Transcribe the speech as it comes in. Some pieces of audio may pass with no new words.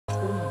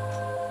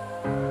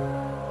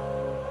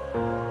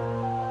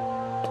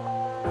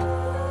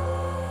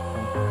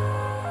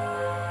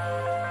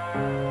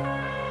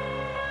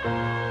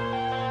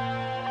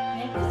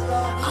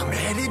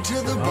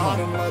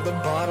bottom of the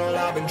bottle,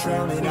 I've been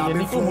drowning, I've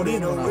been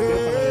floating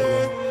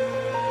away.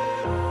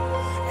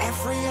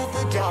 Every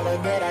other dollar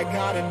that I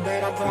got in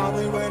bed, I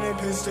probably went and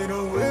pissed it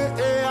away.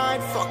 I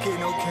ain't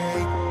fucking okay,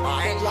 I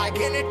ain't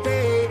liking it,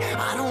 babe.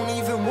 I don't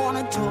even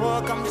wanna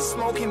talk, I'm just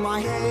smoking my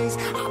haze.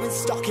 I've been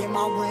stuck in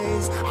my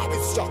ways, I've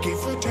been stuck in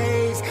for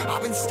days.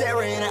 I've been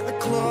staring at the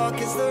clock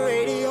as the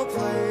radio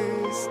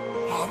plays.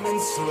 I'm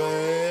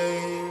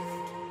enslaved.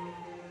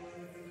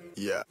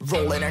 Yeah.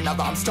 Rolling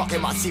another, I'm stuck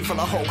in my seat for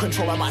the whole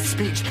control of my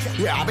speech.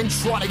 Yeah, I've been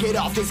trying to get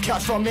off this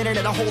couch for a minute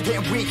and a whole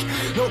damn week.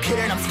 No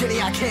kidding, I'm skinny,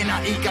 I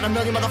cannot eat. Got a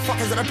million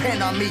motherfuckers that depend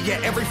on me.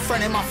 Yeah, every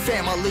friend in my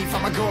family.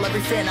 From a girl,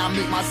 every fan I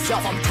meet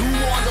myself. I'm too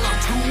on till I'm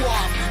too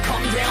off.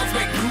 Come down to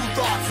make new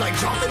thoughts, like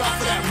jumping off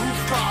of that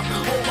rooftop.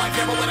 Hold my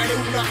devil when I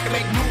knew not to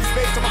make moves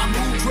based on my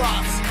mood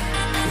drops.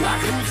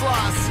 Like who's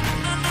lost?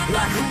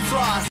 Like who's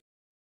lost?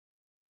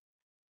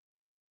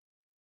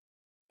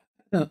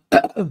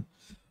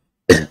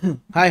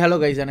 Hi hello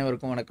guys,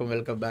 அனைவருக்கும் வணக்கம்.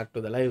 Welcome back to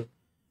the live.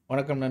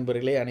 வணக்கம்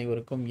நண்பர்களே,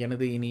 அனைவருக்கும்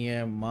எனது இனிய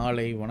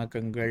மாலை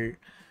வணக்கங்கள்.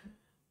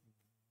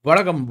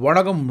 வணக்கம்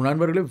வணக்கம்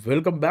நண்பர்களே,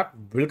 welcome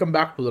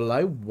back to the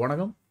live.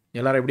 வணக்கம்,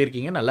 எல்லாரும் எப்படி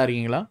இருக்கீங்க? நல்லா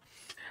இருக்கீங்களா?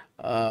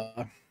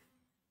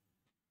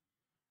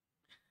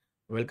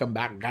 Welcome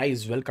back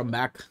guys, welcome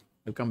back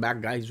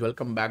guys,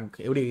 welcome back.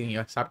 எப்படி இருக்கீங்க?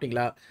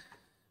 சாப்பிட்டீங்களா?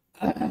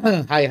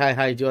 Hi hi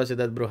hi Ziva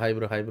Siddharth bro,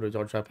 hi bro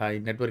George shop, hi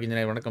network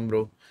engineer, வணக்கம்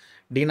ப்ரோ.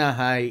 டீனா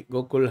hi,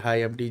 Gokul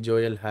hi, empty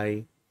Joel hi,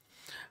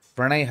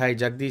 Pranay hi,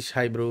 Jagadish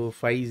hi bro,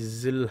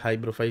 Fazal hi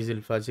bro,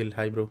 Fazil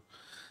hi bro,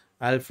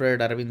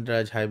 Alfred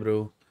Aravindraj hi bro,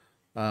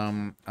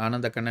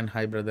 ஆனந்த Kannan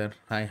hi brother,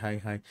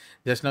 hi.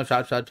 Just now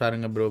sharp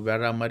பாருங்க bro,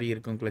 வேற மாதிரி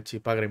இருக்கும் கிளச்சி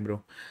பார்க்குறேன் bro.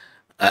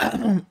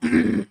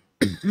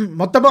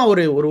 மொத்தமாக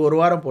ஒரு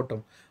வாரம்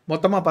போட்டோம்,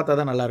 மொத்தமாக பார்த்தா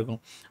தான்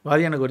நல்லாயிருக்கும்.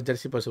 வாதி எனக்கு ஒரு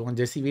ஜெர்சி பசு, உன்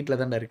ஜெர்சி வீட்டில்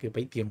தான்டா இருக்குது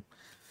பைத்தியம்,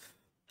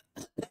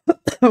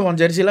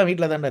 உன் ஜெர்சிலாம்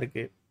வீட்டில் தான்டா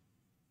இருக்குது.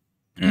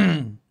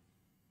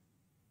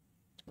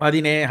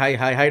 வாதினே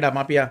ஹாய்டா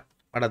மாப்பியா,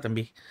 வாடா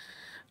தம்பி.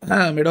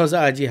 மெடோசா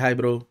அஜி ஹாய்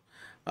ப்ரோ,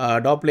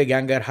 டாப்லே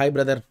கேங்கர் ஹாய்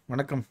பிரதர்,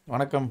 வணக்கம்.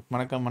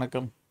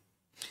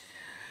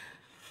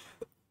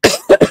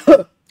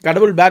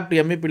 கடவுள் பேக் டு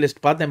எம்இபி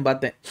லிஸ்ட்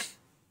பார்த்தேன்,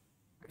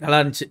 நல்லா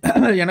இருந்துச்சு.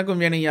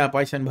 எனக்கும் வேணுயா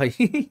பாய்சன் பாய்.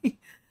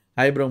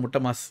 ஹாய் ப்ரோ,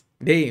 முட்டை மாஸ்.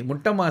 டேய்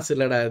முட்டை மாஸ்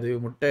இல்லைடா, அது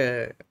முட்டை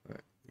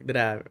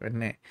இதுடா,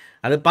 என்ன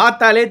அது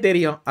பார்த்தாலே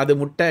தெரியும் அது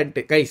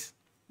முட்டைன்ட்டு கைஸ்.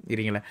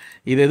 இருங்களேன்,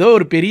 இது ஏதோ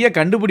ஒரு பெரிய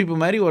கண்டுபிடிப்பு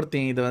மாதிரி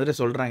ஒருத்தன் இதை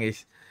வந்துட்டு சொல்கிறாங்க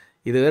கைஸ்.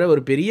 இது வேற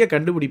ஒரு பெரிய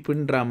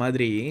கண்டுபிடிப்புன்ற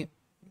மாதிரி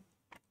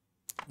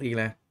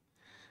இல்லைங்களே.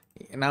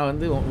 நான்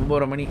வந்து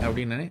 9:30 மணி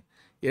அப்படின்னு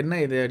என்ன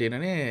இது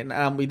அப்படின்னே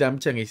நான் இதை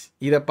அமிச்சேன் கைஸ்.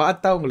 இதை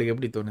பார்த்தா உங்களுக்கு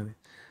எப்படி தோணுது?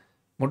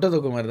 முட்டை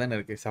தொக்கு மாதிரி தானே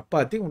இருக்குது,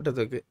 சப்பாத்தி முட்டை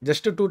தொக்கு.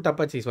 ஜஸ்ட் 2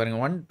 தப்பாத்தீஸ் பாருங்க,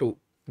 1 2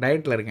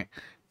 டயட்டில் இருக்கேன்.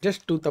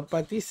 ஜஸ்ட் 2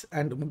 தப்பாத்தீஸ்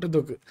அண்ட் முட்டை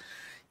தொக்கு.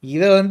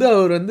 இதை வந்து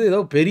அவர் வந்து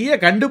ஏதோ பெரிய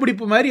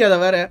கண்டுபிடிப்பு மாதிரி அதை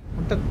வேற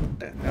முட்டை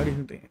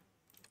அப்படின்ட்டு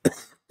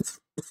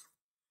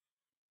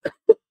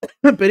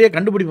பெரிய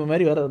கண்டுபிடிப்பு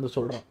மாதிரி வேற வந்து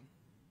சொல்கிறோம்.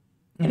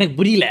 எனக்கு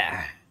புரியல.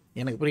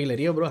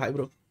 Rio bro hi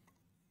bro.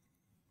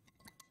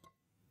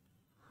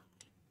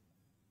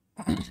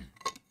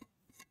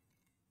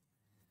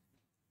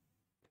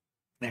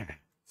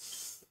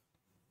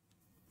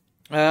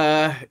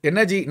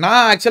 என்னஜி,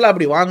 நான் ஆக்சுவலாக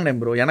அப்படி வாங்கினேன்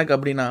ப்ரோ. எனக்கு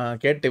அப்படி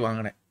நான் கேட்டு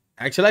வாங்கினேன்.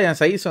 ஆக்சுவலாக என்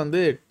சைஸ்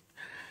வந்து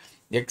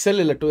XL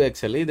இல்லை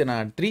 2XL. இது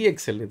நான்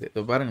 3XL.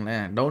 இது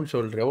பாருங்களேன், டவுன்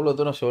ஷோல்டர் எவ்வளோ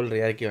தூரம்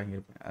ஷோல்டர் இறக்கி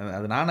வாங்கியிருப்பேன்.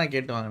 அது நானாக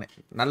கேட்டு வாங்கினேன்,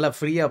 நல்லா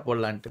ஃப்ரீயாக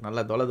போடலான்ட்டு.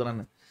 நல்லா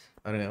தொலைன்னு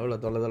பாருங்க, எவ்வளோ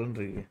தொலைன்னு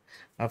இருக்கு.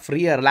 நான்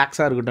ஃப்ரீயாக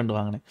ரிலாக்ஸாக இருக்கட்டும்னு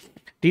வாங்கினேன்.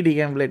 டிடி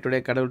கேம் பிளே டுடே,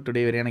 கடவுள்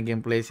டுடே வெரியான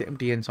கேம் பிளேஸ்,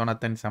 MTN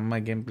சோனாத்தன் செம்ம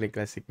game play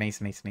classic. Nice.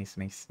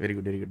 Very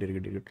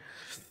good.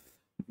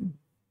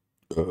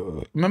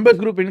 Members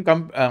group இன்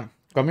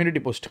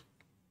community post.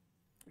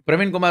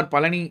 Praveenkumar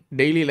Palani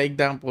daily like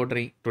தான்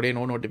போடுறேன். Today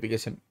no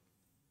notification.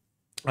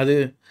 அது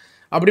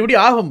அப்படி இப்படி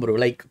ஆகும் ப்ரோ.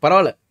 லைக்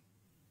பரவாயில்ல,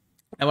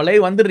 நம்ம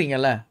லைவ்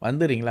வந்துடுறீங்களா?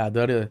 அது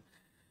ஒரு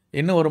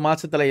இன்னும் ஒரு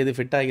மாதத்தில் எது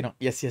ஃபிட் ஆகிரும்.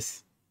 S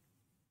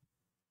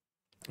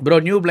bro.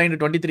 New blind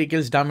 23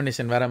 kills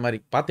domination வேறு மாதிரி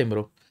பார்த்தேன்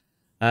bro.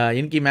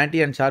 இன்கி matte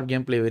and sharp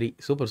game play very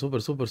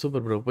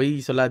super bro. போய்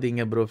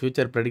சொல்லாதீங்க ப்ரோ,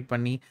 ஃபியூச்சர் ப்ரெடிக்ட்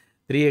பண்ணி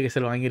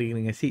 3XL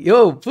வாங்கியிருக்கிறீங்க.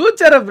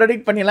 ஃபியூச்சரை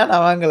ப்ரெடிக்ட் பண்ணிலாம்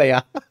நான்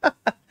வாங்கலையா?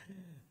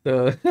 So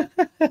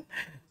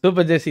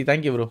super Jersey,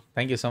 thank you bro,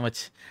 thank you so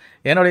much.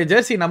 என்னுடைய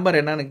ஜெர்சி நம்பர்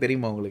என்னன்னு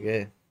தெரியுமா உங்களுக்கு?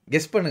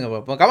 கெஸ் பண்ணுங்க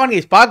பார்ப்போம். கமெண்ட்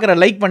கைஸ், பார்க்குற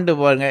லைக் பண்ணிட்டு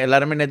போங்க.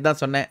 எல்லாருமே நேற்று தான்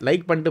சொன்னேன்,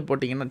 லைக் பண்ணிட்டு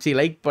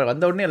போட்டிங்கன்னா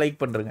வந்த உடனே லைக்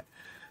பண்ணுறேங்க,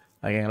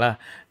 ஓகேங்களா?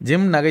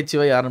 ஜிம்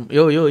நகைச்சுவை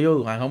யோ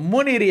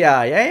அம்மூனிரியா,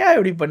 ஏன்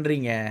இப்படி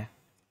பண்ணுறீங்க?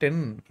 10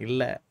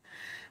 இல்லை,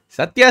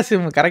 சத்யா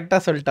சிம்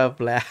கரெக்டாக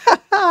சொல்லிட்டாப்புல.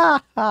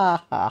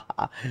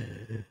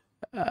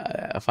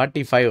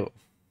 45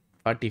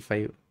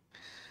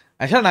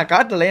 ஆக்சுவலாக நான்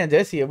காட்டல என்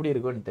ஜெர்சி எப்படி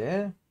இருக்குன்ட்டு.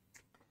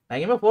 நான்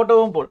எங்கேயுமே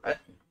ஃபோட்டோவும்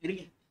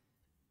இருக்கேன்,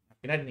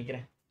 பின்னாடி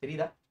நிற்கிறேன்.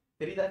 தெரியுதா?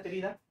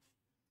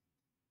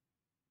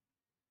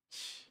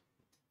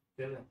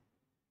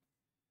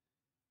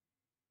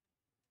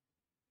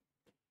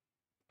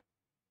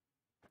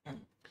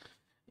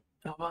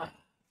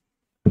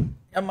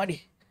 அம்மாடி,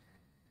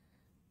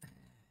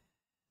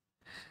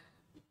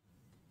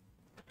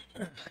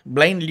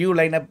 blind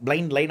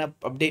lineup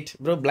update,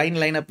 bro. Blind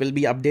lineup will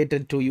be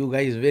updated to you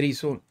guys very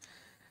soon.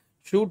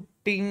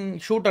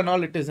 Shoot and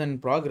all, it is in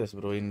progress,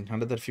 bro. In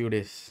another few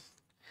days,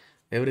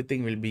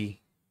 everything will be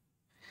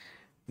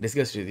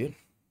discussed with you.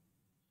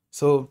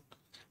 So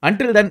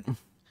until then,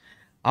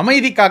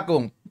 அமைதி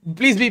காக்கும்.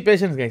 Please be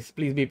patient, guys.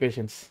 Please be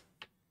patient.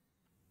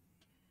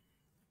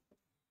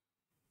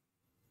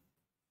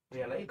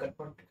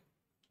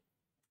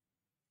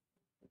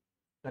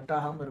 Cut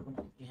ஆகாம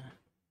இருக்கணும்.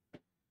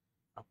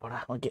 அப்படா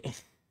okay.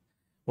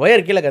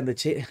 Wire கீழே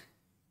கந்துச்சு,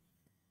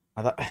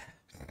 அதான்.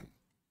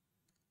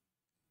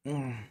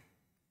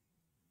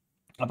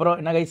 அப்புறம்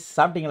என்ன guys,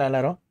 சாப்பிட்டீங்களா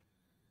எல்லாரும்?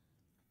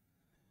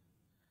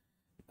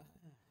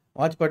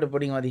 வாட்ச் பாட்டு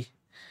போட்டிங்க வாதி.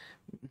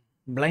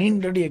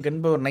 பிளைண்டோடைய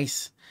கன்பவர் நைஸ்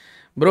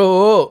ப்ரோ.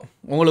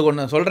 உங்களுக்கு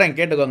ஒன்று சொல்கிறேன்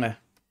கேட்டுக்கோங்க.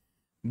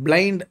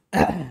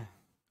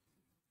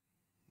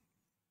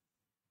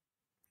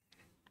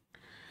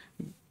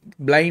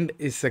 Blind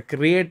is a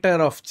creator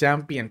of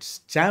champions.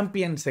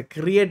 Champions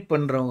create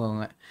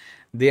பண்ணுறவங்க.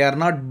 They are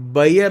not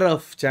buyer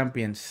of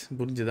champions.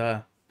 புரிஞ்சுதா?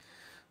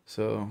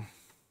 ஸோ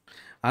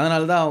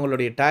அதனால தான்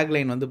அவங்களுடைய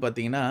டேக்லைன் வந்து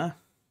பார்த்தீங்கன்னா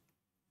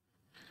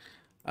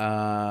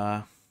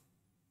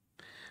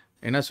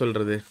என்ன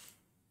சொல்கிறது,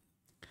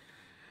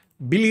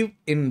 பிலீவ்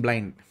இன்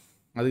பிளைண்ட்.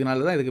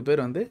 அதுக்குனால தான் இதுக்கு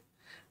பேர் வந்து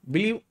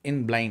பிலீவ்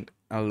இன் பிளைண்ட்.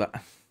 அவ்வளோதான்,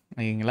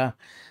 ஓகேங்களா?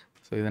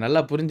 ஸோ இதை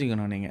நல்லா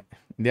புரிஞ்சுக்கணும் நீங்கள்.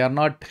 They are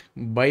not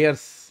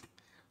buyers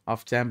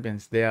of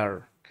champions, they are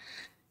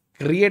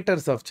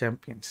creators of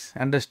champions.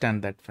 Understand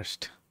that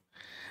first.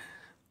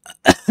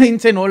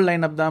 Insane old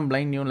lineup தான்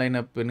blind new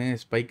lineup னு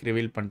ஸ்பைக்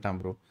ரிவீல் பண்ணிட்டான்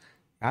ப்ரோ.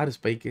 யார்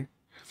ஸ்பைக்கு?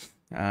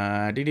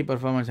 டிடி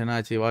பர்ஃபார்மன்ஸ் என்ன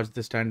ஆச்சு? Watch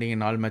the standing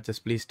in all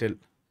matches please tell.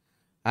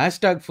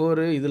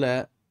 #4 இதில்,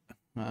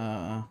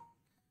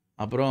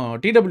 அப்புறம்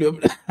DW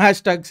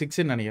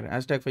 #6 நினைக்கிறேன்,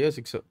 #5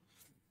 6.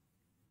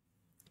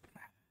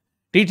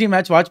 DD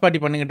match watch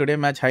party பண்ணுங்க. Today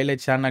match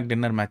highlight ஷானாக்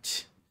dinner match.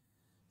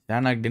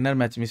 ஷானாக் dinner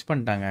match miss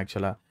பண்ணிட்டாங்க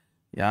ஆக்சுவலாக.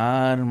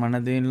 யார்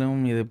மனதிலும்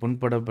இது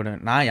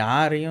புண்படப்படும். நான்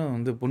யாரையும்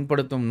வந்து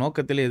புண்படுத்தும்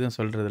நோக்கத்தில் எதுவும்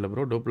சொல்கிறது இல்லை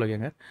ப்ரோ. டோப்பில்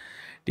கேங்க.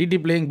 டிடி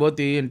பிளேயிங்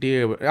போத்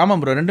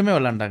ஆமாம் ப்ரோ, ரெண்டுமே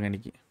விளாண்டாங்க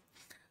இன்னைக்கு.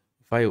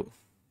 5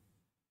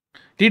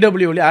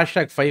 டிடபிள்யூவில்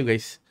 #5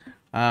 கைஸ்.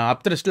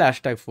 அப்த்ரெஸ்ட்டில்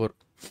 #4.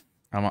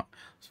 ஆமாம்,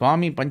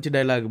 சுவாமி பஞ்ச்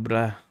டைலாக்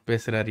ப்ரா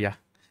பேசுகிறாரியா.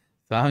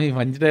 சுவாமி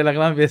பஞ்ச்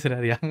டைலாக்லாம்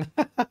பேசுகிறாரியா.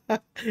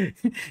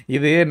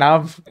 இது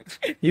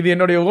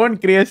என்னுடைய ஓன்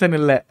கிரியேஷன்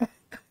இல்லை,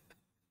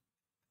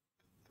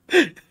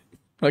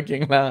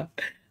 ஓகேங்களா?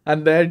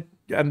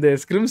 அந்த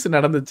ஸ்கிரிம்ஸ்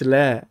நடந்துச்சுல,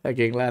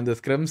 ஓகேங்களா?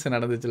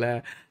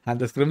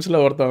 அந்த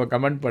ஸ்கிரிம்ஸில் ஒருத்தவன்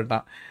கமெண்ட்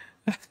பண்ணிட்டான்.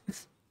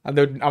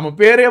 அவன்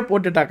பேரே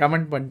போட்டுட்டான்,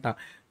 கமெண்ட் பண்ணிட்டான்.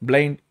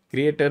 பிளைண்ட்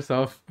கிரியேட்டர்ஸ்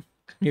ஆஃப்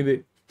இது,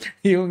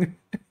 இவங்க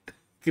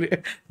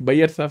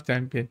பையர்ஸ் ஆஃப்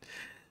சாம்பியன்.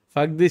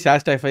 ஃபக் தி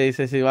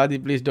 #5 வாதி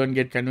ப்ளீஸ் டோன்ட்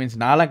கெட் கன்வின்ஸ்.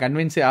 நான்லாம்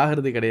கன்வின்ஸே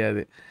ஆகிறது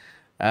கிடையாது.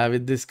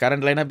 With this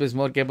current lineup is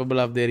more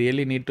capable of their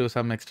really need to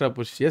some extra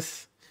push. S,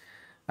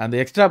 அந்த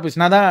எக்ஸ்ட்ரா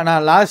புஷ்னா தான்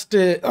நான்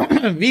லாஸ்ட்டு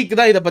வீக்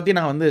தான் இதை பற்றி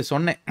நான் வந்து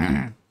சொன்னேன்,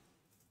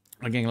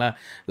 ஓகேங்களா?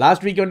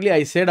 Last week only I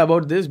chat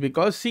about this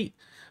because see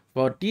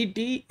for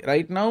DD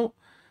right now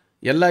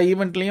எல்லா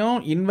ஈவெண்ட்லேயும்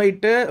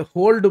இன்வைட்டை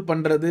ஹோல்டு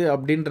பண்ணுறது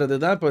அப்படின்றது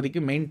தான்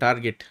இப்போதைக்கு மெயின்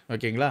டார்கெட்,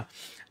 ஓகேங்களா?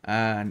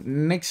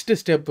 நெக்ஸ்ட்டு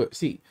ஸ்டெப்பு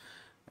சி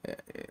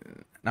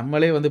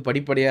நம்மளே வந்து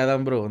படிப்படியாக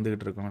தான் ப்ரோ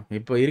வந்துக்கிட்டு இருக்கோம்.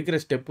 இப்போ இருக்கிற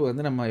ஸ்டெப்பு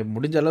வந்து நம்ம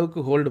முடிஞ்ச அளவுக்கு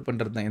ஹோல்டு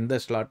பண்ணுறது தான், எந்த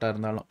ஸ்லாட்டாக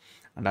இருந்தாலும்.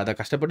 அண்ட் அதை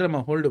கஷ்டப்பட்டு நம்ம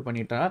ஹோல்டு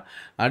பண்ணிட்டா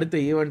அடுத்த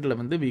ஈவெண்ட்டில்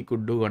வந்து வி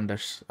குட் டூ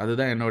வண்டர்ஸ்.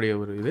 அதுதான் என்னுடைய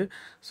ஒரு இது.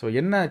 ஸோ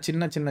என்ன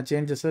சின்ன சின்ன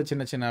சேஞ்சஸை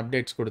சின்ன சின்ன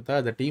அப்டேட்ஸ் கொடுத்தா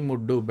அந்த டீம்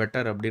வுட் டூ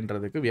பெட்டர்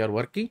அப்படின்றதுக்கு we are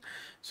working.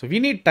 So we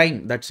need time,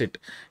 that's it.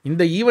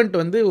 இந்த ஈவெண்ட்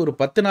வந்து ஒரு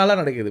 10 நாளாக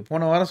நடக்குது.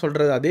 போன வாரம்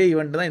சொல்கிறது அதே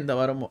ஈவெண்ட் தான் இந்த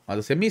வாரமும்.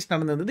 அது செமிஸ்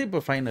நடந்தது,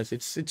 இப்போ finals.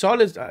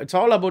 It's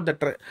all about the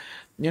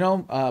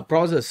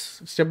process,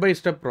 step by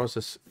step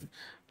process,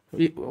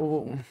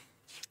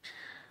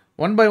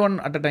 one by one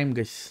at a time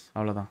guys.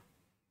 அவ்வளோதான்.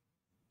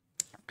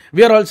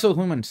 we are also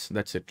humans,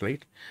 that's it,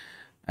 right?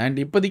 And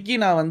இப்போதைக்கு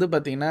நான் வந்து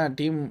பார்த்தீங்கன்னா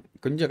டீம்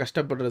கொஞ்சம்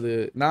கஷ்டப்படுறது,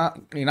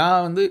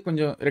 நான் வந்து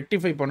கொஞ்சம்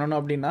ரெக்டிஃபை பண்ணணும்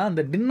அப்படின்னா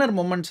அந்த டின்னர்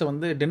மொமெண்ட்ஸை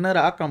வந்து டின்னர்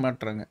ஆக்க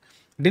மாட்டுறாங்க,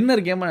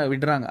 டின்னர் கேமை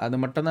விடுறாங்க. அது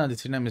மட்டும் தான் அது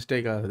சின்ன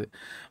மிஸ்டேக் ஆகுது.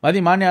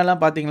 வாதி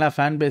மானியாலாம் பார்த்தீங்களா,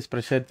 ஃபேன் பேஸ்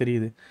ப்ரெஷர்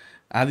தெரியுது.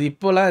 அது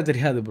இப்போலாம்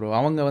தெரியாது ப்ரோ,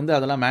 அவங்க வந்து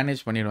அதெல்லாம்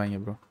மேனேஜ்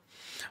பண்ணிடுவாங்க ப்ரோ.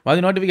 வாதி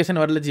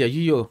நோட்டிஃபிகேஷன் வரல ஜி.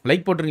 ஐயோ,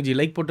 லைக் போட்டுருங்க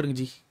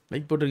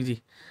ஜி.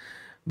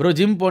 ப்ரோ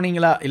ஜிம்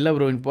போனீங்களா? இல்லை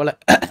ப்ரோ போல,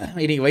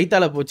 இன்னைக்கு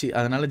வயிற்றால போச்சு,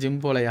 அதனால்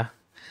ஜிம் போகலையா.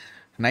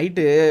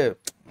 நைட்டு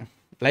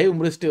லைவ்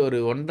முடிச்சுட்டு ஒரு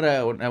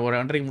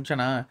 1:30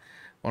 முடிச்சேன்னா,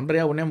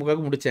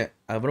 1:30 முடித்தேன்.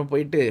 அதுக்கப்புறம்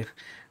போயிட்டு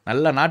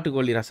நல்லா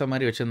நாட்டுக்கோழி ரசம்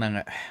மாதிரி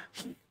வச்சுருந்தாங்க,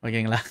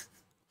 ஓகேங்களா?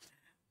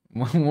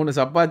 3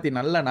 சப்பாத்தி,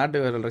 நல்லா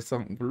நாட்டு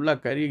ரசம், ஃபுல்லாக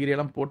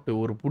கறியெல்லாம் போட்டு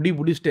ஒரு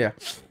பிடிச்சிட்டு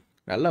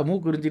நல்லா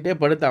மூக்கு உறிஞ்சிட்டே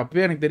படுத்தேன்.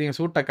 அப்போயே எனக்கு தெரியும்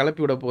சூட்டாக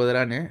கிளப்பி விட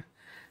போகுதுறான்னு.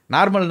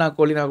 நார்மல்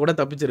கோழினா கூட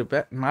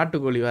தப்பிச்சிருப்பேன்,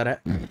 நாட்டுக்கோழி வேறு.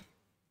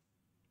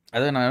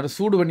 அதை நான்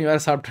சூடு பண்ணி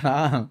வேறு சாப்பிட்டேன்னா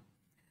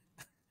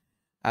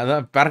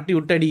அதான் பரட்டி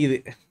விட்டு அடிக்குது.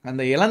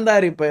 அந்த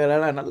இளந்தாரி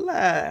பயிரெல்லாம் நல்லா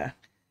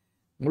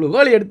உங்களுக்கு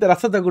கோழி எடுத்து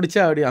ரசத்தை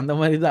குடித்தா அப்படி அந்த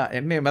மாதிரி தான்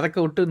எண்ணெயை மிதக்க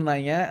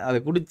விட்டுருந்தாங்க. அதை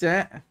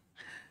குடித்தேன்.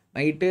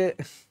 நைட்டு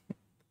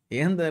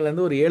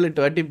ஏந்ததுலேருந்து ஒரு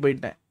 7-8 வாட்டி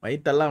போயிட்டேன்.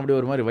 வயிற்றெல்லாம் அப்படி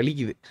ஒரு மாதிரி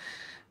வலிக்குது.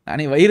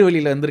 நானே வயிறு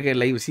வலியில் வந்திருக்கேன்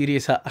லைவ்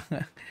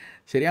சீரியஸாக.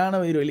 சரியான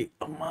வயிறு வலி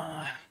அம்மா.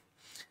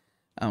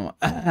 ஆமாம்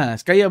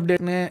ஸ்கை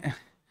அப்டேட்னு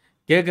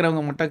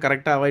கேட்குறவங்க மட்டும்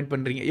கரெக்டாக அவாய்ட்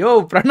பண்ணுறீங்க. யோ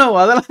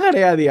பிரணவ் அதெல்லாம்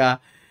கிடையாதுயா.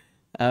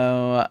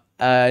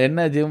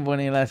 என்ன ஜிம்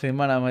போனீங்களா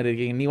சினிமானா மாதிரி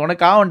இருக்கீங்க. நீ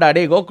உனக்கு ஆகும்டா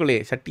டே கோகுலே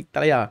சட்டி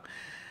தலையா.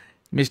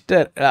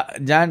 Mister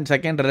John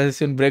second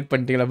resistance break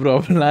பண்ணிட்டீங்களா ப்ரோ?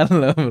 அப்படிலாம்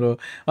இல்லை ப்ரோ.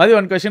 அது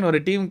ஒன் கொஷின், ஒரு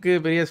டீமுக்கு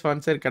பெரிய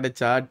ஸ்பான்சர்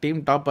கிடைச்சா டீம்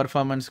டாப்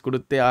பர்ஃபார்மன்ஸ்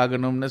கொடுத்தே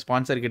ஆகணும்னு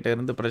ஸ்பான்சர் கிட்ட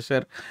இருந்து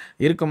ப்ரெஷர்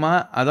இருக்குமா?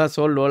 அதான்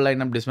soul low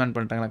line up disband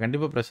பண்ணிட்டாங்களா?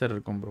 கண்டிப்பாக ப்ரெஷர்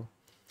இருக்கும் ப்ரோ.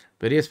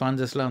 பெரிய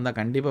ஸ்பான்சர்ஸ்லாம் வந்தால்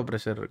கண்டிப்பாக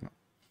ப்ரெஷர் இருக்கும்.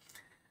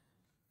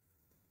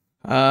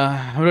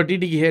 அப்புறம்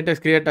டிடிக்கு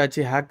ஹேட்டர்ஸ் கிரியேட்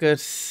ஆச்சு,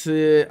 ஹேக்கர்ஸு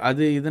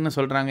அது இதுன்னு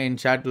சொல்கிறாங்க இன்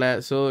சாட்டில்.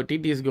 So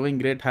DD is going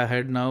great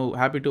head now,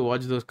 happy to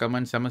watch those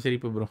comments. செம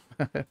சிரிப்பு ப்ரோ.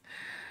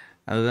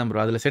 அதுதான் ப்ரோ,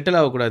 அதில் செட்டில்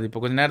ஆகக்கூடாது. இப்போ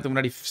கொஞ்சம் நேரத்துக்கு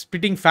முன்னாடி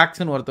ஸ்பிட்டிங்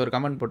ஃபேக்ட்ஸ்னு ஒருத்தர்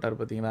கமெண்ட் போட்டார்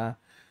பார்த்தீங்களா?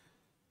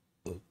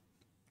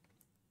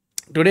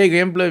 டுடே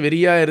கேமில்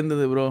வெறியாக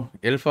இருந்தது ப்ரோ.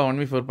 எல்ஃபா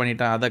 1v4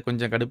 பண்ணிட்டான், அதை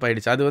கொஞ்சம்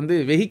கடுப்பாயிடுச்சு. அது வந்து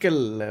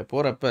வெஹிக்கலில்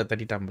போகிறப்ப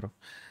தட்டிட்டான் ப்ரோ,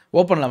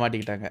 ஓப்பனில்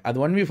மாட்டிக்கிட்டாங்க. அது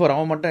 1v4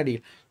 அவன் மட்டும் அடி,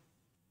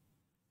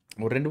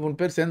 ஒரு 2-3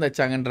 பேர் சேர்ந்து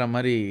வச்சாங்கன்ற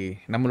மாதிரி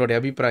நம்மளுடைய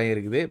அபிப்பிராயம்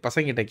இருக்குது.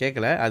 பசங்கிட்ட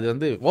கேட்கல, அது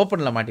வந்து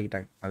ஓப்பனில்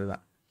மாட்டிக்கிட்டாங்க,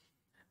 அதுதான்.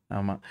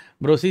 ஆமாம்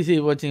ப்ரோ. சிசி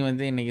கோச்சிங்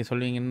வந்து இன்றைக்கி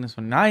சொல்லுவீங்கன்னு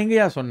சொன்னேன். நான்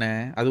எங்கேயா சொன்னேன்?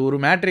 அது ஒரு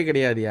மேட்ரே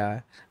கிடையாதுயா,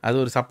 அது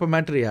ஒரு சப்ப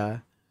மேட்ரியா.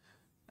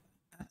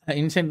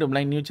 Incentive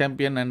blind new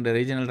champion and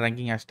regional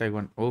ranking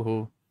 #1. ஓஹோ.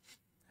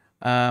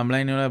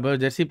 பிளைண்ட்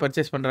ஜெர்சி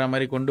பர்ச்சேஸ் பண்ணுற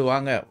மாதிரி கொண்டு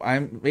வாங்க.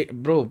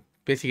 ப்ரோ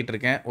பேசிக்கிட்டு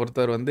இருக்கேன்,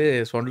 ஒருத்தர் வந்து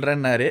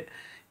சொல்கிறேன்னாரு,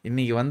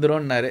 இன்றைக்கி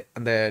வந்துடும்னாரு.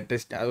 அந்த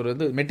டெஸ்ட் அவர்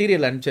வந்து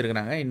மெட்டீரியல்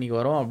அனுப்பிச்சிருக்கிறாங்க, இன்றைக்கி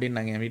வரும்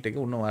அப்படின்னாங்க என் வீட்டுக்கு.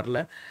 இன்னும் வரல.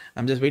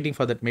 I'm just waiting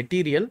for that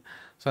material.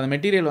 So அந்த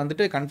மெட்டீரியல்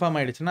வந்துட்டு கன்ஃபார்ம்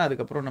ஆகிடுச்சுன்னா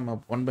அதுக்கப்புறம் நம்ம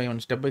 1 by 1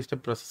 step by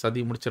step process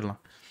அதையும் முடிச்சிடலாம்.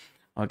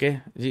 ஓகே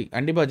ஜி,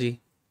 கண்டிப்பாக G.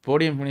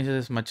 Podium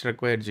finishes much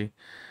required G.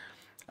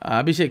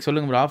 Abhishek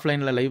சொல்லுங்கள் ப்ரோ,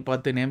 ஆஃப்லைனில் லைவ்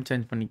பார்த்து நேம்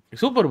சேஞ்ச் பண்ணி.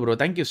 Super bro,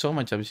 thank you so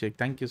much Abhishek,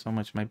 thank you so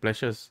much. My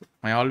pleasures,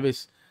 my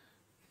always.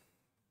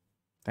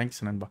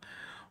 Thanks நண்பா.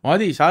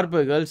 வாதி ஷார்ப்பு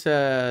கேர்ள்ஸை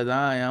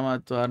தான்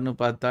ஏமாத்துவார்னு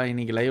பார்த்தா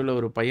இன்னைக்கு லைவ்ல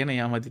ஒரு பையனை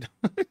ஏமாத்திட்டான்.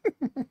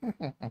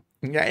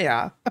 ஏயா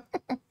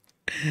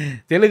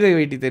தெலுங்கு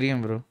வெயிட்டி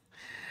தெரியும் ப்ரோ.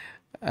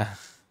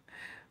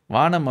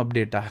 வானம்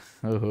அப்டேட்டா?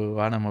 ஓஹோ,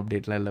 வானம்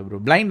அப்டேட்லாம் இல்லை bro.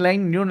 Blind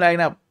line new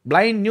line up,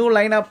 blind new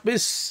line up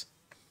is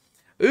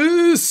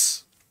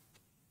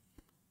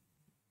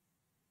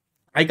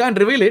I can't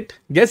reveal it,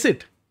 guess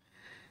it.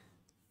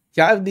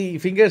 Have the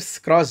fingers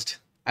crossed.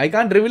 I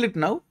can't reveal it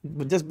now,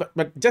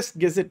 but just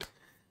guess it.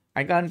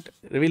 I can't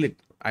reveal it.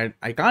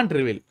 I can't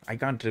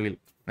reveal.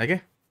 Okay.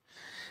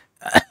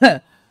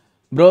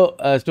 Bro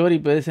story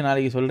பெருசு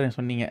நாளைக்கு சொல்கிறேன்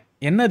சொன்னீங்க.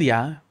 என்னதுயா?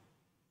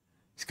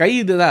 Sky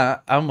இது தான்.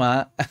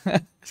 ஆமாம்,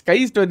 sky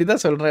story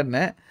தான்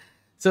சொல்கிறேன்னு.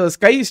 So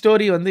sky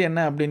story வந்து என்ன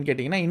அப்படின்னு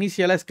கேட்டிங்கன்னா,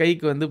 இனிஷியலாக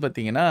ஸ்கைக்கு வந்து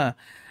பார்த்தீங்கன்னா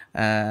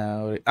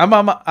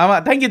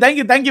ஆமாம்.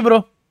 Thank you bro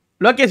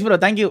Lokesh bro,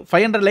 thank you.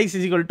 500 likes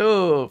is equal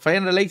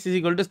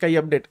to sky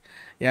update.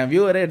 என்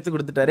வியூவரே எடுத்து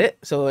கொடுத்துட்டாரு.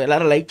 ஸோ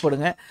எல்லோரும் லைக்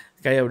போடுங்க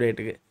ஸ்கை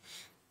அப்டேட்டுக்கு.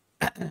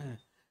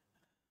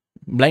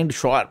 பிளைண்ட்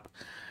ஷார்ப்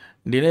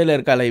டிலேயில்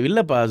இருக்கா லைவ்?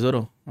 இல்லைப்பா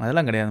ஜோரோ,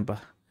 அதெல்லாம் கிடையாதுப்பா.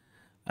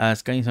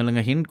 ஸ்கை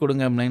சொல்லுங்கள், ஹிண்ட்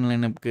கொடுங்க பிளைண்ட்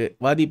லைனப்புக்கு.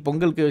 வாதி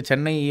பொங்கலுக்கு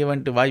சென்னை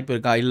ஈவெண்ட் வாய்ப்பு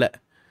இருக்கா? இல்லை,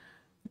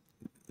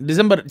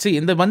 டிசம்பர்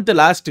இந்த month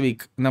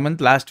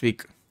last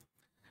week.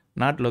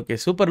 Not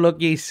Lokesh, super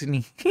Lokesh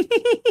நீ.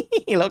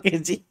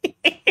 Lokesh G,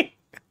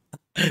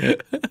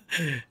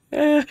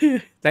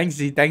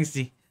 thanks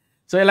G.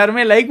 So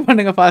எல்லாருமே லைக்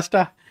பண்ணுங்கள்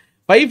ஃபாஸ்ட்டாக.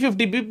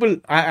 550 people,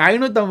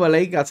 550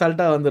 லைக்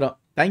அசால்ட்டாக வந்துடும்.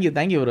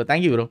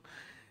 Thank you bro.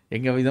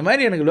 எங்கள் இந்த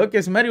மாதிரி எனக்கு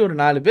லோகேஷ் மாதிரி ஒரு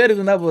 4 பேர்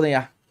இருந்தால்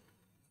போதையா.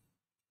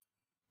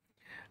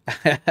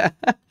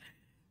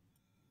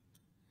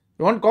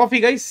 You want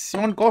coffee guys? You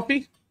want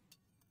coffee?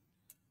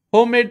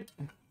 Homemade,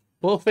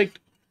 perfect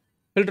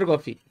filter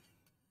coffee.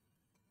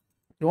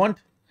 You want?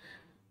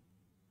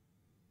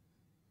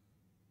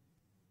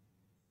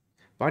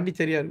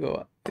 பாண்டிச்சேரியா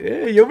இருக்கோவா?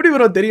 எப்படி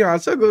ப்ரோ தெரியும்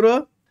அசோக் ப்ரோ?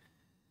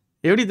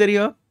 எப்படி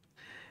தெரியும்?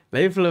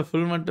 லைஃப்பில்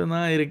ஃபுல்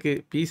மட்டும்தான்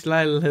இருக்குது,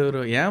 பீஸ்லாம் இல்லை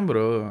ப்ரோ. ஏன்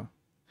ப்ரோ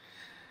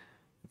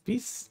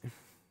பீஸ்?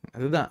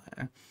 அதுதான்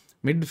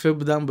மிட்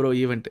ஃபெப் தான் ப்ரோ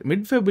ஈவெண்ட்.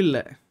 மிட் ஃபெப்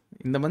இல்லை,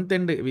 இந்த மந்த்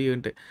எண்டு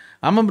ஈவெண்ட்டு.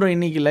 ஆமாம் ப்ரோ,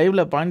 இன்றைக்கி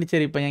லைவில்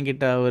பாண்டிச்சேரி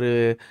பையன்கிட்ட அவர்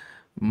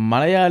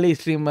மலையாளி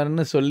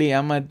ஸ்ட்ரீமர்னு சொல்லி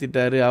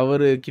ஏமாற்றிட்டாரு.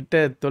 அவர்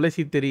கிட்ட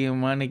துளசி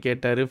தெரியுமான்னு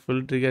கேட்டார்.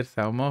 ஃபுல் ட்ரிகர்,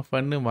 செம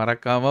ஃபன்னு,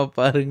 மறக்காமல்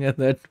பாருங்க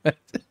தட்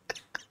மேட்ச்.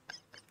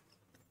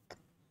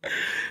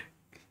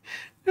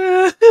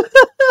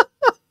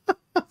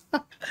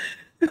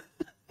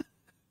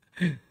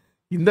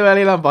 இந்த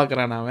வேலையெல்லாம்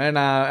பார்க்குறேன்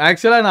நான்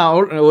ஆக்சுவலாக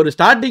நான் ஒரு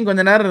ஸ்டார்டிங்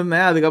கொஞ்சம் நேரம்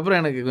இருந்தேன், அதுக்கப்புறம்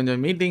எனக்கு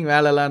கொஞ்சம் மீட்டிங்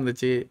வேலைலாம்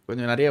இருந்துச்சு,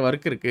 கொஞ்சம் நிறைய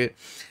ஒர்க் இருக்குது.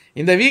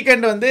 இந்த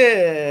வீக்கெண்ட் வந்து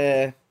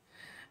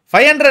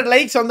 500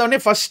 likes வந்தோடனே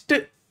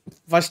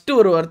ஃபஸ்ட்டு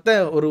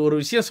ஒரு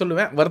விஷயம்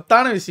சொல்லுவேன்,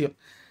 வர்த்தான விஷயம்.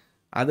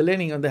 அதிலே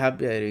நீங்கள் வந்து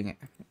ஹாப்பி ஆயிடுவீங்க.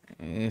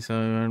 So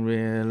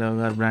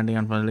branding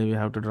and finally we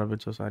have to drop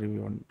it. So sorry we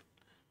want.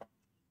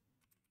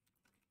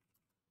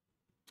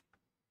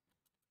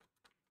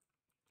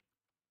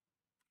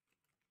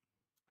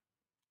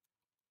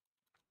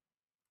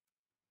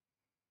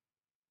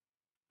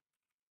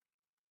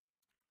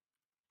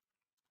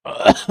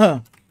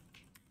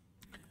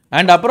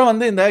 And அப்புறம்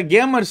வந்து இந்த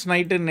கேமர்ஸ்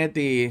நைட்டுன்னு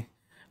நேற்று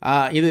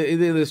இது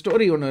இது இது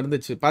ஸ்டோரி ஒன்று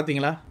இருந்துச்சு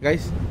பார்த்தீங்களா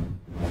கைஸ்?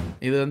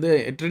 இது வந்து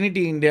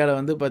ட்ரினிட்டி இந்தியாவில்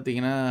வந்து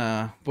பார்த்தீங்கன்னா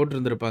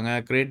போட்டிருந்துருப்பாங்க,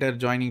 creator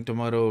joining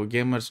tomorrow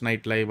gamers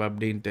night live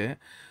அப்படின்ட்டு.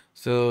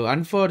 So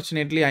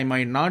unfortunately I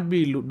might not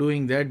be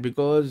doing that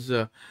because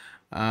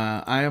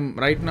I am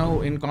right now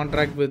in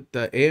contract with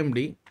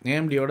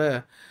ஏஎம்டியோட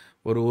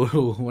ஒரு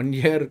 1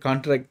 இயர்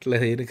கான்ட்ராக்டில்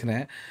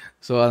இருக்கிறேன்.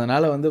 ஸோ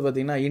அதனால் வந்து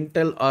பார்த்திங்கன்னா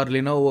இன்டெல் ஆர்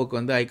லினோவோக்கு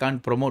வந்து ஐ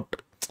கான்ட் ப்ரொமோட்.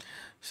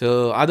 ஸோ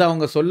அதை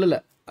அவங்க சொல்லலை.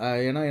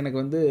 ஏன்னா எனக்கு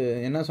வந்து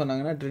என்ன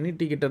சொன்னாங்கன்னா,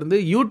 ட்ரினிட்டி கிட்டேருந்து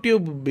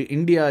யூடியூப்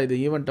இந்தியா இது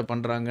ஈவெண்ட்டை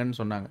பண்ணுறாங்கன்னு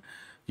சொன்னாங்க.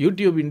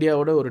 யூடியூப்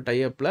இந்தியாவோட ஒரு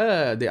டைப்பில்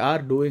தே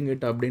ஆர் டூயிங்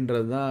இட்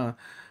அப்படின்றது தான்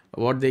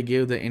what they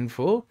gave the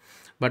info.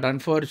 But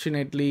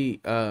unfortunately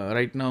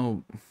right now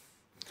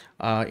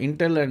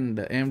Intel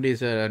and AMD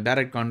is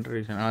direct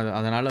contribution.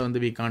 அதனால்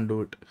வந்து வி கான் டூ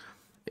இட்.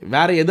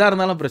 வேறு எதாக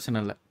இருந்தாலும் பிரச்சனை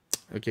இல்லை,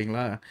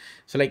 ஓகேங்களா?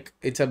 So like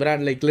it's a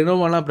brand. Like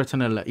லினோவோலாம்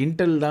பிரச்சனை இல்லை,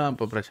 இன்டெல் தான்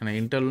இப்போ பிரச்சனை.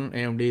 Intel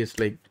AMD is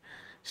like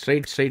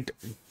straight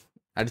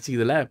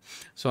அடிச்சிக்குதுல.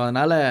 So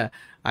அதனால்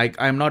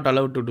I am not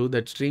allowed to do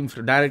that stream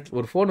direct.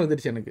 ஒரு ஃபோன்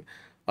வந்துருச்சு எனக்கு,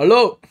 ஹலோ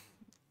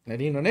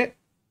நிறையனே,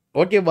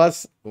 ஓகே பாஸ்,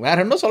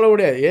 வேறு இன்னும் சொல்ல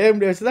முடியாது.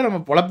 ஏஎம்டி வச்சு தான் நம்ம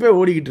பொழப்பே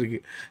ஓடிக்கிட்டு இருக்கு.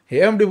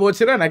 ஏஎம்டி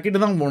போச்சுன்னா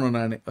நக்கிட்டு தான் போகணும்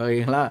நான்,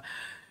 ஓகேங்களா?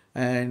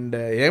 அண்ட்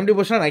ஏஎம்டி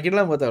போச்சுன்னா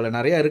நக்கிட்டுலாம் பார்த்தவல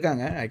நிறையா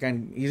இருக்காங்க. I can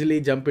easily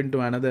jump in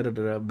to another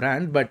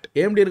brand. But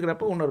AMD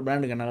இருக்கிறப்ப இன்னொரு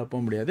பிராண்டுக்கு என்னால்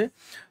போக முடியாது.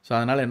 ஸோ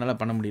அதனால் என்னால்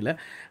பண்ண முடியல.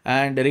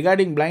 And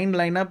regarding blind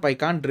lineup I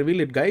can't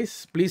reveal it guys,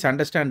 please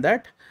understand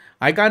that.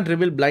 I can't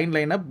reveal blind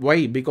lineup. Why?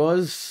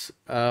 Because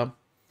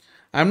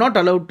I'm not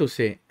allowed to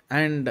say.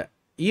 And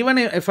even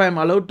if I'm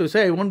allowed to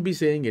say, I won't be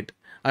saying it.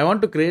 I want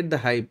to create the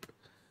hype.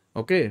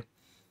 Okay?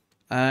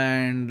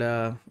 And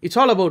it's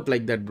all about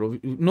like that, bro.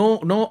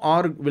 No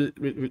org will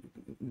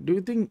do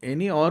you think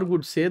any org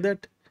would say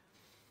that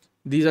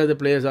these are the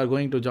players are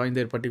going to join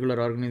their particular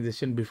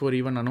organization before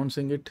even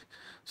announcing it?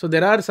 So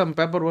there are some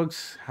paperworks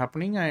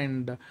happening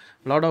and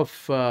a lot of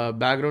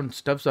background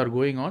stuffs are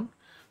going on.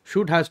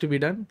 Shoot has to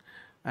be done.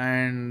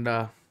 And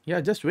yeah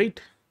just wait,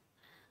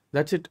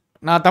 that's it.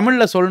 நான்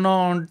தமிழில்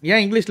சொல்லணும்,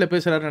 ஏன் இங்கிலீஷில்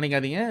பேசுகிறாருன்னு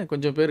நினைக்காதீங்க.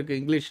 கொஞ்சம் பேருக்கு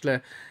இங்கிலீஷில்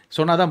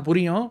சொன்னால் தான்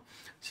புரியும்.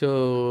 ஸோ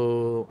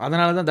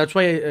அதனால தான் தட்ஸ்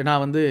வை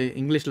நான் வந்து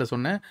இங்கிலீஷில்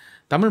சொன்னேன்.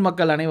 தமிழ்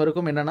மக்கள்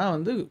அனைவருக்கும் என்னென்னா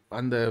வந்து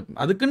அந்த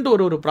அதுக்குன்ட்டு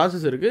ஒரு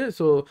ப்ராசஸ் இருக்குது.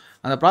 ஸோ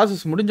அந்த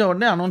ப்ராசஸ் முடிஞ்ச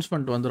உடனே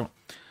அனௌன்ஸ்மெண்ட் வந்துடும்.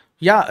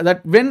 யா,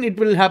 that when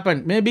it will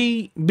happen maybe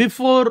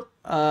before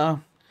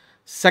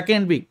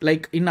second week,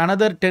 like in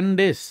another 10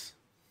 days.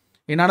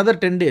 In another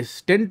 10 days,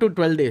 10 to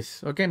 12 days,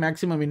 okay,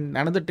 maximum in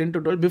another 10 to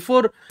 12,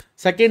 before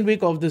second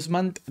week of this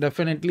month,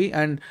 definitely.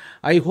 And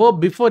I hope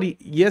before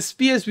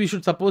SPS we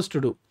should supposed to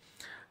do.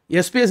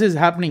 SPS is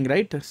happening,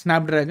 right?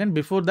 Snapdragon.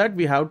 Before that,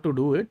 we have to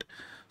do it.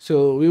 So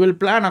we will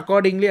plan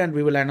accordingly and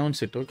we will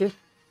announce it, okay?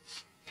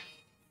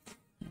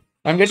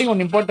 I'm getting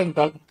one important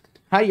call.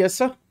 Hi, yes,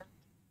 sir.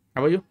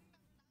 How are you?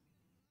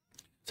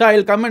 Sir,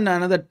 I'll come in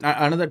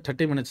another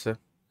 30 minutes, sir.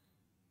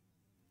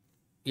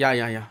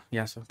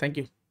 Yeah, sir. Thank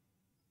you.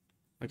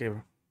 Okay bro,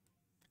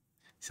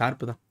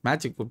 sharp தான்.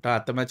 மேட்ச்சுக்கு கூப்பிட்டா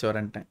அத்தை match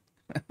வரேன்ட்டேன்.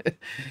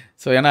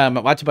 So ஏன்னா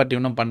watch party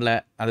இன்னும் பண்ணல,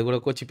 அது கூட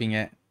கோச்சிப்பீங்க.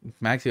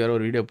 Maths வேறு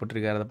ஒரு வீடியோ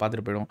போட்டிருக்காரு, அதை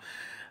பார்த்துட்டு போயிடுவோம்.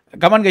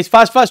 Come on guys,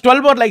 fast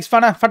 12 more likes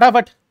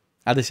Fatafat.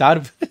 அது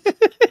ஷார்ப்.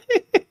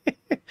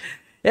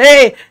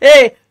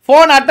 ஏய்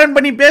ஃபோன் அட்டன்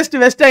பண்ணி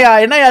பேசிட்டு வெஸ்டையா,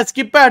 என்னையா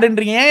ஸ்கிப்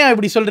ஆடுன்றீங்க, ஏன்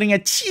இப்படி சொல்கிறீங்க?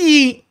 சீ,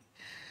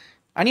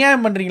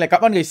 அநியாயம் பண்ணுறீங்களா?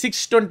 கமான் கைஸ்,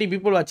 620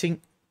 people வாட்சிங்,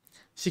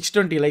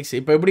 620 likes.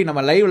 இப்போ எப்படி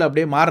நம்ம லைவில்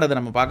அப்படியே மாறுறதை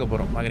நம்ம பார்க்க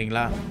போகிறோம்,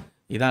 பார்க்குறீங்களா?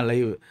 இதான்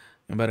லைவ்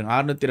பாருங்க.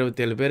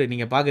 627 பேர்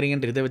நீங்கள்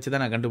பார்க்குறீங்கன்ற இதை வச்சு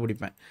தான் நான்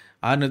கண்டுபிடிப்பேன்.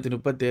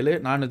 637,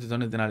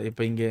 494.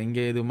 இப்போ இங்கே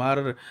இது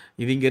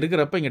இது இங்கே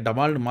இருக்கிறப்ப இங்கே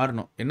டமால்னு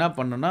மாறணும். என்ன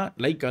பண்ணணும்னா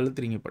லைக்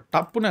அழுத்துறீங்க, இப்போ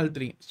டப்புன்னு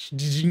அழுத்துறீங்க,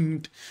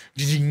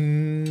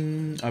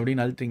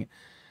 அப்படின்னு அழுத்துறீங்க.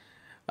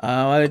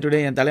 டுடே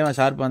என் தலைவன்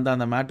ஷார்ப் வந்து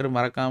அந்த மேட்ரு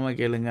மறக்காமல்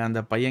கேளுங்க.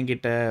 அந்த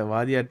பையன்கிட்ட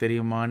வாதியார்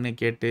தெரியுமான்னு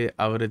கேட்டு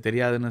அவர்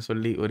தெரியாதுன்னு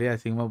சொல்லி ஒரே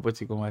அசிங்கமாக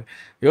போச்சுக்குமார்.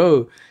 யோ,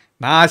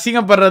 நான்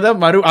அசிங்கப்படுறத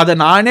அதை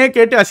நானே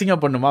கேட்டு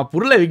அசிங்கம் பண்ணுமா?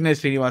 புரியல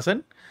விக்னேஷ்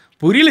ஸ்ரீனிவாசன்,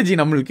 புரியல ஜி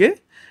நம்மளுக்கு.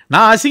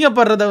 நான்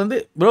அசிங்கப்படுறத வந்து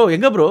ப்ரோ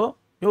எங்கே ப்ரோ?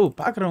 யோ,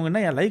 பார்க்குறவங்க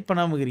என்ன ஏன் லைக்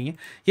பண்ணாமல் இருக்கிறீங்க?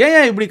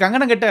 ஏன் இப்படி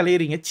கங்கணம் கட்ட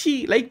அலையிறீங்க? சீ,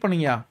 லைக்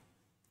பண்ணுங்கயா.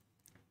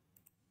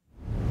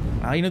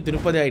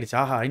 530 ஆகிடுச்சு.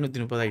 ஆஹா,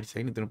 530 ஆகிடுச்சு.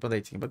 530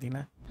 ஆகிடுச்சிங்க.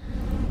 பார்த்தீங்கன்னா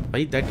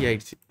 530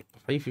 ஆகிடுச்சு.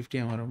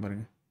 550 வரும்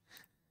பாருங்க.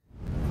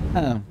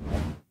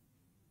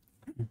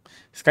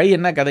 ஸ்கை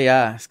என்ன கதையா?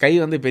 ஸ்கை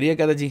வந்து பெரிய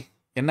கதை ஜி.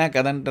 என்ன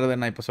கதைன்றதை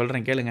நான் இப்போ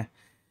சொல்கிறேன் கேளுங்க.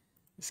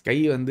 ஸ்கை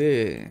வந்து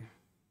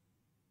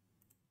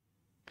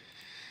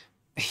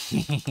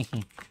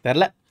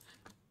தெரில,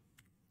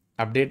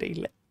 அப்டேட்டே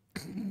இல்லை.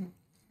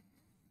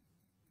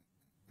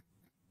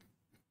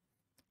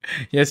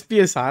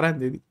 SPS 6ஆம்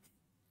தேதி.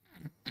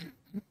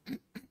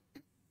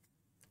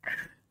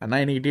 அண்ணா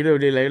இன்னைக்கு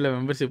டிடபிள்யூ லைவ்ல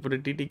மெம்பர்ஷிப் போட்டு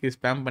டிடிக்கு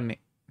ஸ்பேம்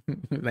பண்ணேன்.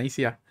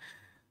 நைஸியா.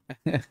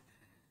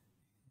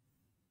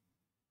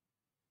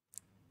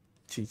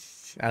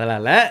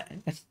 அதனால்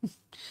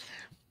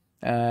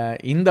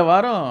இந்த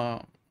வாரம்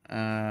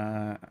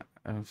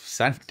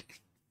சண்டே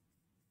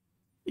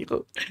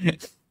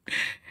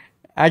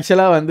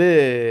ஆக்சுவலாக வந்து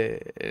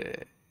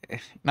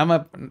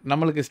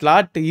நம்மளுக்கு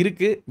ஸ்லாட்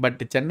இருக்குது,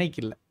 பட் சென்னைக்கு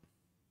இல்லை.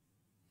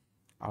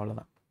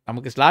 அவ்வளோதான்.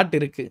 நமக்கு ஸ்லாட்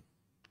இருக்குது.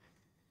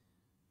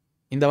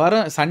 இந்த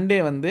வாரம் சண்டே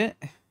வந்து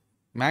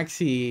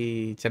மேக்ஸி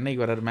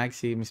சென்னைக்கு வர்றாரு.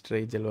 மேக்ஸி மிஸ்டர்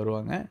ஐஜல்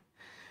வருவாங்க.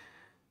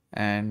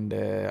 அண்டு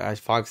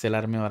ஃபாக்ஸ்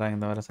எல்லாருமே வராங்க.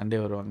 இந்த வாரம் சண்டே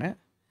வருவாங்க.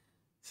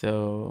 ஸோ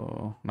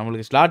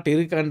நம்மளுக்கு ஸ்லாட்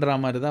இருக்குன்ற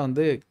மாதிரி தான்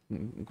வந்து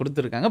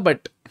கொடுத்துருக்காங்க.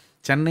 பட்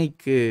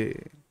சென்னைக்கு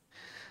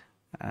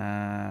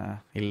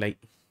இல்லை.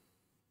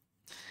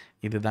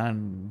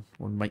 இதுதான்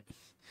உண்மை.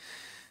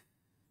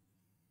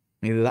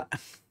 இதுதான்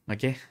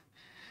ஓகே.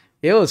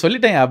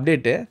 சொல்லிட்டேன்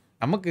அப்டேட்டு.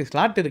 நமக்கு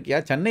ஸ்லாட் இருக்கியா,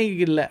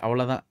 சென்னைக்கு இல்லை,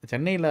 அவ்வளோதான்.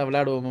 சென்னையில்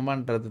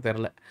விளையாடுவோமான்றது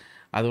தெரில.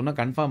 அது ஒன்றும்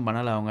கன்ஃபார்ம்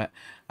பண்ணலை அவங்க.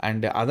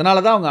 அண்டு அதனால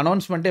தான் அவங்க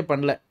அனௌன்ஸ்மெண்ட்டே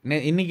பண்ணல.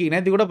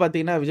 நேற்று கூட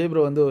பார்த்தீங்கன்னா விஜய்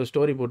ப்ரோ வந்து ஒரு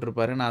ஸ்டோரி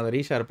போட்டிருப்பாரு. நான் அதை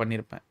ரீஷேர்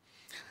பண்ணியிருப்பேன்.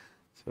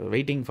 So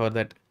waiting for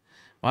that.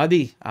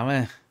 வாதி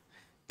அவன்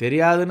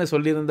தெரியாதுன்னு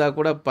சொல்லியிருந்தா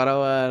கூட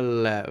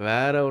பரவாயில்ல,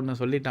 வேற ஒன்று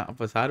சொல்லிட்டான்.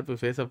 அப்போ சார்பு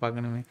ஃபேஸை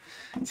பார்க்கணுமே.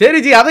 சரி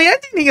ஜி, அதை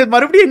ஏன் நீங்கள்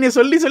மறுபடியும் என்னை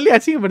சொல்லி சொல்லி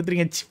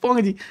அசிங்கப்படுத்துறீங்க?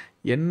 போங்க ஜி.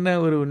 என்ன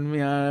ஒரு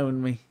உண்மையான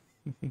உண்மை.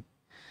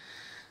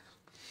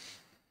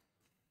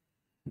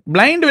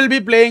 Blind will be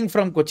playing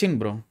from Cochin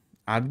bro.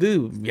 அது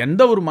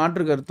எந்த ஒரு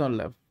மாற்று கருத்தும்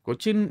இல்லை.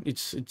 Cochin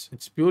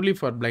it's purely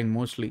for blind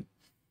mostly.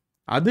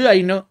 அது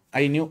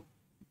I knew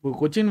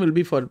Cochin will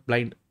be for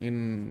blind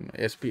in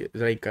SP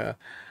like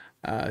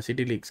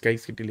city league, sky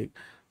city league.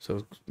 So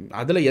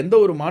அதில் எந்த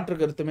ஒரு மாற்று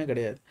கருத்துமே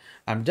கிடையாது.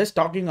 I am just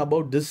talking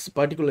about this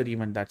particular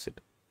event. That's it.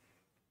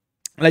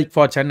 Like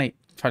for Chennai,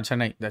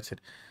 that's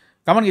it.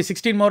 Come on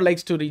 16 more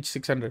likes to reach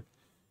 600.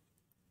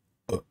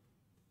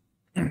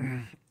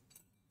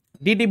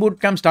 TT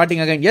Bootcamp starting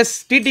again. Yes,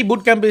 TT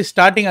Bootcamp is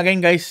starting again,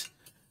 guys.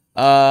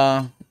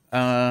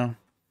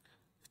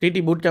 TT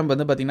Bootcamp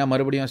வந்து பார்த்தீங்கன்னா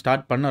மறுபடியும்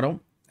start பண்ணுறோம்.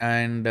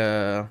 And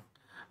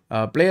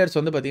players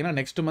வந்து பார்த்தீங்கன்னா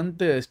next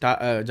month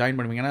join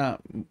பண்ணுவீங்க. ஏன்னா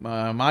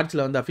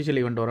மார்ச்சில் வந்து அஃபிஷியல்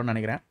ஈவெண்ட் வரும்னு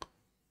நினைக்கிறேன்.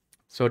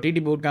 ஸோ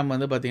TT Bootcamp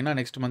வந்து பார்த்தீங்கன்னா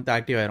நெக்ஸ்ட் மந்த்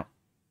ஆக்டிவ் ஆயிரும்.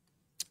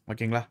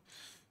 ஓகேங்களா?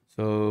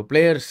 ஸோ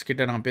பிளேயர்ஸ்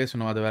கிட்ட நான்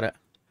பேசணும். அது வேறு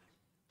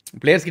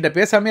பிளேயர்ஸ் கிட்ட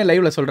பேசாமே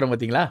லைவில் சொல்கிறேன்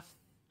பார்த்தீங்களா.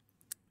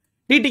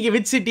 டிடிக்கு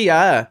விச் சிட்டியா,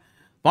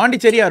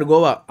 பாண்டிச்சேரி ஆர்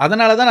கோவா?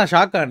 அதனால தான் நான்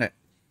ஷாக் ஆனேன்.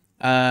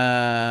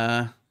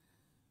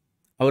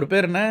 அவர்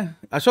பேர் என்ன,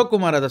 அசோக்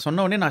குமார். அதை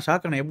சொன்ன உடனே நான்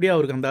ஷாக் ஆனேன். எப்படி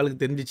அவருக்கு அந்த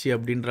ஆளுக்கு தெரிஞ்சிச்சு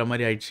அப்படின்ற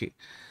மாதிரி ஆயிடுச்சு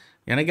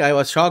எனக்கு. I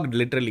was shocked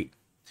literally.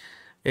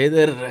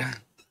 Either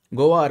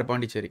Goa R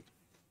Pondicherry.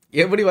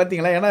 எப்படி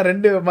பார்த்தீங்களா? ஏன்னா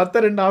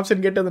மற்ற ரெண்டு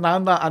ஆப்ஷன் கேட்டது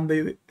நான் தான். அந்த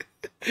இது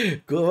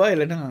கோவா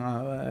இல்லைன்னா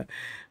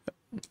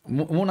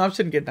 3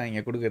 ஆப்ஷன்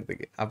கேட்டாங்க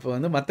கொடுக்கறதுக்கு. அப்போ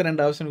வந்து மற்ற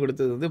 2 ஆப்ஷன்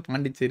கொடுத்தது வந்து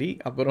பாண்டிச்சேரி,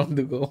 அப்புறம்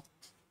வந்து கோவா.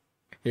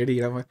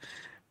 நம்ம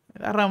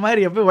வர்ற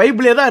மாதிரி எப்போ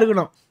வைப்லேயே தான்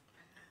இருக்கணும்.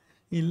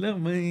 இல்லை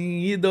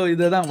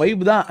இதை தான்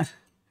வைப் தான்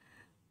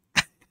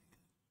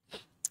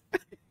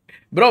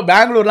ப்ரோ.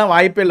 பெங்களூர்லாம்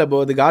வாய்ப்பே இல்லை ப்ரோ.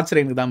 அது காட்ஸ்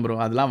ரெயினுக்கு தான் ப்ரோ.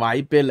 அதெல்லாம்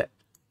வாய்ப்பே இல்லை.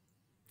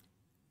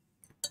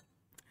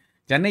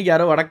 சென்னைக்கு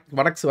யாரோ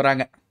வடக்ஸ்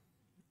வராங்க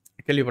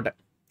கேள்விப்பட்டேன்.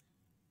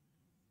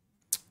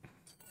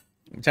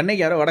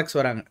 சென்னைக்கு யாரோ வடக்ஸ்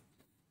வராங்க.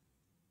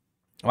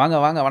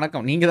 வாங்க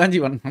வணக்கம். நீங்கள் தான்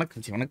ஜி.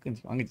 வணக்கம் ஜி.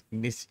 வாங்க ஜி.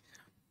 இங்கிலீஷ்.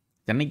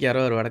 சென்னைக்கு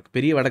யாரோ ஒரு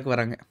பெரிய வடக்கு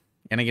வராங்க.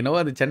 எனக்கு என்னவோ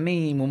அது சென்னை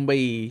மும்பை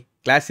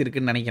கிளாஸ்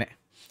இருக்குதுன்னு நினைக்கிறேன்.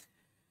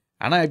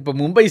 ஆனால் இப்போ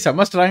மும்பை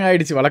செம்ம ஸ்ட்ராங்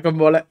ஆகிடுச்சு வழக்கம்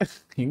போல்.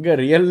 இங்கே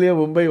ரியல்லே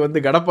மும்பை வந்து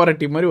கடப்பாறை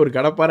டீம் மாதிரி ஒரு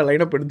கடப்பாறை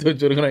லைனப் எடுத்து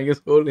வச்சுருக்குறாங்க.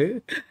 சோலு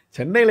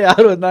சென்னையில்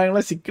யார்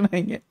வந்தாங்களோ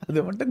சிக்கினாங்க.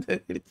 அது மட்டும்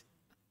தெரிஞ்சிடுச்சு.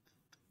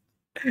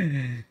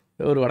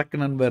 ஒரு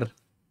வடக்கு நண்பர்.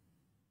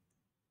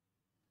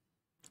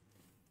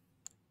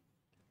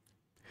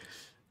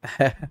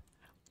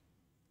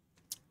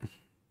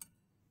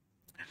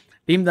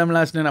 டீம்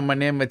தமிழாஸ்னு நம்ம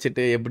நேம்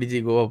வச்சுட்டு எப்படி ஜி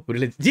கோவா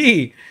புரியல ஜி.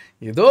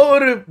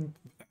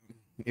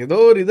 ஏதோ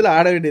ஒரு இதில்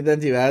ஆட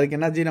வேண்டியதுதான் ஜி. அதுக்கு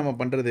என்ன ஜி நம்ம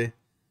பண்ணுறது?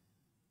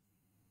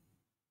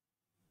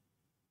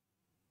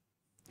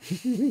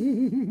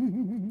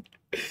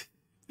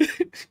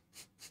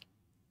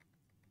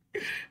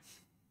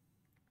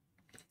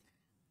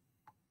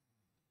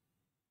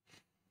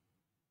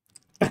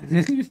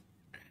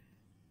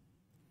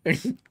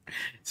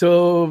 ஸோ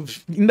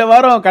இந்த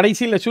வாரம்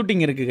கடைசியில்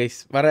ஷூட்டிங் இருக்குது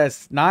கைஸ். வர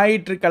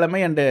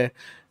ஞாயிற்றுக்கிழமை அண்டு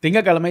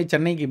திங்கக்கிழமை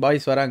சென்னைக்கு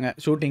பாய்ஸ் வராங்க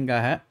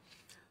ஷூட்டிங்காக.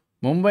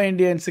 மும்பை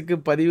இந்தியன்ஸுக்கு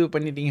பதிவு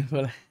பண்ணிட்டீங்க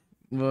போல்.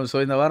 ஸோ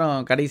இந்த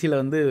வாரம் கடைசியில்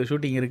வந்து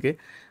ஷூட்டிங் இருக்குது.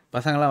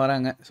 பசங்களாம்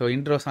வராங்க. ஸோ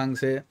இன்ட்ரோ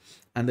சாங்ஸு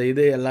அந்த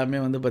இது எல்லாமே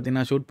வந்து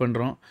பார்த்திங்கன்னா ஷூட்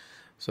பண்ணுறோம்.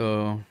 ஸோ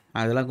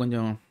அதெல்லாம்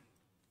கொஞ்சம்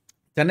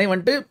சென்னை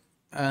வந்துட்டு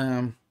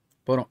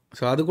போகிறோம்.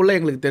 ஸோ அதுக்குள்ளே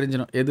எங்களுக்கு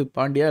தெரிஞ்சிடும் எது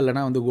பாண்டியா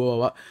இல்லைனா வந்து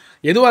கோவாவா.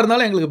 எதுவாக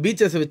இருந்தாலும் எங்களுக்கு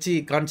பீச்சஸை வச்சு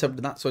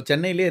கான்செப்ட் தான். ஸோ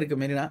சென்னையிலே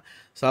இருக்குது மெரினா.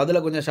 ஸோ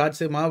அதில் கொஞ்சம்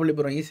ஷார்ட்ஸு,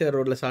 மகாபலிபுரம் ஈசிஆர்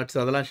ரோட்டில் ஷார்ட்ஸ்,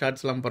 அதெல்லாம்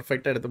ஷார்ட்ஸ்லாம்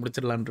பர்ஃபெக்டாக எடுத்து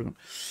முடிச்சிடலான் இருக்கும்.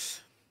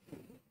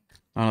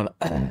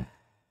 அவ்வளோதான்.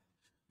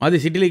 அது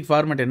சிட்டி லீக்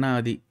ஃபார்மேட் என்ன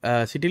ஆதி?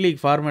 சிட்டி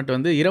லீக் ஃபார்மேட்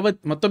வந்து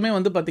மொத்தமே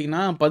வந்து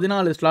பார்த்திங்கன்னா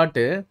 14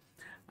 ஸ்லாட்டு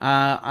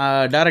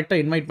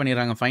டேரெக்டாக இன்வைட்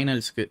பண்ணிடுறாங்க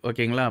ஃபைனல்ஸ்க்கு.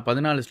 ஓகேங்களா?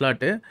 14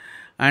 ஸ்லாட்டு.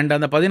 அண்ட்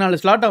அந்த 14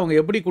 ஸ்லாட் அவங்க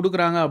எப்படி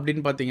கொடுக்குறாங்க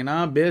அப்படின்னு பார்த்தீங்கன்னா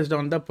பேஸ்ட்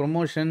ஆன் த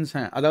ப்ரொமோஷன்ஸ்.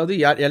 அதாவது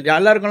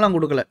எல்லாருக்கெல்லாம்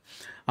கொடுக்கல.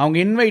 அவங்க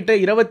இன்வைட்டை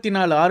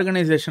 24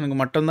 ஆர்கனைசேஷனுக்கு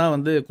மட்டும்தான்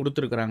வந்து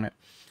கொடுத்துருக்குறாங்க.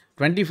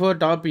 24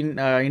 டாப்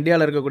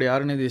இந்தியாவில் இருக்கக்கூடிய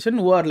organisation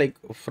who are like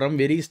from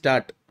very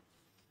start.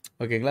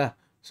 ஓகேங்களா?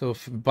 ஸோ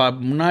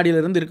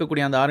முன்னாடியிலேருந்து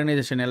இருக்கக்கூடிய அந்த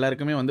ஆர்கனைசேஷன்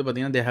எல்லாருக்குமே வந்து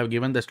பார்த்திங்கன்னா they have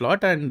given the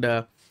slot and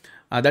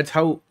that's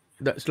how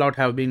the slot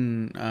have been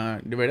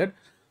divided.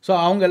 So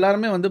அவங்க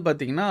எல்லாருமே வந்து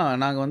பார்த்தீங்கன்னா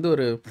நாங்கள் வந்து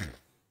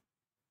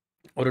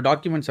ஒரு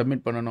டாக்குமெண்ட்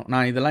சப்மிட் பண்ணணும்.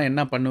 நான் இதெல்லாம்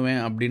என்ன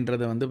பண்ணுவேன்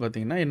அப்படின்றத வந்து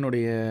பார்த்தீங்கன்னா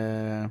என்னுடைய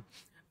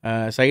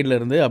சைடில்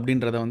இருந்து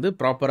அப்படின்றத வந்து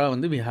ப்ராப்பராக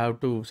வந்து we have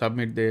to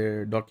submit the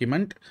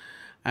document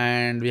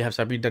and we have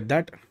submitted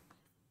that.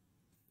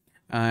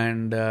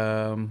 And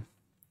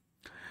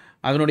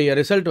அதனுடைய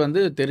ரிசல்ட்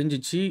வந்து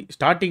தெரிஞ்சிச்சு.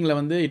 ஸ்டார்டிங்கில்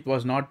வந்து it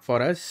was not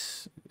for us,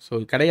 so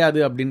கிடையாது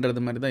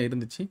அப்படின்றது மாதிரி தான்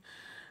இருந்துச்சு.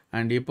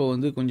 அண்ட் இப்போ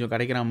வந்து கொஞ்சம்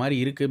கிடைக்கிற மாதிரி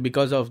இருக்குது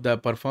because of the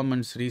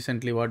performance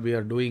recently what we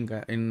are doing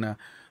in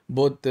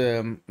both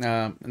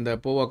இந்த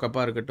போவோ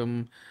கப்பாக இருக்கட்டும்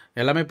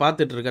எல்லாமே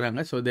பார்த்துட்டு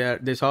இருக்கிறாங்க. So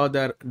they saw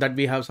that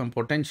we have some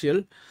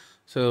potential.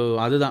 So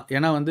அதுதான்,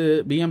 ஏன்னா வந்து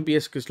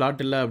பிஎம்பிஎஸ்க்கு ஸ்லாட்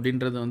இல்லை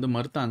அப்படின்றது வந்து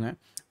மறுத்தாங்க.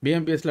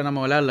 பிஎம்பிஎஸ்சில் நம்ம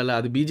விளையாடல,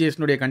 அது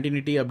பிஜிஎஸ்னுடைய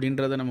கண்டினியூட்டி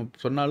அப்படின்றத நம்ம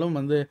சொன்னாலும்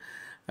வந்து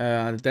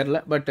அது தெரில.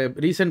 பட்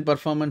ரீசெண்ட்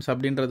பர்ஃபார்மன்ஸ்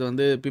அப்படின்றது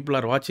வந்து பீப்புள்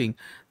ஆர் வாட்சிங்,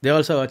 தே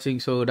ஆல்சோ வாட்சிங்.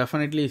 So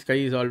definitely sky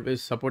is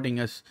always supporting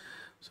us.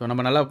 So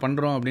நம்ம நல்லா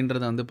பண்ணுறோம்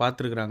அப்படின்றத வந்து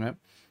பார்த்துருக்குறாங்க.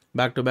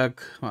 பேக் டு பேக்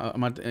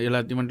எல்லா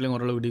ஈவெண்ட்லேயும்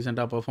ஓரளவுக்கு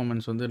டீசெண்டாக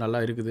பர்ஃபார்மன்ஸ் வந்து நல்லா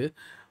இருக்குது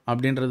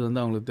அப்படின்றது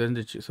வந்து அவங்களுக்கு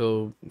தெரிஞ்சிச்சு.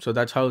 So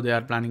that's how they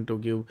are planning to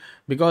give.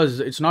 Because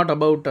it's not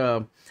about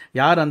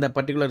யார் அந்த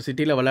பர்டிகுலர்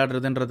சிட்டியில்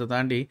விளையாடுறதுன்றதை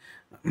தாண்டி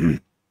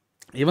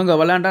இவங்க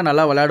விளையாண்டா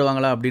நல்லா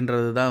விளையாடுவாங்களா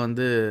அப்படின்றது தான்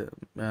வந்து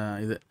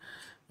இது.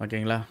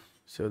 ஓகேங்களா?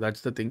 So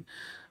that's the thing.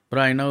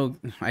 Bro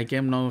I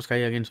came no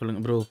sky again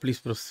சொல்லுங்கள் ப்ரோ,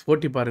 ப்ளீஸ் ப்ரோ,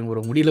 போட்டி பாருங்கள்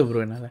ப்ரோ, முடியல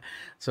ப்ரோ என்னால்.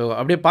 ஸோ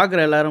அப்படியே பார்க்குற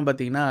எல்லோரும்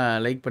பார்த்தீங்கன்னா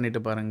லைக்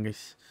பண்ணிவிட்டு பாருங்க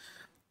கைஸ்.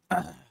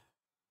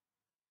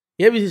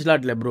 ஏபிசி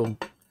ஸ்லாட்டில் ப்ரோ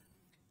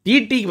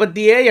டிடி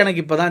பற்றியே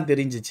எனக்கு இப்போ தான்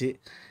தெரிஞ்சிச்சு.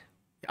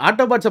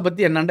 ஆட்டோபாட்ஸை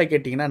பற்றி என்னண்டா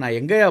கேட்டிங்கன்னா நான்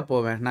எங்கேயா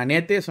போவேன்? நான்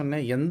நேற்றே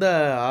சொன்னேன், எந்த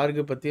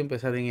ஆர்கு பற்றியும்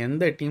பேசாதீங்க,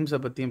 எந்த டீம்ஸை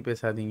பற்றியும்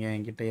பேசாதீங்க,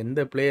 என்கிட்ட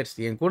எந்த பிளேயர்ஸ்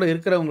என் கூட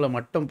இருக்கிறவங்கள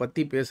மட்டும்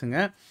பற்றி பேசுங்க.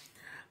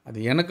 அது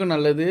எனக்கும்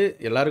நல்லது,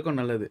 எல்லாருக்கும்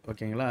நல்லது.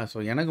 ஓகேங்களா? ஸோ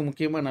எனக்கு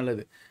முக்கியமாக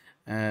நல்லது.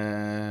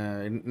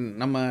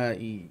 நம்ம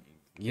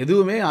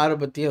எதுவுமே யாரை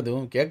பற்றியும்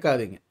எதுவும்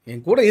கேட்காதீங்க.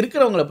 என் கூட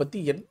இருக்கிறவங்கள பற்றி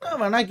என்ன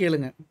வேணால்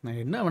கேளுங்க,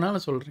 நான் என்ன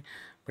வேணாலும் சொல்கிறேன்.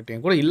 பட்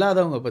என் கூட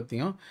இல்லாதவங்க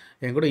பற்றியும்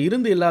என் கூட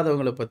இருந்து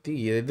இல்லாதவங்களை பற்றி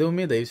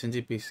எதுவுமே தயவு செஞ்சு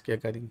ப்ளீஸ்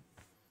கேட்காதீங்க.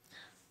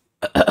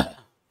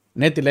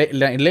 நேற்று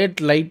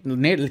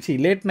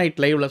லேட் நைட்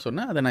லைவில்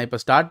சொன்னேன், அதை நான் இப்போ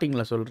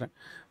ஸ்டார்டிங்கில் சொல்கிறேன்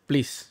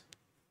ப்ளீஸ்.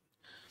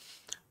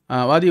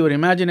 வாதி ஒரு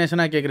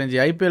இமேஜினேஷனாக கேட்குறேன் ஜி,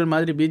 ஐபிஎல்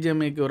மாதிரி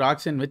பிஜிஎம்ஐக்கு ஒரு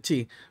ஆக்ஷன் வச்சு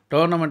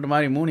டோர்னமெண்ட்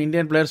மாதிரி 3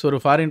 இந்தியன் பிளேயர்ஸ் ஒரு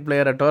ஃபாரின்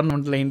பிளேயரை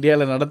டோர்னமெண்ட்டில்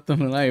இந்தியாவில்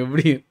நடத்தணும்னா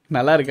எப்படி?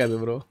 நல்லா இருக்காது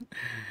ப்ரோ,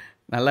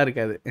 நல்லா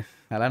இருக்காது,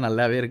 அதெல்லாம்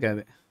நல்லாவே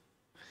இருக்காது.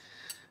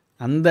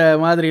 அந்த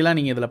மாதிரிலாம்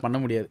நீங்கள் இதில் பண்ண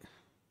முடியாது.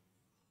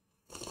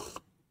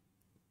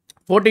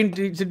 14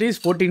 cities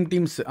 14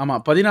 டீம்ஸ்.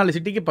 ஆமாம், 14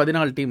 சிட்டிக்கு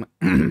 14 டீம்.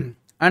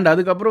 அண்ட்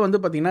அதுக்கப்புறம் வந்து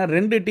பார்த்திங்கன்னா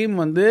 2 டீம்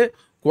வந்து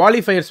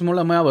குவாலிஃபயர்ஸ்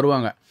மூலமாக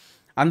வருவாங்க.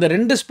 அந்த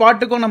 2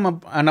 ஸ்பாட்டுக்கும்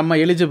நம்ம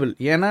எலிஜிபிள்.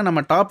 ஏன்னா நம்ம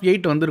டாப்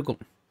 8 வந்திருக்கும்.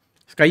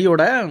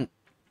 ஸ்கையோட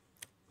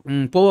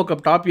போவோ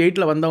கப் டாப்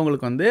 8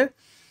 வந்தவங்களுக்கு வந்து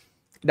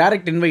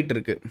டைரக்ட் இன்வைட்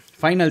இருக்குது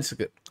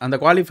ஃபைனல்ஸுக்கு. அந்த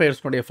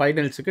குவாலிஃபயர்ஸ்னுடைய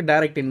ஃபைனல்ஸுக்கு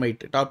டைரக்ட்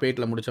இன்வைட் டாப்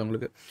 8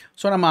 முடித்தவங்களுக்கு.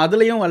 ஸோ நம்ம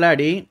அதுலேயும்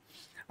விளையாடி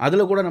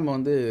அதில் கூட நம்ம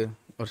வந்து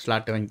ஒரு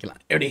ஸ்லாட்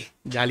வாங்கிக்கலாம். எப்படி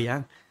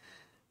ஜாலியாக?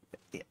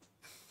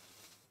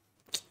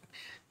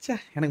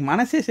 எனக்கு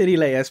மனசே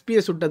சரியில்லை.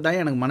 எஸ்பிஎஸ் விட்டது தான்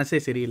எனக்கு மனசே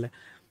சரியில்லை.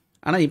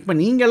 ஆனால் இப்போ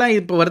நீங்களாம்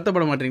இப்போ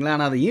வருத்தப்பட மாட்டீங்களா?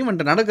 ஆனால் அது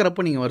ஈவெண்ட்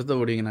நடக்கிறப்போ நீங்கள்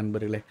வருத்தப்படுவீங்க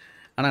நண்பர்களே.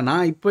 ஆனால்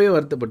நான் இப்போவே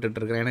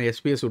வருத்தப்பட்டுருக்கிறேன். ஏன்னா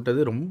எஸ்பிஎஸ்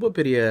விட்டது ரொம்ப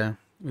பெரிய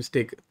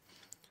மிஸ்டேக்.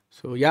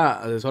 ஸோ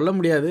அது சொல்ல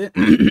முடியாது.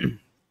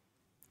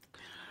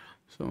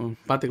 ஸோ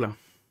பார்த்துக்கலாம்.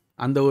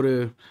 அந்த ஒரு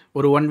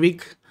 1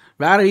 வீக்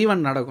வேறு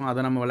ஈவெண்ட் நடக்கும்,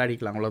 அதை நம்ம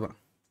விளையாடிக்கலாம், அவ்வளோதான்.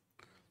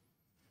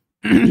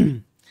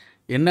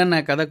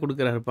 என்னென்ன கதை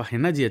கொடுக்குறாருப்பா?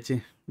 என்னாச்சு?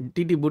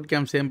 DD boot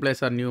camp same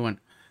place R new one?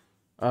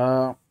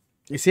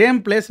 Same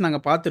place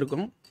நாங்கள்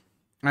பார்த்துருக்கோம்.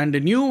 அண்ட்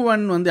நியூ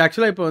ஒன் வந்து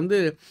ஆக்சுவலாக இப்போ வந்து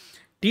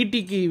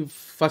டிடிக்கு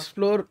ஃபஸ்ட்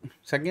ஃப்ளோர்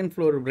செகண்ட்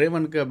ஃப்ளோர்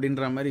ரேவனுக்கு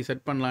அப்படின்ற மாதிரி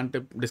செட் பண்ணலான்ட்டு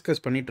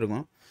டிஸ்கஸ்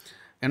பண்ணிகிட்ருக்கோம்.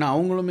 ஏன்னா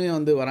அவங்களுமே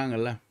வந்து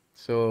வராங்கல்ல.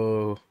 ஸோ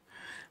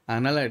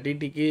அதனால்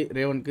டிடிக்கு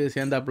ரேவனுக்கு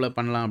சேர்ந்தாப்பில்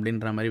பண்ணலாம்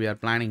அப்படின்ற மாதிரி we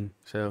are planning.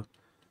 So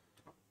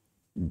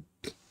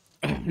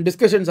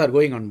discussions are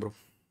going on bro.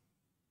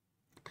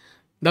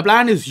 The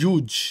plan is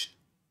huge.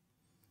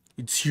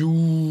 It's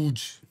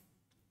huge.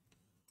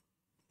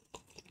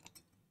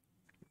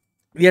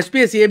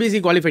 SBS ABC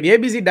qualified.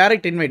 ABC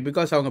direct invite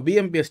because அவங்க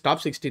பிஎம்பிஎஸ்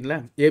டாப் 16ல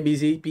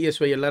ஏபிசி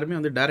பிஎஸ்ஒய் எல்லாருமே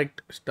வந்து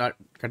டைரக்ட் ஸ்டார்ட்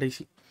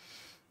கடைசி.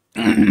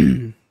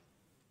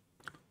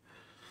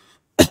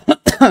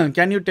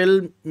 Can you tell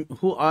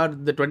who are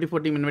the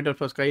 24 team invited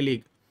for sky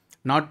league?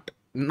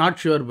 Not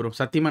sure bro,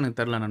 சத்தியமாக எனக்கு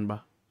தெரில நண்பா.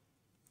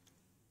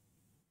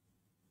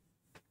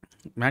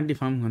 Mandy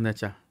form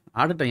வந்தாச்சா?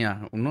 ஆடட்டையா,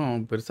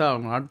 இன்னும் பெருசாக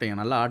அவங்க ஆடட்டையா,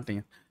 நல்லா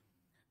ஆடட்டையா.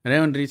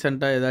 ரேவன்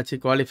ரீசெண்டாக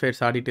ஏதாச்சும்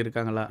குவாலிஃபயர்ஸ் ஆடிட்டு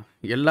இருக்காங்களா?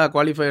 எல்லா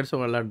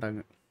குவாலிஃபயர்ஸும்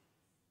விளாண்டாங்க.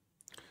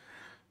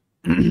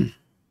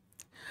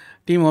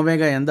 டீம்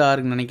ஒமேகா எந்த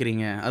ஆர்க்கு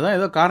நினைக்கிறீங்க? அதான்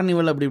ஏதோ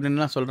கார்னிவல் அப்படி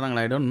இப்படின்லாம்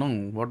சொல்கிறாங்களா? I don't know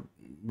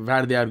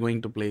where they are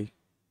going to play.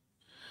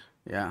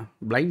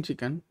 Blind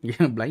chicken.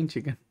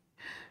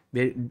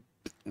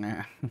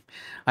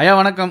 ஐயா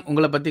வணக்கம்,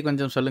 உங்களை பற்றி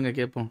கொஞ்சம் சொல்லுங்கள்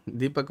கேட்போம்.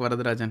 தீபக்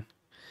வரதராஜன்.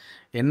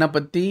 என்னை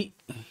பற்றி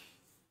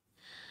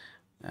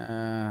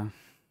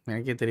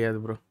எனக்கே தெரியாது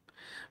ப்ரோ.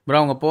 ப்ரோ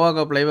அவங்க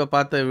போவாக்கா லைவை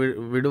பார்த்த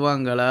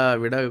விடுவாங்களா?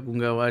 விட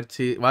உங்கள்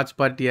வாட்ச்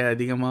பார்ட்டியை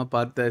அதிகமாக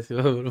பார்த்த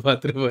சிவபுரம்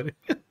பார்த்துருப்பாரு.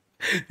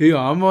 ஐயோ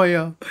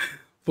ஆமாயா,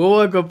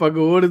 போவாக்கா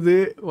பக்கம் ஓடுது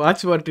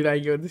வாட்ச் பார்ட்டி. நான்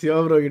இங்கே வந்து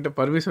சிவபுரம் கிட்ட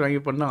பர்மிஷன்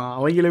வாங்கி பண்ணால்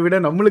அவங்கள விட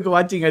நம்மளுக்கு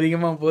வாட்சிங்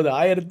அதிகமாக போகுது.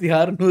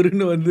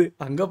 1600 வந்து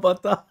அங்கே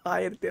பார்த்தா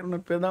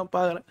 1200 பேர் தான்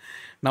பார்க்குறேன்.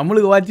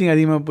 நம்மளுக்கு வாட்சிங்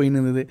அதிகமாக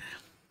போயின்னு இருந்தது.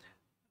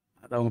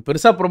 அது அவங்க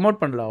பெருசாக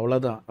ப்ரொமோட் பண்ணல,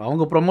 அவ்வளோதான்.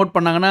 அவங்க ப்ரொமோட்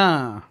பண்ணாங்கன்னா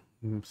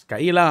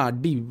ஸ்கைலாம்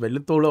அடி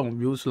வெளுத்தோளும்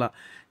வியூஸ்லாம்.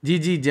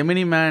 ஜிஜி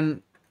ஜெமினி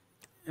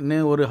மேன்னு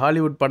ஒரு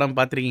ஹாலிவுட் படம்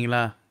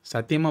பார்த்துருக்கீங்களா?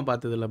 சத்தியமாக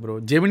பார்த்ததில்ல ப்ரோ.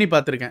 ஜெமினி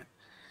பார்த்துருக்கேன்.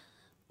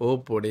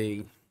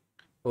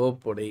 ஓ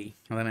போடே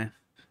அதானே,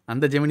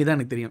 அந்த ஜெமினி தான்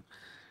எனக்கு தெரியும்.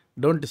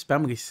 Don't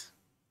spam guys.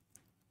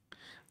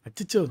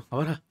 அச்சிச்சோ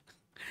அவரா?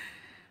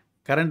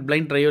 Current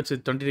blind ட்ரையோட்ஸ்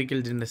 23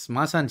 kills in this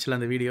mass ஆன்ச்சில்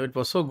அந்த video. It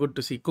was so good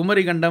to C.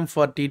 Kumari கண்டம்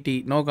for DD,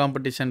 no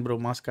competition bro,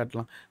 mass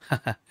காட்டலாம்.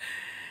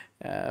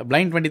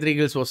 Blind 23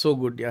 kills was so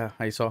good, yeah,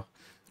 I saw.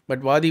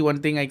 But Vaadhi, one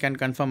thing I can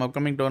confirm,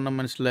 upcoming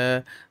tournaments,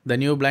 the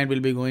new blind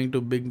will be going to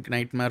big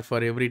nightmare for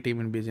every team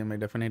in Bgmi,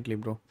 definitely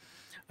bro.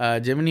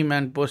 Gemini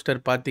man poster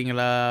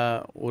பார்த்தீங்களா?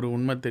 ஒரு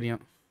உண்மை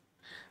தெரியும்.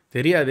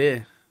 தெரியாதே.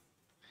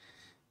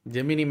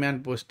 Gemini man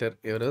poster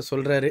எவரோ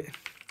சொல்கிறாரு.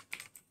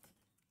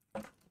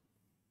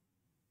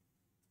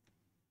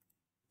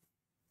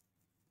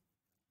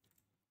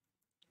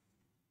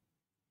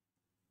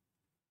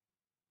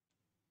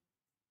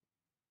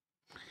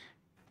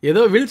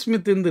 ஏதோ will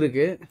Smith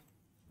இருந்திருக்கு.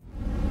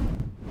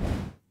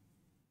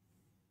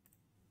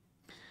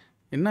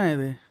 என்ன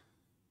இது?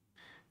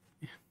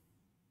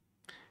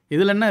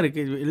 இதில் என்ன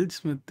இருக்கு? Will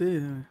Smith.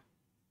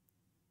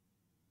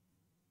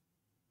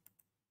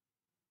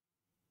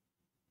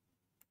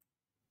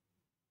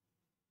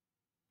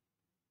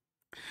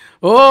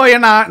 ஓ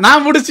ஏன்னா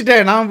நான்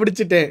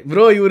முடிச்சிட்டேன்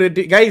ப்ரோ. இவர்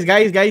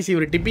கைஸ்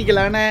இவர்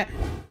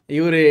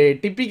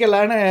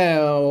டிப்பிக்கலான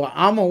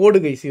ஆமை ஓடு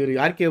கைஸ். இவர்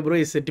ஆர்கே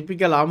ப்ரோ இஸ்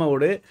டிப்பிக்கல் ஆமை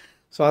ஓடு.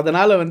 ஸோ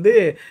அதனால் வந்து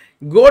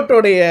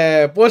கோட்டோடைய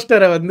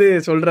போஸ்டரை வந்து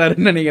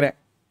சொல்கிறாருன்னு நினைக்கிறேன்.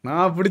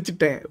 நான்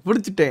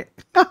பிடிச்சிட்டேன்.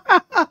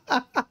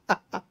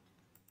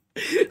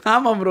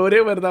 ஆமாம் ப்ரோ, ஒரே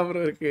மாதிரி தான்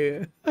ப்ரோ இருக்கு.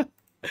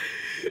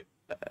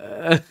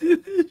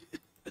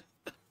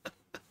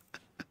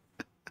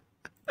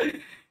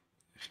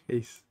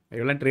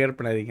 இதெல்லாம் ட்ரியர்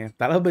பண்ணாதீங்க,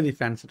 தளபதி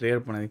ஃபேன்ஸ்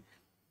ட்ரியர் பண்ணாதீங்க.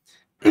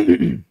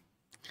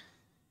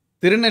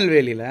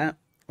 திருநெல்வேலியில்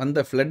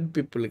வந்த ஃப்ளட்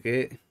பீப்புளுக்கு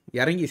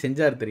இறங்கி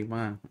செஞ்சார்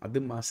தெரியுமா?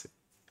 அது மாசு.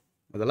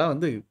 அதெல்லாம்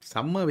வந்து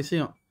செம்ம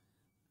விஷயம்.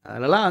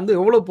 அதெல்லாம் வந்து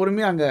எவ்வளோ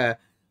பொறுமையாக அங்கே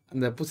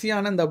அந்த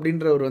புசியானந்த்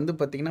அப்படின்றவர் வந்து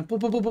பார்த்தீங்கன்னா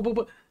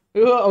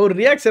அவர்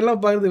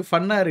ரியாக்ஷன்லாம் பார்க்குறது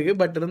ஃபன்னாக இருக்குது.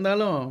 பட்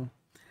இருந்தாலும்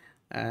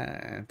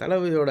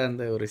தளபதியோட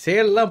அந்த ஒரு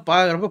செயல்லாம்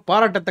பார்க்குறப்ப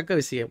பாராட்டத்தக்க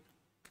விஷயம்.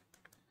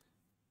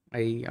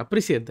 ஐ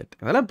அப்ரிசியேட் தட்.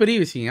 அதெல்லாம் பெரிய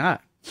விஷயம்.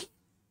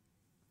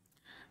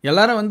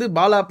 எல்லாரும் வந்து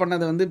பாலா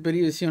பண்ணதை வந்து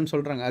பெரிய விஷயம்னு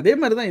சொல்கிறாங்க. அதே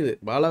மாதிரி தான் இது.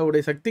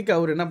 பாலாவுடைய சக்திக்கு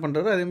அவர் என்ன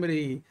பண்ணுறாரோ அதேமாதிரி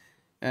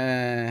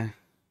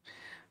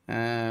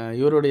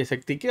இவருடைய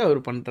சக்திக்கு அவர்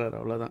பண்ணுறாரு,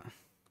 அவ்வளோதான்.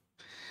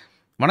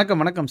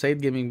 வணக்கம்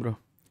Sait gaming bro.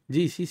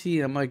 G CC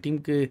நம்ம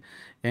டீமுக்கு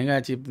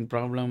எங்காச்சும்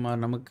ப்ராப்ளம்?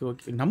 நமக்கு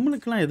ஓகே,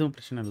 நம்மளுக்கெல்லாம் எதுவும்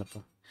பிரச்சனை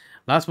இல்லைப்பா.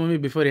 Last movie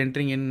before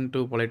entering in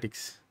to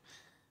politics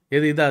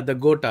எது இதா? த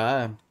கோட்டா?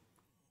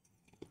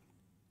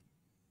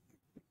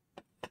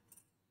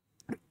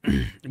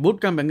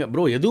 பூட் கேம்ப் எங்கே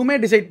ப்ரோ? எதுவுமே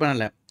டிசைட்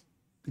பண்ணலை.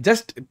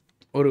 ஜஸ்ட்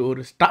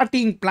ஒரு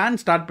ஸ்டார்டிங்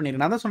பிளான் ஸ்டார்ட்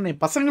பண்ணியிருக்கேன். நான் தான்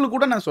சொன்னேன், பசங்களுக்கு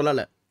கூட நான்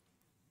சொல்லலை.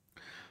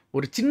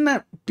 ஒரு சின்ன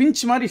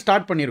பிஞ்ச் மாதிரி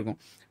ஸ்டார்ட் பண்ணியிருக்கோம்.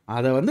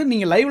 அதை வந்து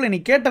நீங்கள் லைவில் நீ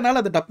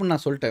கேட்டனால அதை டப்புன்னு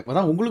நான் சொல்லிட்டேன்.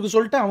 அதான் உங்களுக்கு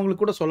சொல்லிட்டேன்,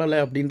 அவங்களுக்கு கூட சொல்லலை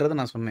அப்படின்றத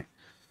நான் சொன்னேன்.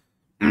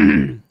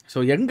 ஸோ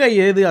எங்கே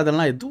ஏது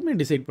அதெல்லாம் எதுவுமே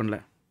டிசைட் பண்ணல.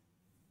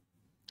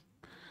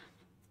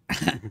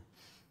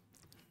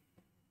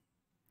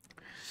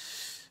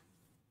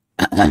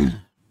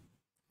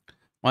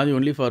 வாதி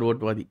ஒன்லி ஃபார்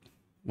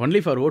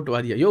ஓட்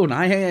வாதி. ஐயோ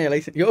நான் ஏன்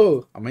எலெக்ஷன்? யோ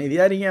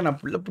அமைதியாரிங்க,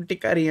 நான் புள்ள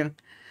புட்டிக்காரிங்க.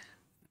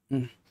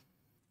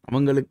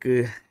 அவங்களுக்கு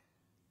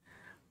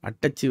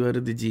அட்டச்சி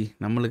வருது ஜி,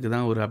 நம்மளுக்கு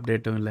தான் ஒரு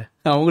அப்டேட்டும் இல்லை.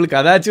 அவங்களுக்கு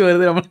அதாச்சும்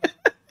வருது.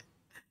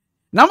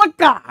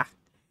 நமக்கா?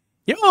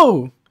 யோ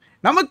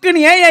நமக்கு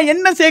நீ ஏன்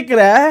என்ன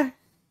சேர்க்குற?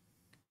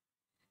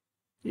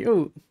 யோ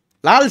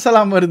லால்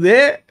சலாம் வருது,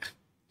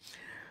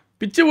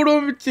 பிச்சு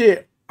விடுவோம், பிச்சு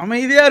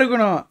அமைதியாக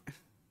இருக்கணும்.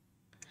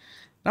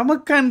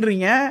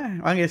 நமக்கான்றீங்க.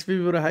 வாங்க எஸ்பி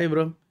ப்ரோ, ஹாய்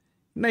ப்ரோ.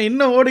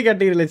 இன்னும் ஓடு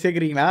கேட்டகரியில்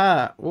சேர்க்குறீங்களா?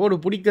 ஓடு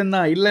பிடிக்கும்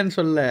தான், இல்லைன்னு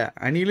சொல்ல.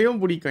 அணிலையும்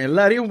பிடிக்கும்,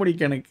 எல்லாரையும்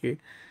பிடிக்கும் எனக்கு.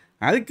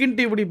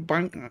 அதுக்குன்ட்டு இப்படி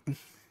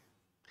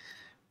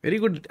வெரி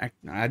குட்.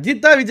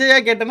 அஜித்தா விஜயா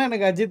கேட்டேன்னா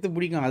எனக்கு அஜித்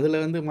பிடிக்கும்,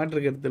 அதில் வந்து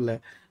மாற்று கருத்து இல்லை.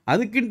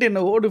 அதுக்குன்ட்டு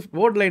என்ன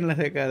ஓடு லைனில்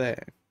சேர்க்காத.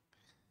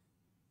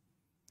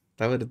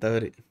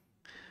 தவறு.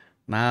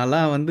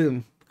 நான்லாம் வந்து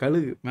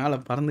கழுகு மேலே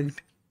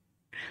பறந்துக்கிட்டு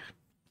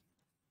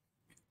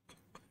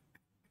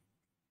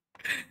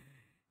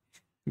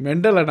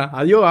மெண்டலண்ணா.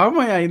 ஐயோ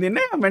ஆமாயா, இது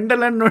என்ன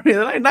மெண்டலன்னு?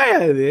 இதெல்லாம் என்னயா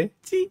இது?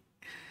 சி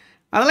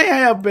அதெல்லாம்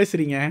ஏன்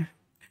பேசுகிறீங்க?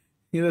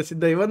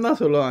 இவன்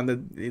தான் சொல்லுவான், அந்த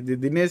இது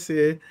தினேஷ்,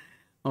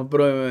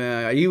 அப்புறம்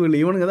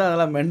இவனுங்க தான்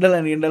அதெல்லாம்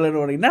மெண்டலன்.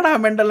 என்னடா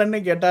மெண்டலன்னு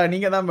கேட்டால்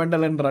நீங்கள் தான்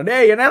மெண்டலன்றான். டே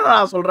என்னடா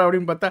நான் சொல்கிறேன்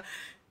அப்படின்னு பார்த்தா,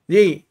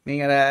 ஜெய்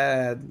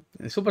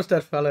நீங்கள் சூப்பர்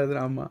ஸ்டார் ஃபாலோ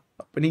ஆமாம்,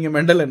 அப்போ நீங்கள்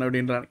மெண்டலன்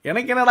அப்படின்றான்.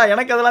 எனக்கு என்னடா,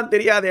 எனக்கு அதெல்லாம்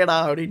தெரியாதேடா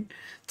அப்படின்னு.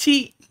 சி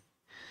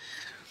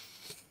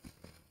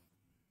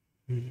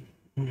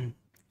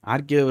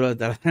ஆர்கே ப்ரோ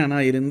தலைவனா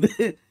இருந்து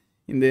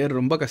இந்த ஏர்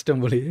ரொம்ப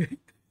கஷ்டம் போலயே.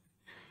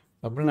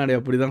 தமிழ்நாடு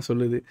அப்படி தான்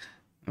சொல்லுது.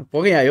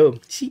 புகையாயோ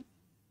சி.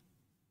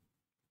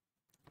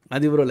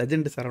 அது bro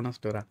legend Saravana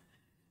ஸ்டோரா.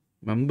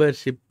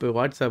 Membership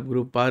WhatsApp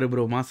group பாரு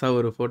ப்ரோ. மாசா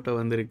ஒரு ஃபோட்டோ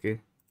வந்திருக்கு.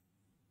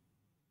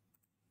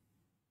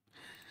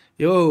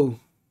 யோ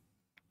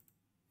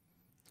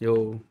யோ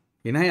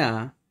என்னையா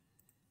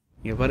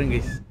இங்கே பாருங்க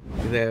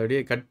இதை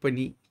அப்படியே கட்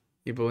பண்ணி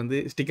இப்போ வந்து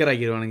ஸ்டிக்கர்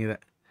ஆக்கிடுவானுங்க இதை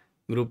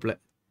குரூப்பில்.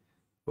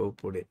 ஓ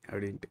போடு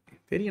அப்படின்ட்டு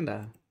தெரியும்டா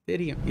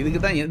தெரியும். இதுக்கு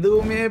தான்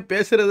எதுவுமே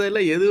பேசுறதில்ல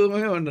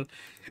எதுவுமே பண்ணல.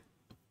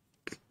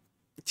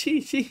 சி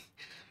சி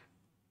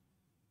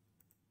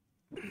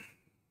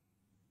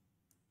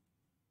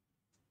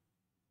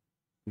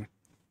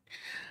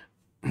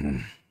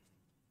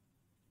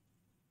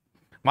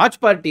வாட்ச்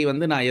பார்ட்டி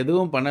வந்து நான்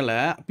எதுவும் பண்ணலை.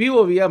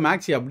 பிஓவியாக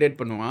மேக்ஸி அப்டேட்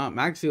பண்ணுவான்.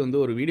 மேக்ஸி வந்து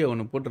ஒரு வீடியோ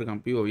ஒன்று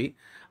போட்டிருக்கான் பிஓவி.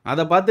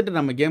 அதை பார்த்துட்டு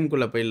நம்ம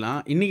கேமுக்குள்ளே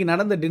போயிடலாம். இன்றைக்கி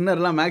நடந்த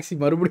டின்னர்லாம் மேக்ஸி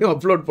மறுபடியும்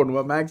அப்லோட்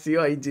பண்ணுவான்.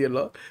 மேக்ஸியோ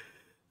ஐஜிஎல்லோ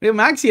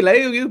மேக்ஸி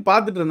லைவ் இது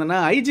பார்த்துட்டு இருந்தேன்னா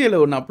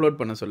ஐஜிஎல் ஒன்று அப்லோட்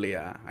பண்ண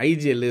சொல்லியா.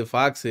 ஐஜிஎல்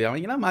ஃபாக்ஸு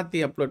அவங்களாம் மாற்றி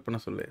அப்லோட் பண்ண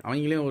சொல்லு.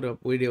 அவங்களையும் ஒரு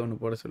வீடியோ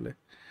ஒன்று போட சொல்லு.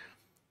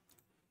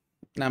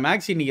 நான்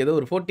மேக்ஸி இன்றைக்கி ஏதோ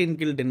ஒரு 14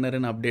 கில்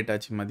டின்னர்னு அப்டேட்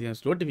ஆச்சு. மதியம்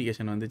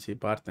நோட்டிஃபிகேஷன் வந்துச்சு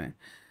பார்த்தேன்.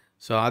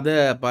 ஸோ அதை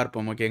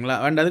பார்ப்போம் ஓகேங்களா.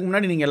 அண்ட் அதுக்கு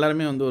முன்னாடி நீங்கள்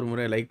எல்லாருமே வந்து ஒரு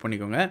முறை லைக்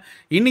பண்ணிக்கோங்க.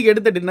 இன்றைக்கி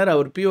எடுத்த டின்னர்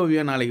அவர்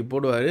பிஓவியாக நாளைக்கு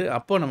போடுவார்.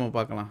 அப்போ நம்ம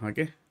பார்க்கலாம்.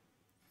 ஓகே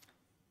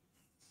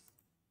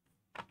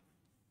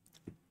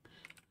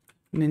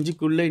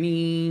நெஞ்சுக்குள்ளே நீ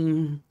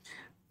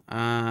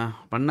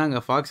பண்ணாங்க.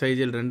 ஃபாக்ஸ்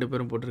ஐஜிஎல் 2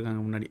 பேரும்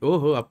போட்டிருக்காங்க முன்னாடி.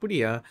 ஓஹோ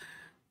அப்படியா.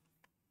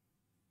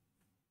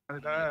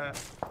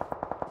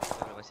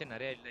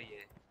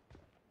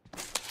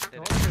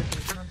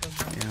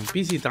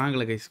 பிசி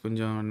தாங்கலை கைஸ்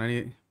கொஞ்சம்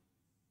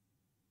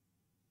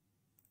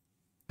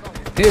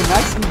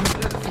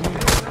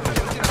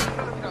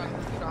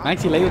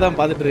மேக்ஸி லைவ் தான்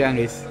பார்த்துட்டு இருக்காங்க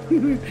கைஸ்.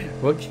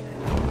 ஓகே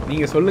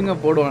நீங்கள்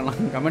சொல்லுங்கள் போடுவோம்.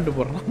 நான் கமெண்ட்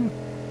போடுறோம்.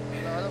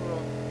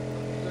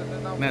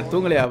 என்ன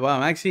தூங்கலையாப்பா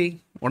மேக்ஸி?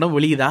 உடம்பு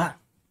வலிக்குதா?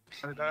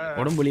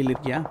 உடம்பு வலியில்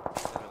இருக்கியா?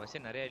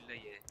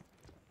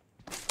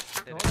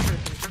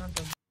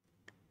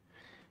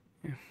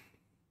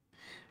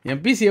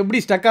 என் பிசி எப்படி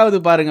ஸ்டக் ஆகுது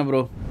பாருங்க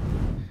ப்ரோ.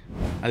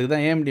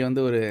 அதுதான் AMD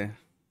வந்து ஒரு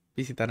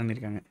பிசி தரன்னு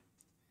இருக்காங்க.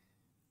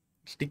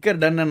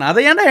 Sticker ton.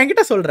 அதை ஏன்னா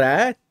என்கிட்ட சொல்கிற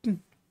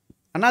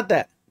அண்ணாத்த?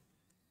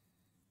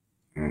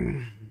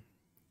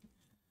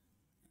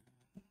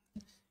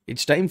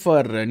 It's time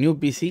for new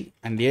PC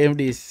and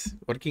AMD is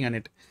working on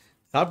it.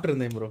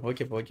 சாப்பிட்ருந்தேன் bro.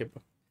 ஓகேப்பா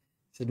ஓகேப்பா.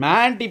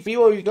 மேண்டி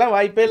பிஓவிக்கெலாம்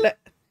வாய்ப்பே இல்லை.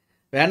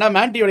 வேணா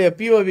மேண்டியோடைய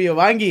பிஓவியை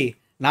வாங்கி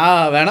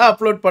நான் வேணா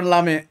அப்லோட்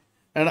பண்ணலாமே.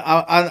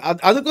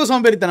 அதுக்கும்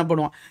சோம்பேறித்தனம்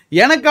பண்ணுவான்.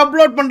 எனக்கு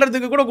அப்லோட்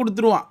பண்ணுறதுக்கு கூட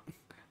கொடுத்துருவான்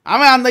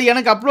அவன். அந்த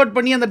எனக்கு அப்லோட்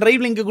பண்ணி அந்த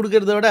ட்ரைவ் லிங்க்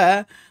கொடுக்கறத விட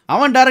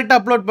அவன் டேரெக்டாக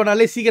அப்லோட்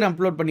பண்ணாலே சீக்கிரம்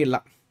அப்லோட்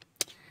பண்ணிடலாம்.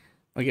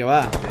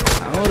 ஓகேவா?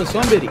 அவன் ஒரு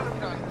சோம்பேறி.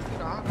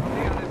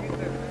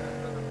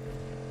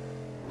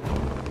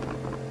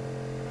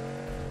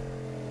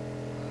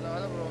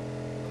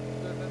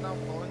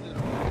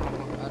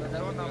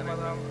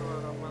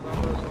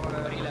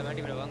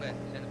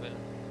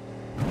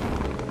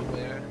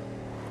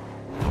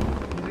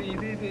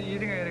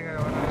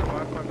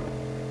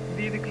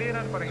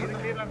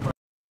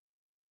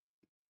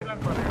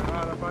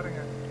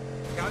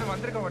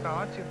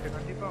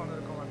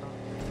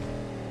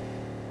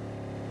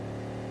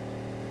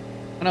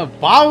 ஆனா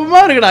பாவமா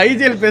இருக்குடா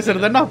ஐஜிஎல்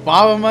பேசுறதுன்னா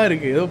பாவமா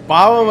இருக்கு. ஏதோ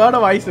பாவமான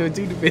வாய்ஸ்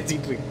வச்சுக்கிட்டு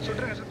பேசிக்கிட்டு இருக்கு.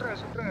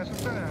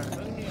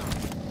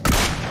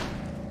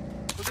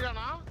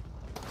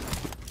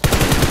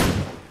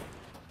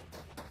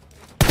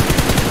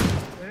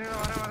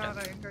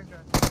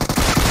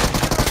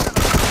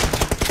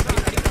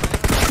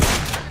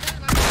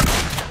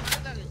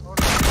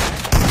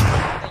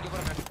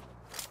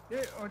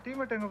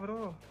 டீம்மேட் எங்க ப்ரோ?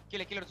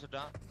 கீழ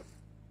சுட்டான்.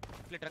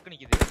 கீழ ட்ரக்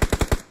நிக்குது.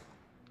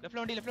 லெஃப்ட்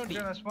வண்டி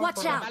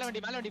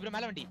மேல வண்டி ப்ரோ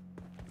மேல வண்டி.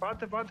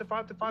 பாத்து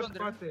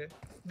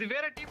இது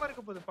வேற டீமா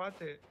இருக்க போகுது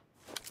பாத்து.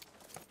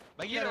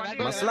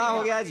 मसला हो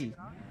गया जी.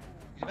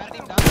 இது வேற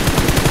டீம்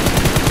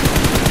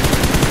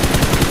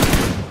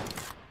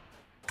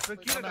ப்ரோ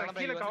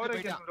கீழ கவர்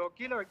வைக்க ப்ரோ.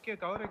 கீழ வைக்க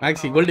கவர் வைக்க.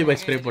 மேக்ஸி கோல்டி பை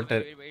ஸ்ப்ரே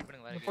போட்டாரு. வெயிட்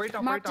பண்ணுங்க.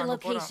 போய்ட்டான்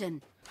லொகேஷன்.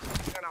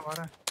 நான்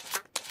வரேன்.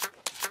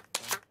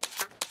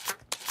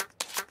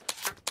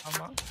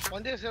 ஆமா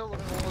வந்தே சேவ்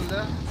பண்ணுங்க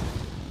உங்களது.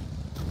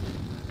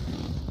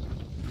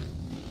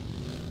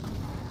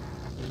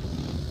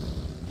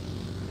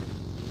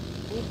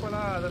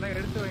 கூப்பலா அதெல்லாம்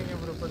எடுத்து வைங்க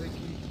ப்ரோ.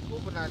 இப்போதைக்கு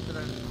கூப்பு நான்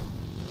எடுத்துறேன்.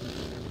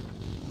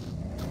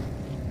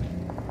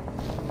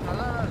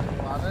 நல்லா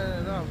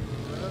வரதான்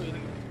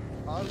இருக்கு.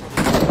 கால்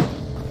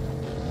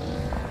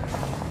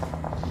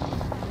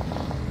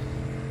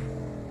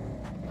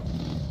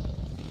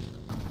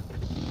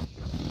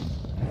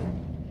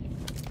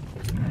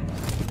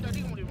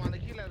அடிக்க முடியுமா அந்த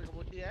கீழ இருக்க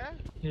போட்டியே?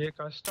 ஏ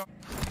கஷ்டம்.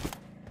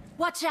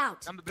 Watch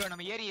out.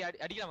 நம்ம ஏறி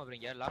அடிக்கலாமா ப்ரோ?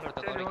 இங்க லாங்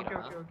எடுத்து சரி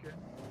வைக்கலாம். ஓகே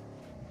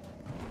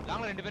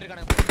லாங்ல ரெண்டு பேர்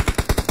இருக்காங்க.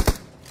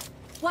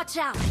 Watch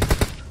out.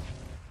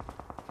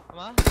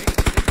 ஆமா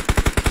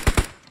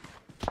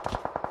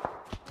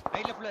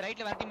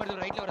ரைட்ல வேற டீம்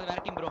வருது. ரைட்ல வேற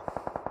team bro.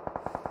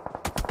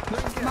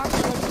 Mark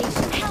the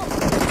location. Help.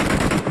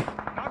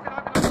 நாக்கு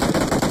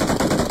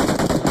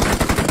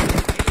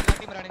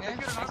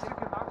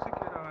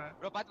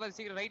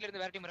சீக்கிரம் ரைட்ல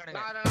இருந்து வேற டீம்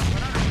வரானுங்க.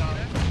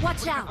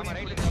 Watch out. ஆமா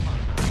ரைட்ல இருந்து ஆமா.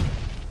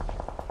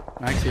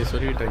 மேக்ஸியை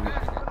சொல்லிட்டாங்க.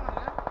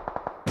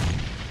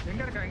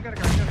 எங்க இருக்கா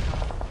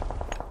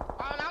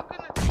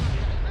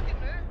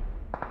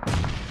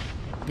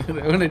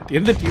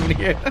எந்த டீம்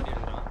நீங்க?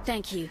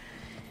 Thank you.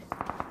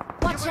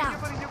 Watch out.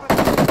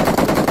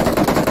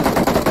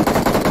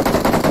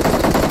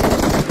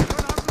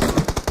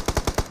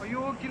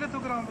 ஐயோ கீழ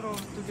தூக்குறான் ப்ரோ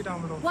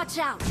தூக்கிட்டான் ப்ரோ. Watch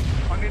out.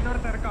 அங்க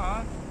இன்னொருத்தன் இருக்கா.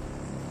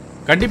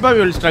 கண்டிப்பா we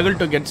will struggle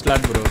to get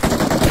slot bro.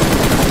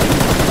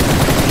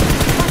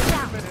 Watch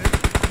out.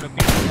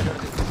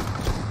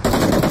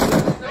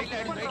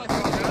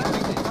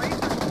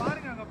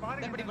 பாருங்க அங்க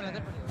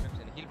பாருங்க.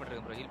 ஹீல்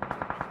பண்றேன் ப்ரோ ஹீல்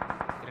பண்றேன்.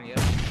 இருங்க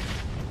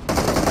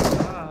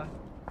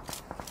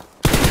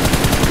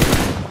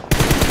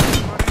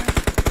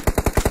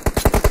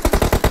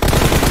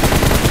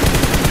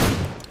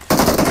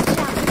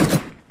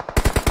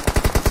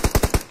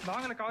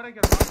வாங்கல கவர்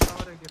வைக்கிறேன்.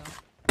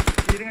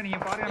 இருங்க நீங்க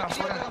பாருங்க நான்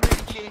போறேன்.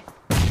 கீழ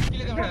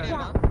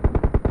இருக்கான்.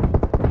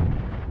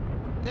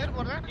 தேர்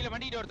போறேன். கீழ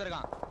வண்டிட்ட ஒருத்தர்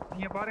இருக்கான்.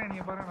 நீங்க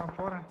பாருங்க நான்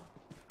போறேன்.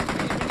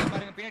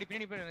 பாருங்க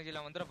பின்னாடி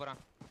நான் வந்துற போறேன்.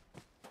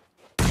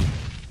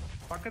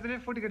 பக்கத்துலயே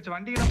ஃபுட் கிடச்சு.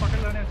 வண்டியில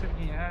பக்கத்துல தானே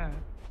வச்சிருக்கீங்க.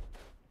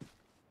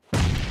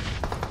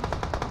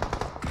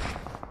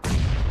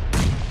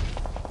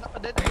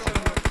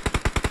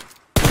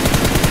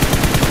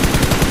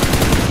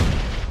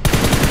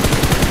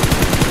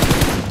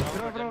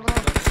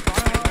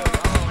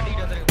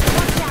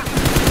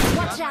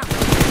 Watch out.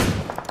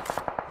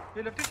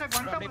 லெஃப்ட் சைடு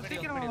வந்துட்டா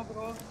சீக்கிரம் வாங்க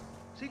ப்ரோ.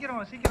 சீக்கிரம்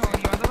நீங்க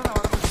வந்தா நான்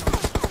வரேன்.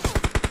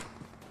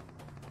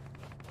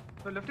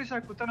 ப்ரோ லெஃப்ட்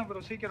சைடு குத்தணும்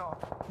ப்ரோ சீக்கிரம்.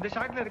 இந்த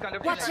ஷாட்ல இருக்கா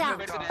லெஃப்ட் Watch சைடு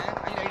out. எடுத்துறேன்.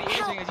 ஐடி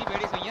செய்யுங்க ஜி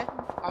ஐடி செய்யுங்க.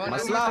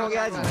 मसला हो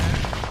गया जी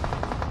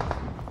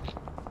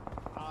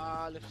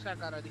लेफ्ट साइड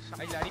आ रहा दिशा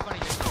ஐடி அடிப்பானே.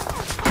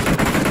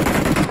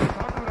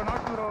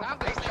 நாட் ப்ரோ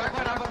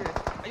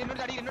ஐயோ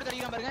இன்னொரு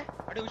அடிக்கிறான் பாருங்க.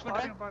 அப்படியே புஷ்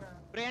பண்றேன். பாருங்க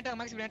ப்ரோ ஏன்டா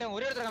மேக்ஸ்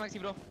ஒரே ஒருத்தர் மேக்ஸ்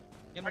ப்ரோ.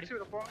 ஏன் மேக்ஸ்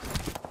ப்ரோ போ.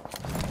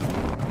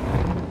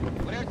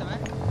 ஒரே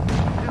ஒருத்தன்.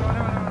 வர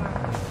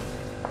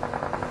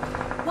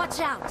Watch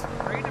out.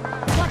 Right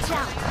Watch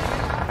out.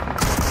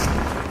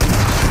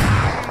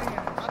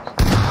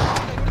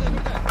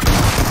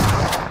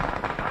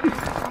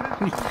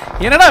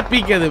 என்னடா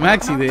பீக் அது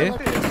மேக்ஸ் இது?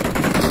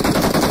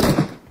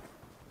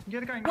 இங்க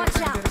இருக்கா Watch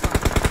out.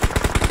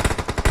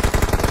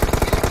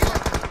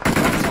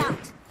 Watch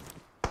out.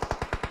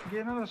 இங்க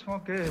என்ன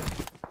ஸ்மோக்.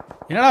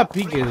 என்னடா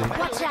பீக் இது?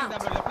 Watch out.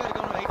 லெஃப்ட்ல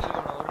இருக்கவன ரைட்ல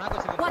இருக்கவன ஒரு நாக்கு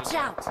வச்சிருக்கான். Watch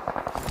out.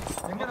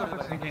 எங்க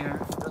வச்சிருக்கீங்க.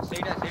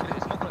 ஸ்ட்ரைட்டா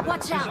ஸ்மோக் வருது.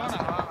 Watch out.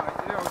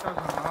 இதுவே அவுட்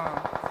ஆகுமா.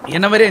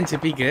 என்ன மாதிரி இருந்துச்சு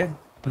பீக்கு?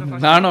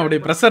 நானும்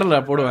அப்படியே ப்ரெஷர்ல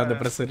போடுவேன். அந்த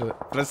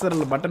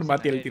ப்ரெஷர்ல பட்டன்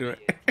மாத்தி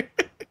அழுத்திடுவேன்.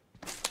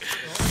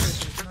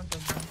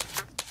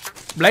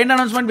 blind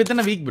announcement within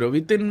a week bro,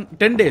 within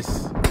 10 days.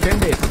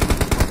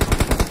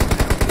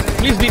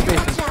 Please be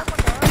patient.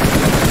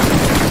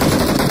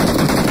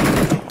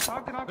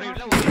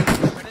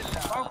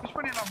 Push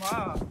பண்ணிடலாமா.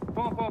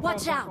 போ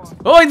Watch out.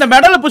 ஓ இந்த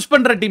மெடலை புஷ்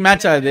பண்ற டீம்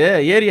மேட்ச் ஆகுது.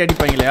 ஏறி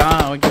அடிப்பாங்களே.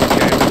 ஓகே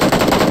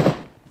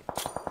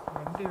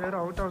வண்டி வேற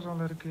அவுட் ஆஃப்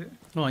ஜோன்ல இருக்கு.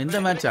 ஓ இந்த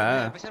மேட்சா?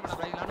 ப்ரெஷர் பண்ண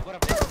பிரைஸ் நானும் போறேன்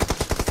அப்படியே.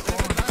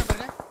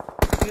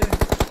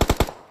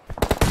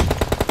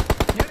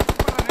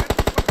 பாருங்க.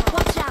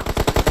 Watch out.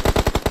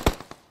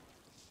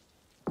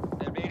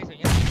 அப்படியே ஐடி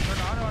செய்யுங்க.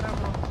 நானே வரேன்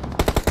ப்ரோ.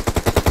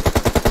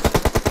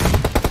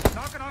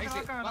 நாக்க வாங்க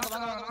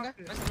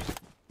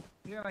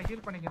இல்ல நான்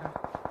ஹீல் பண்ணிக்கிறேன்.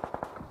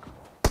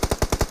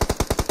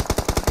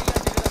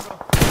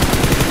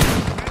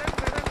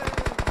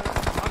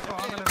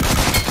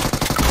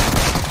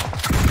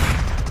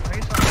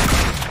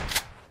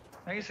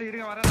 நைஸ்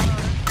இருங்க வரேன்.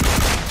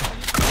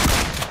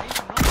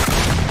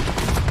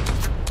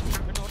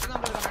 ஒருத்தன்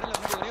தான் இருக்கான் நடுவுல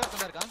ஒரே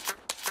ஒருத்தன் தான் இருக்கான்.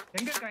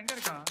 எங்க இருக்கா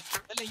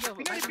இல்ல ஐயோ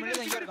பின்னாடி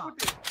இங்க இருக்கான்.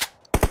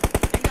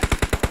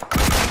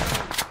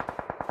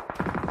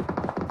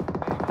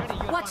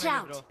 Watch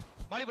out.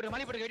 மாலி போடு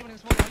வெயிட்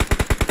பண்ணுங்க ஸ்மோக்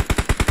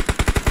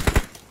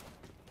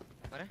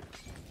வர.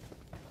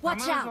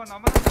 Watch out.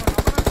 நம்ம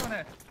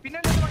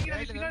பின்னாடி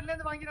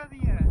இருந்து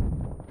வாங்கிடாதீங்க.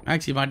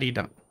 மேக்ஸி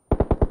மாட்டிக்கிட்டான்.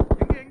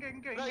 எங்க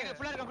ப்ரோ இங்க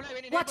ஃபுல்லா இருக்க ஃபுல்லா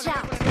வேணும். Watch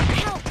out.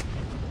 Help.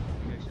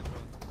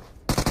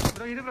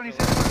 ப்ரோ இது ப்ரோ நீ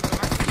சேஃப்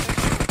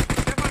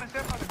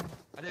பண்ணு.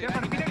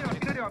 பின்னாடி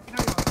வா.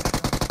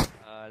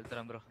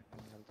 அல்ட்ரம் ப்ரோ.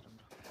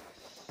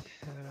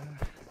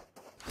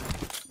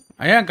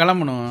 ஏன்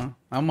கிளம்பணும்?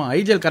 ஆமா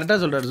ஐஜிஎல் கரெக்டா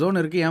சொல்றாரு. ஜோன்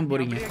இருக்கு ஏன்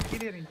போறீங்க?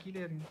 கீழே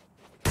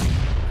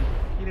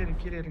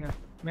இருங்க.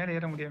 மேலே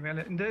ஏற முடியாது.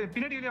 மேலே இந்த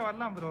பின்னாடி வழியா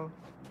வரலாம் ப்ரோ.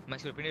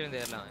 மேக்ஸ் ப்ரோ பின்னாடி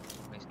இருந்து ஏறலாம்.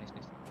 நைஸ்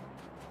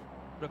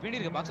ப்ரோ பின்னாடி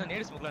இருக்க பாக்ஸ்ல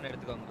நேடு ஸ்மோக்லாம்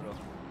எடுத்துக்கோங்க ப்ரோ.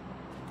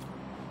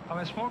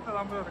 அவன் ஸ்மோக்ல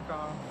தான் ப்ரோ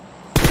இருக்கான்.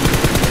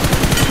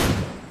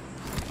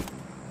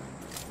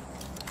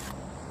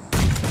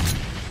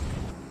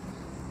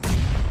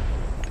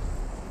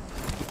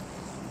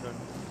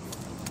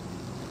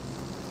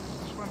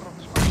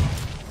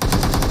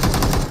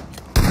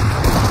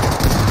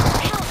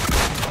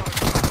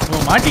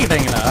 ஓ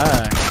மாட்டிக்கிட்டாங்களா?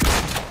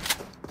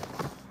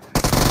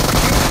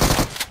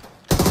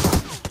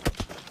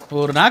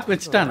 ஒரு நாக்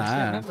வச்சுட்டானா?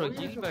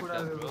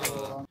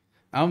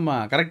 ஆமா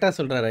கரெக்டா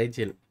சொல்றாரு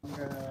ஐஜிஎல்.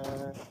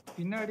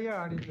 பின்னாடியே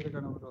ஆடிட்டு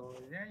இருக்கணும் ப்ரோ.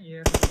 ஏன்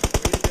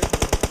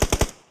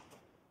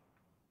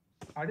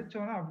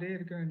அடிச்சோன்னா அப்படியே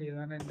இருக்க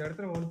வேண்டியதுதானே. இந்த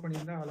இடத்துல ஹோல்ட்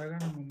பண்ணியிருந்தா அழகா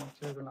நம்ம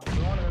முடிச்சிருக்கலாம்.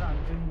 ப்ரோல வேற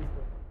 5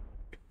 மீட்டர்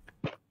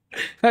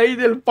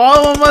ஐதல்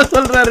பாவமா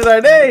சொல்றாருடா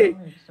டேய்.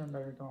 எக்ஸ்டெண்ட்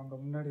ஆகிட்டோம் அங்க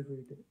முன்னாடி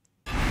போயிட்டு.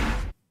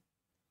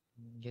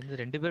 இங்க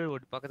ரெண்டு பேரும்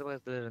பக்கத்து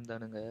பக்கத்துல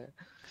இருந்தானுங்க.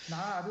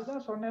 நான்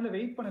அதுதான் சொன்னேன்ல,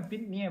 வெயிட் பண்ண.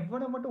 நீ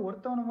எவனை மட்டும்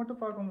ஒருத்தவனை மட்டும்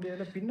பார்க்க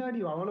முடியாதுல, பின்னாடி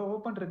அவ்வளவு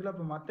ஓப்பன் இருக்குல்ல,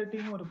 அப்ப மத்த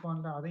டீமும்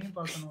இருப்பான்ல, அதையும்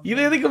பார்க்கணும். இது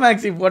எதுக்கு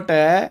மேக்ஸி போட்ட?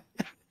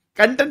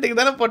 கண்டென்ட்டுக்கு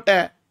தானே போட்ட.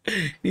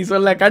 நீ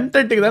சொல்ல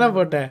கண்டென்ட்டுக்கு தானே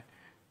போட்ட.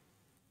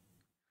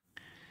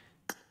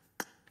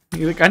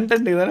 இது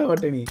கண்டென்ட்டுக்கு தானே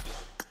போட்ட நீ.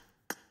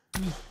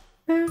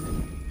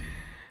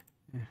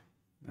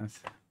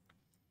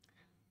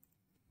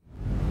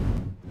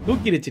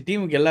 தூக்கிருச்சு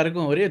டீமுக்கு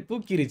எல்லாருக்கும் ஒரே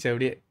தூக்கிருச்சு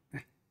அப்படியே.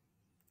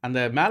 அந்த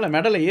மேலே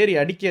மெடலை ஏறி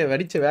அடிச்ச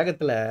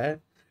வேகத்தில்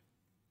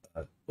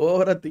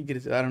ஓவராக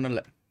தூக்கிருச்சு. வேற ஒன்றும்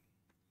இல்லை.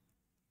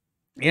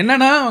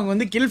 என்னன்னா அவங்க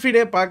வந்து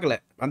கில்ஃபீடே பார்க்கல.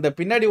 அந்த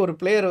பின்னாடி ஒரு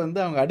பிளேயர் வந்து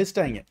அவங்க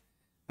அடிச்சிட்டாங்க.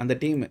 அந்த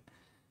டீமு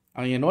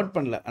அவங்க நோட்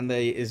பண்ணல. அந்த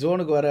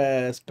ஜோனுக்கு வர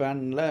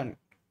ஸ்பேனில்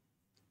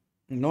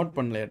நோட்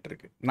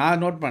பண்ணலையாட்டிருக்கு.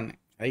 நான் நோட் பண்ணேன்.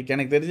 அதுக்கு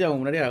எனக்கு தெரிஞ்சு அவங்க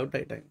முன்னாடியே அவுட்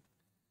ஆகிட்டாங்க.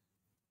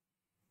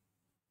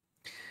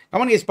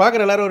 கமெண்ட் கேஸ்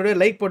பார்க்குற எல்லாரும் ஒரு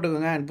லைக்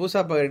போட்டுக்கோங்க. அண்ட்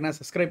புதுசாக பார்க்குறீங்கன்னா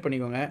சப்ஸ்கிரைப்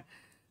பண்ணிக்கோங்க.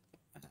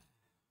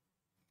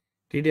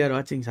 டிடிஆர்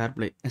வாட்சிங்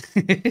ஷார்ப்ளை.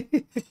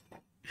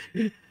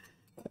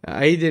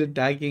 ஐஜெல்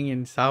டாக்கிங்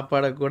என்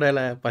சாப்பாடை கூட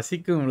இல்லை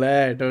பசிக்கும்ல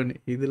டோன்.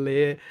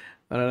 இதுலேயே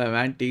பரவாயில்ல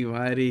வேண்டி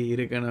மாதிரி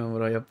இருக்கணும்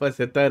ப்ரோ. எப்போ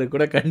செத்தாரு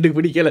கூட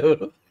கண்டுபிடிக்கல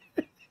ப்ரோ.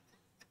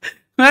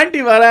 வேண்டி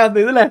வர அந்த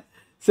இதில்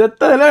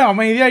செத்ததில்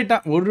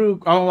அமைதியாகிட்டான்.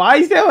 அவன்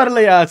வாய்ஸே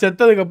வரலையா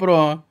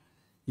செத்ததுக்கப்புறம்.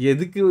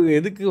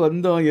 எதுக்கு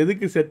வந்தோம்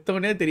எதுக்கு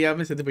செத்தவனே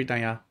தெரியாமல் செத்து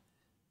போயிட்டான்யா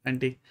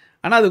ஆண்டி.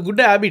 ஆனால் அது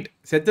குட் ஹேபிட்.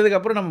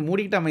 செத்ததுக்கப்புறம் நம்ம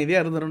மூடிக்கிட்டு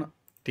அமைதியாக இருந்துடணும்.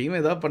 டீம்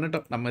ஏதாவது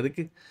பண்ணட்டும், நம்ம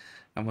எதுக்கு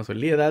நம்ம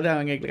சொல்லி ஏதாவது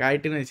அவங்க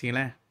ஆகிட்டுன்னு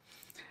வச்சிங்களேன்,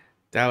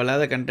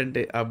 தேவையில்லாத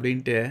கண்டென்ட்டு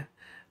அப்படின்ட்டு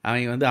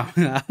அவங்க வந்து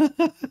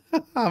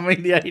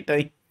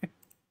அமைதியாகிட்டாங்க.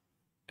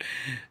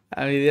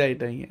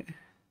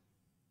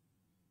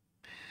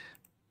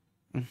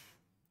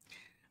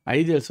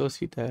 ஐடியல்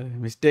சோசிட்டார்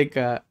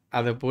மிஸ்டேக்கா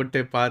அதை போட்டு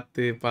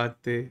பார்த்து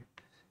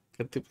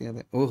கற்றுப்பீங்க.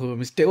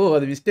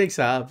 அது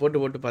மிஸ்டேக்ஸா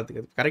போட்டு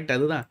பார்த்துக்கிறது கரெக்ட்.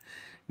 அதுதான்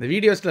இந்த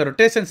வீடியோஸில்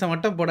ரொட்டேஷன்ஸை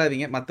மட்டும்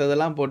போடாதீங்க,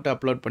 மற்றதெல்லாம் போட்டு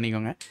அப்லோட்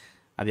பண்ணிக்கோங்க.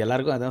 அது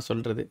எல்லாருக்கும் அதான்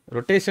சொல்கிறது.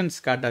 ரொட்டேஷன்ஸ்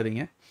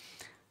காட்டாதீங்க.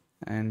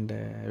 அண்டு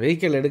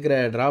வெஹிக்கிள் எடுக்கிற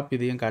ட்ராப்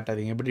இதையும்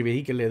காட்டாதீங்க. எப்படி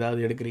வெஹிக்கிள் ஏதாவது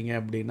எடுக்கிறீங்க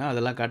அப்படின்னா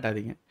அதெல்லாம்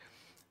காட்டாதீங்க.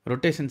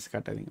 ரொட்டேஷன்ஸ்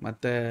காட்டாதீங்க.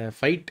 மற்ற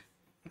ஃபைட்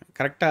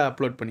கரெக்டாக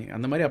அப்லோட் பண்ணி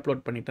அந்த மாதிரி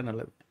அப்லோட் பண்ணிட்டா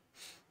நல்லது.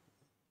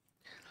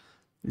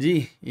 ஜி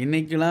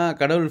இன்னைக்கெலாம்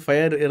கடவுள்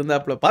ஃபயர்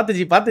இருந்தாப்புல பார்த்தேன்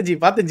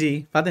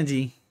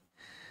ஜி.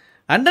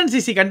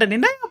 100cc கண்டென்ட்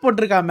என்ன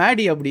போட்டிருக்கா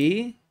மேடி அப்படி.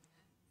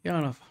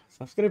 ஏன்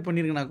சப்ஸ்கிரைப்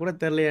பண்ணியிருக்கேனா கூட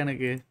தெரிலையா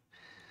எனக்கு.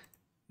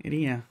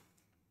 இருங்க.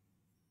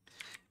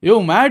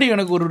 மேடி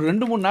எனக்கு ஒரு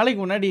 2-3 நாளைக்கு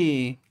முன்னாடி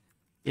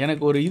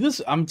எனக்கு ஒரு இது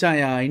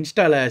அமிச்சாயா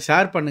இன்ஸ்டாவில்,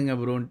 ஷேர் பண்ணுங்க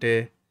ப்ரோன்ட்டு.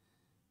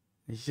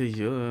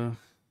 ஐயோ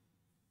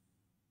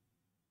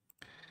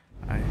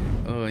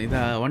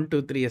இதா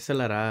 123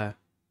 SLRா?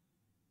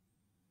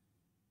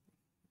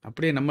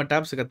 அப்படியே நம்ம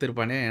டாப்ஸ்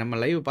கற்றுருப்பானே, நம்ம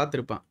லைவ்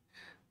பார்த்துருப்பான்.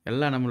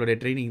 எல்லாம் நம்மளுடைய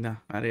ட்ரைனிங்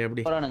தான். நிறைய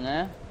எப்படி போறானுங்க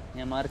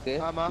என் மார்க்கு.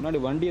 முன்னாடி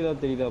வண்டி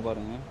ஏதாவது தெரியுதா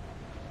பாருங்க.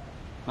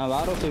 நான்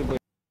வேற சைடு போய்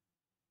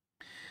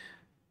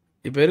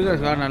இப்போ இருக்கிற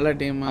சார் நல்ல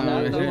டீம்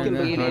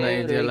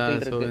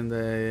இந்த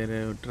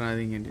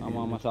விட்டுறாதீங்க.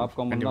 ஆமாம் ஷாப்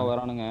கம்பெனி தான்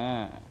வரானுங்க.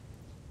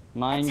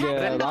 நான் இங்கே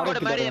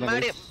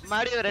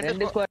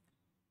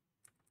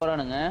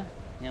போறானுங்க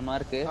என்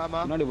மார்க்கு.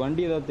 முன்னாடி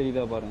வண்டி ஏதாவது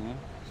தெரியுதா பாருங்க.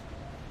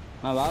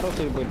 நான் வேற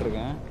சைடு போயிட்டு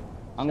இருக்கேன்.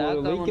 அங்க ஒரு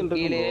வெஹிக்கிள்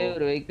இருக்கு. கீழே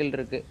ஒரு வெஹிக்கிள்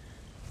இருக்கு.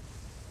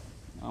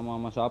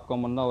 ஆமாம் ஷாப்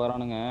கம்பெனி தான்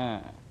வரானுங்க.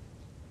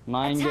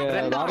 நான் இங்கே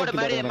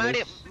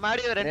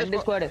ரெண்டு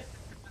ஸ்குவாடு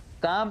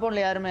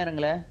காம்பவுண்ட்ல யாருமே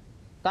இறங்கல.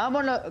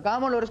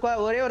 காம்பவுண்ட்ல ஒரு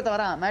ஸ்குவாட் ஒரே ஒருத்தன்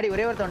வரான். மேடி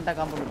ஒரே ஒருத்தன் வந்துட்டான்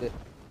காம்பவுண்டுக்கு.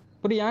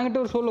 இப்படி என்கிட்ட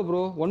ஒரு சொல்ல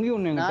ப்ரோ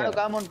 1v1 என்கிட்ட. நானும்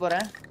காம்பவுண்ட்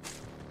போறேன்.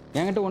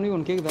 என்கிட்ட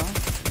 1v1 கேக்குதா?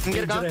 இங்க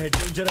இருக்கா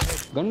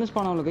கன்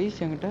ஸ்பான் ஆவல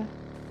கைஸ் என்கிட்ட.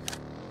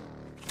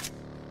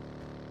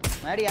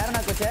 மேடி யார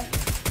நான் கோச்சே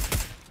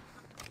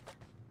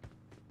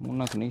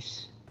முன்னாக்கு நைஸ்.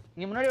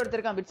 இங்க முன்னாடி ஒருத்தர்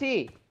இருக்கான் பிச்சி.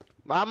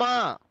 மாமா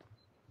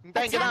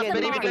இங்க தான்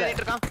பெரிய வீட்ல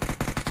ஏறிட்டு இருக்கான்.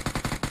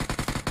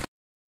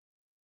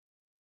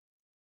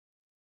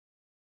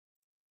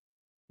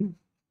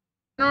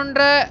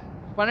 Nondra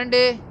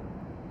 12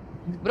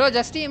 bro,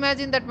 just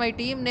imagine that my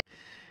team name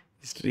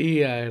history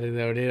ஆகுது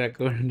அப்படியே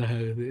ரெக்கமெண்ட்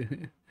ஆகுது.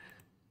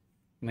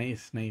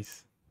 நைஸ்.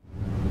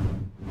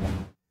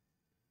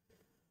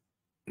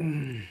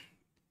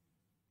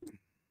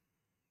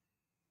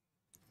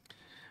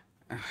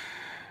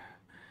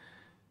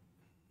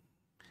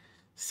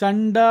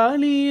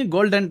 சண்டாலி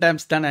கோல்டன்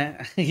டைம்ஸ் தானே.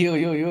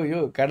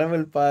 ஐயோ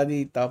கடவுள்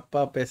பாதி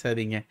தப்பாக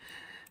பேசாதீங்க.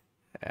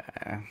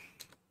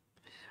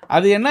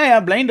 அது என்னயா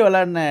பிளைண்ட்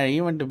விளாட்ன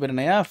ஈவெண்ட்டு பேர்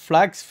என்னையா?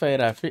 ஃப்ளாக்ஸ்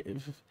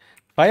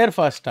ஃபயர்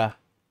ஃபாஸ்டா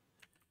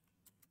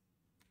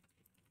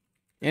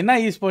என்ன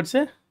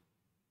ஸ்போர்ட்ஸு?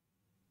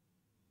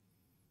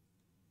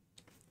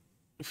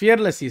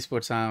 Fearless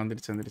sports.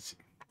 வந்துருச்சு.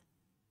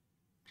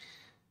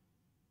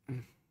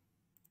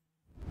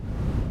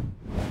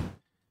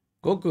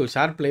 கோகு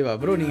ஷார்ப் பிளேவா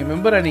ப்ரோ நீங்கள்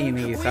மெம்பரா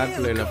நீங்கள் ஷார்ப்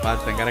பிளேவில்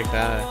பார்த்தேன்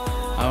கரெக்டா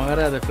அவன் வேற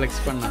அதை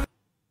ஃப்ளெக்ஸ் பண்ணான்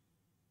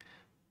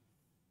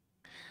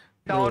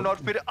डाउन और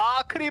फिर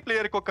आखिरी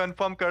प्लेयर को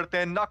कंफर्म करते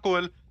हैं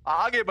नकुल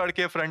आगे बढ़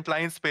के फ्रंट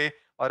लाइंस पे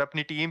और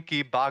अपनी टीम की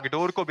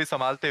बागडोर को भी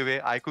संभालते हुए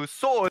आईकू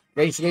सोल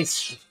गाइस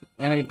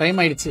எனக்கு டைம்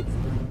ஆயிடுச்சு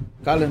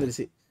கால்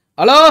வந்துருச்சு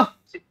ஹலோ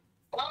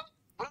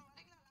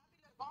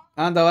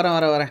அந்த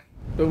வரேன்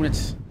 2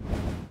 மினிட்ஸ்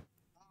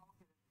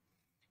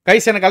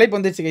கைஸ் எனக்கு அழைப்பு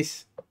வந்துருச்சு கைஸ்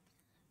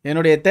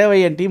என்னுடைய தேவை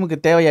என் டீமுக்கு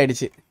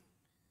தேவையாயிடுச்சு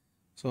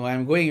so I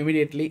am going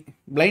immediately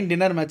blind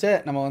dinner மேட்சை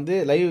நம்ம வந்து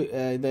லைவ்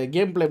இந்த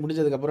கேம் பிளே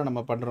முடிஞ்சதுக்கப்புறம்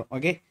நம்ம பண்ணுறோம்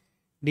okay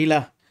டீலா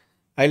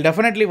I will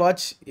definitely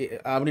watch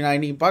அப்படி நான்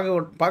இன்றைக்கி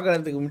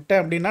பார்க்கறதுக்கு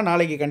விட்டேன் அப்படின்னா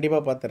நாளைக்கு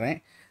கண்டிப்பாக பார்த்துறேன்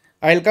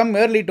I will come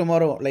early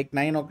tomorrow like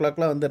 9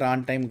 o'clock வந்துடுறேன்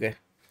ஆன் டைமுக்கு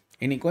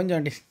இன்னைக்கு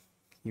கொஞ்சம்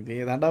இதே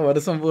தாண்டா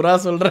வருஷம் பூரா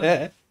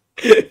சொல்கிறேன்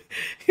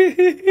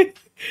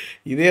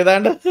இதே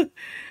தாண்டா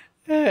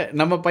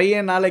நம்ம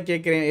பையன் நாளை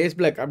கேட்குறேன் ஏஸ்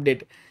பிளாக்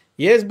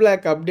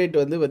அப்டேட்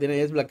வந்து பார்த்திங்கன்னா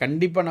ஏஸ் பிளாக்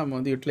கண்டிப்பாக நம்ம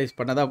வந்து யூட்டிலைஸ்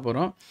பண்ண தான்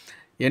போகிறோம்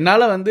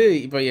என்னால் வந்து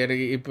இப்போ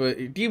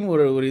டீம்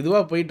ஒரு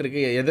இதுவாக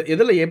போயிட்டுருக்கு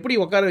எதில் எப்படி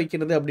உட்கார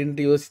வைக்கிறது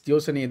அப்படின்ட்டு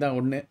யோசனை தான்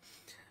ஒன்று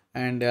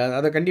அண்ட்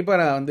அதை கண்டிப்பாக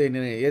நான் வந்து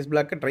ஏஸ்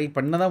பிளாக்கை ட்ரை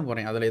பண்ண தான்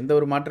போகிறேன் அதில் எந்த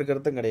ஒரு மாற்று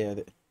கருத்தும்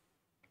கிடையாது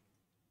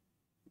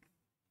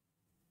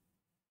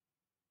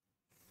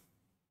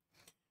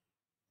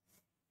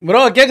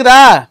ப்ரோ கேக்குதா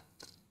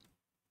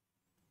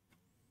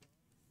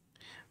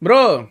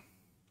ப்ரோ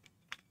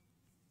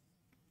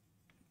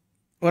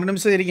ஒரு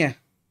நிமிஷம் இருங்க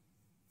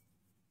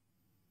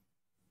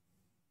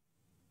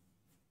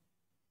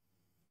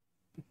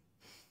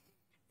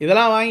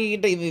இதெல்லாம்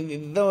வாங்கிக்கிட்ட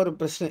இதுதான் ஒரு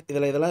பிரச்சனை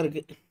இதெல்லாம்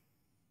இருக்கு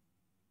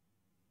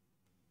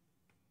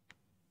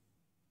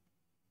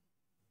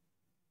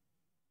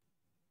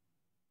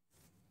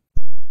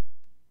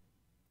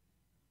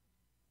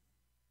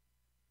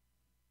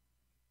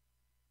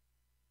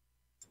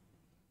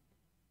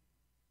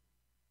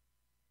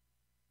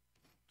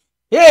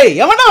ஏய்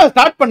எவனா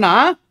ஸ்டார்ட் பண்ணா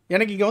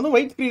எனக்கு இங்க வந்து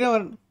ஒயிட் ஸ்கிரீனா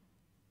வரணும்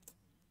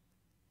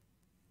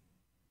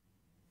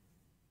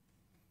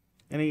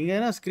எனக்கு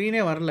இங்க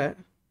ஸ்கிரீனே வரல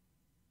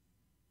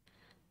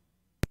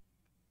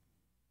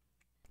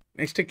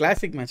next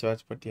classic match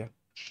watch பட்டியா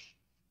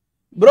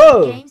bro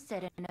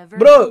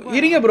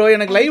இருங்க ப்ரோ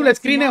எனக்கு லைவ்ல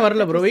ஸ்கிரீனே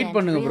வரல ப்ரோ வெயிட்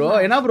பண்ணுங்க ப்ரோ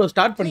என்ன ப்ரோ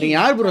ஸ்டார்ட் பண்ணிட்டீங்க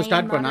யார் ப்ரோ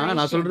ஸ்டார்ட் பண்ணா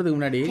நான் சொல்றதுக்கு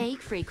முன்னாடி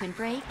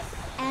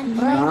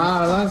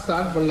நான்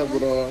ஸ்டார்ட் பண்ணல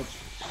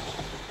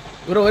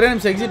ப்ரோ ஒரே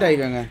நிமிஷம் எக்ஸிட்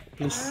ஆயிக்கங்க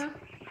ப்ளீஸ்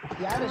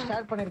யாரு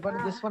ஸ்டார்ட்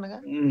பண்ணிருப்பாரு கெஸ் பண்ணுங்க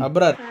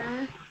அப்ரார்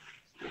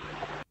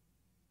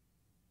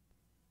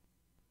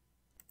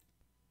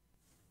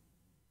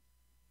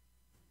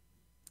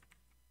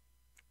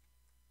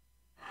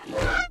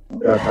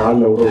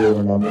கால்ல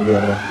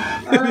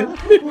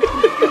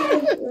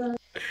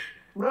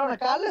ப்ரோ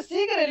நான் காலைல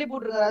சீக்கிரம் எழுப்பி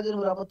விட்டுருக்கேன் ராஜன்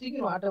ப்ரோ அப்ப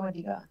தூக்கிடுவோம்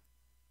ஆட்டோமேட்டிக்கா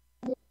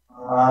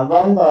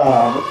அதான்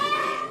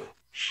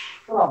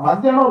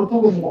மத்தியானம் ஒரு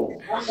தூக்கம்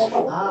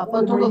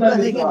அப்ப தூக்கம்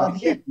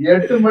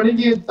 8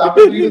 மணிக்கு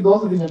சாப்பிட்டு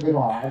தோசை திங்க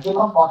போயிடுவான்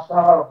அதெல்லாம்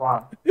பாஸ்டா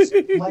இருப்பான்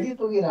மதியம்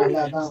தூங்கிடுறாங்க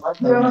அதான்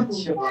மத்தியானம்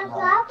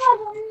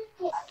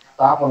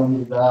சாப்பாடு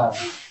வந்துருக்கா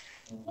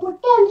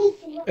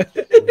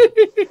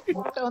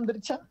முட்டை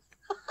வந்துருச்சா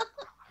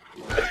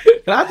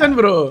ராஜன்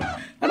ப்ரோ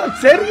ஆனா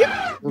சரி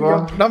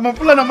நம்ம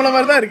புள்ள நம்மள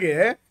மாதிரி தான் இருக்கு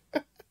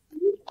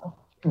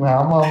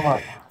ஆமா ஆமா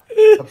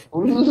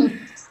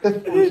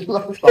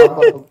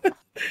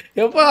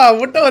எப்பா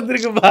முட்டை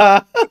வந்திருக்குப்பா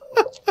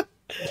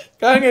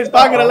காங்கேஸ்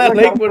பாக்குறல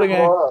லைக் போடுங்க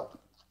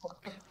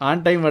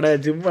ஆன் டைம் வடை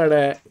ஜிம்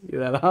வடை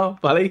இதெல்லாம்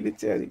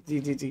பழகிடுச்சு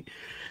ஜி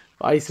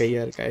வாய்ஸ்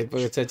ஐயா இருக்கா இப்போ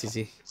வச்சாச்சு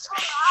ஜி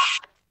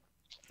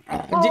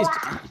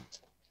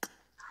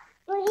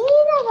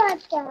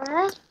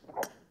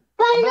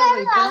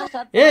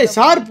ஏய்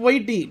sharp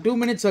வைட்டி 2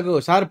 minutes ago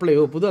sharp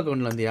live புது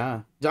அக்கவுண்ட்ல வந்தியா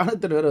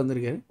ஜானத்தன் வேற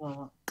வந்திருக்கு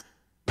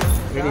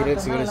ரெடி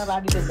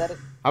ரெடி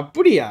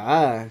அப்படியா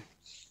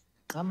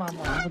ஆமா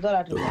ஆமா முதல்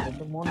ஆட்ல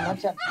 3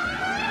 match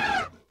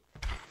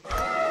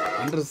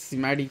அண்டர்ஸ்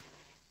Maddy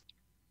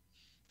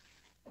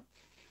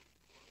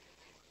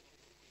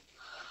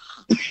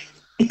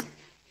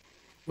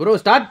bro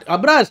start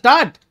Abra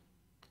start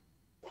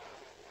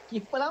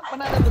இப்பலாம்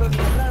பண்ணாத ப்ரோ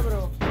நீ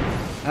ப்ரோ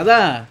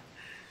அதான்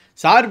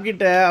ஷார்ப்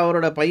கிட்ட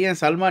அவரோட பையன்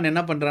சல்மான்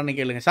என்ன பண்றான்னு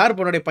கேளுங்க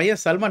ஷார்ப்போட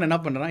பையன் சல்மான் என்ன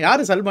பண்றான்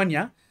யாரு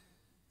சல்மான்யா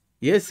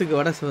ஏசுக்கு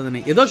வட சோதனை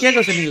ஏதோ கேட்க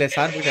சொன்னீங்களே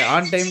ஷார்ப் கிட்ட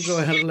ஆன் டைம்க்கு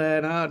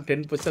வரலனா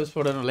 10 புஷ்அப்ஸ்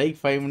போடணும் லைக்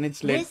 5 minutes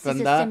லேட்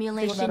வந்தா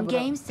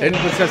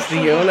 10 புஷ்அப்ஸ்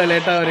நீங்க எவ்வளவு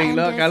லேட்டா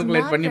வரீங்களோ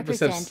கால்குலேட் பண்ணி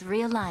புஷ்அப்ஸ்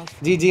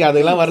ஜி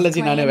அதெல்லாம் வரல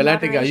ஜி நான்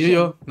விளையாட்டுக்கு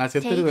ஐயோ நான்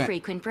செத்துடுவேன்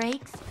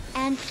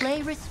and play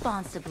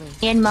responsibly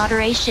in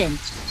moderation.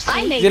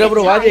 Zero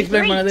bro வாதி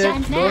எக்ஸ்பிளைன் பண்ணது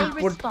don't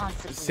put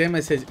same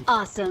message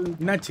Awesome.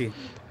 என்னாச்சு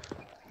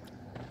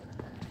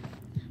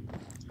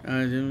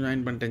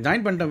ஜாயின்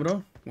பண்ணிட்டேன் ப்ரோ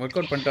ஒர்க்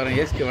அவுட் பண்ணிட்டு வரேன்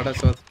ஏஸ்கே வட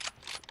சோத்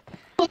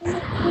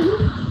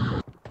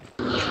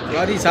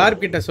வாரி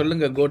ஷார்ப் கிட்ட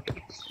சொல்லுங்க கோட்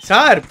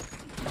ஷார்ப்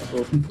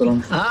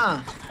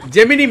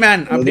ஜெமினி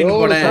மேன் அப்படின்னு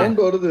போல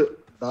சவுண்ட் வருது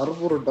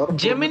டர்போ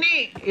ஜெமினி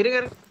இருங்க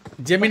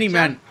ஜெமினி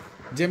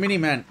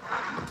மேன்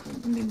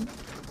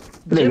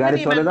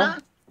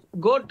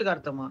கோட்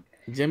அர்த்தமா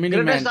Gemini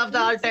man of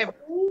the all time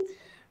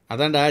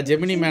அதான்டா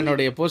ஜெமினி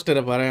மேனோட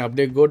போஸ்டரை பாரு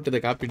அப்படியே கோட் இத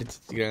காப்பி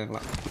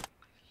அடிச்சிருக்காங்களாம்.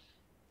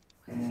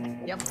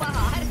 எப்பா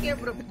ஆர்கே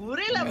ப்ரோ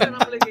புரியல ப்ரோ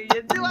நமக்கு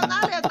எது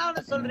வந்தாலும்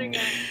ஏதாவது சொல்றீங்க.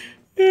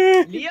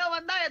 லியோ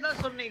வந்தா ஏதோ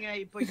சொன்னீங்க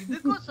இப்போ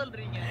இதுக்கும்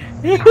சொல்றீங்க.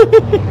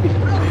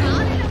 ப்ரோ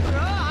காலையில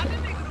ப்ரோ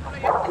அனிமே குரூப்ல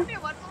எப்படி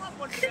வர்த்தமா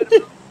போட்டுருக்காரு.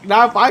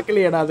 நான்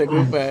பார்க்கலையேடா அந்த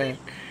குரூப்ப.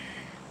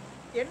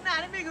 என்ன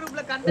அனிமே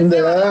குரூப்ல கண்டென்ட்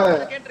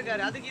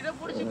கேட்டிருக்காரு. அதுக்கு இத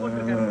புடிச்சு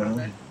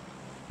போட்டுருக்காரு.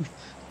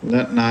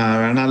 நான்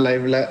வேணா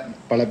லைவ்ல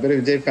பல பேர்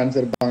விஜய் ஃபேன்ஸ்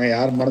இருப்பாங்க.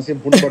 யார்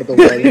மனசையும் புண்படுத்த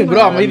கூடாது.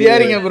 ப்ரோ அமைதியா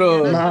இருங்க ப்ரோ.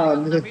 நான்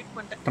வந்து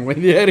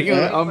அமைதியா இருங்க.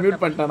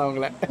 மியூட் பண்ணிட்டான்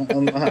அவங்கள.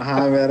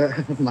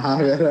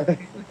 நான் வேற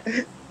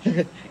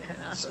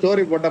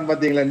ஸ்டோரி போட்டேன்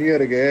பாத்தீங்களா நியூ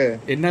இயருக்கு?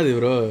 என்னது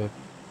ப்ரோ?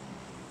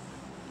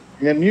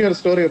 நியூ இயர்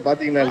ஸ்டோரி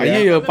பாத்தீங்களா?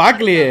 ஐயோ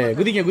பார்க்கலையே.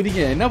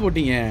 குதிங்க என்ன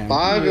போட்டீங்க?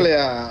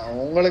 பார்க்கலையா?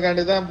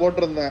 உங்களுக்காண்டி தான்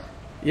போட்டிருந்தேன்.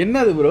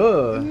 என்னது ப்ரோ?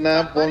 என்ன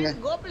போங்க.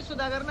 கோபி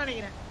சுதாகர்னு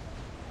நினைக்கிறேன்.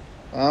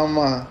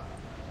 ஆமா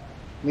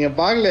நீங்க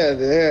பாக்கலையா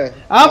அது?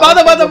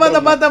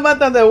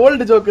 பாத்த அந்த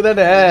ஓல்ட் ஜோக்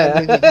தானே.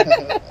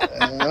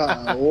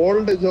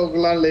 ஓல்ட்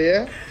ஜோக்லாம் இல்லையே.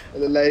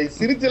 இதுல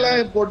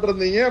சிரிச்செல்லாம்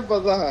போட்டிருந்தீங்க.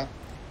 அப்பதான்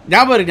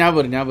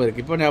ஞாபகம்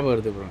இருக்கு. இப்போ ஞாபகம்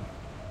வருது ப்ரோ.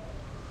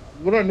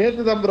 ப்ரோ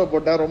நேத்து தான் ப்ரோ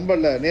போட்டா. ரொம்ப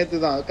இல்ல நேத்து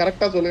தான்.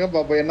 கரெக்டா சொல்லுங்க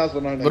பாப்பா என்ன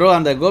சொன்னானே. ப்ரோ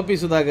அந்த கோபி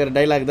சுதாகர்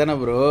டயலாக் தானே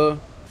ப்ரோ?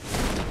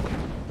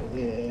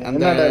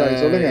 அந்த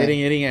டயலாக் சொல்லுங்க.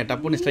 இருங்க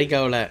டப்புன்னு ஸ்ட்ரைக்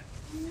ஆகல.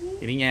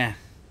 இருங்க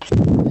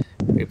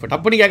இப்ப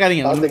டப்புன்னு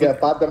கேட்காதீங்க.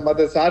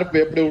 பாத்த ஷார்ப்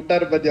எப்படி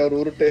விட்டாரு பாத்தி அவர்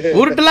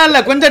உருட்டுலாம் இல்ல.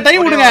 கொஞ்சம்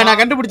டைம் விடுங்க நான்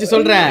கண்டுபிடிச்சு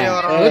சொல்றேன்.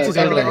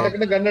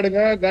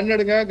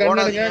 கண்ணெடுங்க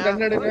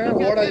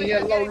ஓடாதீங்க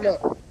எல்லாம் உள்ள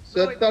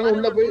செத்தாலும்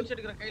உள்ள போய்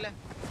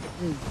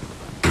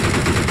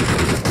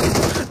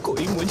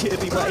कोई मुझे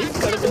रिवाइव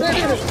कर दे.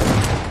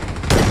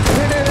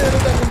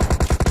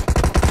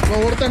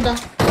 ஓடுறடா.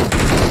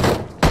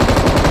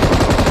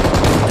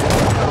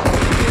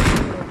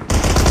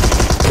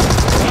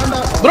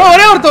 ப்ரோ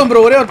ஒரே ஒருத்தன்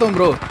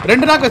ப்ரோ.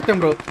 ரெண்டு நாக்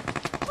வச்சேன்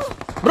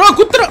ப்ரோ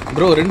குத்துற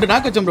ப்ரோ. ரெண்டு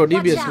நாக் வச்சேன் ப்ரோ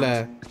டிபிஎஸ்ல.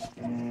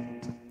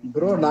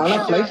 ப்ரோ நானா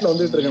ஃளைட்ல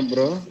வந்துட்டு இருக்கேன்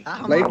ப்ரோ.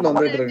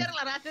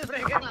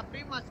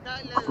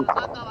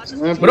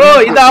 ப்ரோ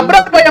இந்த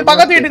அப்ரத் பையன்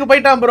பக்கத்து வீட்டுக்கு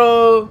போயிட்டான் ப்ரோ.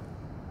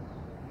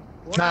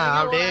 நான்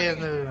அப்படியே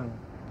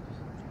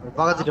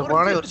பக்கத்துட்டு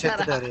போனானே ஒரு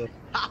செத்துட்டாரு.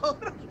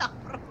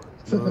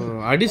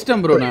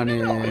 அடிச்சிட்டேன் ப்ரோ நானு.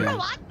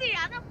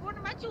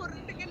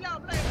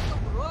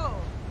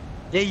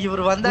 ஏய்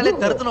இவர் வந்தாலே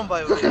தருத்தணும் பா.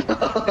 இவர்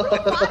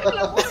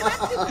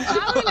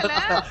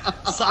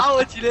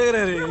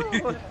சாவச்சிலேங்கறாரு.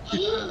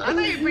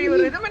 ஆனா இப்போ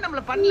இவர் எதுமே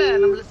நம்மள பண்ணல.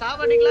 நம்மள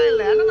சாவடிக்கலாம்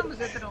இல்ல. ஆனா நம்ம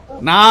செத்துறோம்.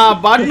 நான்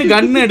பாட்னு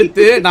கன்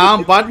எடுத்து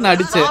நான் பாட்னு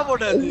அடிச்சேன்.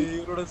 சாவடாது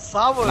இவரோட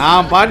சாவ.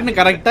 நான் பாட்னு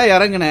கரெக்ட்டா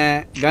இறங்குனேன்.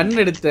 கன்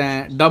எடுத்தேன்.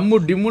 டம்மு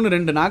டிம்முன்னு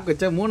ரெண்டு நாக்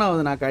வச்சேன்.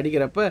 மூணாவது நாக்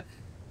அடிக்கிறப்ப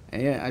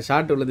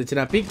ஷாட் உள்ளதுச்சு.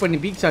 நான்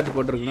பீக் ஷாட்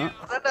போட்டுருக்கணும்.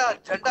 அடடா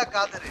ஜண்டா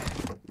காதரு.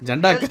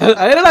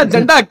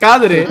 ஜண்டா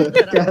காதரு.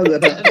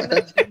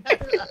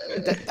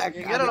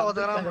 எங்கடா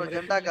ஓதுறான் ப்ரோ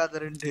ஜண்டா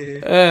காதருன்னு.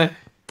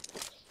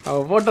 அவ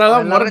போட்றால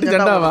மொரட்டு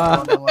ஜண்டாவா?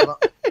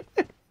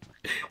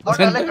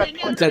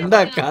 ஜண்டா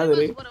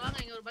காதரு.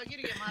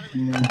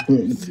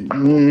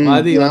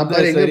 மாதி வந்தா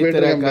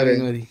சரிதர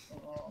காரிங்கதி.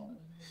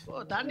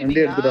 ஓ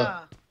தாண்டி எடுத்துடா.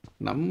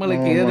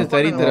 நம்மளுக்கு ஏது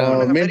சரிதர.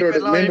 மெயின்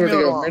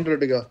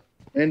ரோட்டுக்கு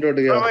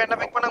ப்ரோ என்ன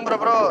பிக் பண்ணுங்க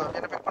ப்ரோ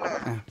என்ன பிக் பண்ணுங்க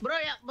ப்ரோ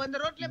இந்த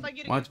ரோட்ல பக்கி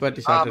இருக்கு. வாட்ச்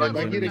பார்ட்டி ஷாட்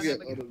இருக்கு.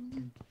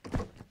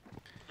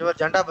 இவர்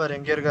ஜண்டா பாரு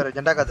எங்க இருக்காரு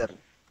ஜண்டா காதர்.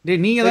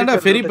 டேய் நீங்க தான்டா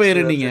ஃபெரி பையர்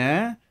நீங்க.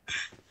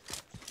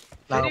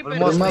 நான்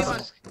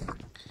ஆல்மோஸ்ட்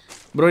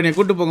ப்ரோ என்ன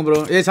கூட்டி போங்க ப்ரோ.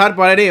 ஏய் சார்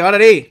பாடா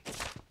டேய்.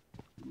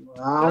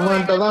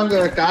 அவன்ட்ட தான்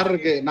கார்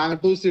இருக்கு. நாங்க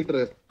 2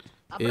 சீட்டர்.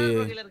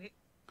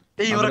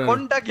 டேய் இவர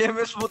கொண்டா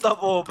கேமே ஸ்மூத்தா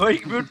போ.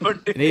 பைக் மியூட்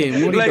பண்ணிட்டு. டேய்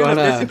மூடிட்டு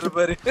வாடா.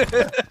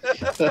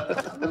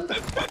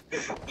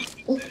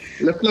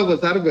 லெஃப்ட்ல போ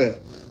சார்பு.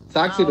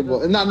 சாக்ஸிட்டு போ.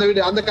 அந்த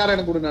வீடியோ அந்த காரை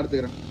எனக்கு கூட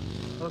நடத்துறேன்.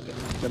 ஓகே.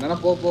 என்னன்னா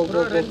போ.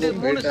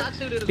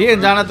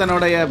 டிஎன்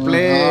ஜானத்தனோட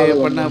ப்ளே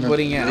பண்ண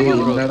போறீங்க.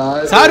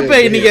 சார்பே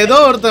இன்னைக்கு ஏதோ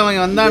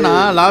ஒருத்தவங்க வந்தானா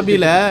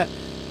லாபில.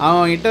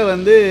 அவன் கிட்ட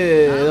வந்து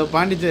ஏதோ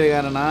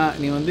பாண்டிச்சேரிக்காரனா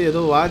நீ வந்து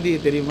ஏதோ வாதி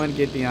தெரியுமான்னு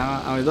கேட்டியான்.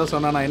 அவன் ஏதோ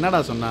சொன்னானா.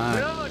 என்னடா சொன்னான்?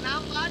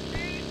 நான்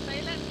பாட்டு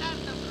சைலண்டா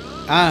இருந்தேன் ப்ரோ.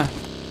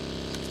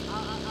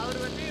 அவர்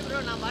வந்து ப்ரோ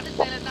நான் பாட்டு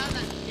சைலண்டா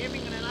இருந்தேன்.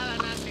 கேமிங் எல்லாம்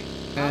வேணான்னு.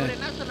 அவர்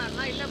என்ன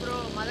சொன்னாருன்னா இல்ல ப்ரோ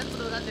மதன்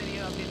ப்ரோ தான்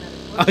தெரியும் அப்படினாரு.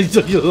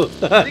 ஐயோ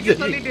நீங்க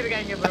சொல்லிட்டு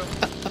இருக்காங்க ப்ரோ.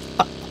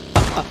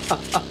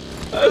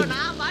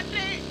 நான்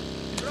பாட்டு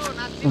ப்ரோ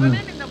நான் சிவனே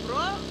நின்ன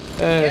ப்ரோ.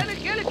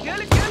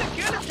 கேளு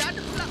சாட்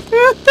ஃபுல்லா.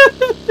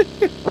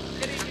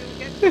 சரி நீ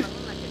கேட்க.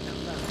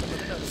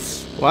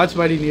 Watch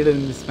body needed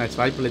in this match.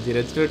 வாய்ப்பில்லை G.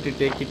 Restore to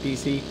take it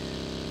easy.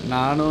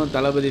 நானும்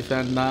தளபதி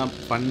ஃபேன் தான்.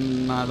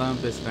 ஃபன்னாக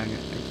தான் பேசுகிறாங்க.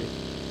 ஓகே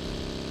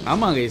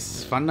ஆமாம் கைஸ்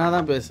ஃபன்னாக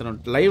தான் பேசுகிறோம்.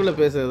 லைவில்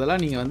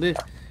பேசுகிறதெல்லாம் நீங்கள் வந்து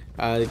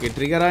அதுக்கு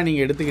ட்ரிகராக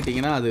நீங்கள்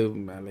எடுத்துக்கிட்டிங்கன்னா அது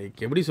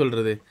லைக் எப்படி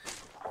சொல்கிறது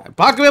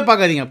பார்க்கவே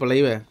பார்க்காதீங்க. அப்போ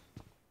லைவை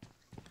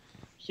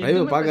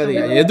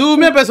பார்க்காதீங்க.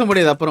 எதுவுமே பேச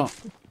முடியாது.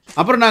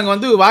 அப்புறம் நாங்கள்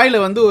வந்து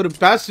வாயில் வந்து ஒரு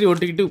பேஸ்ட்ரி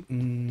ஒட்டிக்கிட்டு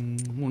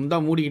முந்தா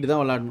மூடிக்கிட்டு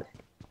தான் விளாடணும்.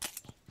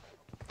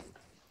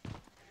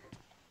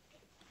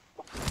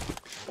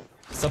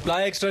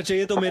 सप्लाई एक्स्ट्रा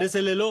चाहिए तो मेरे से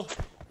ले लो.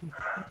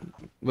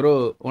 ப்ரோ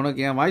உனக்கு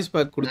என் வாய்ஸ்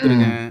பேக்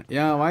கொடுத்துருக்கேன்.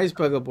 என் வாய்ஸ்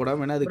பேக்கை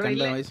போடாம என்ன அது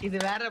கண்ட வாய்ஸ். இது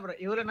வேற ப்ரோ.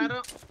 இவ்வளவு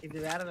நேரம் இது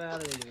வேற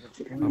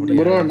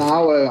ப்ரோ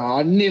நான்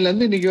அன்னில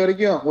இருந்து இன்னைக்கு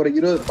வரைக்கும் ஒரு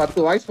 10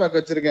 வாய்ஸ் பேக்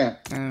வச்சிருக்கேன்.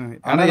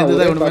 ஆனா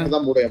எதுதான் பேக்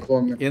தான் போடுவேன்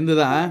எப்பவுமே.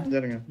 எதுதான்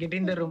get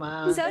in the room.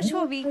 Search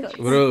for vehicles.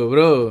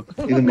 Bro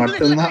இது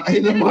மட்டும் தான்.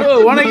 இது ப்ரோ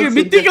உனக்கு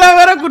மித்திக்லா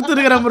வேற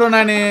கொடுத்துருக்கேன் ப்ரோ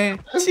நானு.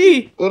 சீ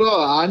ப்ரோ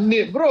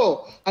அன்னி ப்ரோ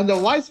அந்த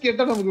வாய்ஸ்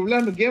கேட்டா நமக்கு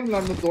விளையாண்டு கேம்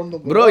விளையாண்டு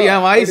தோணும் ப்ரோ.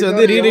 என் வாய்ஸ்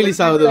வந்து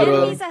ரீரிலீஸ் ஆகுது ப்ரோ.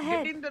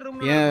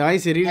 என்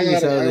வாய்ஸ்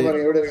ரீரிலீஸ் ஆகுது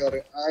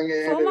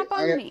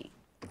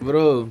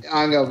ப்ரோ.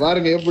 அங்க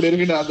பாருங்க எப்படி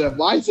இருக்குன்னு அந்த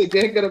வாய்ஸ்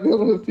கேக்குறப்ப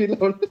ஒரு ஃபீல்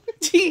ஆகுது.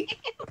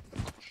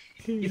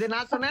 இது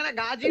நான் சொன்னேனா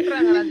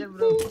காஜின்றாங்க ராஜன்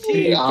ப்ரோ.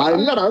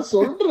 இல்லடா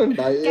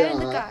சொல்றேன்டா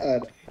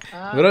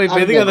ப்ரோ. இப்போ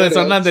எதுக்கு அத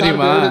சொன்னா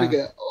தெரியுமா?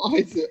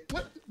 வாய்ஸ்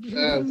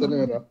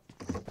சொல்லுங்க ப்ரோ.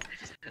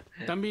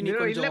 தம்பி நீ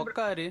கொஞ்சம்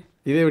உட்காரு.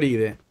 இது எப்படி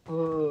இது?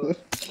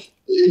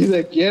 இத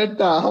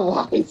கேட்டா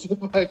வாய்ஸ்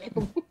பாக்க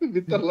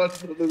வித்தரலாம்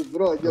சொல்றது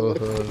ப்ரோ.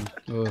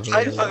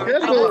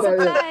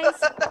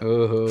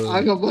 ஓஹோ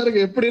அங்க பாருங்க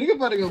எப்படி இருக்கு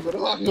பாருங்க ப்ரோ.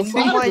 அங்க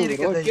சும்மா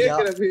இருக்குது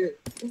கேக்குறது.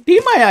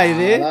 டீமாயா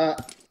இது?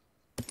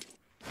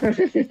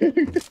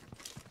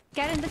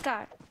 Get in the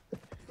car.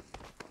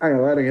 அங்க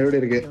பாருங்க எப்படி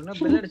இருக்கு. என்ன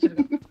பெல்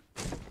அடிச்சிருக்கு.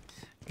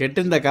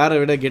 கெட் இந்த காரை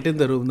விட கெட்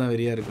இந்த ரூம் தான்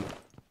வெரியா இருக்கும்.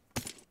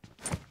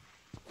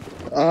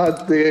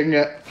 தேங்க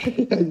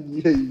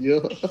ஐயோ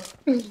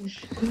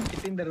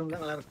கெட் இன் தி ரூம்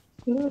தான் நல்லா இருக்கும்.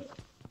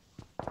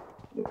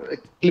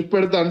 கிளிப்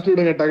எடுத்து அனுப்பிச்சு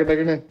விடுங்க டக்கு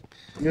டக்குன்னு.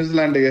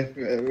 நியூசிலாந்துக்கு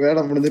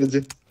வேலை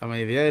முடிஞ்சிருச்சு.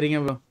 அமைதியா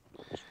இருங்க ப்ரோ.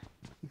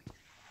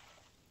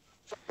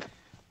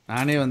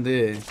 நானே வந்து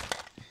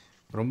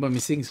ரொம்ப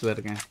மிஸ்ஸிங்ஸ்ல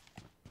இருக்கேன்.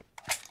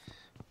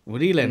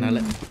 முடியல என்னால.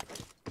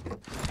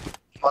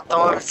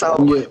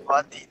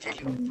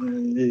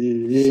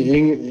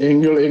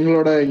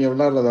 எங்களோட இங்க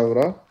விளையாடுறதா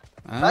ப்ரோ?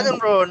 ராஜன்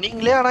ப்ரோ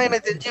நீங்களே ஆனா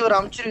எனக்கு தெரிஞ்சு ஒரு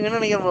அமிச்சிருங்கன்னு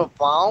நினைக்கிறேன் ப்ரோ.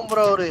 பாவம்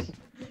ப்ரோ அவரு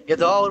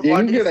ஏதோ ஒரு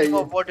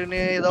பாட்டு போட்டுன்னு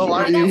ஏதோ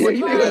வாழ்க்கை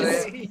போட்டுறாரு.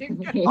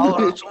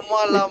 அவரு சும்மா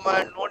இல்லாம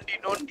நோண்டி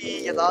நோண்டி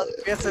ஏதாவது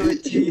பேச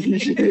வச்சு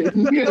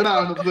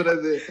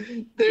அனுப்புறது.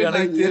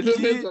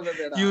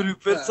 இவரு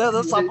பெருசா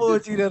ஏதோ சம்பவம்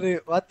வச்சுக்கிறாரு.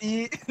 வாத்தி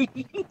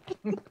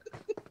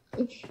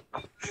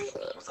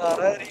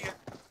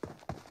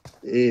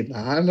ஏய்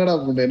நான் என்னடா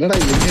பண்ணேன்? என்னடா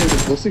என்ன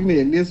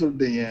பொசுக்குன்னு என்னையே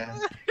சொல்லிட்டீங்க?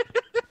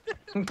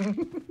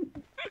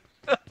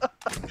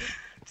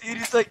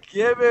 சீரியஸா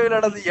கேமே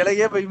விளையாடுறது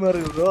எனக்கே பயமா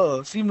இருக்கு ப்ரோ.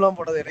 ஸ்ட்ரீம்லாம்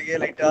போட்டது எனக்கே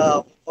லைட்டா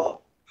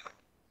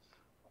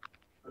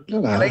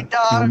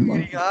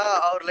ஆரம்பிக்கிறீங்க.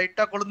 அவர்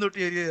லைட்டா கொழுந்து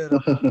விட்டு எரியாரு.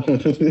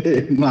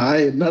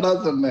 நான் என்னடா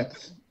சொன்னேன்?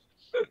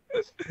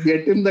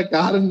 கெட் இந்த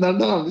காரன்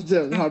தான்டா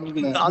அடிச்சேன்.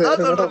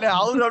 அதான் சொல்றேன்.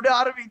 அவரு அப்படியே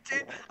ஆரம்பிச்சு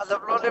அந்த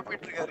ஃப்ளோர்லயே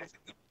போயிட்டு இருக்காரு.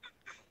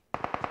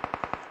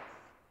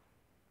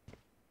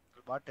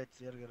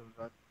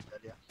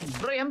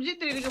 ப்ரோ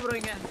MG3 இருக்கு ப்ரோ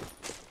இங்க.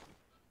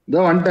 இதோ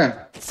வந்துட்டேன்.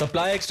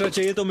 सप्लाई एक्स्ट्रा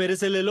चाहिए तो मेरे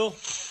से ले लो.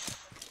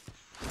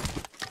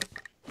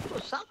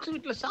 சாக்ஸ்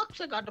வீட்ல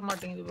சாக்ஸ் காட்ட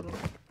மாட்டேங்குது ப்ரோ.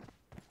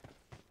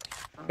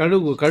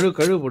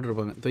 கழுவு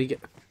போட்டுருப்பாங்க துவைக்க.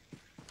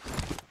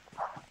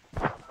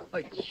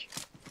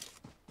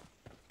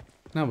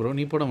 என்ன ப்ரோ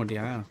நீ போட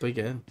மாட்டியா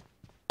துவைக்க?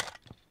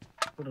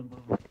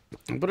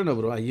 அப்புறம் என்ன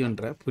ப்ரோ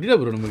ஐயோன்ற புரியல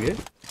ப்ரோ நமக்கு.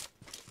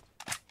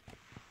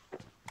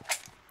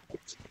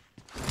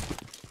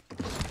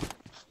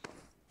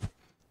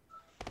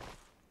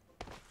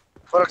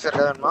 ஃபோரக்ஸ்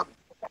வேணுமா?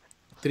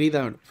 3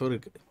 தான் வேணும். 4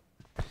 இருக்கு.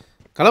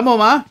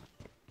 கிளம்புவோமா?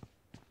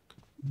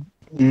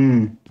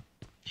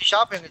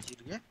 ஷாப் எங்க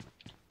இருக்கு?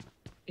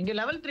 இங்க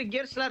லெவல் 3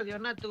 கியர்ஸ்லாம் இருக்கு.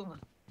 என்ன எடுத்துக்கோங்க.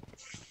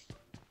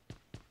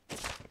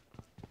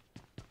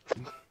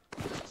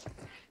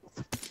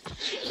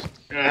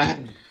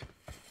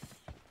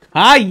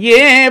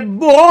 ஆயே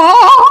போ.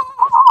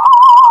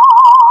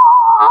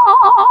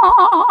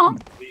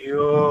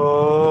 ஐயோ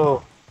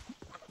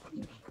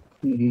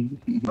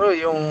ப்ரோ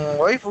இவன்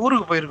வைஃப்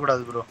ஊருக்கு போயிருக்க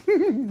கூடாது ப்ரோ.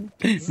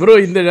 ப்ரோ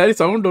இந்த மாதிரி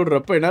சவுண்ட்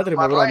விடுறப்ப என்ன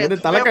தெரியுமா ப்ரோ? அது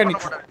வந்து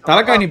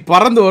தலைக்காணி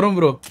பறந்து வரும்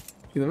ப்ரோ.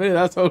 இந்த மாதிரி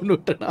ஏதாவது சவுண்ட்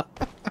விட்டனா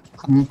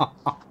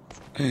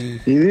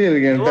இது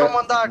இருக்கு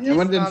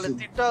எமர்ஜென்சி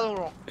திட்டாத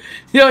ப்ரோ.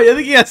 யோ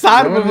எதுக்கு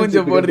சார்பு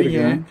மூஞ்ச போடுறீங்க?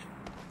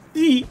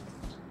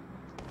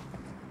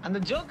 அந்த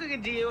ஜோக்குக்கு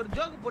ஜி ஒரு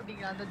ஜோக்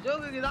போட்டீங்க. அந்த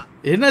ஜோக்குக்கு தான்.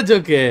 என்ன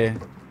ஜோக்கு?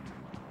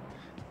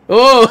 ஓ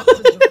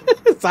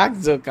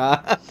சாக்ஸ் ஜோக்கா?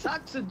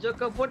 சாக்ஸ்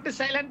ஜோக்க போட்டு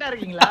சைலண்டா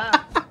இருக்கீங்களா?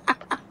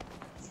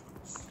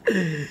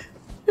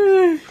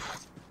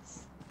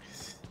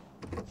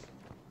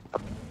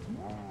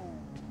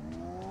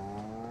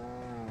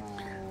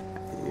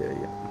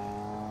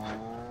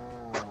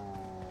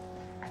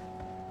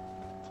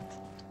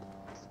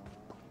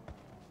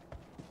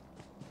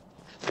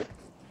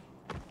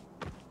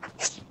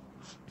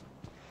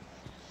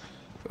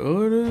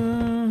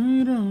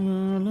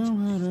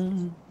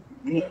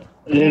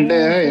 என்கிட்ட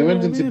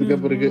எமர்ஜென்சி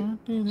பிக்கப் இருக்கு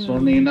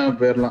சொன்னீங்கன்னா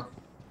போயிடலாம்.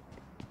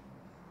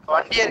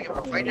 வண்டியே இருக்கு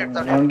ப்ரோ. ஃபைட்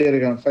எடுத்தா வண்டி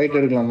இருக்கா? ஃபைட்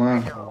எடுக்கலாமா?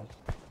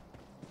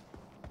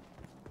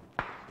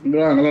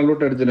 ப்ரோ அங்கலாம்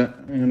லூட் அடிச்சிட்டேன்.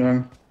 இங்க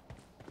வாங்க.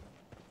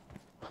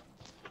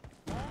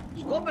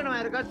 ஸ்கோப் என்ன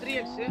இருக்கா?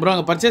 3x. ப்ரோ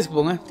அங்க பர்ச்சேஸ்க்கு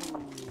போங்க.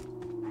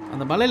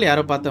 அந்த மலையில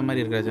யாரோ பார்த்த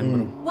மாதிரி இருக்கா ஜன்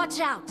ப்ரோ? Watch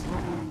out.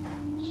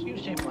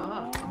 ஷேப்பா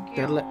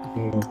தெரியல.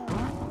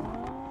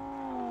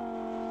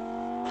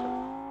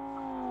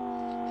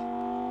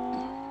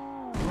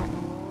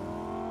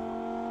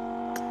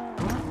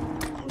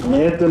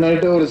 நேத்து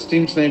நைட்டு ஒரு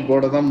ஸ்ட்ரீம் ஸ்னைப்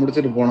போட தான்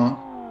முடிச்சிட்டு போனோம்.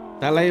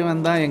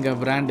 தலைவன் தான் எங்க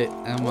பிராண்ட்.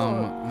 ஆமா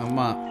ஆமா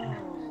ஆமா.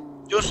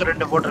 ஜூஸ்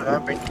 2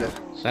 போட்டுருக்கேன் பெயிண்ட்ல.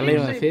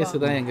 தலைவன் ஃபேஸ்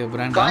தான் எங்க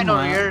பிராண்ட். காயின்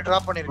ஒரு 7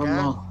 டிராப் பண்ணிருக்கேன்.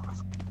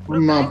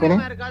 ஆமா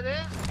அப்புறம் இருக்காது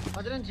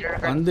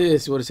 15 வந்து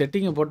ஒரு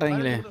செட்டிங்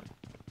போட்டாங்களே.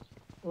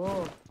 ஓ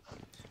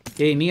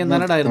ஏய் நீ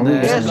என்னடா இருந்த?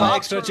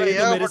 எக்ஸ்ட்ரா चाहिए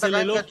तो मेरे से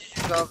ले लो.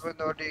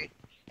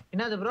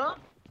 என்னது ப்ரோ?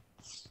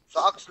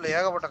 சாக்ஸ்ல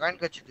ஏகப்பட்ட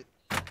காயின் கச்சிது.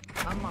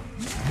 ஆமா.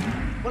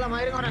 போலாம்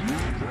இருங்க வரேன்.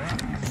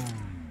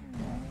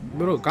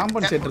 Bro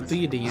compensator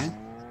தூக்கிட்டீங்க.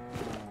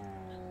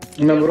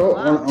 என்ன ப்ரோ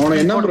அவன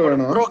என்ன ப்ரோ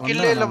வேணும்? ப்ரோ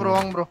கில்லே இல்ல ப்ரோ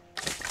வாங்க ப்ரோ.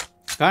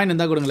 காயின்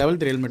இருந்தா கொடுங்க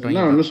லெவல் 3 ஹெல்மெட்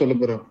வாங்கி. என்ன சொல்ல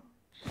போறோ?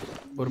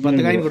 ஒரு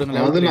 10 காயின் கொடுங்க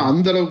லெவல் 3. அதெல்லாம்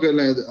அந்த அளவுக்கு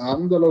இல்ல இது.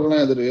 அந்த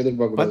அளவுக்குலாம்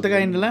எதிர்பார்க்க 10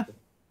 காயின் இல்ல?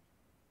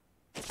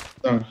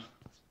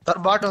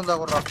 சார் பாட் வந்தா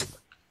குறா.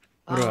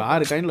 ப்ரோ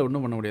 6 காயின்ல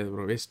ஒண்ணும் பண்ண முடியாது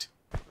ப்ரோ வேஸ்ட்.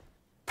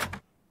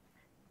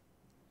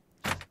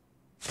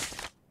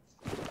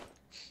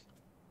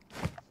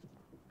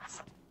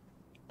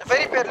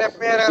 வெரி பேர் லெஃப்ட்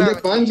பேர் இங்க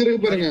பாஞ்சிருக்கு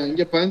பாருங்க.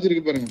 இங்க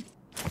பாஞ்சிருக்கு பாருங்க.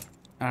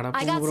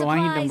 அட ப்ரோ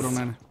வாங்கிட்டேன் ப்ரோ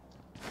நான்.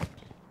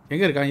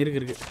 எங்க இருக்கா?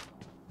 இருக்கு.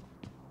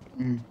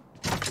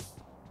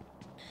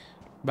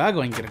 பேக்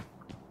வாங்கிக்கிறேன்.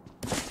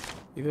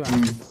 இது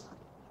வாங்க.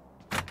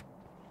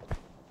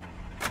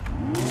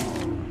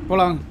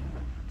 போலாம்.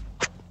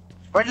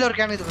 வண்டில ஒரு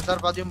கேன் இருக்கு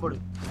சார் பாதியும் போடு.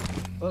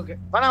 ஓகே.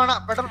 வேணா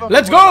பெட்ரோல் பம்ப்.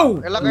 Let's go.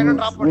 எல்லா கையும்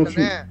டிராப்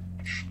பண்ணிட்டேனே.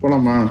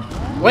 போலாமா?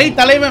 வை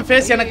தலைவன்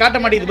ஃபேஸ் எனக்கு காட்ட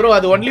மாட்டேங்குது ப்ரோ.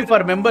 அது only for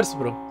members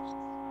bro.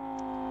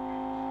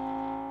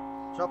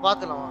 So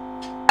பாத்துலாம்.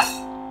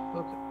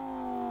 Okay.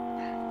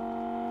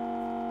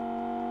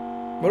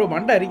 Bro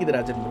மண்டை அரிக்குது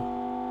ராஜன் ப்ரோ.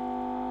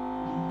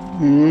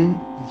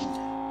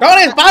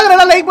 கவலைஸ்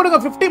பாக்குறதா லைக் பண்ணுங்க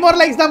 50 more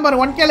likes தான்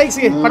பாருங்க 1k likes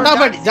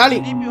फटाफट ஜாலி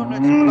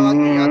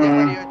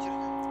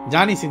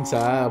ஜானி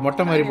சிங்ஸா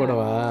மொட்டை மாதிரி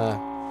போடவா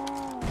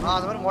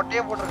அது மாதிரி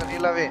மொட்டையே போட்டுருக்க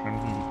நீலாவே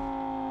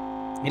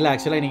இல்ல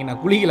एक्चुअली இன்னைக்கு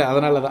நான் குளிக்கல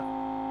அதனால தான்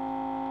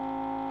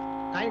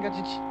காய்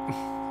கச்சிச்சு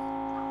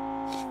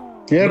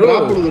ஏ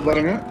டிராப் பண்ணுது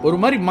பாருங்க ஒரு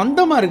மாதிரி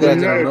மந்தமா இருக்கு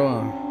ராஜன் ப்ரோ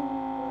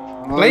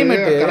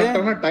கிளைமேட்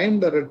கரெக்ட்டான டைம்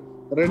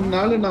ரெண்டு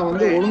நாள் நான்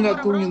வந்து ஒழுங்கா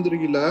தூங்கி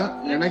இருந்திருக்கல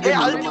எனக்கே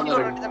மந்தமா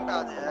இருக்கு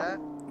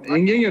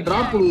எங்க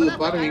டிராப் பண்ணுது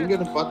பாருங்க எங்க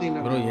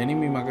பாத்தீங்கன்னா ப்ரோ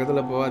எனிமி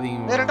பக்கத்துல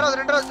போவாதீங்க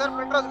ரெண்டாவது சார்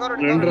ரெண்டாவது கார்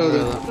ரெண்டாவது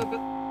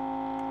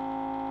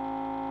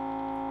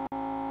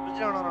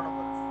பிரிட்ஜ் ஆன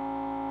நம்பர்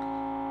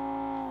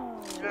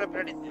இல்ல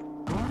பிரெடி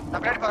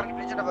நான் பிரெடி பாருங்க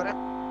பிரிட்ஜ் பாரு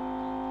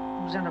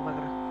பிரிட்ஜ்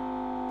பாக்குறேன்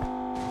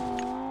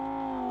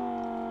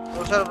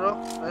ஓ சார் ப்ரோ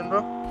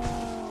ப்ரோ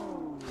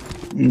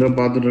இந்த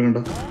பாத்துட்டு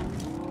இருக்கேன்டா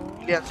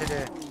இல்லையா சரி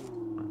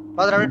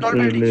பாருங்க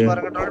 12 பில்டிங்ஸ்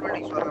பாருங்க 12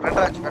 பில்டிங்ஸ் பாருங்க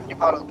ரெண்டாச்சு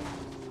கண்டிப்பா வரும்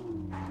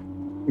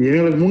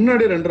எங்களுக்கு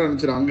முன்னாடி ரெண்டரை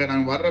அனுப்பிச்சிரும் அங்க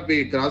நாங்க வர்றப்ப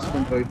கிராஸ்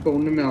பண்றோம் இப்ப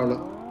ஒண்ணுமே ஆகல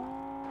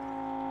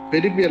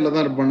பெரிபியர்ல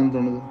தான் இருப்பான்னு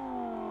தோணுது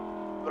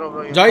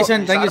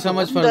Joyson thank you so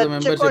much for the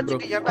membership bro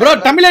bro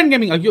தமிழன்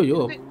கேமிங்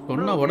ஐயோ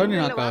சொன்ன உடனே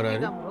நாக்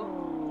ஆவறாரு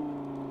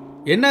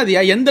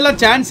என்னதியா எந்தல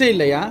சான்ஸே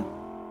இல்லையா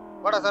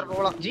வாடா சார்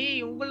போலாம் ஜி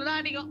உங்களுக்கு தான்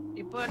அடிக்கும்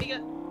இப்போ அடிங்க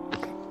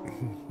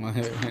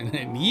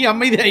நீ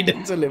அமைதி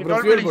ஆயிட்டேன்னு சொல்லு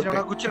bro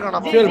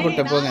ஃபியூல்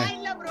போட்டு போங்க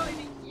இல்ல bro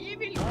இது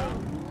ஈவில்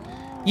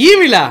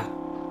ஈவிலா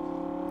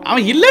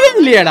அவன் இல்லவே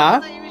இல்லையாடா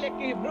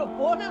ஈவிலுக்கு bro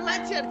போன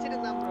மேட்ச்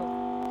அடிச்சிருந்தான் bro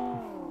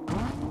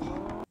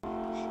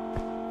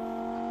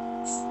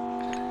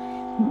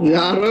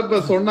யாரோ இப்ப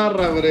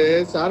சொன்னார்ரா அவரு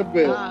ஷார்ப்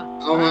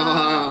அவன்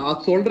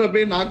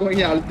சொல்றப்பே நாக்கு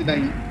வாங்கி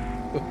அழுத்திட்டாங்க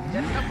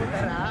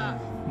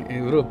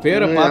bro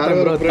பேரை பார்த்தா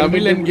bro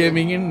தமிழன்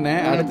கேமிங்னு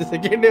அடுத்த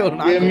செகண்டே ஒரு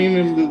கேமிங்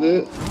இருந்தது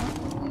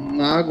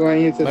நாக்கு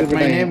வாங்கி செத்து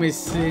my name is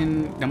in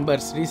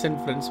numbers recent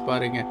friends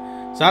பாருங்க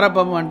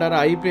சாரப்பம் வந்தாரு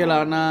ஐபிஎல்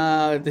ஆனா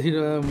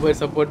ரொம்ப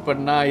சப்போர்ட்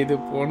பண்ணா இது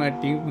போன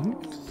டீம்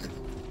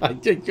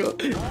அச்சோ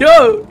யோ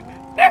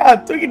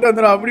தூக்கிட்டு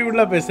வந்துடும் அப்படி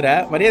உள்ள பேசுற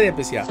மரியாதையா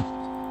பேசியா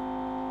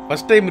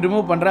ஃபர்ஸ்ட் டைம்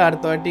ரிமூவ் பண்ற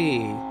அடுத்த வாட்டி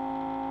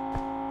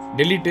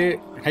டெலீட்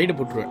ஹைட்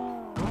போட்டுருவேன்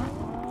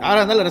யாரா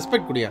இருந்தாலும்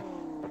ரெஸ்பெக்ட் குடியா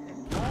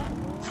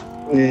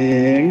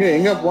எங்க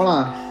எங்க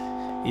போலாம்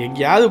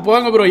எங்கயாவது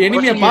போங்க ப்ரோ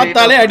எனிமியை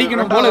பார்த்தாலே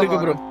அடிக்கணும் போல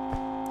இருக்கு ப்ரோ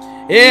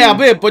ஏய்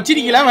அபே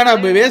பொச்சிரிக்கலாம் வேணாம்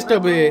அபே வேஸ்ட்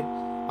அபே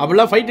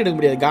அப்படிலாம் ஃபைட் எடுக்க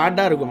முடியாது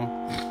காண்டா இருக்கும்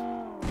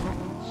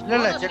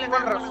இல்ல செக்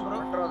பண்றேன்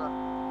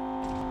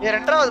ஏ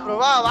ரெண்டாவது ப்ரோ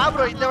வா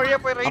ப்ரோ இந்த வழியா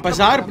போய் ரைட் அப்ப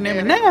ஷார்ப் நேம்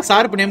என்ன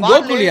ஷார்ப் நேம்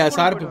கோகுலியா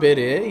ஷார்ப்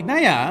பேரு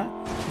என்னயா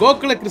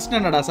கோகுல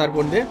கிருஷ்ணனடா ஷார்ப்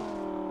வந்து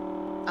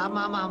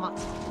ஆமா ஆமா ஆமா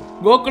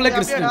கோகுல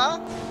கிருஷ்ணன்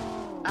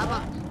ஆமா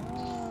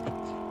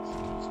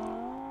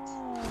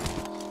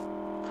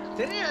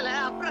தெரியல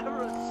அப்புறம்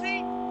bro C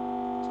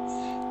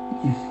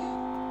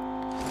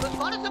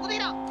squad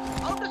குதிரா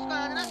out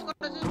squad அதனா ஸ்குவாட்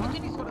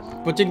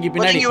கொச்சின் கி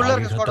பின்னாடி உள்ள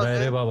இருக்க ஸ்குவாட்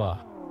அரே பாபா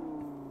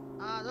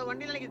அதோ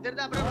வண்டில எனக்கு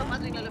தெரியுது அப்புறம்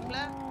பாத்தீங்களா லெஃப்ட்ல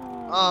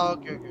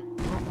ஓகே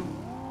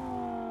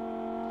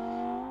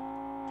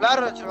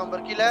ஃபிளார் வச்சிருக்கான்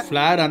பாரு கீழ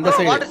ஃபிளார் அந்த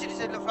சைடு வாட்டர் சிட்டி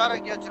சைடுல ஃபிளார்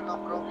அங்க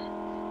வச்சிருக்கான் ப்ரோ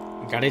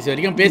கடைசி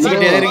வரைக்கும்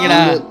பேசிக்கிட்டே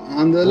இருக்கீங்கடா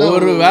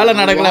ஒரு வேலை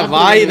நடக்கல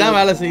வாய் தான்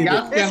வேலை செய்யுது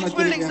 6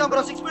 பில்டிங்ஸ்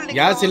ப்ரோ 6 பில்டிங்ஸ்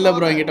கேஸ் இல்ல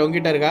ப்ரோ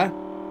உங்ககிட்ட இருக்கா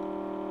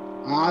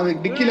அது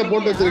டிக்கில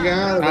போட்டு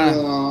வச்சிருக்கேன்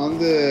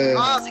வந்து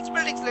 6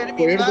 பில்டிங்ஸ்ல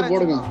எனிமி எடுத்து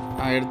போடுங்க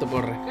எடுத்து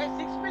போடுறேன்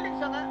 6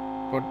 பில்டிங்ஸ் அங்க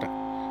போட்டேன்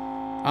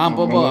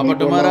போ அப்ப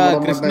டுமாரோ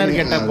கிருஷ்ணர்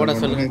கேட்டா போட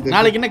சொல்லுங்க.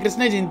 நாளைக்கு என்ன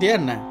கிருஷ்ண ஜெயந்தியா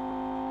என்ன?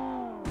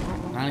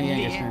 நாளைக்கு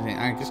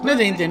ஏன் கிருஷ்ண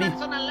ஜெயந்தி நீ?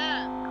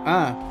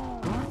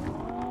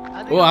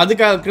 ஓ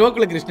அதுக்காக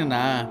Gokula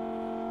கிருஷ்ணனா?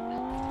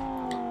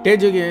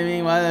 Teju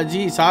gaming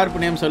G sharp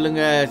name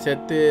சொல்லுங்க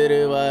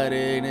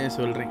செத்துருவாருன்னு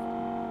சொல்றேன்.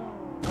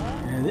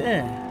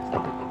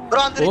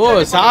 ஓ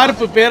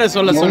ஷார்ப் பேரை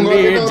சொல்ல சொல்லி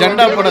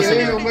ஜெண்டா போட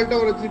சொல்லி. உங்கள்ட்ட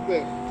ஒரு ஜிப்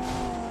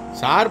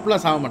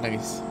ஷார்ப்லாம் சாவ மாட்டாங்க.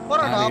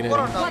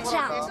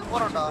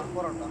 போறடா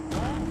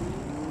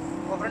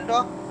ஓ ஃப்ரெண்டோ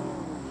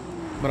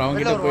bro அவங்க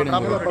கிட்ட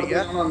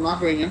போய்டுங்க.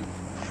 நாக் வைங்க.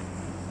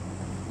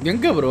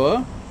 எங்க bro?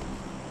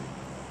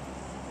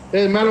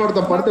 மேல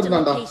ஒருத்தன்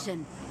படுத்துட்டான்டா.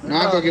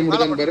 நாக் வைக்க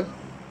முடியல பாரு.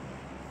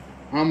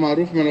 ஆமா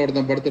ரூஃப் மேல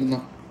ஒருத்தன்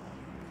படுத்துட்டான்.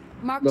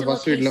 இந்த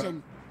ஃபர்ஸ்ட் வீட்ல.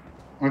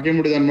 வைக்க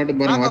முடியல மட்டும்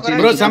பாருங்க.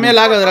 bro சமய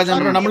லாக் ஆகுது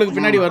ராஜன் bro. நம்மளுக்கு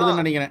பின்னாடி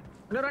வருதுன்னு நினைக்கிறேன்.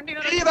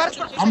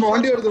 ஆமா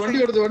வண்டி வருது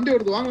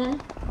வாங்க வாங்க.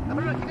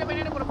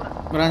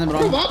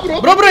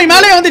 bro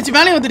மேலே வந்துச்சு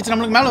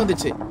நம்மளுக்கு மேலே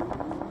வந்துச்சு.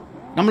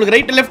 நம்மளுக்கு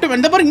ரைட் லெஃப்ட்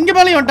இந்த பாரு இங்க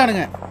மேலே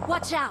வந்துட்டானுங்க.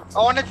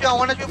 அவனச்சு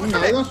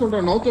நான்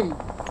சொல்றேன் நோக்கம்.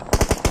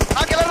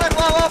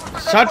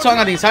 ஷாட்ஸ்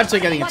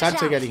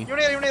வைக்காதீங்க.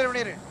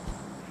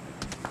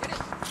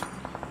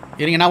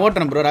 இருங்க நான்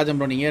ஓட்றேன் bro. ராஜன்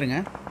bro நீங்க ஏறுங்க.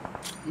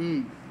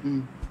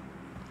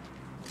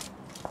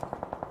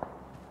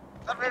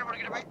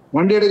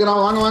 வண்டி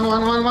எடுக்கறோம்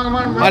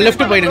வாங்க.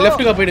 லெஃப்ட்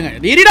போய்டுங்க.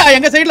 இருடா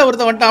எங்க சைடுல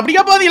ஒருத்த வந்துட்டான்.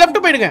 அப்படியே போய்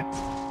லெஃப்ட் போய்டுங்க.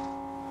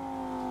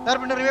 சார்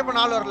பின்ன ரிவே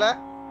பண்ண ஆள் வரல.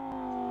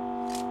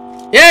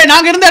 ஏய்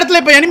நாங்க இருந்த இடத்துல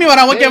இப்ப எனிமி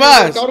வரான் ஓகேவா?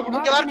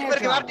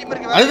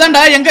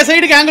 அதுதான்டா எங்க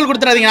சைடுக்கு ஆங்கிள்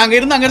கொடுத்துறாதீங்க. நாங்க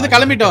அங்க இருந்து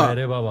கிளம்பிட்டோம்.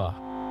 அரே பாபா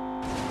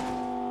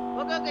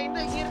ஓகே இந்த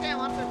இங்க இருக்கேன்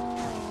வாங்க.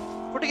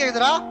 குட்டி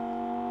கேக்குதுடா?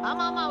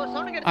 ஆமா ஒரு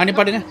சவுண்ட் கேக்குது. நீ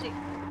பாடுங்க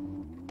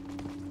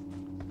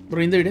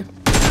bro இந்த வீடு.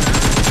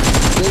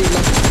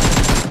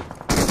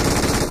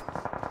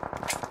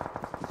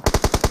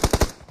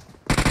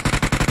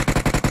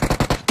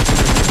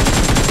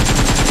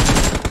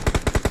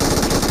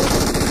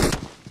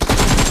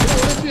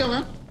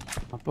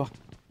 அப்பா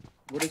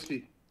ஓடிசி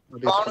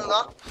பாவனுங்க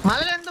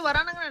மலையில இருந்து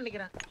வரானுங்க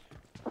நினைக்கிறேன்.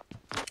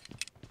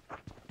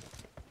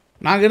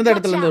 நாங்க இருந்த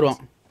இடத்துல இருந்து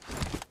வருவோம்.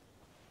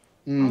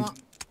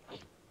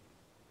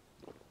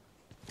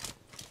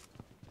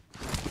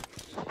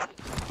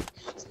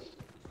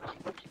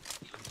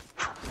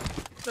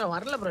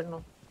 வரல bro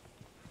இன்னும்.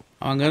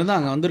 அவங்க இருந்தா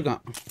அங்க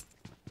வந்திருக்கான்.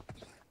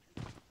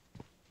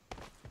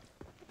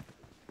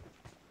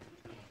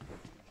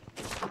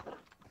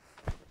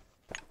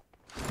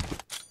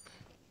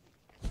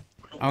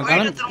 அவன்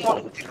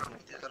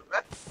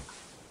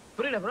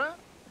புரியல bro.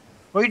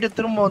 போயிட்டு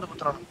திரும்ப வந்து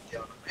குத்துறான்.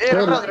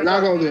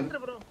 லாக் ஆகுது.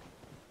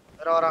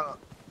 வேற வராங்க.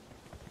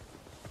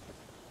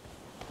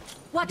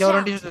 இங்க ஒரு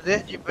வண்டி சுத்துது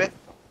ஜீப்.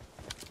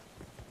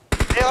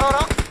 வர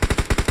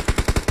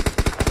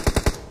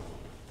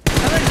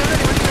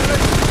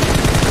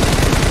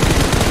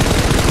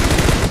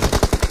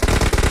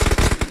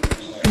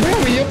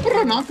அவன்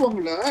எப்பறா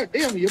நாக்குவாங்கல?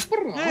 டேய் அவன்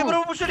எப்பறா? ஏய் bro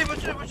புஷடி.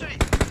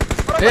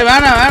 ஏய்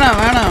வேணாம்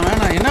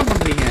என்ன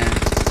பண்றீங்க?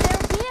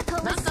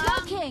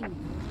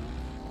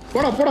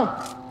 போடா.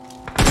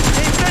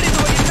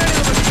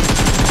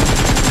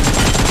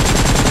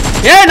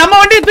 ஏய் நம்ம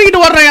வண்டியை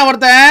தூக்கிட்டு ஓடுறான்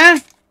ஒருத்தன்.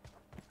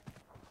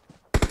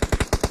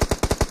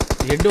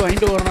 ஹெட்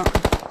வாங்கிட்டு ஓடுறான்.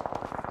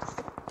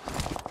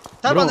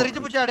 சார் அந்த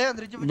ரிட்ஜ் புச்சாடே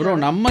அந்த ரிட்ஜ் bro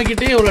நம்ம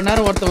கிட்டே இவ்வளவு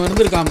நேரம் ஒருத்தன்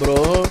இருந்திருக்கான் bro.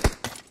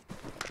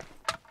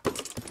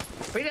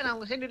 போய்டா நான்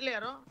உங்க சைடு இல்ல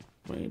யாரோ.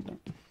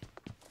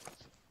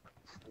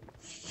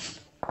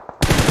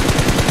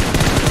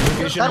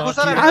 சார்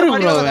புசாரா யாரு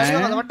bro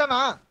அவன்?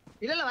 வட்டனா?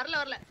 இல்ல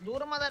வரல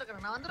தூரமா தான்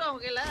இருக்கேன். நான் வந்துறேன்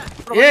அவங்க கையில.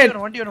 ஏய்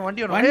வண்டி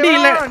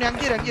இல்ல. நீ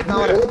அங்க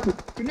நான் வரேன்.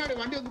 பின்னாடி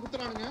வண்டி வந்து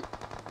குத்துறானுங்க.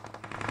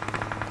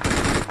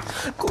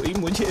 कोई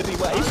मुझे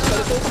रिवाइव कर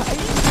दो भाई.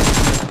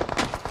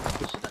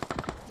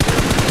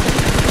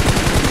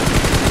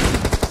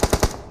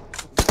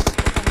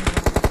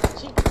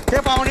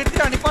 ஏய் பாவன்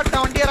நிப்பாட்டா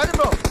வண்டியா ராஜு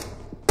bro.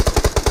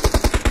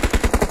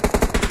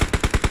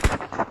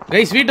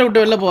 கைஸ் வீட்டை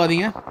விட்டு வெளில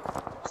போகாதீங்க.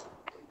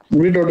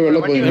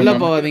 வெளில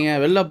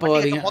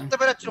போகாதீங்க. மொத்த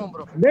பேர் அடிச்சிரோம்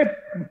bro. டேய்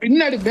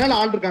பின்னாடி மேல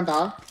ஆள் இருக்கான்டா.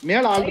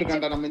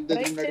 நம்ம இந்த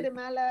பின்னாடி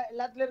மேல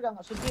எல்லாத்துலயும்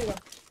இருக்காங்க சுத்தி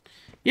இருக்காங்க.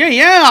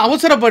 ஏன்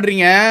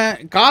அவசரப்படுறீங்க?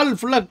 கால்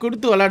ஃபுல்லா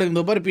கொடுத்து விளையாடுங்க.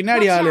 இந்த பாரு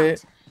பின்னாடி ஆளு.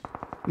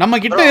 நம்ம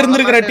கிட்ட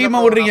இருந்திருக்கிற டீமை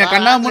விடுறீங்க.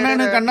 கண்ணா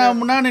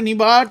முன்னான்னு நீ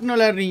பாட்டுன்னு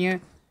விளையாடுறீங்க.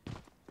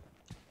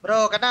 bro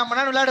கண்ணா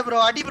முன்னான்னு விளையாடு bro.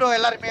 அடி bro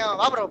எல்லாரும்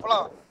வா bro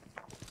போலாம்.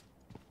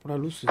 போடா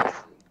லூசு.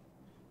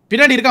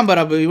 பின்னாடி இருக்கான்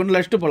பாரு. அப்ப இவன்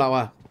லெஃப்ட் போலாம்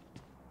வா.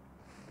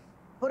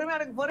 பொறுமையா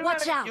இருக்கு.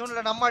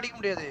 இவன்ல நம்ம அடிக்க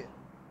முடியாது.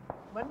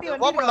 வண்டி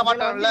ஓபன்ல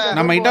மாட்டான்ல.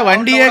 நம்ம கிட்ட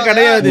வண்டியே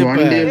கிடையாது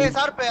இப்ப. ஏய்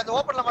சார் அந்த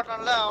ஓபன்ல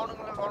மாட்டான்ல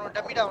அவனுக்கு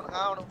டம்மிடா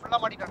அவனுக்கு ஃபுல்லா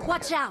மாட்டிட்டான்.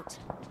 Watch out.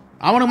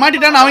 அவனுக்கு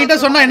மாட்டிட்டான். அவன் கிட்ட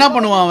சொன்னா என்ன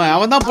பண்ணுவான்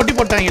அவன் தான் பொட்டி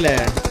போட்டாங்களே.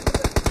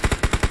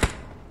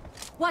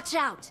 Watch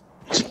out.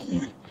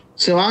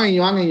 சரி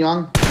வாங்க.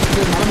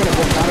 மரமேல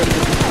போ கார்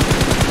எடுத்து.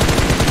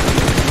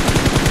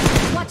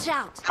 Watch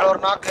out. ஒரு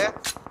நாக்கு.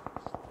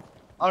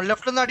 அவன்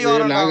லெஃப்ட்ல இருந்து அடி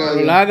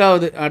வரான். லாக்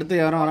ஆகுது.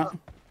 அடுத்து யாரும் வரான்.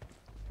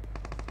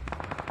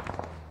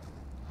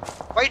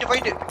 ஃபைட்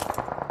வாங்க.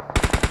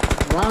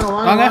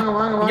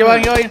 இங்க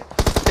வாங்க.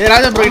 ஏய்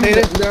ராஜா ப்ரோ இந்த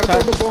இடத்த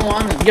விட்டு போவோம்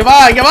வாங்க. இங்க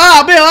வா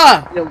அப்படியே வா.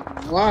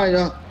 வா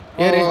ஐயா.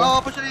 ஏறு.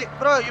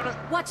 ப்ரோ இவன்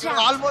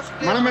ஆல்மோஸ்ட்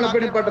மலை மேல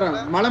போய் நிப்பாட்றேன்.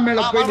 மலை மேல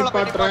போய்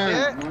நிப்பாட்றேன்.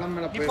 மலை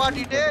மேல போய்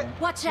நிப்பாட்டிட்டு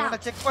இவனை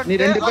செக் பண்ணி நீ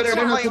ரெண்டு பேர்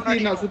இடம்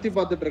நான் சுத்தி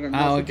பார்த்துட்டு இருக்கேன்.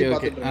 Okay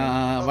okay.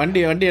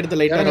 வண்டி எடுத்து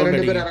லைட்டா ரவுண்ட்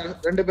அடி.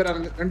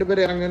 ரெண்டு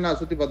பேர் இறங்க நான்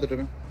சுத்தி பார்த்துட்டு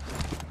இருக்கேன்.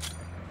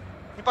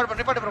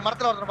 நிப்பாட்டு ப்ரோ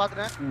மரத்துல ஒருத்தர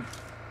பாத்துறேன்.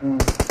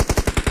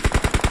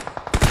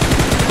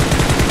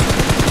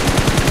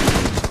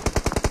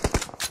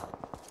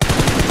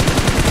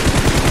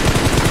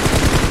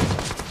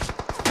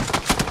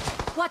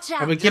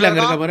 அப்ப கீழ அங்க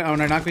இருக்க பாரு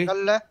அவனை நாக்கு.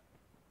 கல்ல.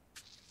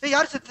 ஏய்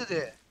யார் செத்துது?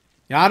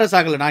 யாரும்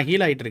சாகல நான்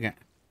ஹீல் ஆயிட்டு இருக்கேன்.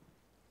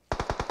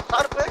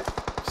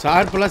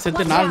 ஷார்ப்லாம்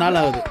செத்து 4 நாள்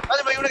ஆகுது.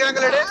 அது பை இவனுக்கு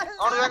ஆங்கிள் எடு.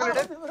 அவனுக்கு ஆங்கிள்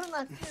எடு.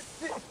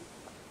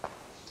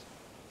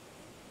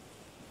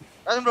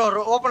 அது ப்ரோ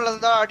ஓபன்ல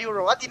இருந்தா அடி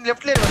விடுறோம். வாத்தி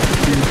லெஃப்ட்ல இரு.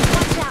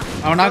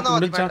 அவன் நாக்கு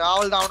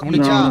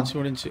முடிஞ்சா.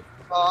 முடிஞ்சு.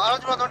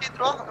 ஆரஞ்சு 20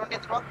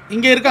 ரூபா.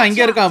 இங்க இருக்கான் இங்க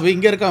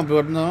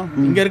வரணும்.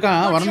 இங்க இருக்கான்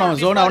வரணும்.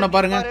 ஜோன் அவனை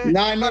பாருங்க.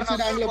 நான் இன்னொரு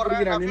சைடு ஆங்கில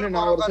பிடிக்கிறேன். நின்னு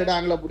நான் ஒரு சைடு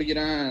ஆங்கில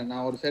பிடிக்கிறேன்.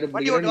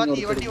 வண்டி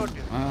ஓட்டு.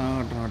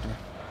 ஓட்டு.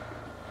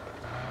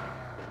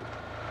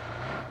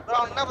 ப்ரோ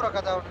என்ன ப்ரோ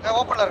கதை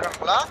ஓபன்ல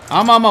இருக்கானுங்களா?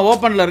 ஆமா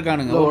ஓபன்ல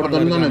இருக்கானுங்க.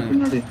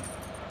 பின்னாடி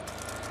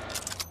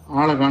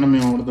ஆளை காணுமே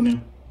ஒருத்தனே.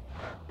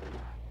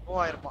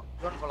 போவாயிருப்பா.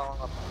 ஜோன் போலாம்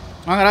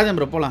வாங்க ராஜன்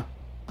ப்ரோ போலாம்.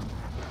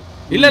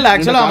 இல்ல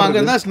ஆக்சுவலா அவன் அங்க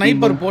இருந்தா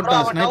ஸ்னைப்பர்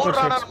போட்டான். ஸ்னைப்பர்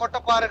ஷாட்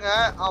மட்டும் பாருங்க.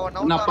 அவன்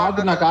நான்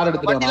பாத்து நான் கார்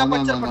எடுத்துட்டு வரேன்.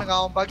 பஞ்சர் பண்ணுங்க.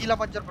 அவன் பகில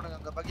பஞ்சர் பண்ணுங்க.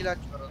 அந்த பகில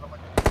அடிச்சு வரணும்.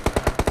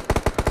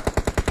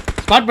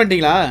 ஸ்பாட்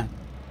பண்ணிட்டீங்களா?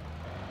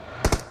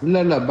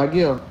 இல்ல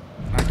பகியோ.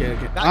 ஓகே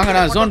வாங்க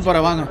நான் ஜோன்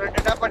போறேன் வாங்க.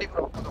 ரெண்டு டேப் அடி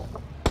ப்ரோ.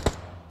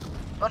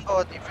 ஜோன்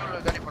போவாதி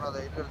ஃபியூல் காலி பண்ணாத.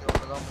 இருக்கிறது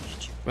ஒண்ணுதான்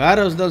முடிஞ்சிச்சு.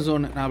 வேர் ஹவுஸ் தான்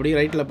ஜோன். நான் அப்படியே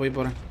ரைட்ல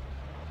போறேன்.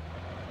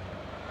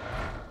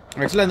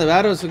 ஆக்சுவலா இந்த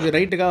வேர் ஹவுஸ்க்கு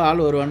ரைட்டுக்காக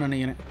ஆள் வருவான்னு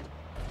நினைக்கிறேன்.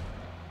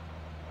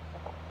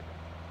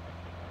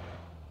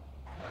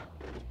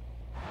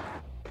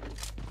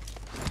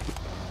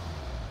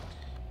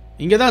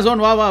 இங்க தான்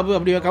ஜோன். வா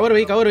அப்படி கவர்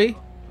வை.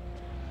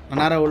 நான்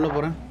நேரா உள்ள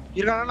போறேன்.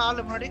 இருக்கானா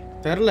ஆளு முன்னாடி?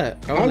 தெரியல.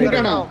 கவர்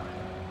இருக்கானா?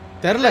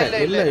 தெரியல.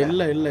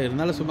 இல்ல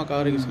இருந்தாலும் சும்மா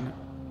கவர் வைக்க சொன்னேன்.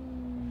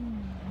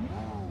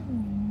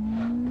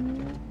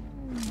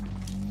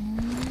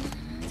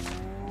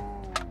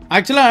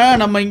 ஆக்சுவலா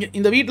நம்ம இங்க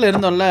இந்த வீட்ல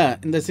இருந்தோம்ல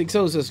இந்த 6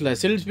 ஹவுசஸ்ல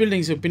செல்ஸ்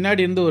பில்டிங்ஸ்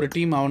பின்னாடி இருந்து ஒரு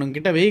டீம் அவனுங்க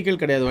கிட்ட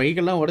வெஹிக்கிள் கிடையாது.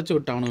 வெஹிக்கிள்லாம் உடைச்சு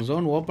விட்டான். அவனுக்கு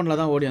ஜோன் ஓபன்ல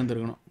தான் ஓடி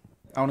வந்திருக்கணும்.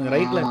 அவனுக்கு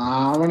ரைட்ல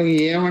அவனுக்கு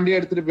ஏன் வண்டி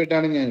எடுத்துட்டு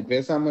போயிட்டானுங்க.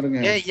 பேசாம இருங்க.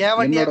 ஏன்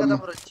வண்டி எங்க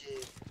தான் போச்சு?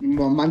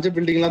 மஞ்ச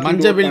பில்டிங்லாம்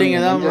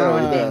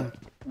தான்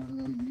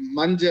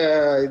மஞ்ச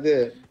இது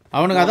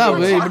அவனுக்கு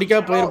அதான் இப்படிக்கா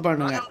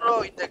போயிருப்பானுங்க. ப்ரோ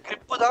இந்த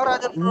grip தான்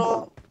ராஜன் ப்ரோ.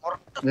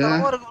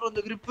 மொரட்டமா இருக்கு ப்ரோ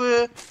இந்த grip.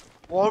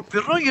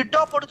 பெரும்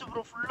ஹெட்டா படுச்சு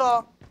ப்ரோ ஃபுல்லா.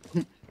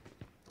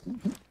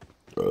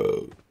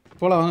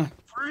 போலாம் வாங்க.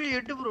 Full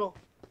head bro.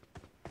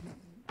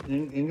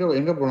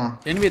 எங்க போலாம்?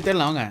 என்வி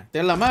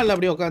தேடலாமா இல்ல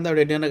அப்படியே உட்கார்ந்து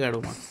அப்படியே டின்னர்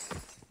காடுமா?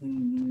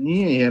 நீ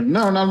என்ன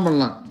வேணாலும்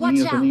பண்ணலாம்.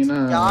 நீங்க சொன்னீங்கன்னா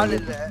யார்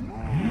இல்ல.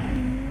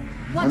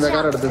 அந்த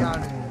கார் எடுத்து.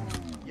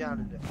 யார்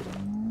இல்ல.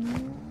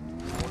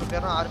 மூணு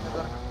பேரும் 6 பேர்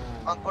தான் இருக்காங்க.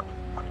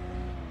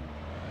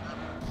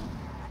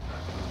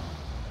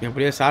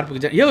 எப்படியே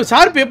ஷார்ப்புக்கு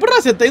ஷார்ப் எப்படிடா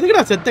செத்த?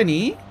 இதுக்குடா செத்த நீ?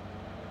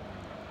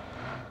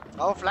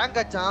 அவன் ஃப்ளாங்க்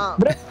அச்சான்.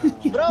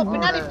 ப்ரோ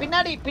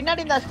பின்னாடி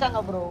இந்த அடிச்சாங்க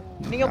ப்ரோ.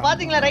 நீங்க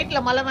பாத்தீங்களா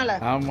ரைட்ல மலை மேல?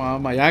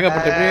 ஆமா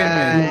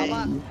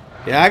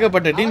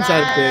ஏகப்பட்ட டீம்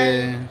ஷார்ப்.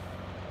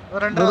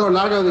 ரெண்டு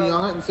லாக் ஆகுதுங்க.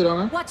 வாங்க சரி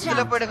வாங்க. கீழ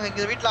போய்டுங்க.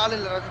 இங்க வீட்ல ஆள்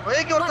இல்ல ராஜன்.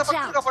 ஏகே ஒருத்த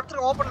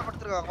படுத்துங்க ஓபன்ல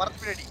படுத்துங்க.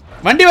 மரத்து பின்னாடி.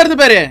 வண்டி வருது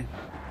பாரு.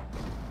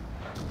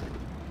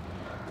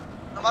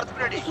 மரத்து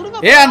பின்னாடி.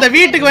 அந்த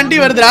வீட்டுக்கு வண்டி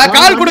வருதுடா.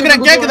 கால்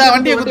குடுக்குறேன் கேக்குதா?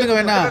 வண்டியை குத்துங்க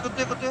வேணா.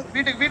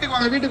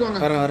 வீட்டுக்கு வாங்க.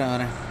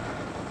 வரேன்.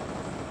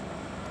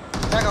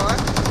 கேக்கவா?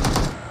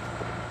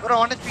 Bro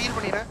 1 HP heel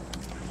பண்ணிறேன்.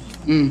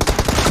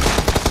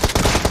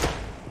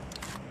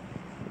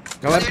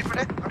 கவர்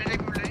பண்ணு. அப்படியே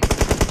லைக் பண்ணு.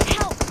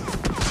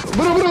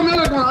 ப்ரோ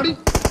மேல இருக்கான். அடி.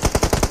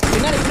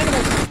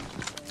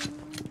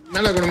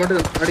 மேல கொண்டு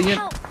மட்டும் அடிங்க.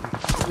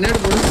 நேடு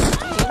போடு.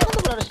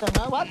 ப்ரோ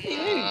அடிச்சாங்க. வாத்தி.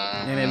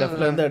 நீ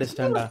லெஃப்ட்ல இருந்து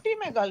அடிச்சிட்டான்டா.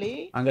 டீமே காலி.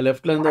 அங்க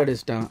லெஃப்ட்ல இருந்து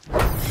அடிச்சிட்டான்.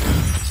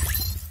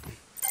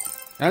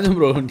 ராஜன்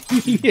ப்ரோ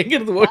எங்க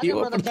இருந்து ஓடி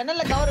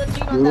ஜன்னல்ல கவர் வச்சு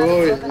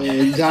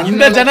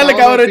இந்த ஜன்னல்ல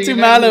கவர் வச்சு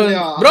மேல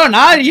ப்ரோ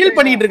நான் ஹீல்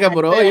பண்ணிட்டு இருக்கேன்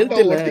ப்ரோ.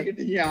 ஹெல்த் இல்ல.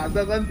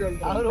 அததான்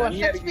சொல்றேன். அவர் 1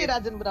 HP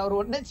ராஜன் ப்ரோ. அவர்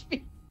 1 HP.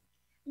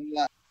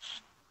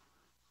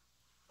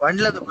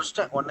 வண்டில அது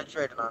புஷ்ட 1 HP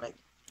ஆயிடு நானே.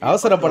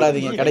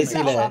 அவசரப்படாதீங்க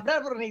கடைசில. அப்படியே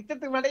ப்ரோ நீ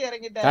இத்தத்துக்கு மேல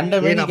இறங்கிட்டேன்.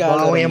 கண்டமேனிக்கு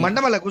அவன் என்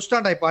மண்டை மேல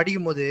குஸ்டான்டா. இப்ப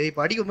அடிக்கும்போது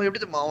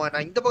எப்படி தெரியுமா அவன்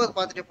நான் இந்த பக்கத்துல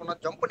பாத்துட்டே போனா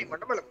ஜம்ப் பண்ணி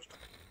மண்டை மேல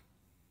குஸ்டான்.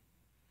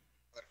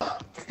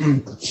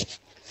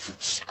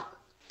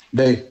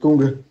 டேய்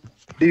தூங்கு.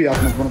 டிவி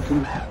ஆஃப் பண்ணு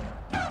தூங்கு.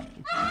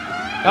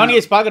 Come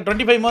guys, பாக்க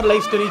 25 more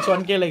likes to reach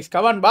 1k likes.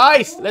 Come on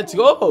boys, let's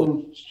go.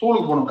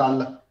 ஸ்கூலுக்கு போணும்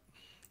காலைல.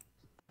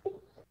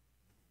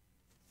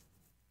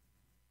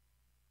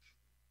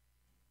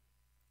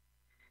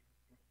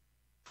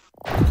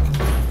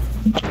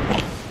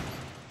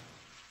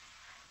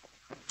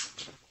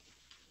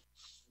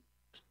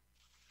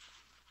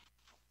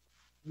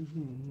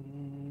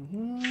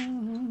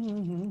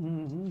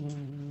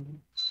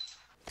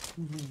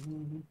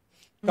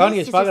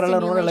 கானியஸ் பாக்குறல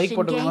லைக்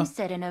போட்டுங்க.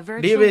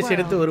 டிவைஸ்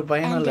எடுத்து ஒரு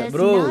பயனும் இல்ல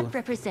bro.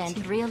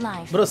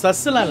 bro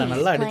சஸ்லாம் இல்ல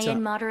நல்லா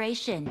அடிச்சான்.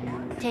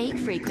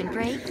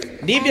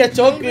 டிபிஎஸ்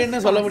சோக்குன்னு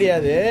சொல்ல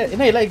முடியாது.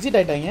 என்ன எல்லாம் எக்ஸிட்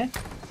ஆயிட்டாங்க.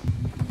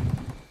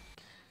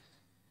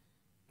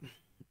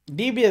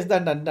 டிபிஎஸ்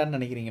தான் டன்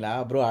நினைக்கிறீங்களா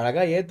ப்ரோ?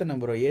 அழகா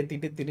ஏத்தணும் ப்ரோ.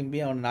 ஏத்திட்டு திரும்பி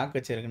அவன் நாக்கு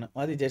வச்சிருக்கணும்.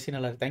 அது ஜெர்சி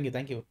நல்லா இருக்கு.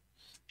 தேங்க் யூ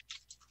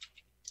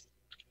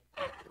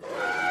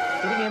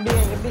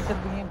எப்படி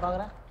செப்பீங்க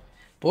பாக்குறேன்.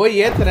 போய்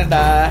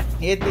ஏத்துறேன்டா.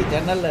 ஏத்தி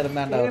ஜன்னல்ல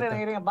இருந்தான்டா.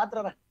 இருங்க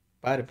பாத்துறேன்.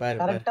 பாரு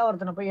கரெக்ட்டா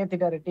ஒருத்தனை போய்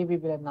ஏத்திட்டாரு.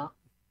 டிபிபில இருந்தான்.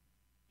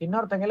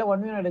 இன்னொருத்தங்கல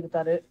 1v1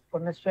 எடுத்தாரு.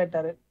 ஒன்னு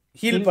ஸ்பேட்டாரு.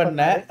 ஹீல்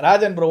பண்ண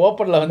ராஜன் ப்ரோ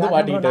ஓபன்ல வந்து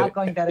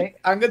மாட்டிட்டாரு.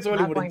 அங்க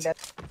சோலி முடிச்சு.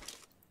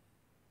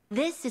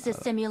 This is a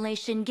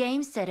simulation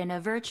game set in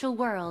a virtual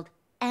world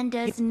and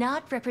does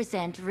not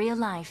represent real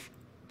life.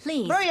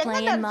 Please play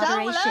in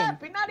moderation.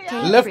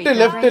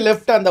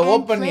 left அந்த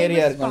ஓபன்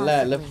ஏரியா இருக்கும்ல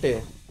left.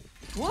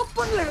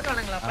 ஓபன்ல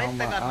இருக்கானுங்களா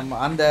பைத்தியக்காரன். ஆமா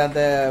அந்த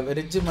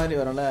ரிட்ஜ் மாதிரி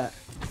வரல.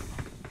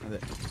 அது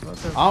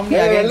ஆம்னி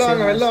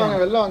வெல்ல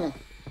வாங்க.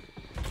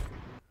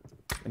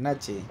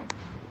 என்னாச்சு?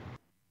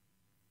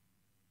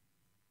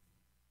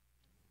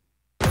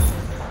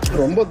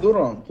 ரொம்ப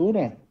தூரம்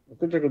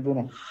ஒக்கிட்ட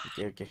தூரம்.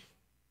 ஓகே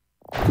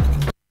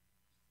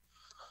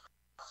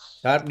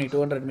ஷார்ப் நீ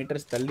 200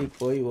 மீட்டர்ஸ் தள்ளி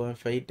போய்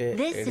ஃபைட்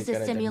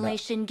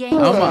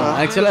எடுக்கறேன். ஆமா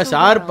एक्चुअली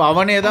ஷார்ப்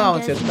அவனே தான்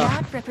அவன் செத்தான்.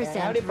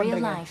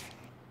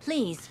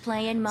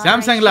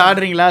 சாம்சங்ல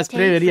ஆடுறீங்களா?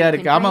 ஸ்ப்ரே வெரியா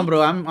இருக்கு. ஆமா ப்ரோ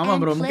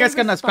முகேஷ்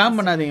கண்ணா ஸ்பாம்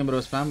பண்ணாதீங்க ப்ரோ.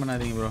 ஸ்பாம்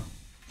பண்ணாதீங்க.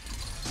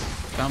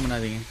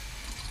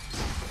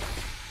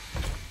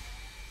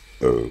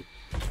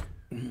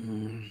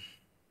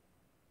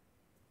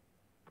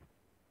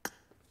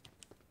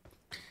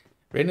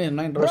 வேணும்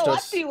என்ன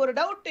இன்ட்ரஸ்டர்ஸ். ஒரு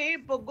டவுட்.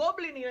 இப்போ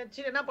கோப்லின்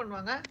வச்சு என்ன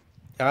பண்ணுவாங்க?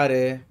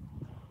 யாரு?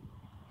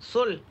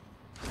 சோல்.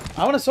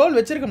 அவன சோல்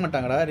வச்சிருக்க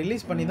மாட்டாங்கடா.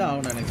 ரிலீஸ் பண்ணி தான்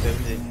அவன எனக்கு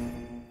தெரிஞ்சு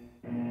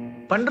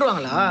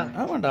பண்றாங்களா?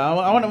 ஆமாடா.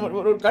 அவன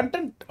ஒரு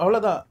கண்டென்ட்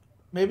அவ்வளவுதான்.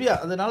 மேபி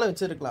அதனால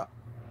வச்சிருக்கலாம்.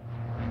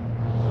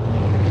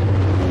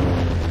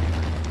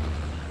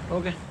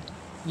 ஓகே.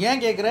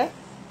 ஏன் கேக்குற?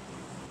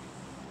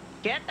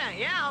 கேட்டேன்.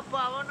 ஏன் அப்ப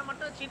அவன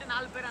மட்டும் வச்சிட்டு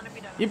 4 பேர்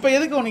அனுப்பிட்டாங்க. இப்போ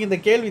எதுக்கு உனக்கு இந்த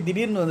கேள்வி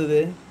திடீர்னு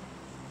வந்தது?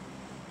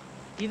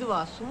 இதுவா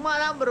சும்மா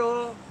தான் bro.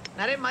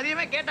 நிறைய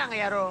மதியமே கேட்டாங்க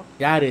யாரோ.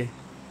 யாரு?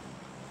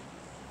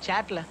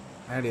 சாட்ல.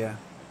 அப்படியா?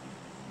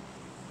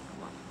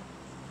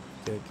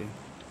 ஓகே.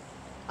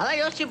 அத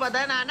யோசிச்சு பார்த்தா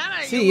நான்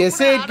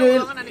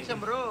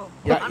நினைச்சேன் bro.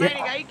 ஆனா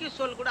எனக்கு ஐக்யூ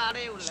சோல் கூட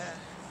ஆடவே இல்ல.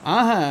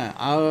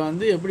 அவன்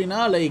வந்து எப்படின்னா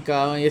லைக்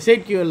அவன்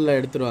எஸ்ஐக்யூஎல்ல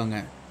எடுத்துருவாங்க.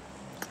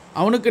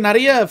 அவனுக்கு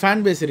நிறைய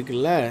ஃபேன் பேஸ்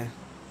இருக்குல்ல.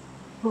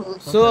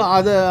 ஸோ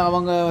அதை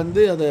அவங்க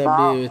வந்து அதை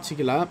அப்படி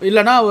வச்சுக்கலாம்.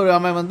 இல்லைனா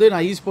அவன் வந்து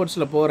நான்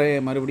ஸ்போர்ட்ஸில்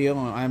போகிறேன்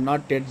மறுபடியும் I am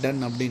not dead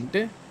ton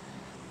அப்படின்ட்டு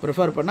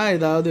ப்ரிஃபர் பண்ணால்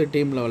ஏதாவது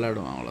டீமில்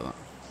விளையாடுவான். அவ்வளோதான்.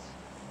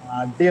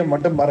 அடியை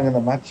மட்டும் பாருங்க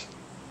இந்த மேட்ச்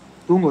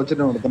தூங்க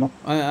வச்சுட்டு எடுத்தணும்.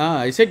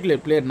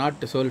 எஸ்ஐக்யூஎல் பிளேயர்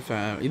நாட் சோல்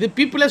ஃபேன். இது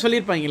பீப்புளே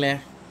சொல்லியிருப்பாங்களே.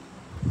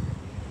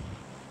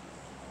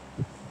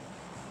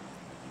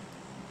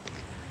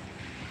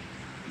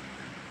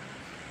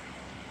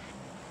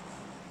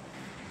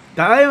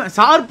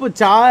 ஷார்ப்பு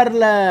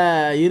சார்ல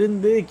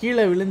இருந்து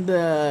கீழே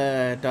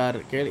விழுந்தார்.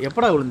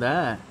 எப்படா விழுந்த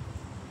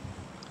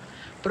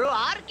ப்ரோ?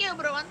 ஆர்கே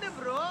ப்ரோ வந்து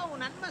ப்ரோ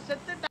உன் நண்பன்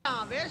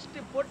செத்துட்டான். வேஸ்ட்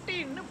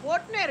பொட்டின்னு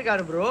போட்டுனே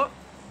இருக்காரு ப்ரோ.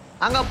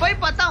 அங்க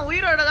போய் பார்த்தா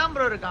உயிரோட தான்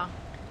ப்ரோ இருக்கான்.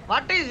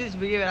 What is this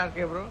behaviour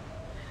RK bro?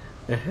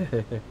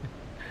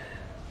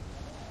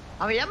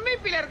 அவன்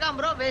எம்விபில இருக்கான்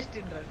ப்ரோ.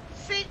 வேஸ்ட்ன்றார்.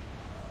 சி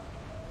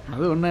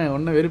அது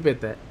ஒண்ணு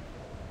வெறுப்பேத்த.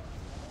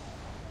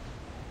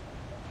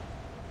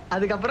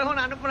 அதுக்கு அப்புறம்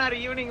நான் அனுப்புனாரு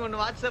ஈவினிங் ஒன்னு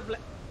வாட்ஸ்அப்ல.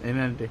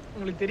 என்னன்னு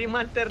உங்களுக்கு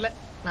தெரியுமான்னு தெரியல.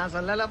 நான்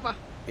சொல்லலப்பா.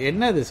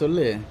 என்னது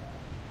சொல்லு.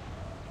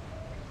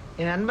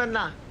 என் நண்பன்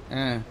தான்.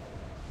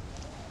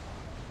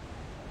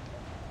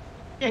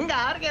 எங்க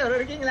ஆர்கே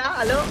இருக்கீங்களா?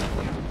 ஹலோ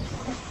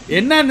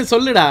என்னன்னு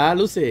சொல்லுடா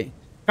லூசே.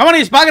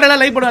 கமானிஸ் பாக்குறல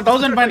லைக் பண்ணுங்க.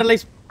 1000 பாயிண்ட்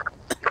லைக்ஸ்.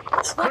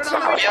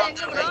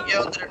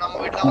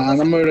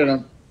 நம்ம வீடு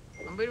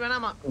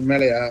வேணாமா?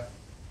 மேலையா?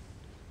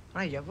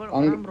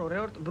 எவ்வளவு ப்ரோ? ஒரே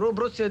ஒரு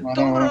ப்ரோ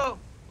செத்தோம் ப்ரோ.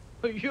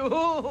 ஐயோ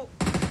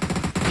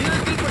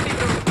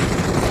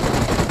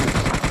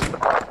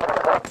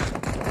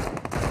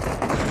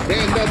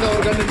இந்த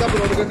ஒரு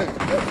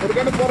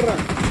கண்ணு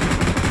போடுறேன்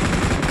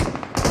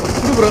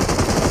ப்ரோ.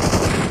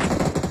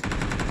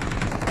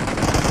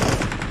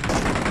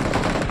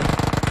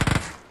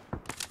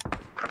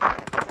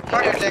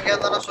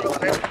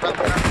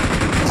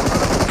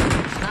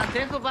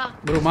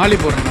 ப்ரோ மாலி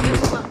போறேன்.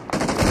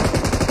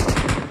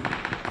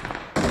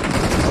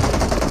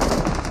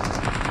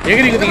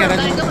 எகிரி குதிங்க.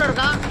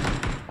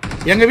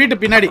 எங்க வீட்டு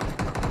பின்னாடி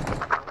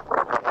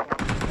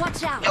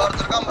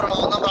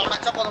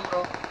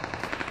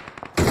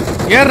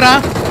ஏறா.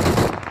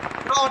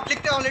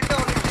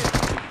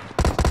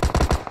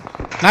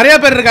 நிறைய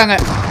பேர் இருக்காங்க.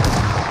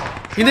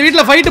 இந்த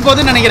வீட்டுல ஃபைட்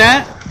போகுதுன்னு நினைக்கிறேன்.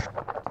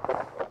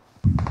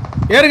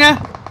 ஏறுங்க.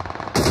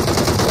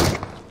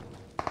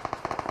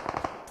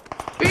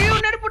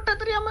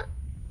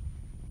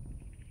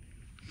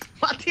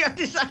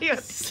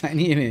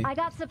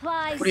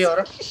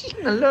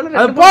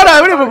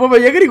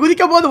 எகிரி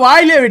குதிக்கும் போது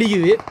வாயிலே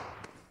வெடிக்குது.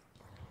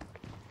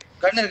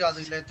 கன் இருக்கு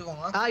அதுல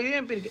எடுத்துக்கோங்க.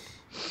 யூஎம்பி இருக்கு.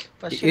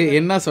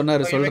 என்ன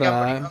சொன்னாரு சொல்றா.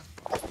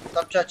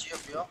 தப்சாச்சி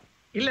எப்படியோ.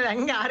 இல்ல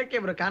அங்க ஆர்கே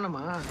ப்ரோ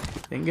காணோமா?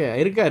 எங்க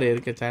இருக்காரு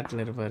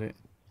சாட்ல இருப்பாரு.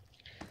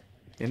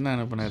 என்ன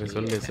அனுப்புனாரு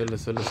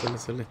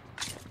சொல்லு.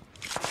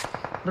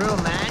 ப்ரோ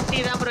மேண்டி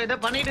தான் ப்ரோ இத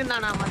பண்ணிட்டு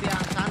இருந்தானா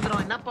மதியம்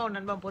சாயந்தரம். என்னப்பா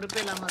நண்பன்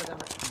பொறுப்பே இல்லாம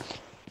இருக்கானே.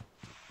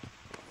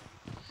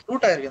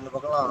 ரூட் ஆயிருக்கு இந்த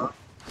பக்கம்லாம்.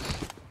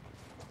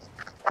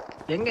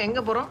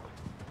 எங்க போறோம்?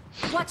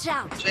 Watch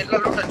out. சைடுல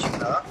ரூட்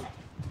அடிச்சிங்களா?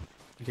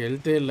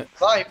 ஹெல்த்தே இல்ல.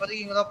 வா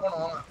இப்போதைக்கு இங்க தான்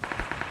போணும் வாங்க.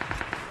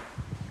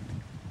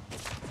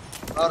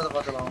 ஆறத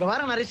பாத்துலாம். இங்க வர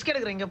நான் ரிஸ்க்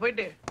எடுக்கறேன் இங்க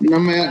போயிடு.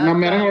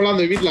 நம்ம இறங்கலாம்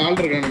அந்த வீட்ல ஆள்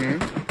இருக்கானுங்க.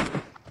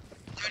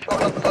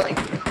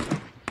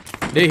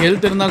 டேய்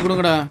ஹெல்த் இருந்தா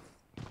கொடுங்கடா.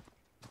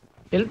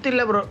 ஹெல்த்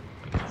இல்ல ப்ரோ.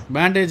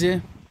 பேண்டேஜ்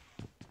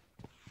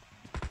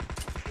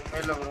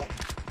இல்ல ப்ரோ.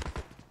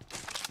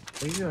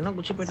 ஐயோ என்ன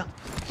குச்சி போய்ட்டான்.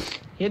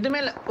 எதுமே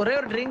இல்ல. ஒரே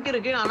ஒரு ட்ரிங்க்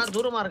இருக்கு. ஆனா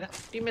தூரமா இருக்கேன்.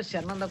 டீம்மேட்ஸ்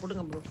யாரனா இருந்தா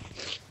கொடுங்க ப்ரோ.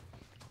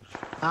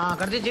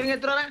 கடைசி சிரிங்க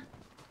எடுத்து வரேன்.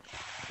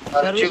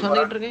 சர்வீஸ்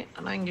வந்துட்டு இருக்கு.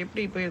 ஆனா இங்க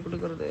எப்படி போய்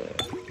கொடுக்கிறது?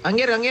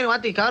 அங்கே இரு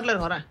வாத்தி கார்ல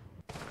இரு வரேன்.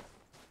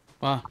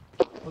 வா.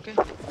 ஓகே.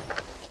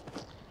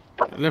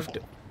 லெஃப்ட்.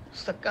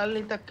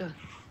 சக்காலி தக்க.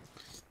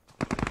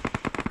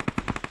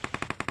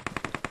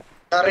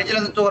 ரிஜ்ல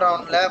இருந்து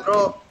தூக்குறான்ல ப்ரோ.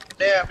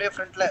 டேய் அப்படியே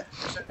ஃப்ரண்ட்ல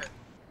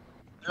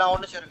எல்லாம்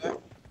ஒண்ணு சேருங்க.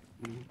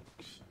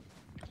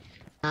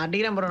 நான்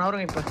அடிக்கிறேன் ப்ரோ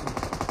நவருங்க இப்ப.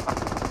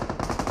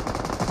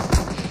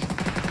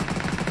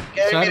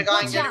 கேமி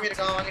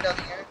இருக்கான்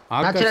வாங்கிடாதீங்க.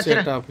 ஆக்கா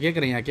செட்டப்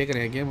கேக்குறீங்க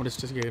கேம்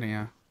முடிச்சிட்டு கேக்குறீங்க.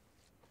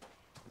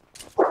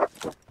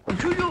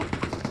 ஐயோ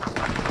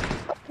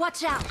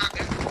வாட்ச் அவுட்.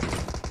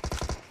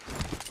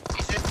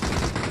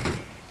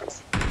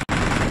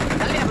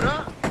 நல்லியா ப்ரோ.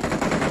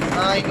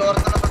 இங்க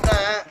ஒருத்தன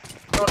பார்த்தேன்.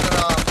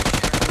 இன்னொருத்தனா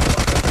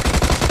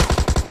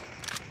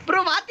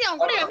ப்ரோ வாத்தி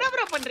அவன் கூட என்ன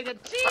ப்ரோ பண்றீங்க?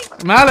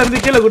 மேல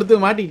இருந்து கீழ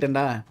கொடுத்து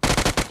மாட்டிட்டேன்டா.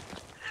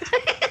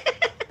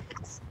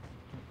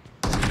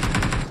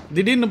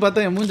 திடீர்னு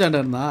பார்த்தா என் மூஞ்சாண்ட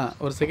இருந்தான்.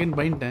 ஒரு செகண்ட்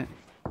பயந்துட்டேன்.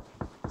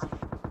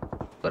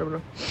 ப்ரோ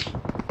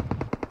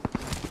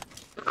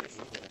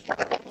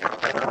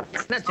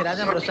என்னாச்சு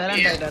ராஜா ப்ரோ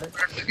சைலண்ட் ஆயிட்டாரு.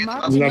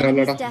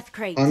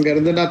 அங்க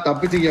இருந்து நான்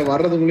தப்பிச்சிங்க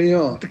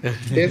வர்றதுக்குள்ளேயும்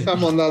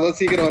பேசாம வந்தாதான்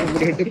சீக்கிரம் வர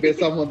முடியும்ட்டு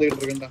பேசாம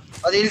வந்துகிட்டு இருக்கேன்டா.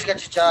 அது ஹீல்ஸ்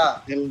கிடைச்சிச்சா?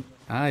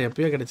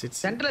 எப்பயோ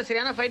கிடைச்சிச்சு. சென்டர்ல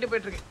சரியான ஃபைட்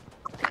போயிட்டு இருக்கு.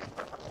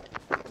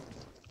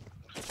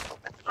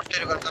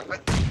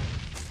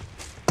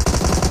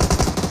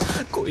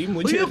 कोई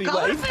मुझे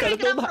रिवाइव कर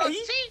दो भाई.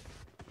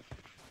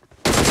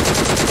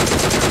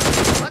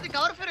 வாதி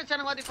கவர் ஃபேர்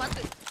வச்சானே வாதி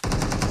பாத்து.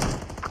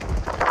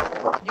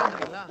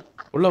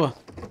 உள்ள வா.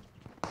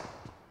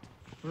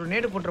 ப்ரோ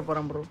நேடு போட்ற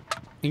போறான் ப்ரோ.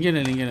 இங்க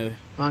நில்லு.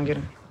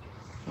 வாங்கிரு.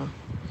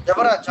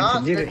 ஜபரா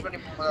சான்ஸ் செட் பண்ணி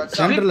போடா.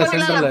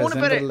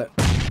 சென்டர்ல.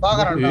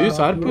 பாக்கறடா. ஏய்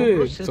சார்ப்பு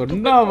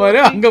சொன்னா பாரு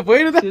அங்க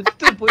போயிடுதா.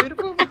 செத்து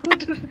போயிருப்போம்.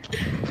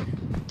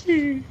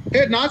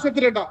 நான்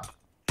செத்துறேன்டா.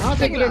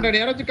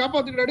 யாராச்சும்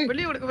காப்பாத்துக்கடா.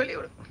 வெளிய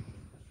விடு.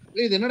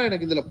 இது என்னடா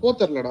எனக்கு இதுல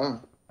போத்தறலடா.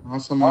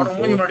 நாசமா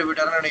முன்னாடி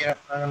போய்ட்டாரன்னு நினைக்கிறேன்.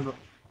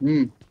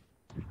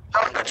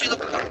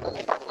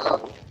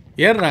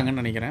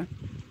 ஏறுறாங்கன்னு நினைக்கிறேன்.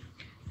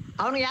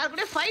 அவனுக்கு யார்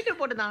கூட ஃபைட்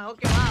போட்டுதாங்க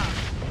ஓகேவா?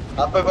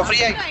 அப்ப ஃப்ரீ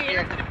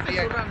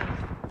ஆயிடுறாங்க.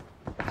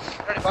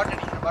 முன்னாடி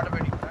பாட்டு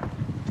போயிட்டீங்க.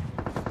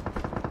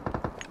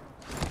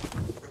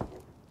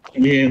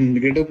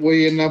 என்கிட்ட போய்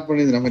என்ன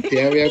பண்ணுது நம்ம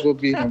தேவையா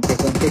கோபி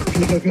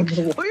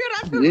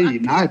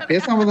ஏய் நான்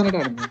பேசாம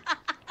தானடா இருந்தேன்.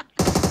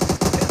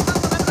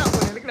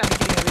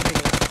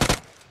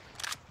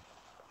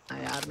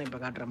 யாருன்னு இப்ப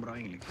காட்டுறேன் ப்ரோ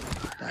உங்களுக்கு.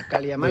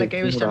 தக்காளியா மேல கை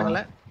வச்சிட்டாங்கல.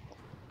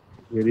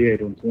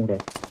 வெறியாயிரும் தூங்கடா.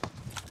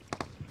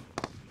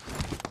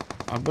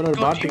 அப்புறம்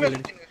பாட்டு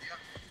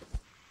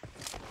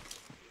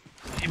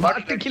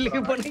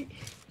கில்லுக்கு பண்ணி.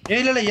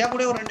 இல்ல ஏன்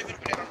கூட ஒரு ரெண்டு பேர்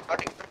பண்ணிடுறாங்க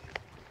பாட்டு.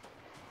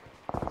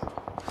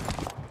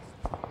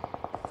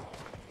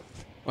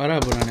 வரா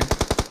ப்ரோ நானே.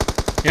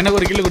 எனக்கு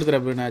ஒரு கில்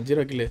கொடுத்துறா ப்ரோ. நான்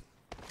 0 கில்.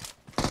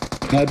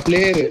 நான்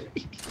பிளேயர்.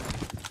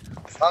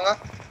 வாங்க.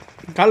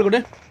 கால்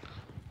கொடு.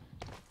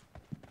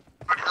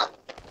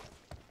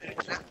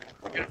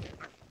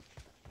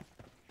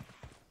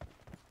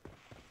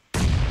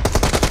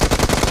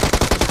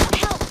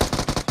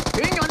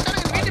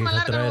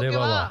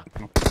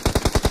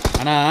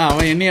 ஆனா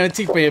அவன் என்னைய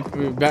வச்சு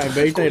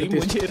பைட்டா எடுத்து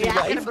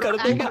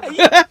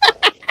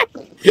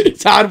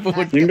ஷார்ப்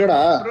போட்டு எங்கடா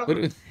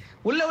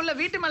உள்ள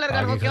வீட்டு மேல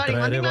இருக்காங்க ஓகேவா?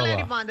 நீங்க வந்து மேல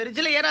அடிப்பான். அந்த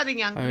ரிட்ஜ்ல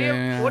ஏறாதீங்க. அப்படியே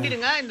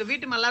ஓடிடுங்க. இந்த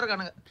வீட்டு மேல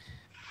இருக்கானுங்க.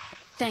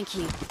 Thank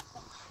you.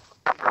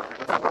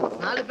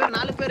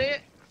 4 பேர்.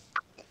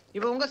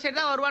 இப்போ உங்க சைடு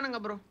தான் வருவானுங்க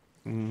ப்ரோ.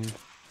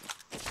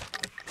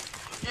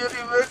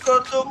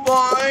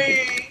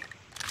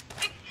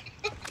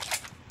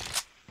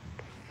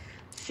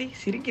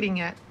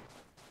 சிரிக்கிறீங்க.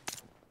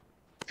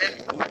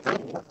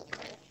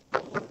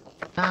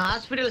 நான்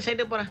ஹாஸ்பிடல்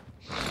சைடு போறேன்.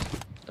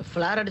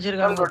 ஃபிளார்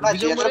அடிச்சிருக்காங்க.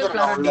 இதுக்கு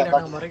ஃபிளார்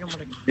அடிக்கிறாங்க. மறைக்க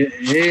மாட்டேங்க.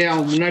 ஏய்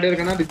அவன் முன்னாடி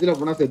இருக்கானா ரிட்ஜ்ல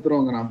போனா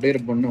செத்துருவாங்க. நான்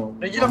அப்படியே பண்ணு.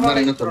 ரிட்ஜ்ல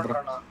போனா என்ன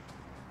சொல்றேன்?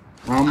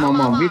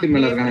 ஆமா வீட்டு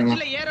மேல இருக்கானுங்க.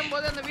 ரிட்ஜ்ல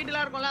ஏறும்போது அந்த வீட்ல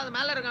இருக்கும்ல அது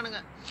மேல இருக்கானுங்க.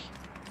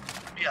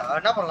 அப்படியே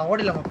என்ன பண்ணலாம்?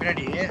 ஓடிடலாமா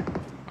பின்னாடி?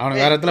 அவன்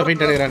வேற இடத்துல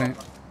ஃபைட் எடுக்கறானே.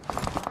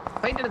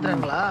 ஃபைட்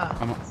எடுக்கறாங்களா?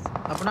 ஆமா.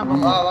 அப்பனா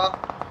வா.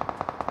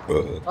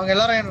 அவங்க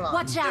எல்லாரும் ஏறலாம்.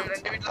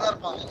 ரெண்டு வீட்ல தான்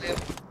இருப்பாங்க.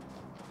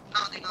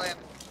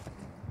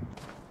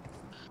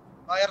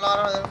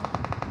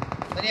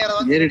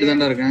 ஏறிட்டு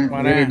தான் இருக்கேன்.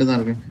 ஏறிட்டு தான்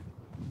இருக்கேன்.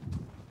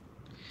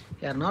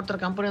 யார்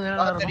நாட்டர் கம்பெனி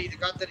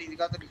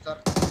காத்தடி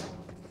சார்.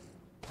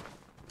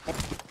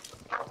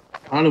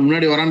 ஆளு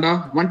முன்னாடி வரான்டா.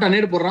 வண்டா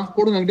நேடு போடுறான்.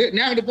 போடுங்க அங்க.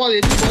 நேடு போடு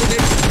எது போடு.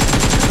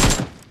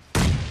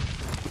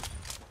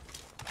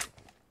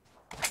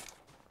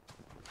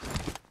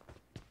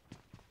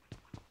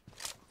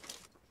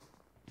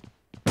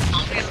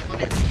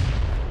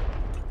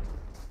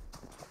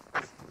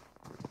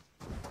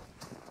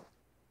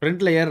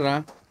 ஃப்ரண்ட்ல ஏறுறா.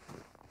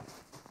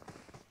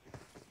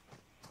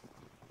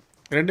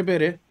 ரெண்டு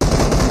பேரு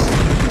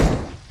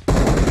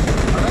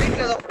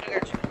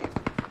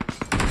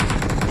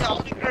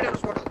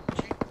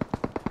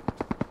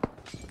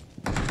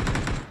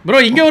ப்ரோ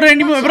இங்க ஒரு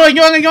ப்ரோ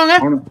இங்க வாங்க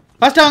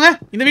ஃபர்ஸ்ட் வாங்க.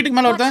 இந்த வீட்டுக்கு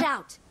மேல ஒருத்தன்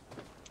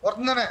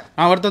தானே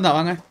ஒருத்தன் தான்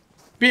வாங்க.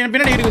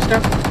 பின்னாடி வீட்டுக்கு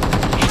ஸ்டாப்.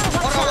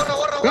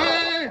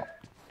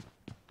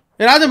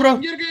 ராஜா ப்ரோ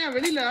இங்க இருக்கேன்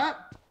வெளியில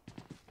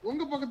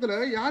உங்க பக்கத்துல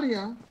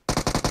யாரியா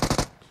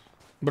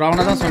ப்ரோ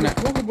அவன தான் சொன்னேன்.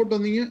 ஸ்மோக் போட்டு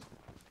வந்தீங்க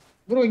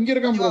ப்ரோ. இங்க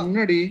இருக்கான் ப்ரோ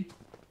முன்னாடி.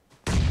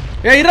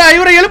 ஏய் இறா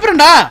இவரை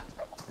எழுப்புறேன்டா.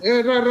 ஏய்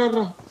இறா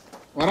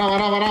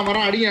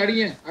வரா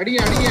அடிங்க.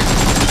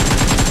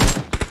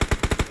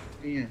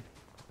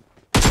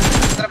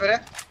 எத்தனை பேரு?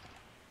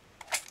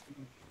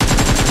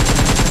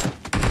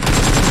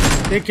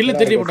 ஏய் கில்ல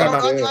திருடி போட்டான்டா.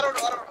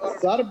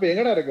 சார் இப்ப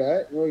எங்கடா இருக்க?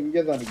 இங்க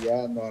தான் இருக்கியா?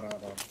 அந்த வரா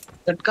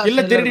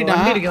கில்ல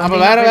திருடிட்டான். அப்ப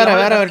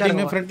வேற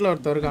டீம் ஃப்ரண்ட்ல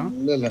ஒருத்தர் இருக்கான்.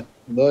 இல்ல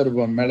இதோ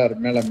இருப்போம். மேல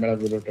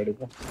புல்லட்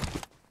அடிப்போம்.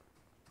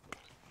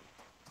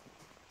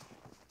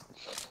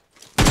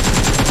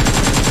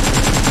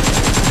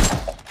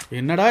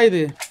 என்னடா இது?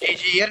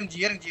 ஏறிஞ்சி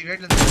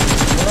ரைட்ல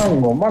இருந்து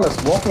உங்க அம்மால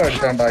ஸ்மோக்ல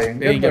அடிச்சான்டா.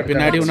 எங்க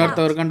பின்னாடி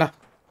இன்னொருத்தர் இருக்கான்டா.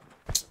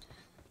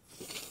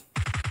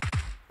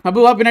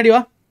 அப்பு வா பின்னாடி வா.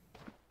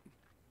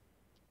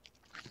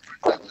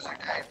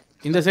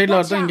 இந்த சைடுல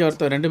ஒருத்தன் இங்க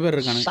ஒருத்தன் ரெண்டு பேர்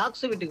இருக்காங்க.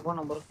 சாக்ஸ் வீட்டுக்கு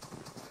போறோம் ப்ரோ.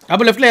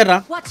 அப்ப லெஃப்ட்ல ஏறா.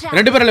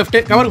 ரெண்டு பேரும் லெஃப்ட்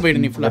கவருக்கு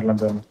போய்டு நீ ஃபுல்லா.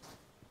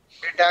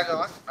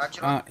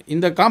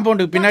 இந்த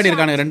காம்பவுண்டுக்கு பின்னாடி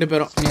இருக்கானே ரெண்டு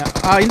பேரும்.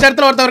 இந்த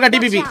இடத்துல ஒருத்தன் இருக்கா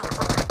டிபிபி.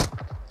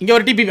 இங்க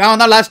ஒரு டிபிபி.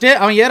 அவன் தான் லாஸ்ட்.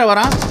 அவன் ஏற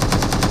வரான்.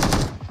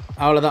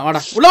 அவ்வளவுதான்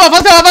வாடா. உள்ள வா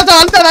ஃபர்ஸ்ட்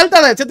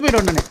அல்டாத செத்து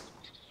போய்டு நானே.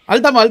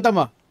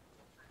 அல்டாமா.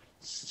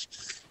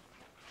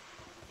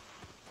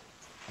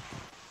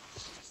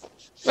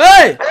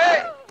 ஏய்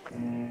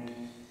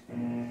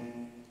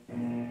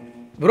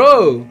ப்ரோ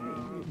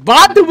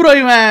பாத்து ப்ரோ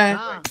இவன்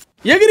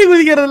எகிரி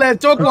குதிக்கிறதுல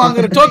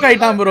சோக்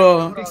ஆயிட்டான் ப்ரோ.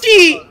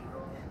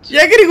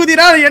 எகிரி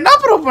குதிரா என்ன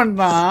ப்ரோ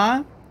பண்றான்?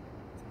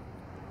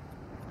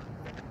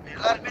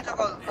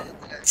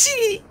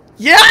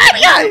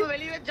 எல்லாரும்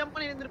வெளியே ஜம்ப்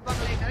பண்ணி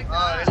இருந்திருப்பாங்களே.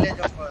 வெளியே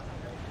jump.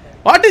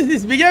 What is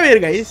this behavior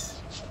guys?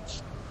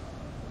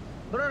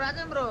 Bro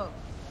Rajan bro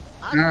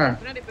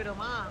பின்னாடி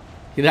போறோமா?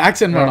 இது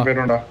ஆக்சன் வேணும்.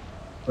 போறோம்டா.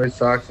 போய்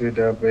சாக்ஸ்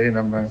வீட்ட போய்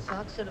நம்ம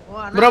சாக்ஸ்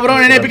எடுப்போம். ப்ரோ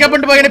என்னை பிக்கப்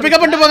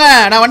பண்ணிட்டு போங்க.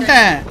 நான்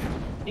வந்துட்டேன்.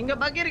 இங்க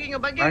பக்கி இருக்கு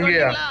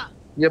வரீங்களா?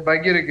 இங்க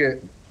பக்கி இருக்கு.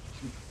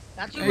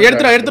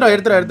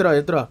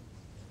 எடுத்துறா.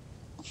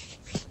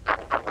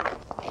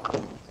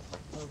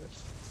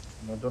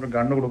 மொத்தம்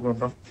கன்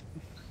கொடுக்கறோம்.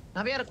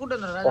 நான் வேற கூட்டி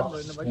வந்தறேன் ராஜன்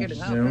ப்ரோ. இந்த பக்கி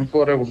எடுங்க.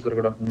 M4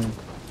 கொடுத்துருக்கடா.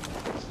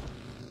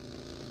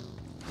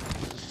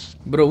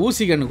 ப்ரோ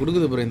ஊசி கண்ணு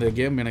கொடுக்குது ப்ரோ இந்த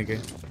கேம் எனக்கு.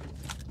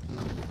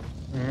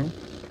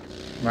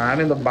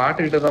 நான் இந்த பாட்டு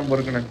கிட்ட தான்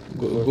பொறுக்கனே.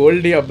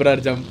 கோல்டி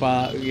அப்ரார் ஜம்பா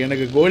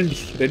எனக்கு கோல்டி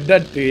ரெட்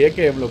டாட்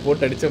ஏகேஎம்ல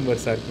போட்டு அடிச்சேன்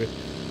பார் சார்.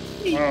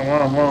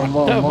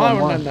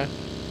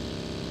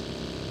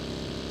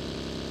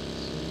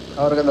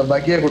 அவருக்கு அந்த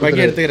பக்கியை கொடுத்து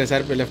பக்கி எடுத்துக்கிறேன்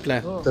சார். லெஃப்ட்ல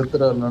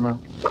செத்துறாரு நானா.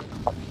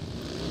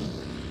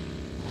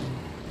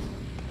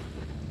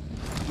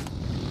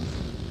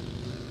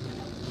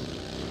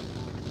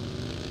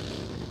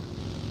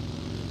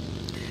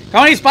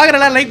 கமெண்ட்ஸ்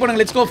பாக்குறல லைக் பண்ணுங்க.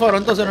 Let's go for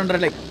 1100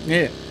 like.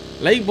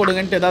 Like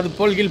போடுங்கன்ட்டு ஏதாவது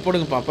போல் கீழ்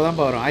போடுங்கப்பா. அப்பதான்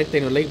வரும்.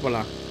 1500 லைக்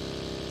போடலாம்.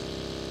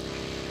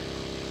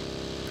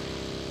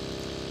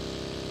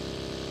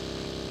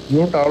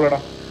 Loot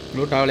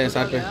ஆவலையா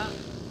sir?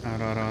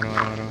 வர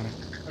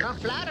நான்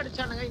ஃபிளார்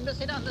அடிச்சானுங்க. இந்த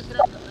சைடு அந்த சைடு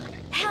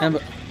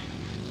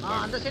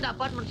அந்த சைடு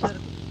அபார்ட்மெண்ட்ஸ்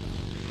இருக்கு.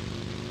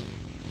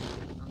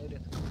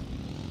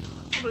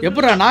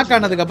 எப்பறா நாக்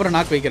ஆனதுக்கு அப்புறம்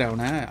நாக் வைக்கிறேன்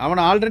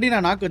அவனை ஆல்ரெடி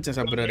நான் நாக் வச்சேன்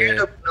சப்ரரு.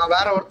 நான்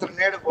வேற ஒருத்தர்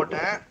நேடு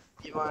போட்டேன்.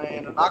 இவன்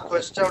என்ன நாக்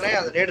வச்சவனே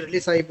அந்த நேடு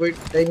ரிலீஸ் ஆகி போய்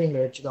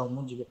டைமிங்ல வச்சுதான்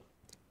மூஞ்சிக்கு.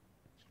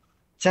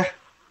 ச்சே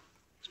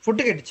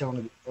ஃபுட் கட்டிச்சு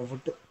அவனுக்கு.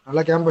 ஃபுட்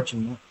நல்லா கேம்ப்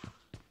வச்சிருந்தேன்.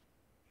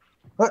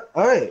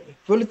 ஏய்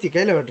கொளுத்தி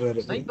கையில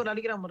வெட்டுறாரு. ஸ்னைப்பர்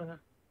அடிக்கிறான் பாருங்க.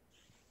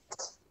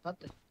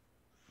 பாத்து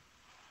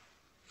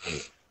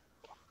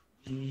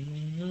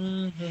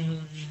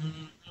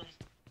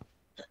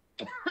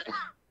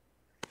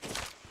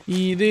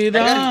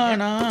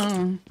இதுதானா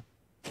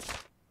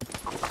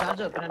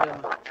சார்ஜர் பின்னாடி வா.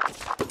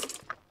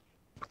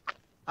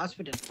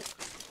 ஹாஸ்பிடல்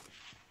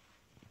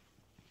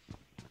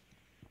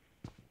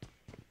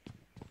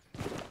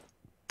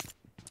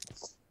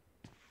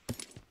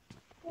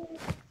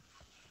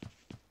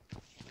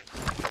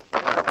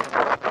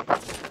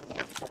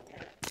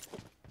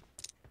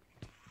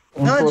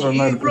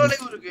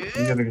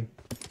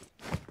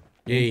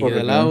ஏய்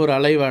இதெல்லாம் ஒரு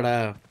அலைவாடா.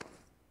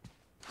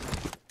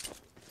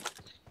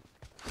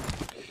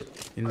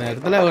 இந்த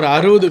இடத்துல ஒரு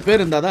 60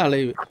 பேர் இருந்தா தான்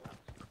அலைவு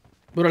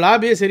ப்ரோ.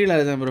 லாபியே சரியில்லை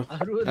ராஜன் ப்ரோ.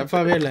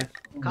 டஃபாவே இல்லை.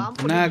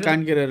 என்ன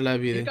காண்கிறார்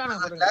லாபி இது?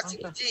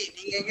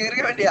 நீங்க இங்க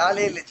இருக்க வேண்டிய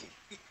ஆளே இல்ல ஜி.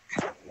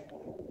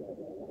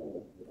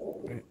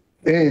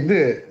 இது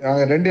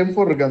அங்க 2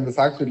 M4 இருக்கு அந்த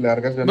சாக்ஸ்ல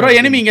யாருக்கா ப்ரோ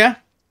எனிமிங்க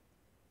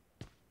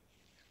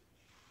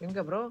எங்க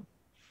ப்ரோ?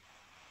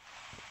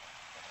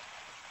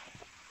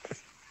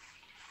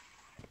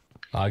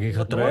 आगे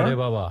खतरा है रे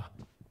बाबा.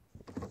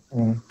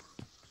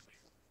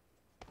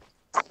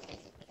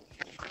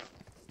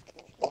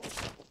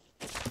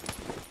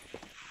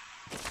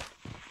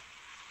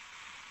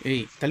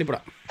 ஏய் தள்ளிப்படா.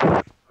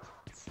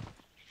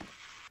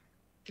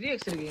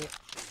 3x இருக்கீங்க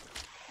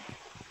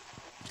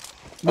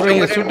ப்ரோ.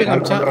 இங்க சுட்டு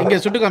காமிச்சான்.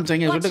 இங்க சுட்டு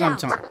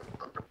காமிச்சான்.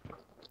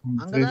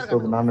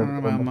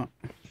 ஆமா.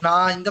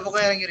 நான் இந்த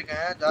பக்கம் இறங்கி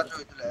இருக்கேன் ஜார்ஜ்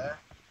இதுல.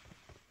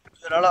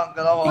 இதனால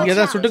அங்கதான் இங்க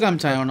தான் சுட்டு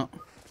காமிச்சான் அவனோ.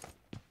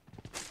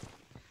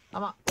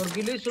 ஆமா ஒரு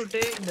கில்லி ஷூட்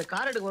இந்த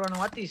கார் எடுக்க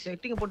வரணும் வாத்தி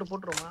செட்டிங்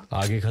போட்டுருமா?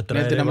 आगे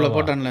खतरा है. நம்மள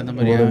போட்டான்ல அந்த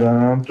மாதிரியா?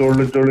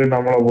 சொல்லு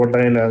நம்மள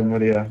போட்டான்ல அது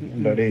மாதிரியா?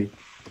 டேய்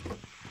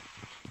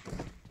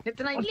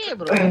நேத்து இல்லையே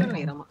ப்ரோ.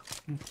 நேரமா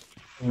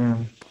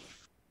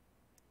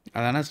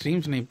அதான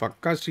ஸ்ட்ரீம் ஸ்னைப்.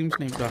 பக்கா ஸ்ட்ரீம்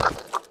ஸ்னைப்டா.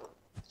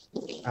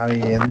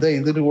 அவன் எந்த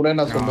இதுக்கு கூட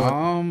நான் சொல்றேன்.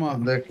 ஆமா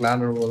அந்த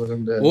கிளான்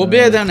போதுங்க.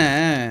 ஓபே தானே?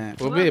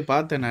 ஓபே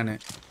பார்த்தேன் நானு.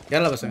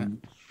 கேரளா பசங்க.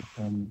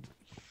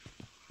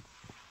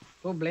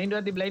 ஓ பிளைண்ட்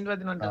வாத்தி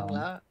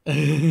வந்துட்டாங்களா?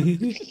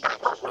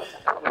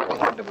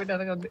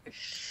 போய்ட்டாங்க வந்து.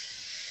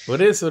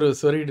 ஒரே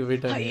சொரிட்டு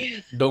போய்ட்டாங்க.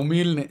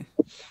 டொமில்னு.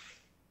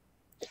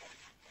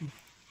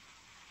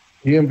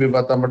 யூஎம்பி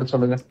பார்த்தா மட்டும்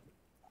சொல்லுங்க.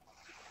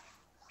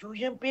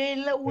 யூஎம்பி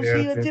இல்ல ஊசி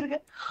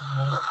வச்சிருக்கேன்.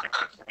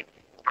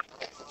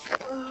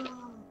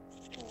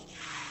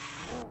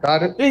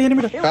 கார் ஏய்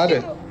எனிமிடா. கார்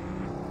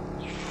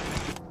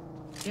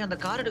ஏய் அந்த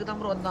கார் எடுக்க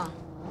தான் ப்ரோ வந்தான்.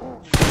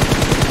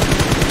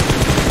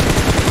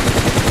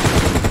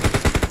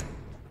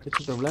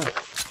 கிட்டல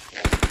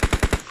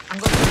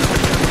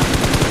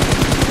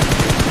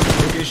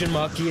लोकेशन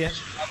मार्क की है.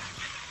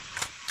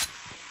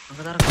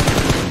 அங்க தான்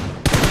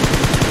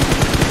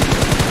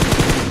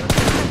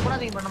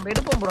போடாதீங்க நம்ம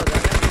எடுப்போம் ப்ரோ.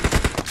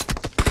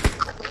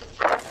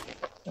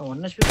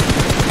 ஒன் HP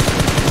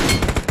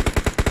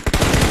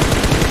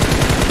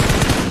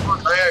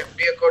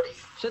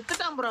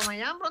செத்துட்டான் ப்ரோ. அவன்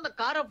ஏன் ப்ரோ அந்த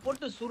காரை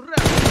போட்டு சுடுற?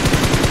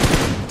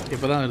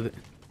 இப்பதான் வருது.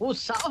 ஓ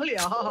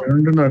சாவலியா?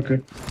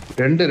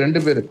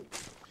 ரெண்டு பேர்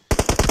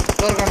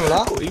இருக்காங்களா?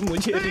 कोई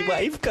मुझे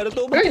रिवाइव कर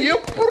दो. ஏய்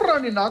எப்பறா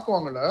நீ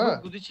நாக்குவாங்கல?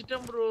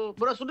 குதிச்சிட்டேன் ப்ரோ.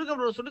 சுடுங்க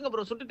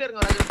ப்ரோ. சுட்டுட்டே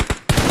இருங்க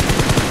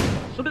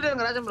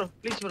Rajan bro.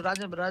 Please bro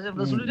Rajan bro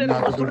சுட்டுட்டே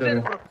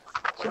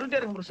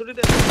இருங்க ப்ரோ.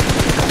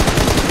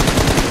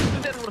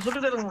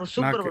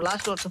 Super bro.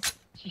 லாஸ்ட் வருஷம்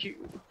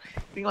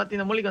நீங்க வாத்தி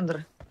இந்த மூலிக்கு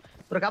வந்துறேன்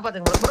ப்ரோ.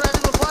 காப்பாத்துங்க ப்ரோ.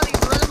 ராஜன் ப்ரோ போறீங்க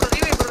bro. Rajan bro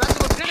revive bro.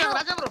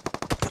 Rajan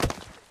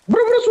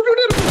bro bro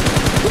சுட்டுட்டே இருக்கு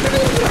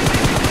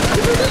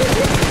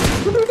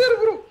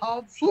ப்ரோ.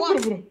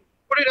 Super bro.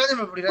 புடி ராஜன்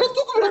ப்ரோ.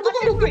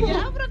 தூக்கு.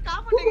 ஏன் ப்ரோ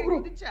காமெடி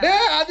குதிச்சா?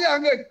 டேய் அது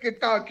அங்க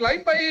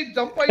கிளைம் பண்ணி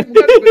ஜம்ப் பண்ணி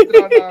முன்னாடி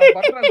போயிடுறாடா.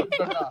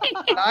 பண்றாடா.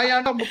 நான்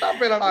ஏன்டா முட்டா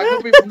பேலடா அங்க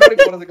போய் முன்னாடி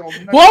போறதுக்கு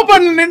முன்னாடி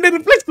ஓபன் நின்னு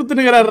ரிப்ளைஸ்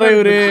குத்துனங்கறாரே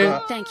இவரு.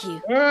 Thank you.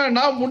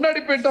 நான்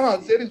முன்னாடி போய்ட்டேன்.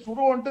 சரி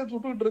சுடுவோன்ட்டு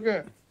சுட்டுட்டு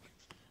இருக்கேன்.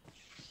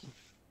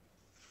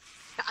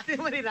 அதே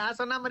மாதிரி நான்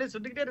சொன்ன மாதிரி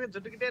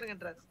சுட்டுக்கிட்டே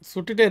இருங்கன்றாரு.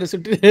 சுட்டுட்டே இரு.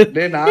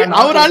 டேய் நான்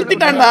அவர்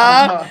அழுத்திட்டான்டா.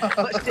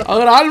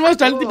 அவர்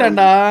ஆல்மோஸ்ட்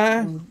அழுத்திட்டான்டா.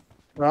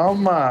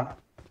 ஆமா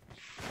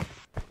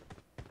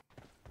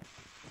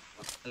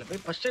இல்ல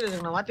போய் ஃபர்ஸ்ட் எய்ட்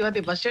எடுங்க.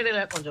 வாத்தி ஃபர்ஸ்ட்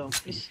எய்ட்ல கொஞ்சம்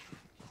ப்ளீஸ்.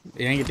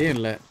 என்கிட்டே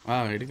இல்ல.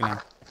 எடுக்கலாம்.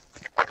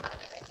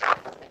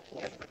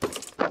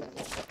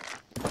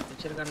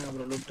 வச்சிருக்கானுங்க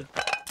ப்ரோ லூட்.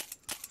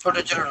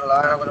 வச்சிருடா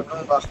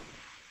நான் பா.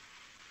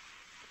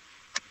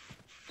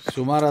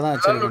 சுமாரா தான்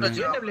வச்சிருக்கேன்.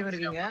 ஏடபிள்யூ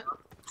இருக்கீங்க.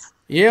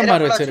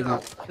 ஏஎம்ஆர்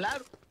வச்சிருக்கேன்.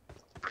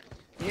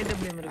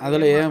 ஏடபிள்யூ இருக்கு.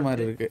 அதுல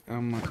ஏஎம்ஆர் இருக்கு.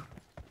 ஆமா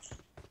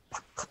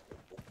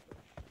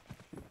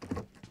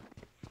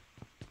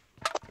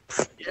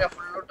இதே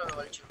ஃபுல் லூட்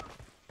வச்சிருக்கேன்.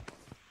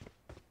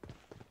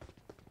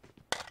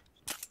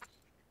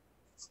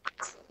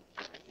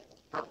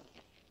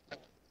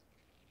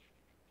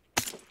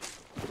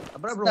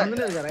 அப்புறம் ப்ரோ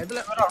வந்து இருக்காரு. இதுல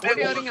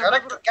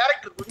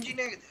கேரக்டர்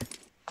குஞ்சினே இருக்குது.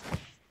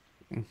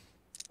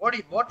 ஓடி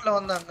போட்ல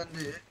வந்த அங்க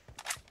இருந்து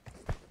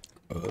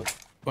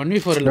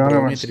 1v4 இல்ல ப்ரோ.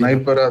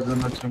 ஸ்னைப்பர்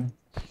அதுன்னு வச்சேன்.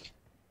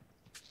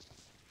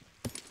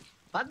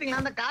 பாத்தீங்களா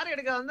அந்த கார்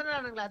எடுக்க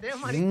வந்தனானுங்களா அதே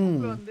மாதிரி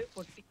கூப்ல வந்து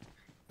பொட்டி.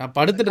 நான்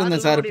படுத்துட்டு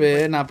இருந்தேன் சார்பு.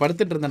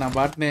 நான்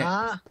பாட்னே.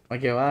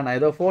 ஓகேவா? நான்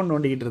ஏதோ ஃபோன்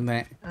நோண்டிக்கிட்டு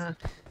இருந்தேன்.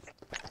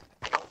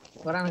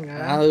 வரானுங்க.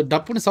 அது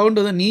டப்புன்னு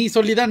சவுண்ட் வந்து நீ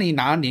சொல்லி தான் நீ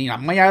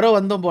நம்ம யாரோ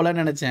வந்தோம்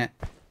போலன்னு நினைச்சேன்.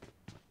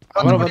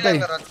 அப்புறம் பார்த்தா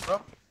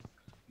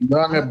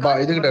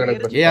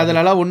ஏய்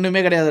அதெல்லாம்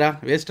ஒண்ணுமே கிடையாதுடா.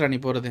 வேஸ்ட்ரா நீ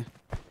போறது.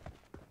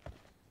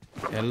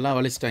 எல்லாம்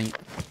வலிச்சிட்டாங்க.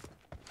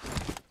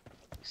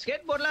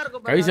 ஸ்கேட் போர்ட்லாம் இருக்கு.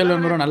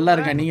 கவிசெல்வன் ப்ரோ நல்லா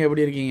இருக்கேன். நீங்க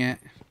எப்படி இருக்கீங்க?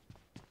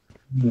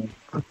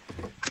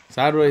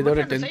 சார் ப்ரோ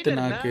இதோட 10th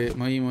நாக்கு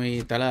மொய்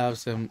தல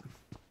ஆப்சம்.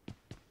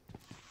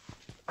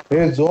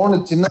 ஏய் ஜோன்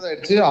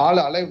சின்னதாயிடுச்சு.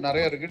 ஆள் அலைவ்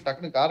நிறைய இருக்கு.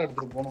 டக்குனு கார்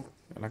எடுத்துட்டு போணும்.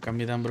 எல்லாம்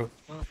கம்மி தான் ப்ரோ.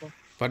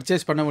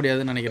 பர்ச்சேஸ் பண்ண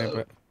முடியாதுன்னு நினைக்கிறேன்.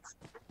 இப்ப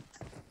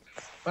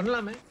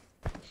பண்ணலாமே.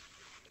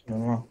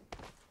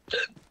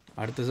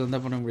 அடுத்த சந்தா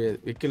பண்ண முடியாது.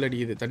 விக்கல்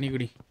அடிக்குது. தண்ணி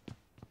குடி.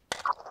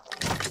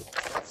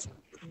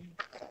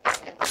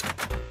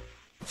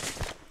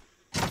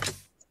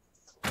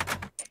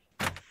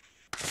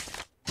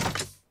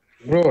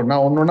 ப்ரோ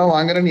நான் ஒன்னொன்னா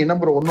வாங்குறேன். நீ என்ன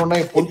ப்ரோ ஒன்னொன்னா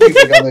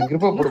பொறுத்துக்கிட்டு இருக்க? அந்த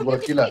கிரிப்பை போடு ப்ரோ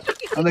கீழே.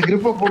 அந்த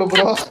கிரிப்பை போடு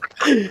ப்ரோ.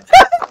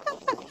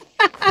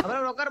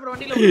 அப்புறம் உட்கார ப்ரோ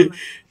வண்டியில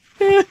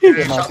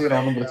நான் சீக்கிரம்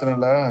ஒன்றும் பிரச்சனை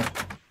இல்லை.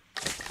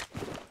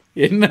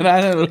 என்னடா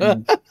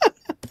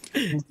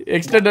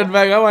எக்ஸ்டெண்டட்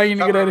பேக்கா வாங்கி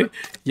நிக்கிறாரு.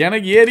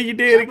 எனக்கு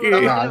ஏறிக்கிட்டே இருக்கு.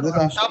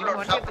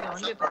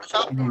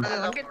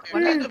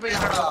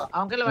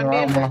 அவங்க கையில வண்டி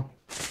இல்ல.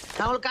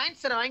 நான் உங்களுக்கு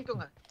காயின்ஸ் தரேன்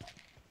வாங்கிக்கோங்க.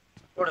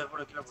 போடு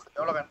போடு கீழ போடு.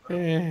 எவ்வளவு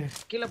வேணும்?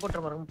 கீழ போட்ற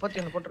பாருங்க.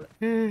 31 போட்ரு.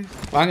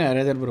 வாங்க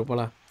ரேதர் ப்ரோ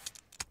போலாம்.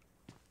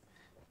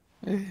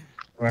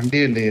 வண்டி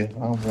இல்லையே.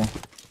 வாங்க போ.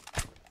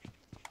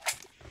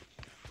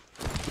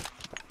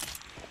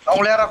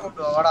 அவங்கள யாரா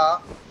கூப்பிட்டு வாடா.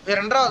 வேற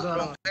ரெண்டாவது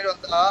ப்ரோ சைடு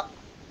வந்தா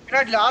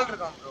பின்னாடில ஆள்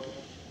இருக்கான் ப்ரோ.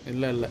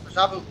 இல்ல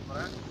ஷாப்புக்கு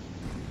போறேன்.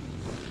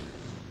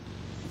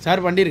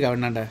 சார் வண்டி இருக்கா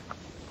வேண்டாண்டா?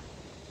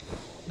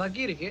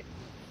 பக்கி இருக்கு.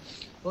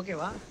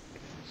 ஓகேவா?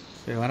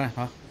 சரி வரேன்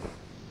வா.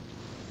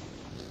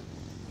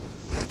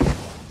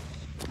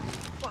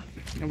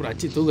 ப்ரோ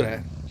அச்சி தூக்குற.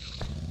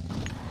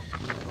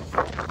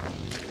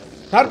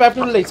 Sir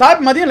பேப்டூன் live.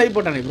 சார் மதியம் லைவ்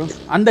போட்டானே ப்ரோ.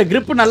 அந்த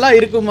grip நல்லா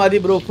இருக்கும் மாதி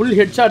ப்ரோ. ஃபுல்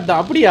ஹெட்ஷாட்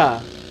தான். அப்படியா?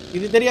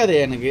 இது தெரியாதே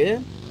எனக்கு.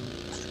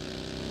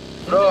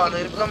 ப்ரோ அந்த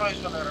இருக்காம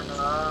யூஸ்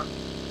பண்றேன்னா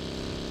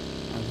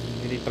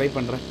சரி ட்ரை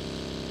பண்றேன்.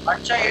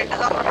 அச்சா 8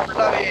 தான்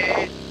ஃபுல்லாவே.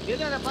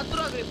 இது அந்த 10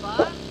 ரூபாய் கிரிப்பா?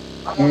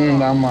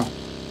 ஆமா.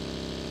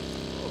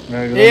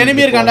 ஏய்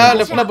எனிமி இருக்கான்டா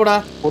லெஃப்ட்ல போடா.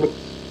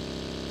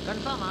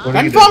 கன்ஃபார்மா?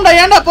 கன்ஃபார்ம்டா.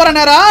 ஏன்டா போற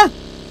நேரா?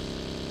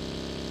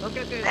 Okay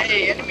okay.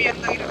 ஏய் எனிமி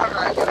எந்த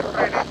இருக்காடா?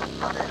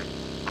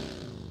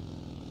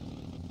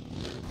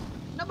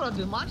 என்ன ப்ரோ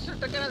இது மான்ஸ்டர்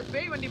ட்ரக்கர் அது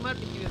பேய் வண்டி மாதிரி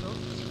நிக்குது.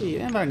 ஏய்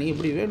ஏன்டா நீ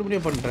இப்படி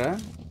வேணும்னே பண்ற?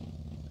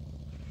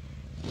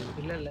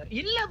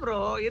 இல்ல ப்ரோ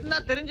இருந்தா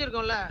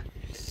தெரிஞ்சிருக்கும்ல.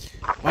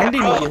 வண்டி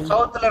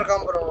சவுத்ல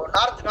இருக்கான் ப்ரோ.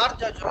 நார்த்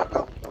ஜார்ஜ்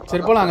இருக்கான்.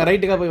 சரி போலாம் அங்க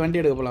ரைட்டுக்கா போய் வண்டி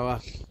எடுக்க போலாம் வா.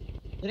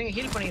 இருங்க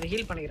ஹீல்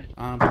பண்ணிக்கிறேன்.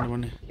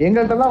 பண்ணு.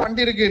 எங்கள்ட்ட தான்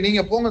வண்டி இருக்கு.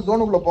 நீங்க போங்க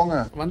ஜோனுக்குள்ள போங்க.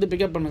 வந்து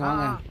பிக்கப் பண்ணுங்க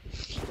வாங்க.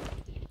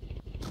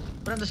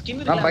 அப்புறம் அந்த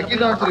ஸ்கின் நான் பக்கி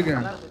தான்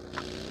வச்சிருக்கேன்.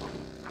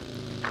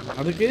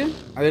 அதுக்கு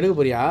அது எடுக்க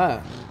போறியா?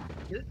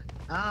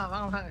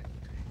 வாங்க வாங்க.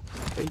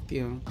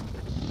 பைத்தியம்.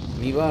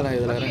 நீ வா நான்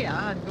இதல வரேன்.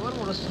 இங்க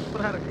வர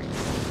சூப்பரா இருக்கு.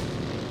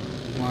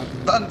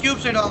 நான்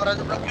கியூப் சைடு வாங்குறேன்.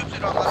 கியூப்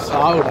சைடு வாங்குறேன்.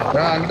 சாவுடா.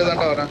 நான் அங்க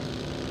தான்டா வரேன்.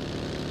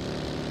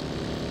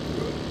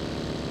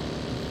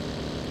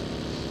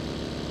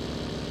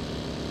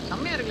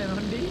 செம்மையா இருக்குல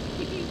வண்டி.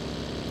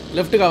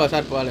 லெஃப்ட்க்கா வா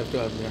சார். போ லெஃப்ட்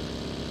வா.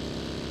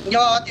 இங்க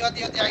வாத்தி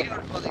ஐடி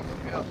ரோட் போதே.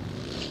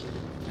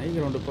 ஐ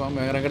கிரவுண்ட்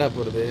போகாம வேற எங்கடா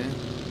போறது?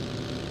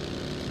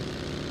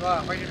 வா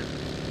ஃபைட்.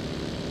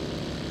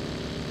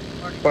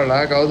 பா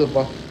lock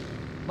ஆகுதுப்பா.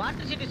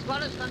 Water city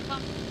ஸ்குவாடர்ஸ்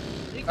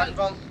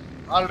confirm.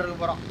 All இருக்கு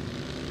போறோம்.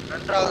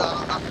 ரெண்டாவது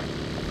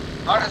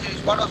water city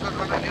ஸ்குவாடர்ஸ்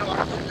confirm.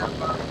 Water city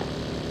ஸ்குவாடர்ஸ்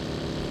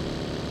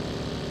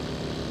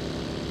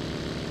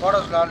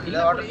all இல்ல.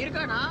 வாட்டர்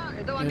இருக்கானா?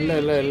 ஏதோ வண்டி இல்ல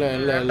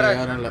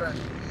யாரும் இல்ல.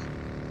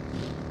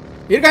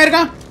 இருக்கா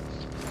இருக்கானா?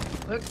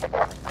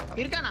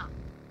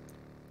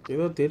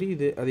 ஏதோ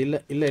தெரியுது. அது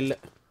இல்ல.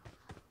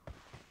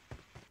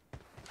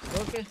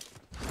 ஓகே.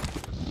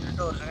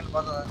 ஒரு செகண்ட்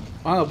பாத்தா.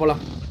 வாங்க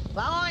போலாம்.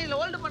 வாங்க இதுல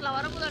ஹோல்ட் பண்ணலாம்.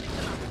 வரும்போது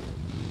அடிக்கலாம்.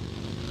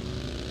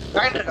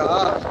 காயின் இருக்கா?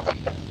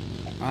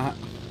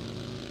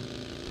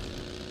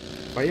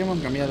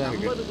 பையமும் கம்மியா தான்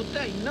இருக்கு. 50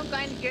 குத்தா இன்னும்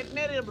காயின்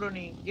கேட்னே இருக்கு ப்ரோ.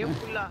 நீ கேம்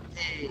ஃபுல்லா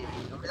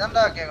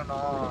அப்படிதான்டா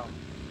கேக்கணும்.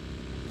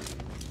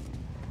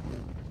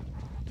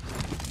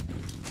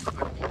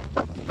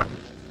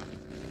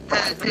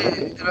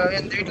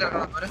 இந்த வீட்ல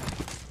இருக்கா பாரு.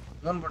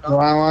 ஜோன் போடா.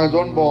 வாங்க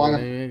ஜோன் போ வாங்க.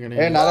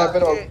 ஏய் நிறைய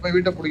பேர் போய்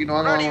வீட்டை பிடிக்கணும்.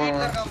 வாங்க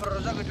வீட்ல இருக்கா ப்ரோ.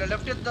 ரோசா வீட்ல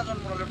லெஃப்ட் எடுத்து தான்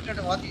ஜோன் போறோம். லெஃப்ட்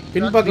எடுத்து வாத்தி.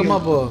 பின் பக்கமா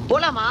போ.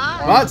 போலாமா?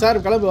 வா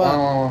சார் கிளம்பு வா.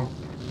 வாங்க.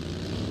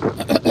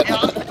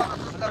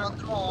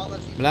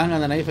 பிளாங்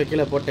அந்த நைஃபை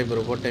கீழே போட்டேன்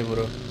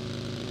ப்ரோ.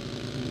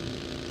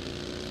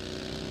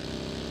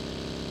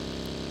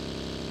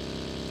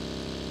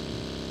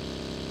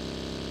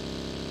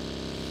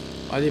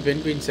 அது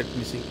பென் குயின் செட்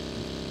மிஸ்ஸிங்.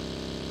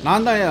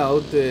 நான் தான்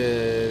அவுத்து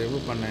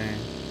ரிமூவ் பண்ணேன்.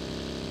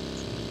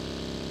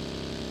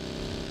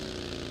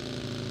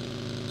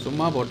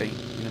 சும்மா போட்டேன்.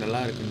 இது நல்லா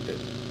இருக்குன்ட்டு.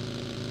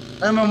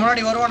 நம்ம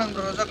முன்னாடி வருவானுங்க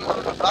ப்ரோ. ரோசா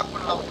பிளாக்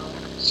பண்ணலாம்.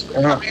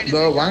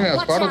 இதோ வாங்க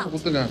ஸ்குவாடர்ஸ்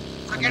குத்துங்க.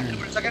 செகண்ட்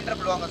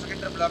ட்ரிபிள் வாங்க.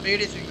 செகண்ட் ட்ரிபிள் அப்படியே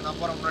ஏடிஸ்வீங்க. நான்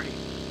போறேன் முன்னாடி.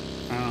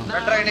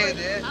 ரெண்டரை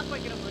இது.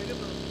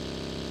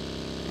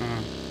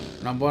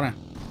 நான் போறேன்.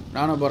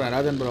 நானும் போறேன்.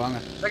 ராஜன் ப்ரோ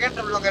வாங்க. செகண்ட்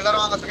ட்ரிபிள் வாங்க.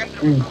 எல்லாரும் வாங்க. செகண்ட்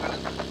ட்ரிபிள் வாங்க.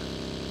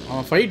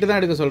 அவன் ஃபைட் தான்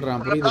எடுக்க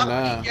சொல்றான். புரியுதுங்களா?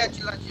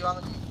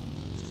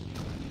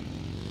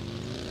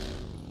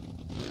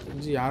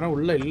 யாரும்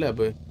உள்ள இல்ல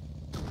அப்ப.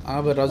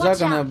 அப்ப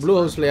ரஜாக் அந்த ப்ளூ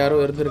ஹவுஸ்ல யாரோ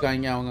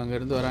இருந்திருக்காங்க. அவங்க அங்க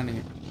இருந்து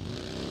வரானுங்க.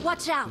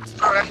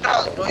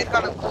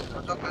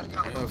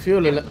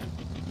 ஃபியூல் இல்ல.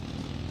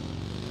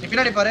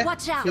 பின்னாடி பாரு.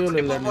 ஃபியூல்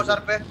இல்ல. போ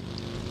சார்பே.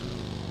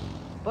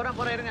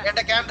 போறேன் இருங்க.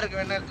 என்கிட்ட கேன் இருக்கு.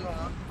 வேணா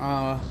எடுத்துக்கோங்க. வா.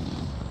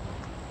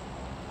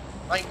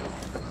 வாங்கிக்கோ.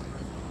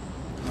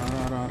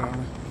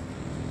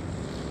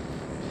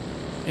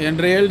 என்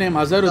real name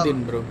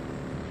Azharuddin bro.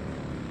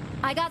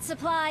 I got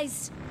supplies.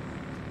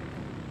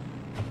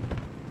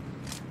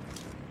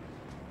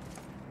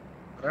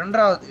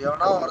 ரெண்டாவது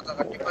எவனா ஒருத்தன்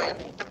கண்டிப்பா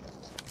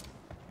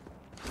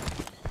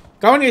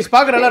கமெண்ட் गाइस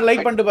பாக்குற எல்லாரும்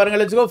லைக் பண்ணிட்டு பாருங்க.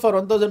 லெட்ஸ் கோ ஃபார்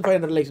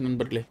 1500 லைக்ஸ்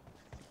நண்பர்களே.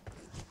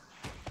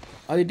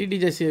 அது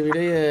டிடிஜேசி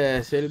விடைய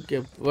செல்ஃப்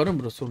கேப் வரும்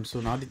ப்ரோ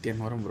சூன்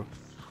ஆதித்யன் வரும் ப்ரோ.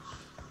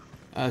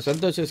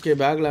 சந்தோஷ் எஸ்கே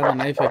பேக்ல அந்த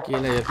நைஃப்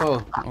கீழ எப்போ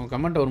உன்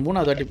கமெண்ட் ஒரு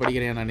மூணாவது வாட்டி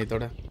படிக்கிறேன் நான்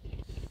இதோட.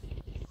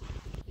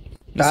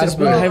 மேல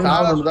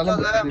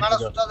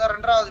சுத்தாத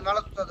ரெண்டாவது மேல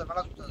சுத்தாத.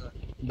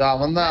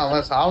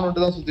 அவன்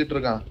சாவணுட்டு தான் சுத்திட்டு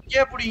இருக்கான்.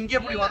 இங்கே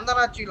எப்படி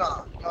வந்தானாச்சுலாம்.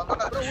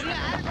 உள்ள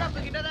ஏர் டிராப்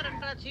கிட்ட தான்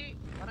ரெண்டாச்சு.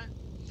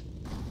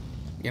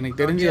 எனக்கு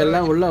தெரிஞ்சு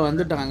எல்லாம் உள்ள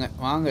வந்துட்டாங்க.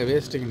 வாங்க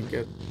வேஸ்டிங் நிக்க.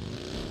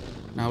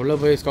 நான் உள்ள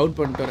போய் ஸ்கவுட்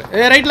பண்ணிட்டு வரேன்.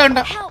 ஏய் ரைட்ல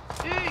வந்தா.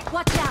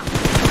 Watch out.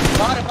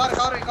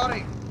 காரை.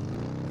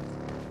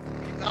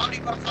 காரி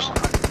பறக்கா.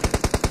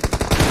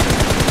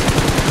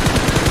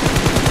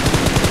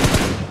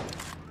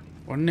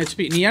 1 HP.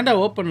 நீ ஏன்டா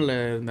ஓபன்ல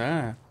இருந்தா?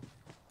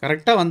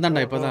 கரெக்ட்டா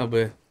வந்தான்டா இப்போதான்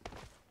அபு.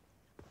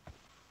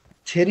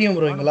 சரியும்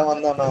ப்ரோ இங்கலாம்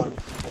வந்தானா.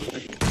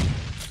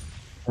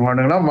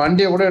 அவனுங்கலாம்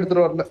வண்டியை கூட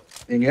எடுத்துட்டு வரல.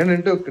 எங்க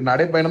நின்னு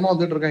நடை பயணமா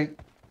வந்துட்டு இருக்காங்க.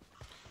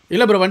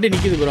 இல்ல ப்ரோ வண்டி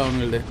நிக்குது ப்ரோ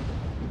அவனுங்களே.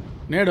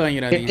 நேடு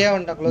வாங்கிராதீங்க.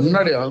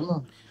 முன்னாடி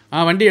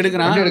வண்டி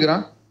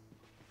எடுக்கறான்.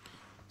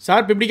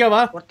 சார் பிப்டிக்கா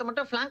வா. ஒருத்த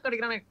மட்டும் ஃப்ளாங்க்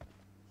அடிக்கறானே.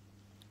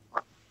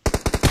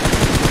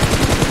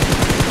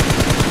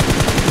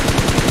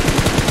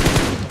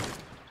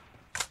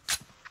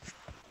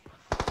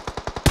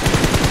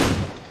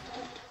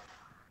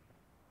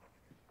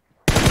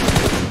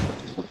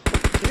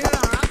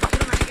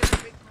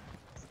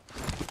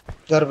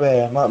 சார்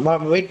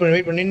வெயிட்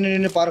பண்ணி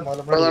நின்னு பாருங்க.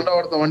 முதல்ல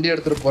ஒருத்தன் வண்டி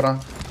எடுத்துட்டு போறான்.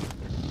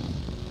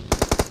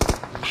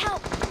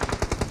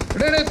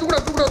 டேய் தூக்குடா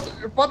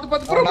பாத்து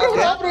ப்ரோ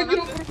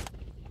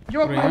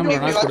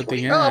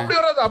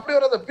அப்படியே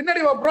வராத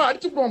பின்னாடி வா ப்ரோ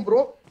அடிச்சுடுவான் ப்ரோ.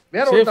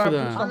 வேற ஒருத்தன்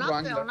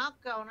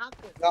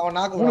அவன்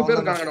மூணு பேர்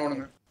இருக்காங்கடா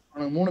அவனுங்க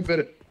 3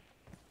 பேர்.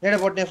 நேட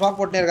போட்டே ஸ்வாப்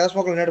போட்டே இருக்கா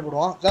ஸ்மோக்ல நேட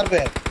போடுவான். சார்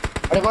பே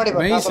அடி பாடி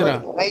நைஸ்.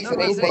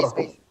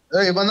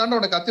 ஏய் இவன் தான்டா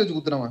உனக்கு கத்தி வச்சு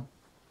குத்துறவன்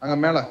அங்க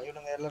மேல.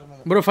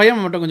 ப்ரோ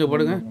 5 மட்டும் கொஞ்சம்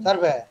போடுங்க.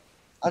 சார் பே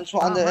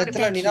அந்த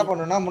இடத்துல நீ என்ன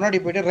பண்ணனும்னா முன்னாடி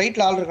போய்ட்டு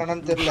ரைட்ல ஆள்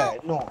இருக்கானான்னு தெரியல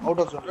இன்னும்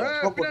அவுட் ஆஃப் ஜோன்ல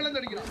ஸ்மோக் போட்டு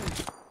அடிக்கிறான்.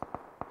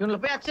 இவங்கள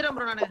போய் அடிச்சறேன்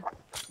ப்ரோ நானு.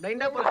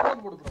 லைண்டா போய்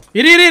ஸ்மோக் போடு ப்ரோ.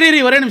 இரு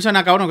ஒரே நிமிஷம்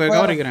நான்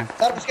கவர் வைக்கிறேன்.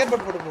 சார் ஸ்கேட்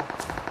போட் போடு ப்ரோ.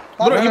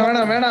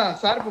 வேணாம்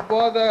சார்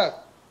போகாத.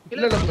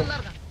 இல்ல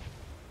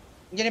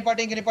இங்க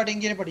நிப்பாட்டி.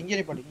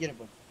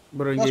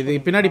 ப்ரோ இங்க இது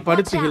பின்னாடி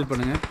படுத்து ஹீல்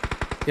பண்ணுங்க.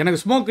 எனக்கு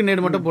ஸ்மோக்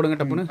நேட் மட்டும் போடுங்க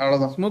டப்புன்னு.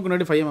 அவ்வளவுதான். ஸ்மோக்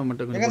நேட் 5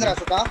 மட்டும். எங்கடா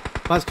சுட்டா?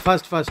 ஃபாஸ்ட்.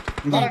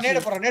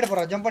 நேட்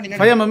போற ஜம்ப் பண்ணி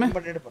நேட் 5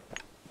 நேட் போற.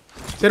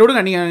 சரி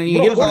விடுங்க நீங்க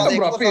ஹீல் பண்ணுங்க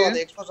ப்ரோ. அப்படியே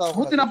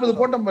 140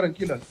 போட்டம் பாருங்க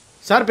கீழ.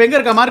 சார் இப்ப எங்க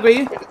இருக்க மார்க் வை.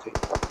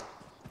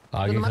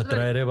 आगे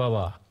खतरा है रे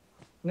बाबा.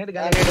 नेट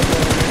गाली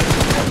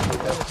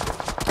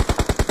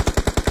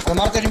அது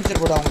மார்க்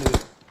நிமிஷம் போடு அவங்களுக்கு.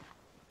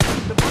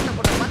 இந்த போட்ட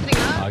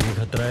பாத்தீங்களா? आगे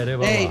खतरा है रे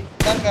बाबा. ஏய்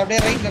சார் அப்படியே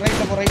ரைட்ல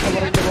போ.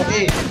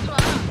 ஏய்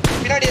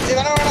பின்னாடி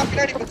வேணா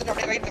பின்னாடி பத்து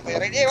அப்படியே ரைட்ல போய்.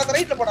 ஏய் வந்து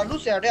ரைட்ல போடா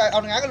லூஸ். அப்படியே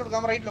அவனுக்கு ஆங்கிள்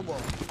கொடுக்காம ரைட்ல போ.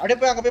 அப்படியே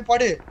போய் அங்க போய்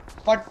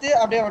பட்டு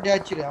அப்படியே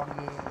ஆச்சிரு.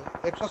 அவனுக்கு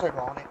எக்ஸ்ட்ரா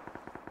ஆயிடும் அவனே.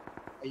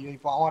 ஐயோ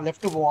இப்போ அவன்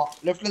லெஃப்ட் போவான்.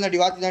 லெஃப்ட்ல இருந்து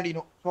அடி வாத்தி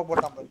தாண்டினோம். ஸ்மோக்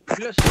போட்டான் பாரு.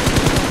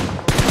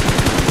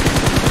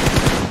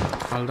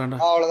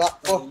 அவ்வளவுதான்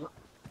போ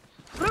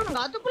ப்ரோ.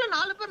 நான் அதுக்குள்ள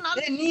 4 பேர்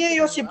 4. நீயே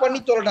யோசி பண்ணி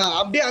சொல்றடா.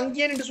 அப்படியே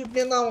அங்கேயே நின்னு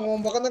சுத்தினே இருந்தா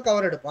அவன் பக்கம் தான்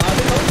கவர் எடுப்பான்.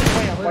 அது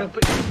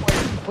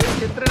போய்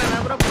செத்ரேனா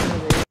ப்ரோ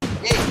பண்றது.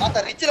 ஏய் பாத்தா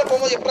ரிச்ல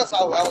போகும்போது எப்பற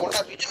சாவு. அவன்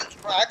ஒண்ணா ரிச்ல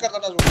சும்மா ஹேக்கர்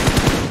தான்டா சொல்றான்.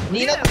 நீ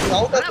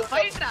அவுட் ஆஃப்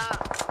ஃபைட்ரா.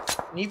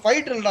 நீ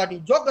ஃபைட்டர்டா. நீ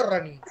ஜோக்கர்டா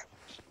நீ.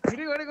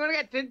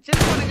 ஓடுங்க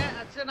டென்ஷன் பண்ணுங்க.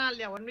 அச்சனா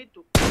இல்லையா 1v2.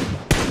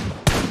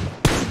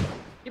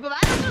 இப்போ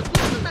வேற ஒரு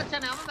ஸ்கோர்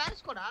அச்சனா. அவன் வேற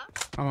ஸ்கோரா?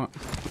 ஆமா.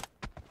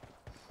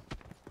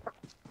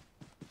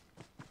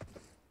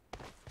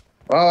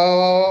 வா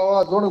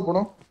ஜோனுக்கு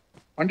போணும்.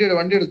 வண்டி எடு.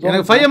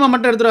 எனக்கு 5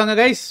 மட்டும் எடுத்துறாங்க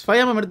गाइस.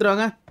 5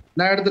 எடுத்துறாங்க.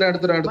 நான் எடுத்துறேன்.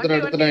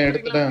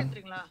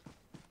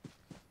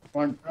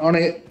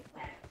 அவனே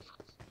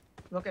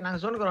ஓகே நாங்க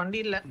ஜோனுக்கு வண்டி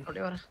இல்ல.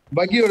 அப்படியே வர.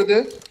 பக்கி வருது.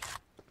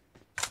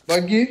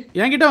 பக்கி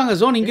என்கிட்ட வாங்க.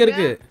 ஜோன் இங்க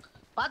இருக்கு.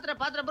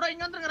 பாத்ர ப்ரோ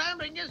இங்க வந்துருங்க.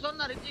 ராயம் இங்க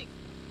சொன்னா ரிச்சி.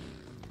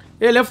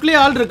 ஏய் லெஃப்ட்லயே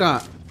ஆள்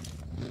இருக்கான்.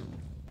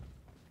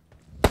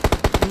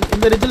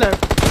 இந்த ரிட்ஜ்ல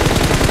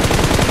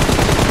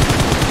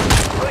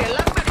ப்ரோ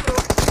எல்லாரும் ப்ரோ.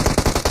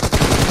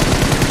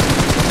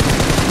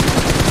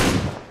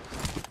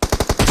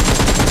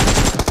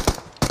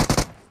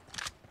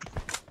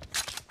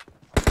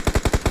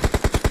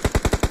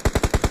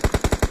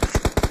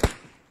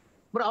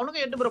 ப்ரோ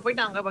அவனுக்கு எட்டு ப்ரோ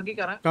போய்ட்டாங்க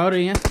பக்கிக்காரன். கவர்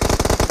வைங்க.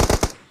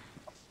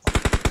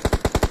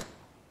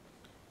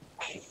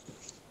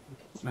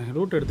 நான்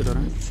ரூட் எடுத்துட்டு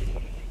வரேன்.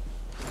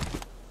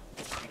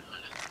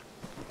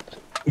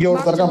 இங்க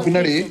ஒருத்தர் இருக்கான்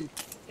பின்னாடி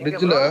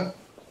ரிட்ஜ்ல.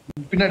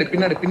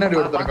 பின்னாடி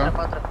ஒருத்தர் இருக்கான்.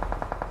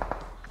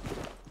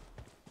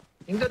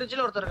 இந்த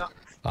ரிட்ஜ்ல ஒருத்தர் இருக்கான்.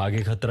 आगे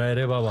खतरा है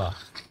रे बाबा.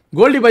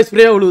 கோல்டி பாய்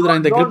ஸ்ப்ரே உழுதுறான்.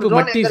 இந்த கிரிப்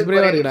மட்டி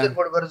ஸ்ப்ரேவா இருக்குடா.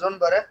 ஜோன்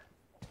பாரு.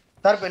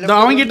 சார் பே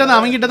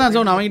அவங்கிட்ட தான்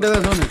ஜோன்.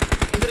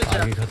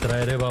 आगे खतरा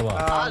है रे बाबा.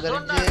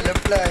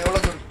 லெஃப்ட்ல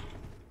எவ்வளவு தூரம்?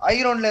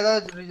 ஐரோன்ல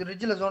ஏதாவது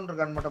ரிட்ஜ்ல ஜோன்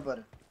இருக்கான்னு மட்டும்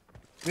பாரு.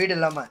 வீடு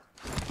இல்லாம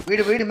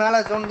வீடு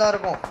மேல ஜோன் தான்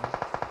இருக்கும்.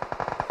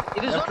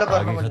 இது லெஃப்ட்ல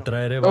பாருங்க खतरा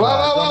है रे வா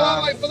बाबा வா வா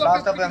வா இப்பதான்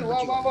லாஸ்டா வா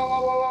போய் வா வா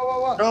வா வா வா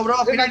வா ப்ரோ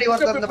பின்னாடி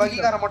ஒருத்தர் இந்த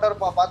பக்கிக்கார மட்டும்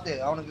இருப்பான் பாத்து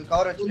அவனுக்கு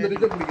கவர் இந்த வச்சு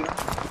ரிஜெக்ட் பிடிக்கிறான்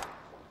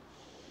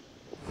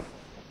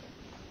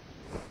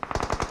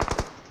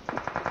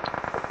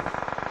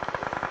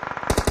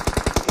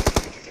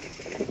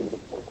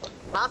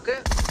நாக்கு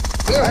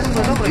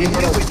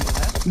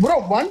ப்ரோ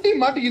வண்டி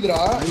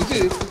மாட்டிக்குதுடா இது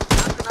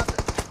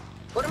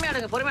பொறுமையா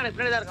எடுங்க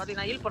பின்னாடி தான் இருக்கு அது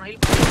நான் ஹீல் பண்ண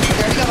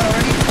அடிக்க வர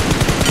வண்டி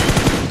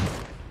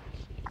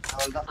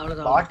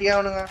அவ்வளவுதான் பாட்டியா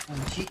அவனுங்க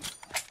சி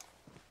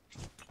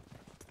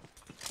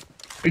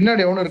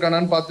பின்னாடி எவனும்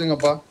இருக்கானான்னு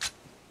பாத்துங்கப்பா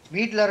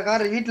வீட்ல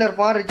இருப்பான்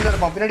ரிட்ஜ்ல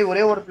இருப்பான் பின்னாடி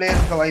ஒரே ஒரு பிளேயர்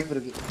இருக்க வாய்ப்பு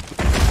இருக்கு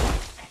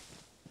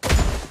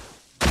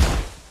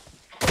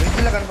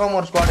ரிட்ஜ்ல கன்ஃபார்ம்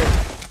ஒரு ஸ்குவாட்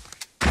இருக்கு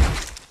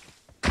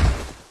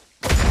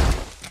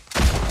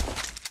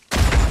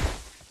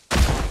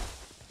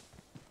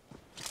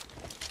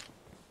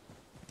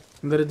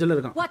இந்த ரிட்ஜ்ல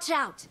இருக்கான் Watch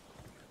out.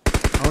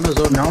 அவன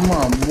ஜோன் ஆமா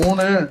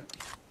 3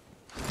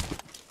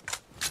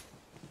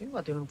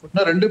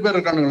 இன்னும் 2 பேர்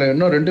இருக்கானுங்களே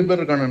இன்னும் 2 பேர்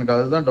இருக்கானு எனக்கு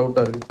அதுதான்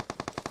டவுட்டா இருக்கு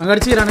அங்க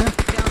அடிச்சிரானுங்க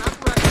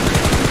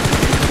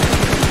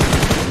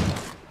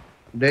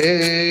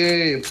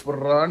டேய்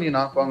புறா நீ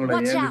நாப்பாங்களே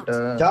ஏன்கிட்ட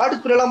ஜார்ஜ்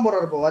ஸ்ப்ரே எல்லாம்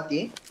போறாரு இப்ப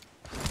வாத்தி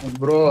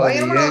ப்ரோ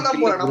பயங்கரமா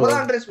தான் போறான் நம்ம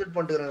தான் அண்டர்எஸ்டிமேட்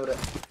பண்ணிட்டு இருக்கோம் இவரை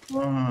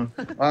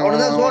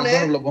அவனதான் ஜோனே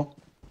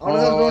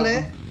அவனதான் ஜோனே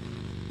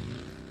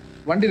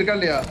வண்டி இருக்கா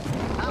இல்லையா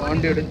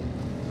வண்டி எடு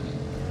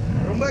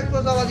ரொம்ப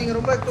எக்ஸ்போஸ் ஆகாதீங்க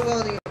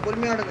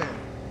பொறுமையா ஆடுங்க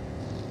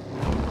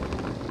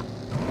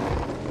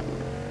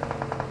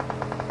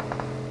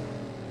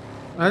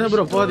அத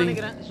ப்ரோ போடி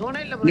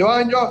ஜோனே இல்ல இங்க வா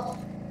இங்க வா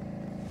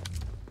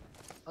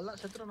அல்லாஹ்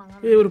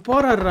செத்துறாங்க ஏய் இவரு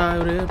போறாருடா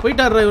இவரு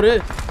போயிட்டாருடா இவரு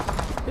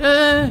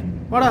ஏய்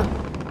வாடா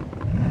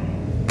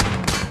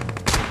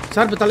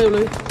சார்பு தலை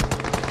உள்ள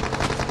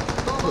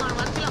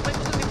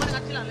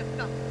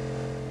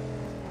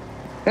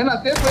என்ன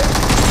சேஃப்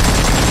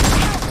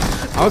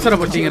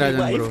அவசரப்பட்டீங்க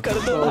ராஜன் ப்ரோ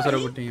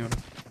அவசரப்பட்டீங்க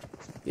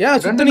ஏன்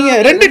சுத்துனீங்க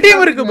ரெண்டு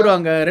டீம் இருக்கு ப்ரோ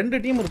அங்க ரெண்டு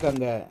டீம்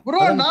இருக்காங்க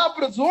ப்ரோ நான்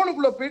அப்புறம்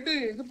ஜோனுக்குள்ள போயிட்டு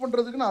இது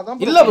பண்றதுக்கு நான்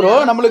அதான் இல்ல ப்ரோ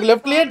நமக்கு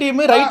லெஃப்ட்லயே டீம்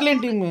ரைட்லயே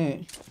டீம்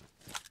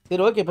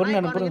சரி ஓகே பொறுமையா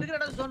அனுப்புங்க இருக்கிற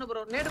இடம் ஜோன்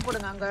ப்ரோ நேடு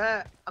போடுங்க அங்க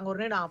ஒரு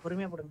நேடு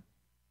பொறுமையா போடுங்க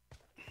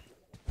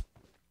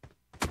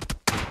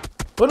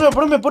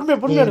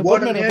பொறுமையா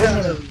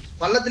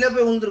பள்ளத்திலே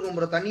போய் விழுந்திருக்கும்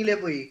ப்ரோ தண்ணியிலே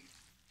போய்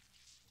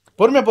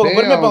பொறுமையா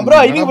போங்க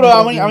ப்ரோ ஐவி ப்ரோ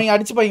அவங்க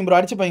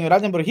அடிச்சுப்பாங்க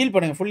ராஜன் ப்ரோ ஹீல்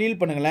பண்ணுங்க ஃபுல்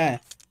ஹீல் பண்ணுங்களே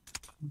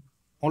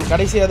உங்களுக்கு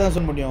கடைசியா தான்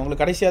ஜோன் முடியும்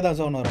உங்களுக்கு கடைசியா தான்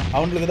ஜோன் வரும்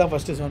அவங்களுக்கு தான்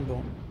ஃபர்ஸ்ட் ஜோன்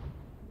போகும்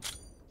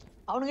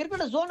அவனுங்க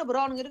இருக்கிற ஜோன்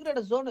ப்ரோ அவனுங்க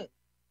இருக்கிற ஜோன்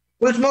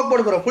ஃபுல் ஸ்மோக்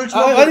போடு ப்ரோ ஃபுல்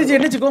ஸ்மோக் வாதிஜி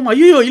என்ன கோம்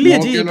ஐயோ இல்லையே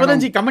ஜி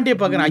இப்போதான் ஜி கமெண்ட்டே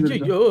பார்க்கறேன்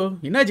ஐயோ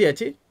என்ன ஜி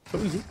ஆச்சு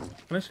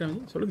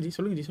சொல்லுங்க ஜி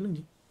சொல்லுங்க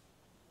ஜி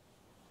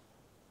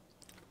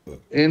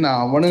ஏனா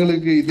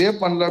அவங்களுக்கு இதே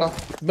பண்ணலடா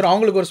ப்ரோ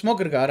அவங்களுக்கு ஒரு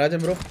ஸ்மோக் இருக்கா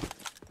ராஜன் ப்ரோ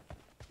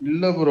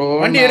இல்ல ப்ரோ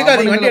வண்டி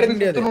எடுக்காதீங்க வண்டி எடுக்க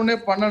முடியாது ஒண்ணே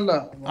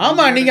பண்ணல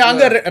ஆமா நீங்க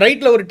அங்க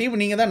ரைட்ல ஒரு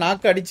டீம் நீங்க தான்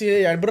நாக்கு அடிச்சு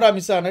எப்ரா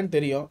மிஸ் ஆனன்னு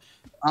தெரியும்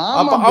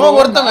ஆமா அவன்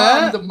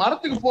ஒருத்தவன் இந்த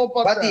மரத்துக்கு போ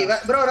பாத்தி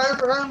ப்ரோ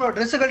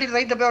Dress கட்டி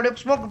ரைட்ல போய் அப்படியே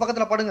ஸ்மோக்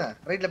பக்கத்துல படுங்க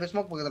ரைட்ல போய்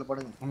ஸ்மோக் பக்கத்துல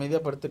படுங்க நம்ம இதே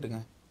படுத்துட்டுங்க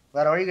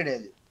வேற வழி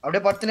கிடையாது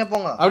அப்படியே படுத்துனே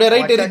போங்க அப்படியே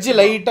ரைட் ரிட்ஜ்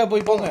லைட்டா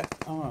போய் போங்க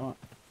ஆமா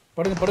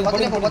படுங்க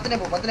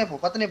பத்துனே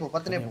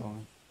போ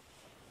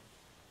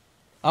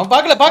அவன்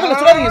பார்க்கல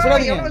சுடாதீங்க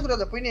எவ்வளவு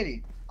சுடாத போய் நேரி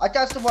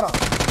அச்சாஸ்ட் போறான்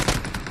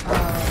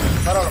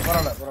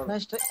பரவாயில்ல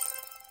நெக்ஸ்ட்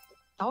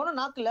அவனும்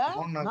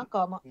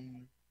நாக்காமா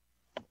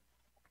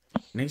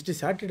நெக்ஸ்ட்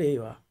சாட்டர்டே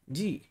வா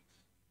ஜி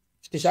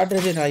நெக்ஸ்ட்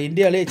சாட்டர்டே நான்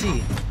இந்தியாலே ஜி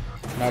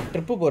நான்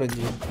ட்ரிப்பு போறேன்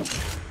ஜி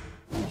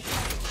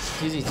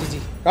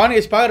கான்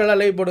கைஸ் பாருங்க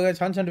எல்லாம் லைக் போடுங்க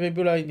 75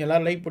 people இங்க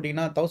எல்லாரும் லைக்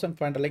போட்டீங்கன்னா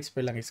 1500 லைக்ஸ்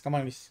போயிடலாம் கைஸ் கம்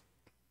ஆன் கைஸ்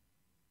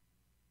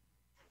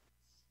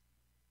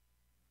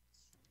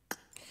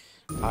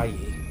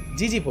ஆயே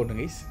ஜிஜி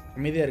போடுங்க கைஸ்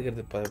அமைதியா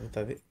இருக்கிறது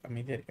பத்தாது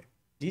அமைதியா இருக்க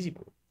ஜிஜி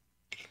போடு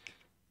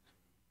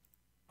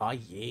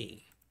ஆயே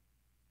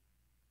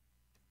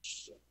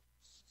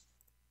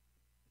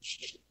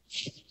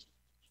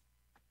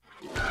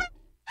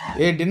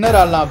ஏய் டின்னர்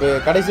ஆடலாம் பே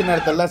கடைசி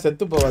நேரத்துல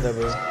செத்து போவாத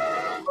பே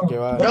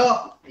ஓகேவா ப்ரோ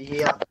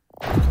ஐயா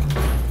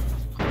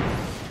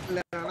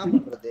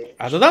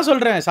அதுதான்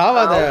சொல்றேன்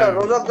சாவாத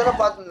ரோஜாக் தான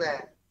பாத்துனேன்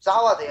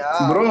சாவாதயா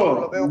ப்ரோ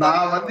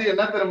நான் வந்து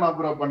என்ன தெரியுமா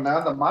ப்ரோ பண்ணேன்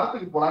அந்த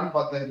மரத்துக்கு போலான்னு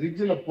பார்த்தேன்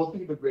ரிட்ஜ்ல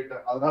பொத்திக்கிட்டு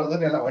போயிட்டேன் அதனால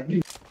தான் எல்லாம்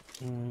வண்டி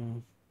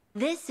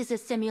This is a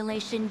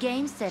simulation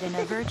game set in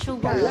a virtual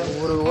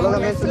world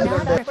and does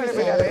not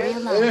represent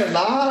real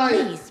life.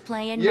 Please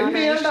play in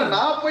moderation.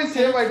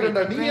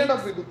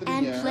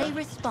 And play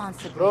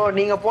responsibly. Bro,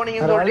 நீங்க போனீங்க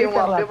சொல்லிட்டு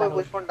அப்படியே போய்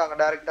புஷ் பண்ணிட்டாங்க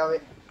டைரக்டாவே.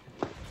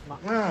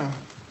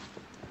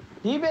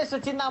 டிபிஎஸ்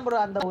வச்சிருந்தான்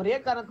ப்ரோ அந்த ஒரே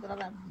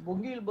காரணத்தினால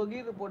பொகில்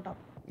போட்டான்.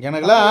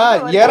 எனக்குலாம்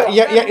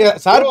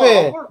சார்பே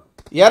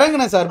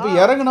இறங்குன சார்பு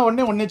இறங்குன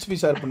உடனே 1 HP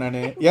சார்பு நானு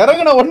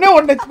இறங்குன உடனே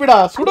 1 HP டா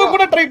சுட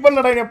கூட ட்ரை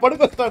பண்ணலடா என்ன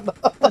படுக்க வச்சான்டா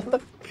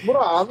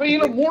ப்ரோ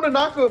அவங்கள 3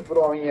 நாக்கு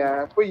ப்ரோ அவங்க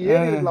போய்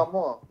ஏறி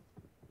இருக்கலாமோ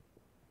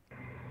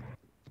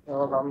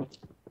ஆமாம்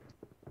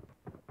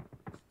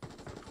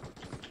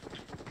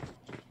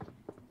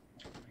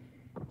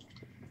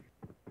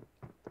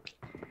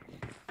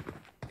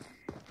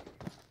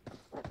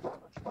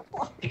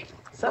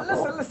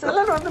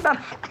செல்ல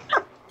வந்துட்டான்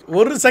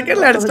ஒரு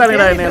செகண்ட்ல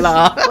அடிச்சிட்டாங்கடா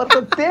என்னலாம்.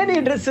 ஒரு தேடி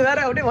Dress வேற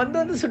அப்படியே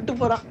வந்து சுட்டு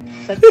போறான்.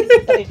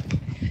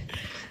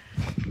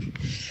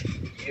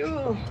 ஐயோ.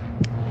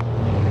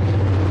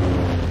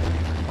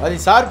 அது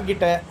ஷார்ப்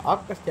கிட்ட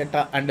ஆகாஷ்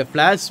கேட்டா அண்ட்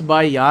ஃபிளாஷ்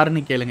பாய்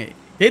யாருன்னு கேளுங்க.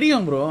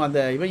 தெரியும் ப்ரோ, அந்த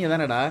இவங்க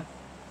தானடா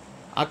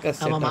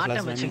ஆகாஷ் கேட்டா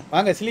ஃபிளாஷ் பாய்.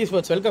 வாங்க Chile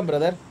sports, welcome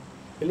brother.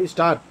 Chile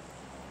star,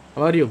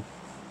 how are you?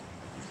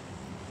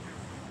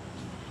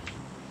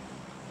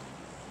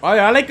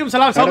 வலைக்கும்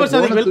சலாம் சௌபர்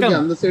சாதிக், வெல்கம்.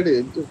 அந்த சைடு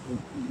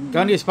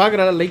கான்டிஸ்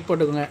பாக்குறதா லைக்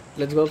போட்டுக்கோங்க.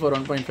 Let's go for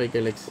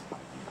 1.5k likes.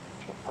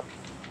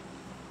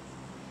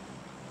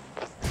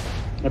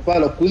 அப்பா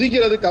அத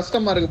குதிக்கிறது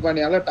கஷ்டமா இருக்குப்பா,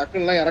 நீ அல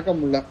டக்குல இறக்க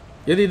முடியல.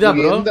 எது இதா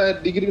ப்ரோ? எந்த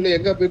டிகிரில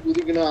எங்க போய்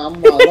குதிக்கணும்?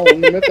 ஆமா அதெல்லாம்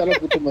ஒண்ணுமே தல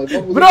குத்துமா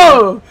ப்ரோ.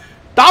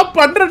 டாப்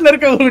 100ல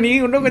இருக்க ப்ரோ நீ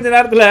இன்னும் கொஞ்ச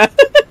நேரத்துல.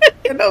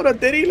 என்ன ப்ரோ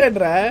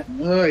தெரியலன்ற?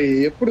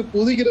 எப்படி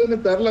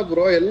குதிக்கிறதுன்னு தெரியல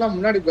ப்ரோ, எல்லாம்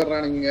முன்னாடி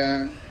போறானுங்க.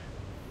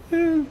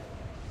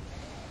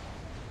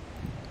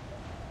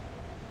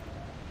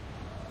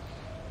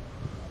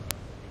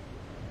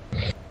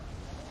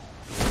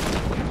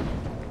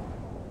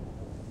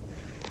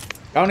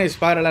 கவனிஸ்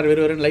பார் எல்லாரும்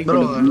வெறும் லைக்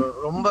பண்ணுங்க.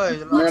 ரொம்ப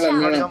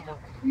இதெல்லாம்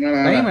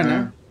டைம் என்ன?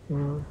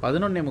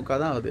 11:45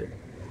 தான் ஆகுது.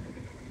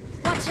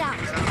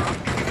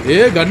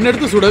 கன்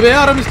எடுத்து சுடவே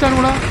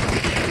ஆரம்பிச்சிட்டானுடா.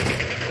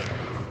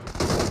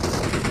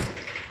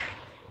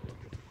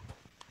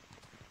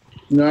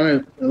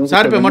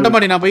 சார் இப்ப மொட்டை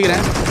மாடி நான்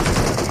போய்க்கிறேன்.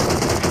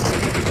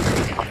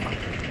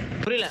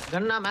 புரியல,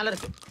 கன்னா மேல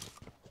இருக்கு.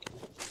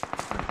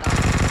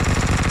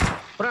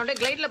 அப்புறம் அப்படியே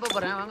கிளைட்ல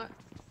போறேன் வாங்க.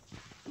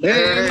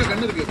 ஏய்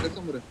கன் இருக்கு,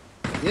 பேசாம இரு.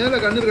 ஏல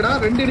கன் இருக்குடா,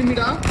 2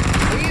 எனிமிடா.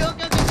 ஐயோ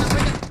ஓகே ஓகே நான்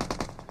போய்ட்டேன்.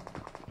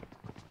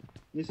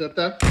 நீ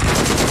சத்தா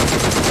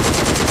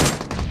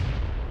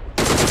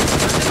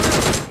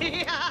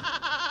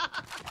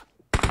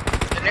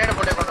நேட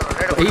போட்டே கொண்டு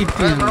நேட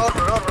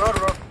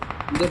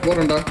இந்த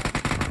போறேன்டா.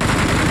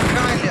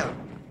 இல்லையா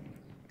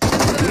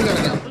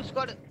இருங்கடா ஃபுல்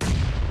ஸ்குவாட்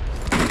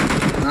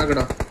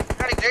நாகடா.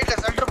 நான் கிளைட்ல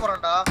சென்டர்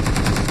போறேன்டா.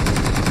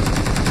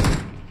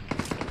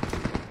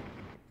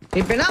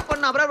 இப்போ என்ன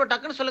பண்ணா bro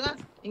டக்குன்னு சொல்லுங்க.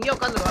 இங்க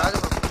உட்கார்ந்து வா. ராஜா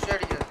ப்ரோ புஷ்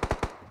அடிக்குது.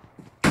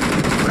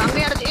 bro அங்க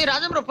யாரச்சு ஏய்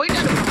ராஜா ப்ரோ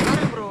போயிட்டாரு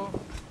ப்ரோ.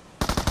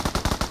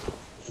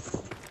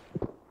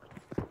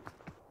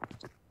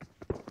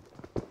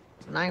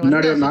 நான்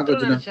முன்னாடி ஒரு நாக்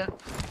வச்சிருக்கேன்.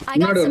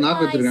 முன்னாடி ஒரு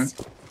நாக் வச்சிருக்கேன்.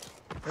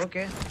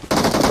 ஓகே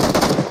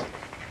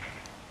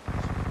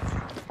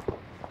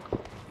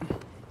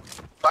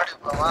பாடி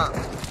போமா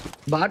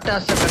பாட்டா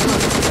கண்ணு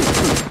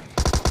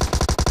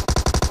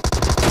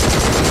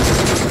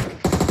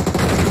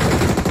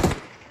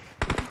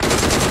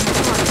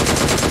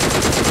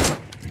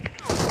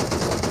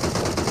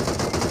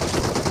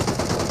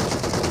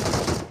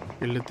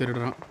இல்ல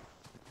திருடுறான்.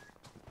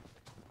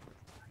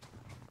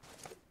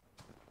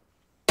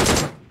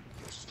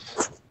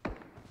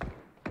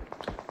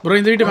 ப்ரோ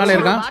இந்த வீட்டு மேல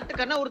இருக்கான். பாட்டு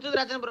கண்ணா உறுத்துது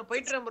ராஜன் ப்ரோ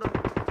போயிட்டறேன் ப்ரோ.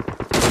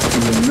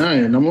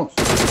 என்னமோ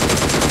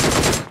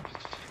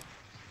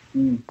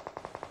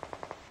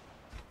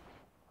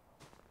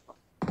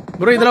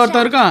ப்ரோ இதுல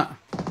ஒருத்தன் இருக்கான்.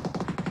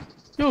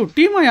 யோ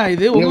டீமாயா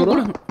இது?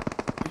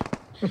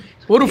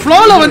 ஒரு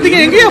ஃப்ளோல வந்தீங்க,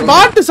 எங்கேயோ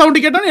பாட்டு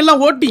சவுண்ட் கேட்டானே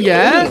எல்லாம் ஓட்டிங்க.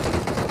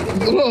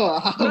 ப்ரோ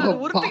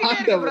உறுத்திட்டே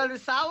இருக்கு ப்ரோ, அது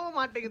சாவவே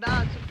மாட்டேங்குதா,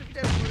 சுத்திட்டே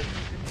இருக்கு.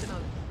 டென்ஷன்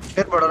ஆகுது.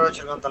 ஹெட் படர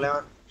வச்சிருக்கான்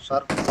தலைவன்.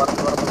 சார்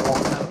பறந்து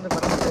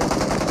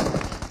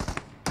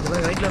ப்ரோ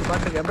ரைட்ல ஒரு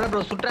பாட்டு இருக்கு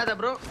ப்ரோ. சுற்றாத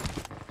ப்ரோ.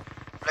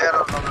 பிளேயர்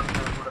வந்தானே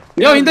கூட.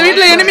 யோ இந்த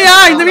வீட்ல எனிமியா?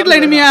 இந்த வீட்ல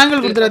எனிமியா?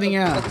 ஆங்கிள் கொடுத்துறாதீங்க.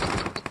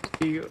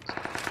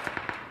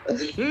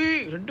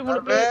 ஏய் ரெண்டு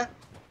மூணு பேர்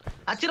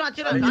அச்சிரா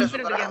கான்ஃபிடன்ட்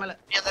இருக்கே மேல.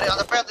 நீ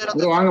அந்த பையன்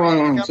ப்ரோ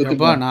வாங்க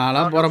சுத்திப்பா.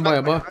 நான்லாம் போறேன்பா.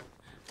 எப்பா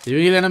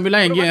இவங்கள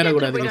நம்பிலாம் எங்கேயும் ஏற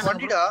கூடாது.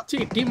 சீ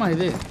டீமா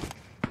இது.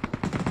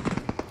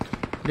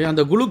 டேய்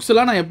அந்த குளுக்ஸ்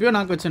எல்லாம் நான் எப்பயோ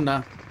நாக்க வச்சேன்டா.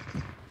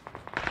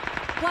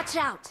 Watch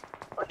out.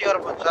 வண்டி வர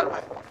போகுது சார்.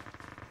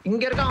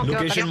 இங்க இருக்கான்.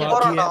 லொகேஷன்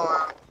போறான்டா மாத்தி.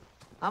 அவன்.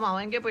 ஆமா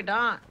அவன் எங்க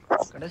போய்ட்டான்?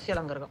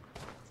 கடைசில அங்க இருக்கான்.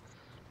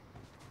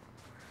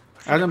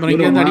 அதான்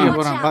இங்க இருந்து அடிக்க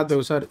போறான்.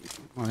 பாத்து சார்.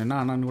 என்ன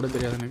ஆனான்னு கூட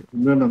தெரியாது எனக்கு.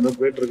 இன்னும் அந்த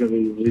போயிட்டு இருக்குது.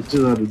 ரிட்ஜ்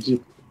தான் ரிட்ஜ்.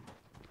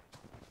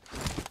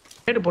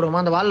 ஹெட்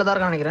போடுமா? அந்த வால்ல தான்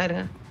இருக்கான் நினைக்கிறேன்.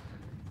 இருங்க.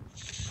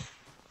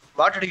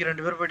 பாட் அடிக்க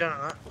 2 பேர்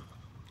போய்ட்டானுங்க.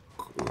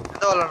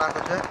 எந்த வால்ல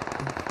நாக்கச்சு?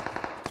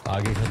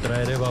 आगे खतरा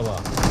है रे बाबा.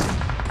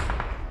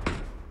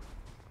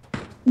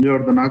 இங்க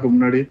ஒருத்த நாக்கு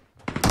முன்னாடி.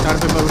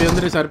 சார்பே அப்படியே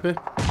வந்துரு சார்பே.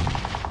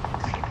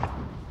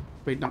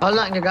 போய்ட்டான்.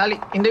 அவ்வளவுதான் இங்க காலி.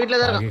 இந்த வீட்ல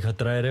தான் இருக்கான். आगे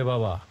खतरा है रे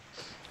बाबा.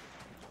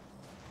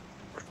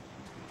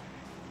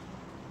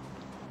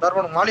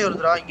 தர்மன் மாலி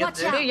வருதுடா இங்க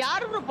இருந்து. டேய்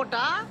யாரு ப்ரோ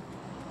போட்டா?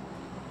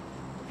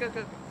 ஓகே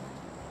ஓகே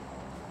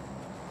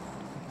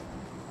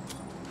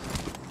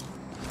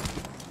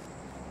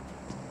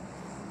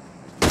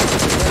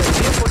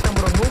போட்டேன்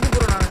ப்ரோ. நூபு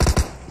ப்ரோ நான்.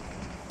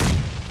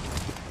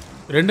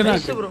 ரெண்டு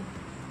நாக்கு ப்ரோ.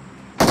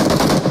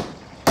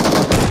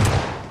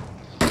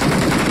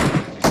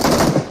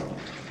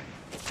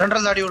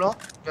 சென்ட்ரல் அடி விடும்.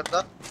 கேட்டா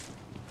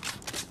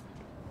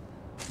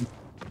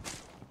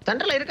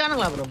சென்டர்ல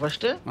இருக்கானுங்களா ப்ரோ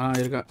ஃபர்ஸ்ட்?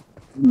 இருக்கா.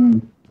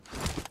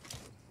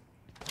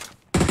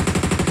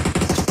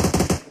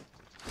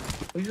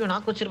 ஐயோ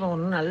நாக்கு வச்சிருப்பான்.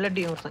 ஒன்னு நல்ல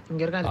டீம் ஒருத்தன்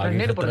இங்க இருக்கான்.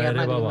 நேடு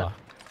போடுங்க.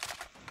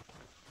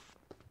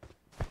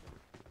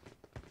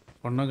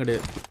 ஒன்றும்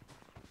கிடையாது.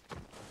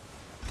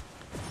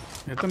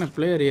 எத்தனை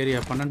பிளேயர் ஏரியா?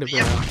 12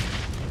 பேரா?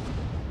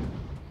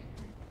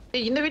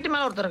 இந்த வீட்டு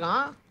மேல ஒருத்தர்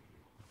இருக்கான்.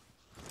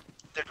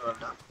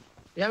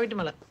 என் வீட்டு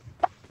மேல.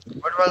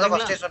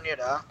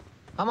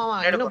 ஆமா ஆமா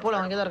இன்னும் போல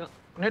அங்கே தான் இருக்கான்.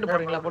 நேடு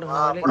போறீங்களா? போடுங்க.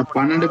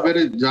 12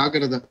 பேர்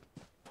ஜாக்கிரதை.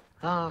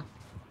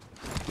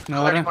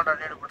 நான் வரேன்.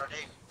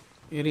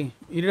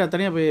 இருடா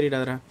தனியா போய்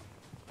ஏறிடாதடா.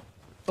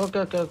 Okay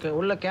okay okay.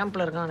 உள்ள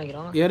கேம்ப்ல இருக்கான்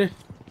நினைக்கிறேன். ஏறு.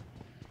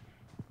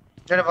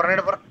 நேடு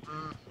போற.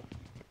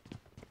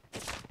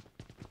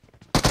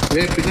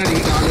 ஏய் பின்னாடி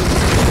ஆளு.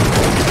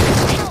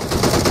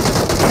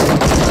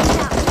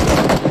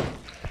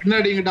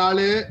 பின்னாடி இங்க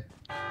ஆளு.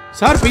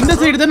 சார் இந்த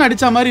சைடு தான்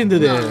அடிச்ச மாதிரி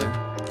இருந்தது.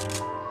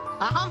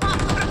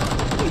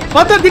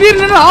 பார்த்தா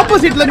திடீர்னு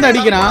ஆப்போசிட்ல இருந்து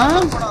அடிக்கிறான்.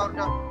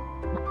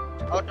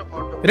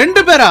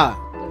 2 பேரா?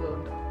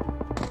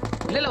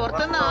 இல்ல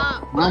ஒருத்தன் தான்.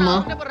 ஆமா.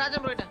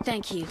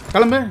 Thank you.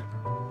 கிளம்பு.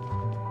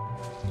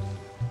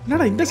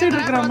 என்னடா இந்த சைடு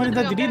இருக்கற மாதிரி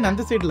தான் திடீர்னு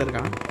அந்த சைடுல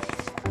இருக்கான்.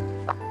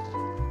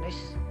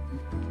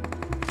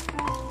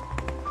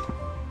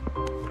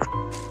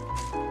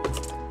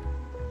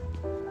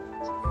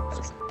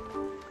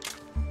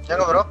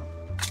 எங்க ப்ரோ?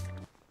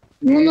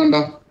 இவன்டா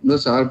இந்த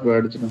ஷார்ப்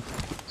அடிச்சிட்டான்.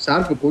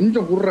 ஷார்ப்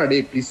கொஞ்சம் குர்றா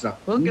டேய் ப்ளீஸ்டா.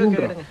 ஓகே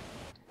ஓகே எடுங்க.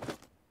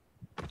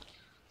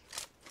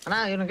 அண்ணா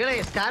இவனுக்கு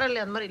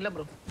ஸ்காரல்ல அந்த மாதிரி இல்ல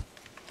ப்ரோ.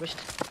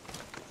 பெஸ்ட்.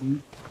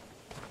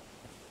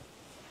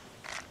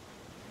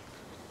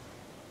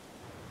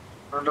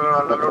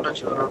 நல்ல லூட்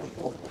அடிச்சு ப்ரோ.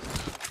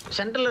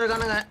 சென்டர்ல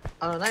இருக்கானுங்க.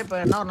 அவதான்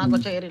இப்ப என்ன ஒரு நாக்கு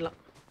வச்சா ஏறிடலாம்.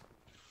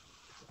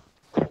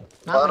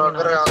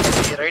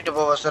 ரைட்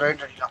போ வஸ்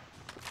ரைட் அடிக்கலாம்.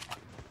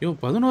 யோ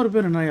 11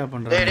 பேர் என்னயா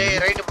பண்றாங்க? டேய்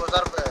ரைட் போ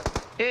சார்.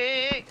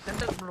 ஏய்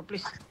சென்டர் ப்ரோ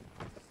ப்ளீஸ்.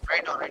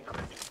 ரைட்.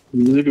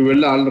 இதுக்கு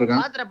வெளிய ஆள்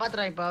இருக்கான்.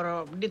 பாத்ரா இப்ப அவர்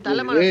இப்படி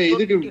தலைமல. ஏய்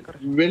இதுக்கு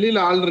வெளியில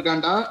ஆள்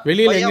இருக்கான்டா.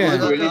 வெளியில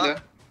எங்க?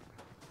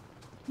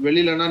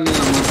 வெளியிலனா நீ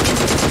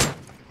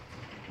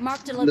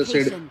Marked a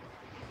location.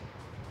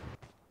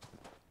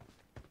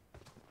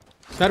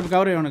 Sir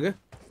cover அவனுக்கு.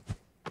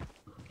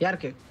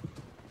 யாருக்கு?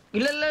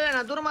 இல்ல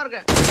நான் தூரமா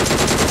இருக்கேன்.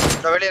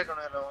 நான் வெளிய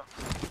இருக்கேன்.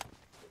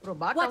 ப்ரோ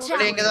பாட்டா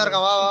வெளிய எங்க தான்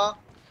இருக்க? வா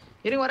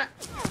இருங்க வரேன்.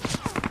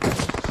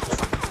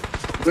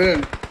 ஏய்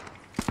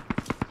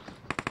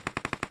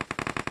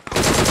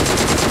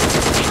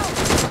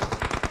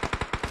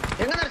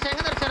எங்க தரச்ச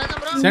ராஜா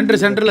ப்ரோ?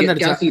 சென்டர்ல இருந்து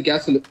அடிச்சா.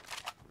 கேஸ்ல.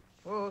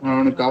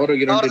 அவனுக்கு கவர்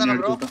வைக்கிறான் நீ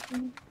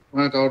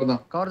அடிச்சுட்டான். கவர்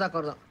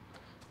தான்.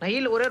 நான்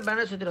ஹீல் ஒரே ஒரு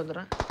பேனர் சுத்திட்டு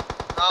வந்துறேன்.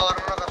 நான்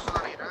வரணும் கஷ்டம்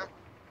நினைக்கிறேன்.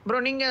 ப்ரோ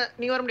நீங்க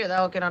வர முடியாதா?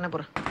 ஓகே நானே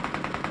போறேன்.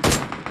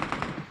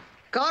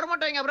 கவர்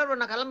மட்டும் வைங்க ப்ரோ.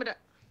 நான் கிளம்பிட்டேன்.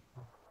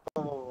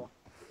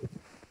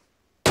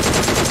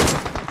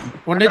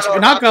 1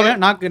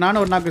 HP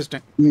நானும் ஒரு நாக்கு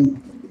வச்சிட்டேன்.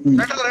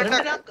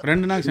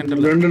 2 நாக்கு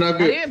சென்டர்ல. 2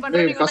 நாக்கு.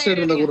 ஏய் ஃபர்ஸ்ட்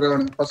எய்ட் இருந்தா குடுறா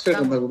அவனுக்கு. ஃபர்ஸ்ட்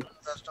எய்ட் இருந்தா குடு.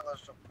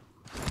 கஷ்டம்.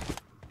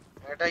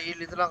 ஏடா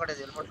ஹீல் இதெல்லாம்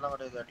கிடையாது. ஹெல்மெட்லாம்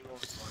கிடையாது. அடி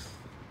போடு.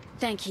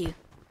 Thank you.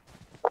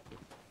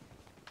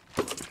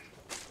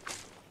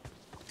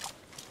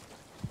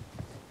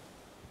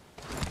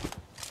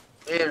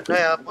 ஏய்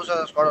என்னயா புதுசா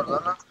squad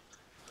வருதானா?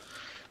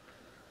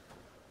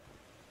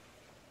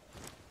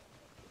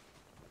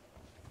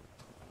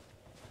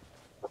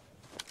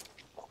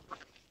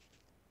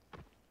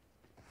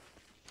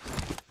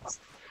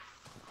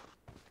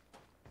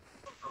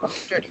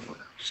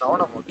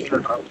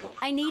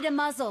 I need a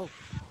muzzle.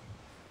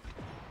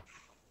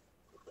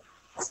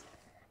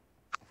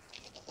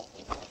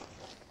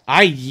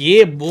 ஐயே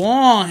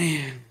பாய்.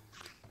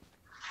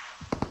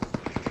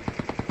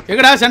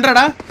 எங்கடா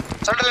சென்டரடா?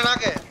 சென்டர்ல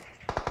நாக்கு.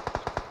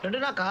 2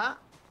 நாக்கா?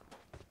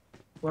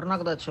 ஒரு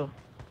நாக்கு தாச்சோ.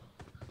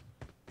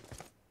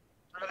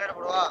 சென்டர்ல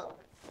போடுவா.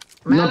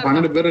 இன்னும்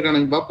 12 பேர்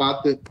இருக்கானுங்க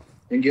பாத்து.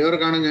 எங்கேயோ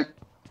இருக்கானுங்க.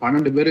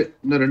 12 பேர்.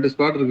 இன்னும் 2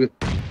 ஸ்குவாட் இருக்கு.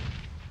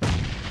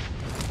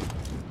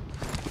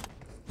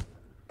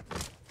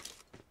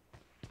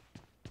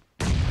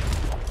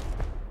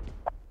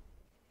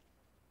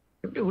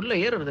 எப்படி உள்ள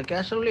ஏறுறது?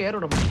 கேஷுவலி ஏற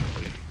விட மாட்டேன்.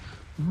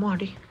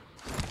 அம்மாடி.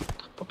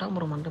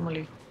 போட்டாம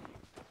மண்டமலி.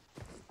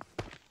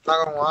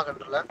 தாங்க வா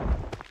கண்ட்ரோல்ல.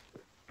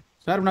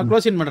 சார் நான்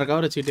க்ளோஸ் இன் பண்றேன்.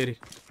 கவர் வச்சிட்டு ஏறி.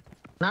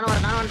 நான்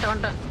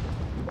வந்துட்டேன்.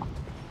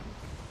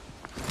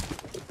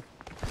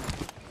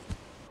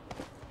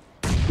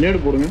 நேடு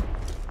போடுங்க.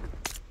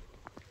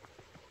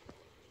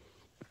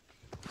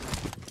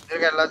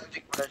 இருக்க எல்லாத்தையும்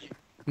செக் பண்ணாச்சு.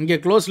 இங்க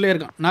க்ளோஸ்ல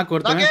இருக்கான். நாக்கு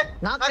ஒருத்தன்.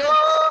 நாக்கு.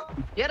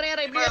 ஏற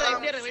இப்படி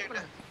ஏற வெயிட்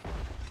பண்ணு.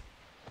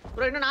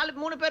 ப்ரோ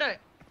இன்னும் 3 பேர்.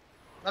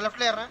 நான்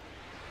லெஃப்ட்ல ஏறறேன்.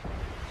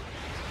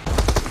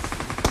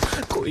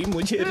 कोई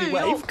मुझे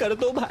रिवाइव कर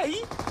दो भाई.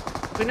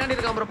 பின்னாடி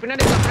இருக்கான் ப்ரோ.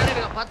 பின்னாடி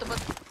இருக்கான். பாத்து.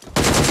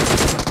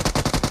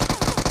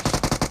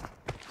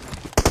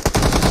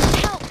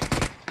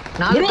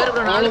 4 பேர்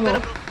ப்ரோ. 4 பேர்.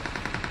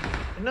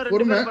 இன்னும்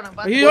 2 பேர் பண்ண.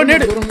 ஐயோ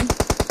நேடு.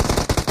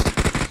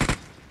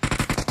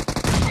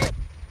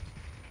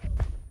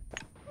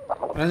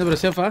 ராஜா ப்ரோ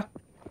சேஃபா?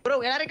 ப்ரோ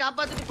யாரை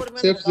காப்பாத்திட்டு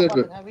பொறுமையா சேஃப்.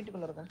 நான்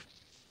வீட்டுக்குள்ள இருக்கேன்.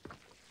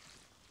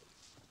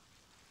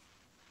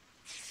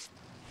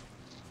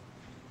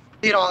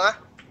 தீரவாங்க.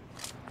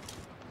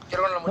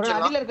 கிரவுண்ட்ல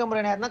முடிச்சலாம். அடியில இருக்க ப்ரோ.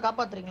 யாரனா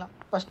காப்பாத்துறீங்களா?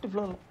 ஃபர்ஸ்ட்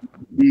ஃப்ளோர்ல.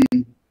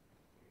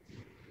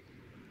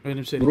 ஒரு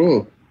நிமிஷம் ப்ரோ.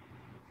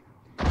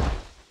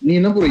 நீ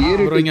என்ன ப்ரோ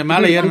ஏறி ப்ரோ இங்க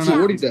மேல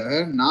ஏறணும் ஓடிட்ட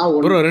நான்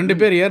ப்ரோ ரெண்டு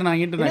பேர் ஏற நான்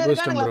இங்க நான்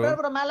கோஸ்ட் ப்ரோ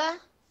ப்ரோ மேல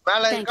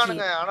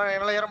இருக்கானுங்க ஆனா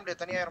என்னால ஏற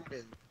முடியாது தனியா ஏற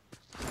முடியாது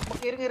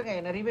ஓகே இருங்க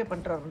என்ன ரீவே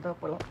பண்றாரு வந்து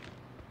போலாம்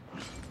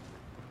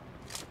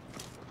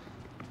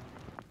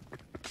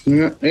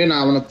ஏய்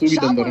நான் அவனை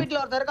தூக்கிட்டு வந்துறேன் வீட்ல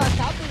ஒருத்தர் இருக்கான்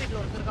ஷாப் வீட்ல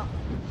ஒருத்தர் இருக்கான்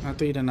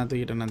நான்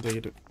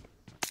தூக்கிட்டேன்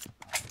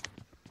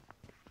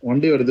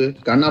வண்டி வருது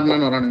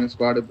கண்ணாப்லாம் வரானுங்க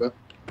ஸ்குவாட் இப்ப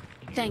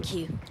Thank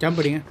you. கேம்ப்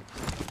படிங்க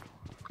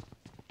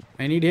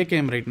I need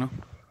AKM right now.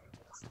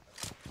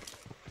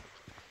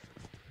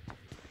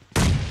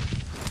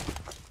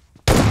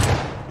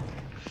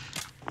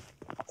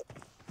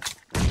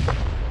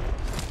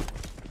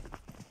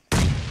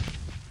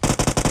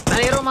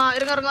 நான் ஏறுமா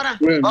இருங்க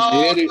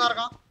ஏறி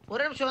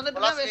ஒரு நிமிஷம் வந்து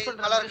வேஸ்ட்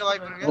பண்றேன் நல்லா இருக்க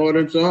வாய்ப்பு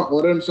இருக்கு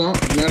ஒரு நிமிஷம்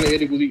மேல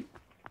ஏறி குதி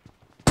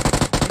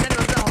பின்னாடி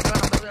வந்து அவன்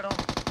நம்ம இடம்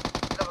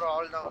இல்ல ப்ரோ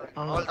ஆல்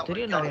தான்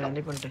தெரியும் நான்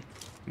ரெடி பண்ணிட்டேன்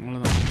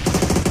அவ்வளவுதான்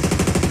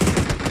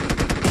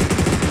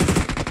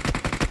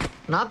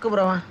நாக்கு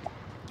ப்ரோ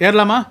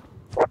ஏறலாமா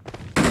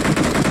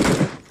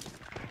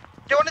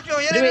ஜோனச்சோ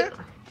ஏறு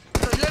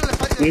இல்ல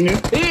சாரி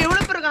ஏய்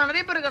இவ்வளவு பேர் இருக்காங்க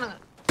நிறைய பேர் இருக்காங்க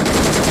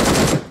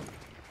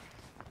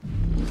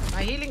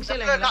நான் ஹீலிங்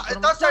சேல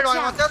தர்ஸ்ட் சைடு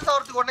வாங்க தர்ஸ்ட்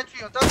அவருக்கு ஒண்ணே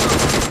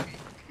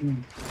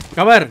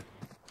கவர்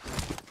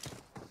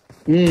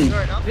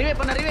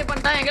ரிவைவ்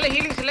பண்ணா எங்கல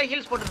ஹீலிங்ஸ் இல்ல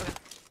ஹீல்ஸ் போட்டுருங்க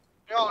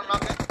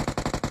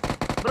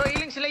ப்ரோ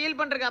ஹீலிங்ஸ் இல்ல ஹீல்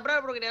பண்றேன்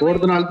அப்புறம் ப்ரோ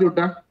ஒருத்தன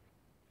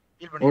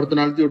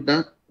அழுத்தி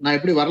விட்டேன் நான்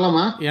எப்படி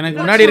வரலாமா எனக்கு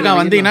முன்னாடி இருக்கான்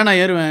வந்தீங்கன்னா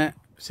நான் ஏறுவேன்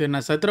சரி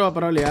நான் சத்ரவா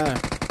பரவாயில்லையா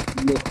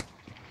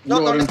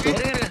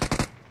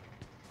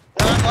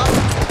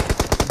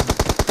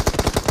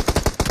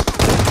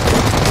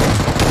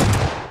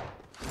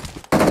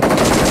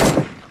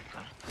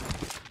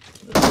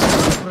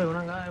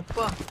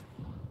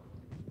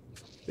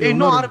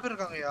இன்னும் 6 பேர்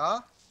இருக்காங்கயா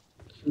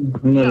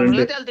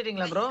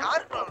அழுத்திட்டீங்களா ப்ரோ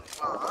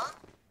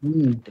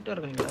திட்டு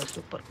இருக்காங்களா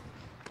சூப்பர்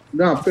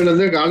நான் அப்பையில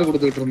இருந்தே கால்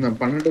கொடுத்துட்டு இருந்தேன்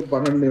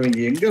 12 இவங்க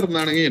எங்க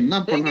இருந்தானுங்க என்ன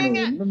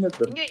பண்ணானுங்க ஒண்ணுமே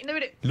தெரியல இங்க இந்த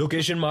வீடு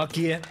லொகேஷன் மார்க்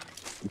किया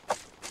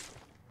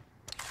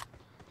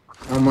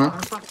ஆமா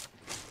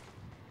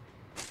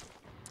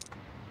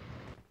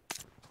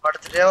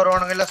படுத்துட்டே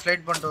வருவானுங்க இல்ல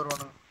ஸ்லைட் பண்ணிட்டு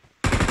வருவானுங்க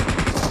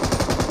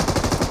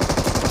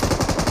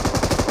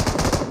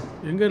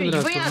எங்க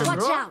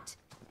இருக்குடா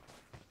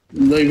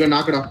இந்த இங்க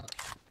நாக்கடா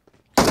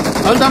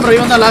அல்தான் ப்ரோ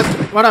இவன் தான் லாஸ்ட்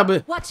வாடா பு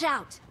Watch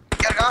out.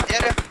 ஏறா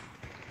ஏறு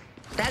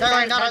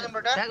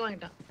டேக்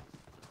வாங்கிட்டான்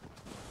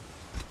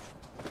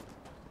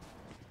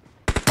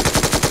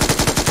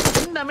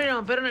தமிழ்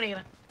அவன் பேரு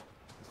நினைக்கிறேன்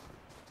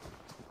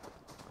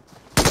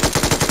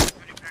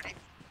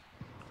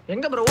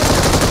எங்க ப்ரோ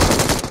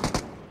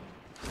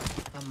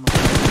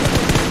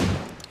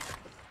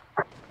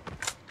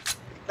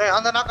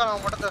அந்த நாக்க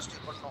நான் மட்டும் தான்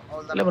ஸ்டீல் பண்ணோம்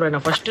அவ்வளவுதான் இல்ல ப்ரோ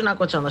நான் ஃபர்ஸ்ட்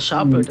நாக் வச்ச அந்த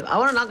ஷாப் போயிடு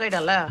அவன நாக்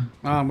ஆயிட்டான்ல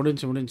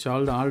முடிஞ்சு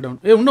ஆல் டவுன்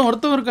ஏய் இன்னும்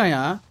ஒருத்தன்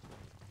இருக்கான்யா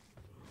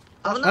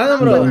அவன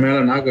ப்ரோ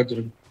மேல நாக்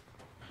வச்சிருக்கேன்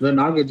இந்த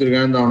நாக்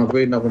வச்சிருக்கேன் அந்த அவனை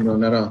போய் என்ன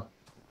பண்றான் நேரா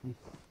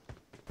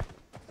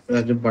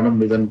ஏதாச்சும் பண்ண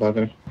முடியுதான்னு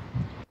பாக்குறேன்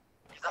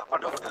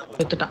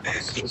செத்துட்டான்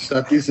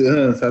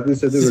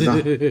சதீஷ்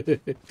செத்துட்டான்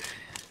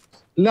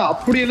இல்ல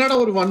அப்படி என்னடா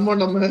ஒரு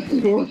வன்மம் நம்ம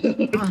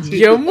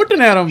எவ்வளவு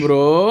நேரம் ப்ரோ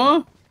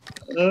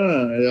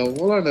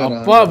எவ்வளவு நேரம்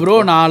அப்பா ப்ரோ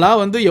நாளா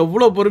வந்து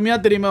எவ்வளவு பொறுமையா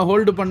தெரியுமா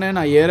ஹோல்ட் பண்ணேன்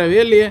நான் ஏறவே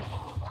இல்லையே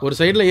ஒரு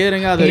சைடுல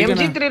ஏறுங்க அது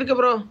MG3 இருக்கு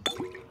ப்ரோ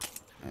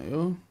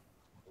ஐயோ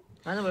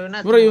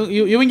ப்ரோ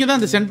இவங்க தான்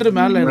இந்த சென்டர்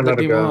மேல எடுத்த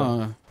டீம்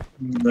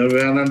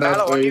வேணாம்டா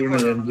போய்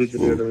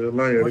MG3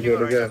 எடுக்கலாம்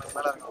எடுக்க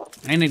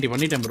 990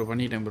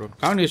 பண்ணிட்டேன் ப்ரோ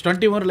காவன்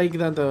 20 more லைக்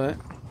தான் தேவை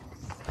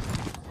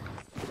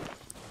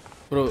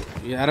ப்ரோ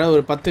யாராவது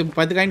ஒரு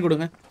 10 காயின்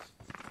கொடுங்க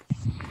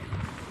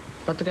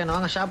 10 காயின்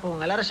வாங்க ஷாப்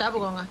போங்க எல்லாரும்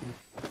ஷாப்புக்கு வாங்க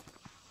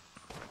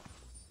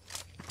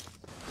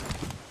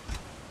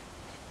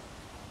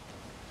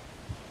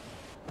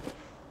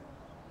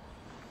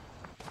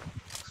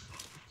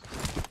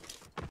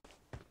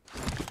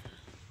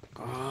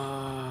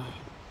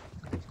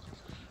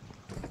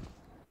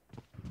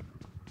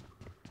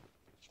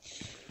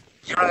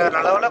இவங்க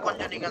நல்லவேளை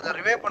கொஞ்சம் நீங்க அந்த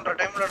ரிவைவ் பண்ற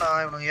டைம்ல நான்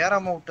இவனுக்கு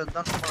ஏறாம விட்டது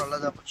தான் ரொம்ப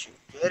நல்லதா போச்சு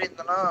ஏறி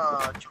இருந்தனா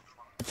அடிச்சு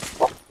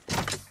விட்டுருவான்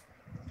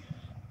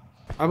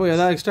அப்போ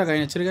ஏதாவது எக்ஸ்ட்ரா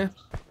காயின் வச்சிருக்க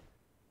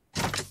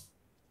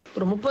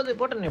ஒரு 30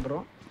 போட்டேனே ப்ரோ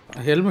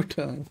ஹெல்மெட்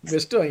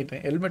பெஸ்ட்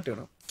வாங்கிட்டேன் ஹெல்மெட்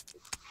வேணும்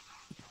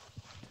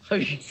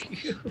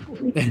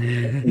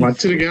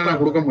வச்சிருக்கேன்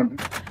நான் கொடுக்க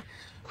மாட்டேன்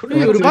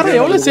இவரு பாரு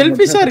எவ்வளவு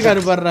செல்ஃபிஷா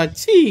இருக்காரு பாருடா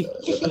சி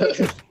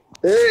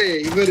ஏய்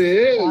இவரு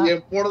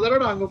போன தடவை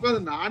நான் அங்க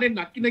உட்கார்ந்து நானே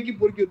நக்கி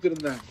பொறுக்கி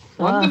வச்சிருந்தேன்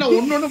வந்து நான்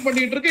ஒண்ணு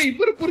பண்ணிட்டு இருக்கேன்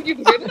இவரு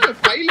பொறுக்கிட்டு இருக்காரு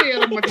கையில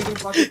ஏற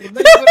மாட்டேங்குது பாத்துட்டு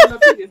இருந்தேன் இவரு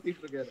நக்கி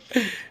பேசிட்டு இருக்காரு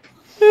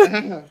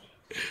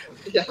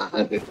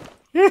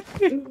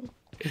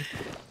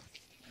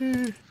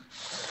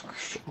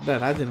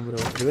ராஜன்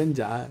ப்ரோ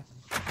ரிவெஞ்சா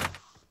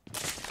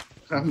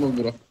ஆமா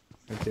ப்ரோ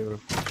ஓகே ப்ரோ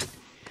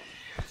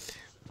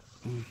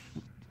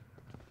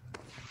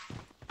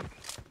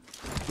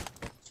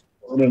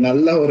ஒரு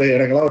நல்ல ஒரு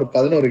எனக்கெல்லாம் ஒரு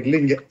 11 கிலோ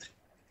இங்க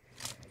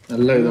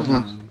நல்ல விதமா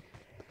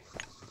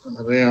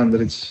நிறைய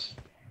வந்துருச்சு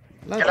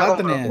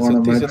பார்த்தனே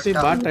சுத்தி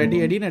பாட்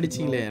அடின்னு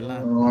அடிச்சீங்களே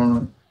எல்லாம்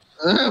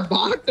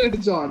பாட்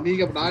அடிச்சோம்.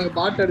 நாங்க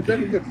பாட் அடிச்சா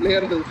நீங்க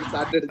பிளேயர்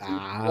ஸ்டார்ட்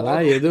அடிச்சீங்க.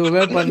 அதெல்லாம்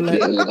எதுவுமே பண்ணல.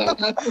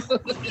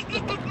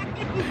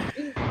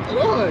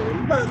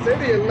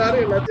 சரி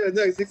எல்லாரும் எல்லாத்தையும்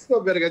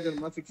 6 பேர்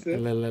கேட்கணுமா? 6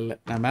 இல்ல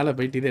நான் மேல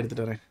போயிட்டு இதை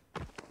எடுத்துட்டு வரேன்.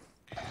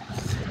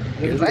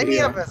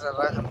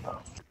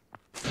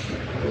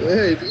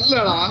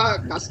 இல்லடா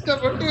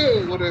கஷ்டப்பட்டு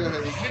ஒரு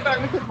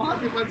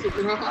மாத்தி மாத்தி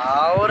சொல்றோம்.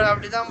 அவரு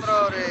அப்படிதான் ப்ரோ,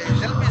 ஒரு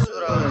செல்ஃபிஷ்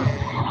ப்ரோ.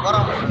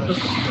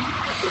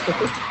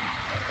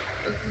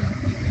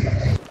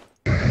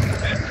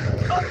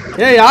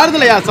 ஏய்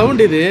யாருதுலயா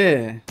சவுண்ட் இது?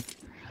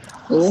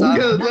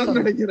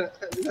 நினைக்கிறேன்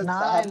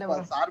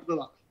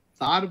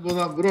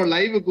சார்புதான் ப்ரோ.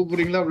 லைவ்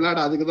கூப்பிடுறீங்களா விளையாட?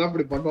 அதுக்கு தான்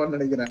இப்படி பண்ணுவான்னு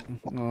நினைக்கிறேன்.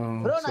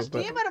 ப்ரோ நான்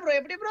ஸ்ட்ரீமர் ப்ரோ.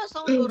 எப்படி ப்ரோ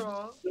சவுண்ட்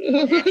வரும்?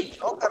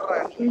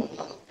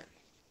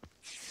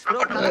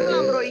 Bro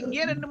கலக்கலாம் bro.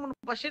 இங்கே 2-3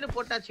 பஷேட்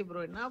போட்டாச்சு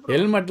ப்ரோ. என்ன ப்ரோ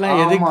ஹெல்மெட்லாம்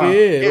எதுக்கு?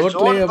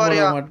 ரோட்லயே போற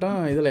மாட்டோம்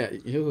இதுல.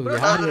 ஐயோ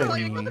யாரு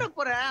நீ? எங்க ப்ரோ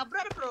போற?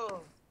 அப்ரார் ப்ரோ.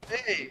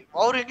 ஏய்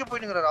அவர் எங்க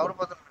போயிடுங்கறாரு? அவர்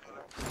பார்த்தா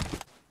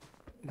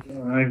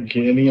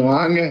ஓகே நீங்க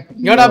வாங்க.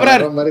 இங்கடா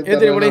அப்ரார்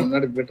ஏத்திரி போடி.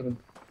 முன்னாடி போய்ட்டு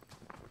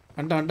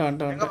அண்ட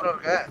எங்க ப்ரோ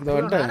இருக்க? இந்த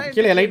வண்ட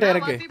கீழ லைட்டா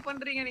இருக்கு. என்ன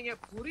பண்றீங்க நீங்க?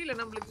 புரியல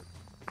நமக்கு.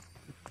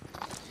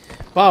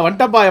 பா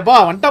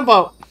வண்டம்பா.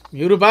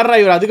 இவரு பாருடா,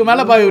 இவரு அதுக்கு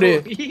மேல பா.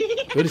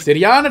 இவரு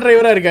சரியான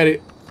டிரைவரா இருக்காரு.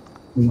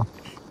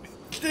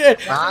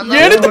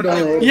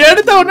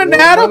 எடுத்த உடனே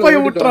நேரா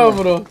போய் விட்டுறான்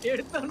ப்ரோ.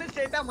 எடுத்த உடனே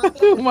ஸ்ட்ரைட்டா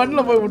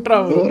மண்ணுல போய்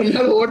விட்டுறான் ப்ரோ. ஒரு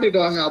நாள் ஓட்டிட்டு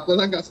வாங்க,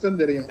 அப்பதான்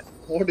கஷ்டம் தெரியும்.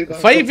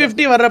 ஓட்டிட்டு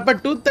 550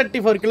 வர்றப்ப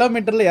 234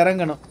 கிலோமீட்டர்ல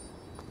இறங்கணும்.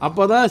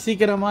 அப்பதான்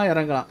சீக்கிரமா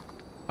இறங்கலாம்.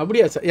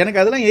 அப்படியா சார்? எனக்கு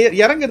அதெல்லாம்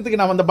இறங்குறதுக்கு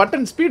நான் அந்த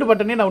பட்டன் ஸ்பீடு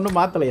பட்டனே நான் ஒன்றும்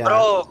மாத்தலையா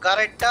ப்ரோ?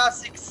 கரெக்டா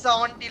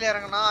 670ல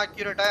இறங்கினா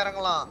அக்யூரேட்டா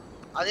இறங்கலாம்.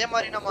 அதே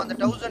மாதிரி நம்ம அந்த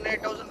 1000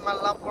 8000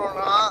 மேலாம்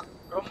போனோம்னா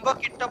ரொம்ப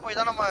கிட்ட போய்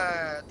தான் நம்ம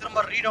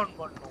திரும்ப ரீடவுன்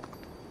பண்ணணும்.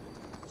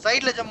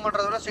 சைடுல ஜம்ப்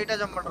பண்றத விட ஸ்ட்ரைட்டா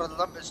ஜம்ப் பண்றது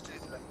தான் பெஸ்ட்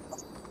இதுல.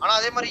 ஆனா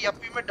அதே மாதிரி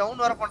எப்பயுமே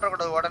டவுன் வர பண்ற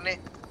கூடாது. உடனே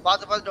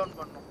பார்த்து டவுன்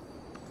பண்ணணும்.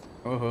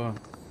 ஓஹோ,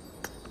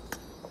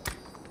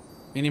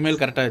 இனிமேல்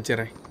கரெக்டா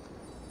வச்சிரேன்.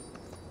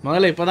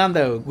 முதல்ல இப்பதான்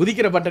அந்த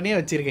குதிக்கிற பட்டனே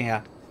வச்சிருக்கேன்யா,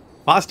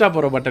 ஃபாஸ்டா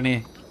போற பட்டனே.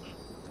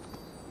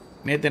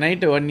 நேற்று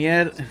நைட்டு 1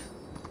 இயர்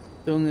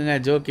தூங்குங்க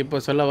ஜோக். இப்போ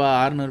சொல்லவா?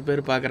 600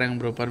 பேர் பார்க்குறாங்க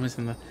ப்ரோ.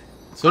 பர்மிஷன் தான்.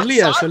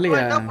 சொல்லியா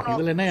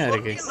இதில் என்னையா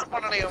இருக்கு?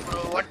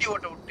 வண்டி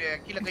ஓட்ட விட்டு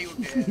கீழே கை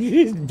விட்டு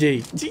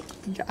ஜெய்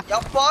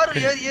எப்பாரு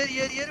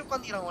ஏறி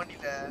உட்காந்துக்கிறான்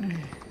வண்டியில.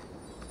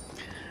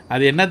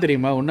 அது என்ன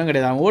தெரியுமா? ஒன்றும்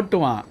கிடையாது, அவன்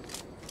ஓட்டுவான்.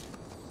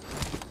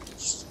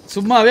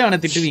 சும்மாவே அவனை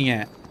திட்டுவீங்க.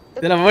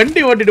 இதுல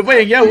வண்டி ஓட்டிட்டு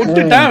போய் எங்கேயா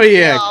விட்டுட்டான்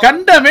வைய,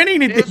 கண்டமேனி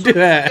நீ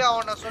திட்டுவ.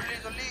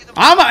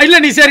 ஆமா இல்ல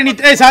நீ சரி நீ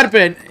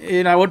சார்பே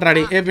நான்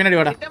ஓட்டுறாடி. பின்னாடி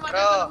வாடா.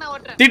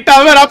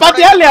 திட்டாவே நான்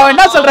பாத்தியா இல்லையா? அவன்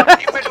என்ன சொல்றான்?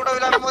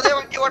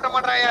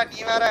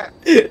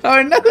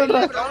 அவன் என்ன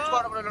சொல்றான்?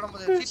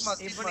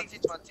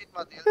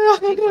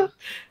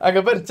 அங்க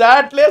பேர்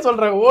சாட்லயே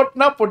சொல்றேன்,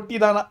 ஓட்டுனா பொட்டி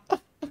தானா.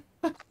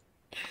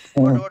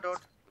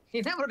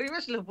 என்ன ப்ரோ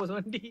ரிவர்ஸ்ல போகுது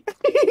வண்டி?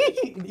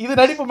 இது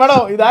நடிப்பு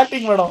மேடம், இது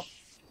ஆக்டிங் மேடம்.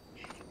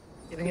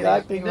 இது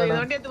ஆக்டிங் மேடம்.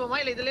 இது வண்டி ஏத்துமா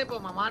இல்ல இதுலயே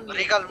போமா? மான்ல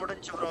ரீகால்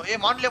முடிஞ்சு ப்ரோ.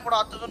 மான்லயே போட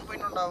 1000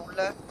 போயிடும்டா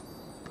உள்ள.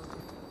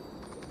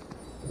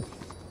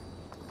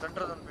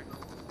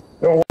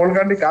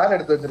 உங்களுக்காண்டி கார்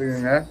எடுத்து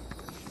வச்சிருக்கீங்க.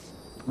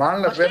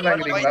 மான்ல பேர்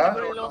வாங்குறீங்களா?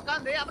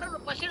 உட்கார்ந்து அப்புறம்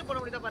பஷேட் போட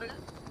முடியுதா பாருங்க.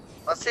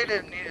 பஷேட்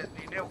நீ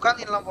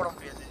உட்கார்ந்து எல்லாம் போட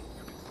முடியாது.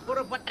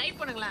 ப்ரோ ட்ரை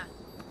பண்ணுங்களேன்.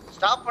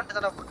 ஸ்டாப் பண்ணிட்டு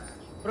தான போடு.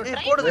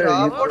 போடுதுடா.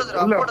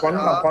 இல்ல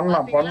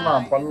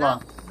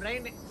பண்ணலாம்.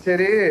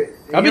 சரி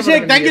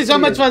Abhishek, thank you so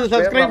much for the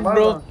subscribe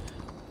bro.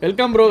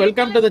 Welcome bro,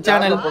 welcome to the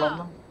channel.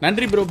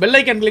 நன்றி ப்ரோ. பெல்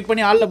ஐகான் கிளிக்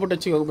பண்ணி ஆல்ல போட்டு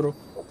வச்சுக்கோங்க ப்ரோ.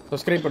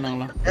 சப்ஸ்கிரைப்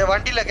பண்ணாங்களா?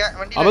 வண்டில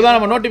அப்பதான்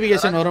நம்ம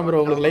நோட்டிபிகேஷன் வரும்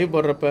ப்ரோ உங்களுக்கு லைவ்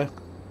போடுறப்ப.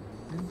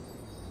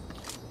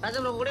 ராஜா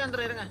ப்ரோ கூட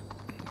வந்து இருங்க.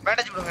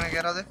 பேண்டேஜ் போடுங்க எனக்கு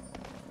யாராவது.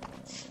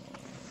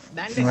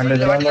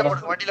 பேண்டேஜ்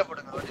வண்டில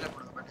போடுங்க.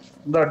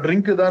 இந்த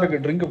ட்ரிங்க் தான் இருக்கு,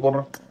 ட்ரிங்க்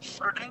போடுறேன்.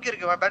 ஒரு ட்ரிங்க்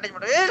இருக்கு, பேண்டேஜ்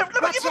போடு. ஏய் லெஃப்ட்ல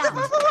வண்டில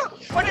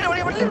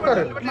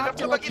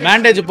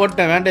பேண்டேஜ்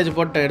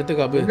போட்டேன்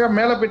எடுத்துக்கோ. அபு எங்க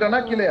மேல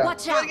போய்ட்டானா கீழயா?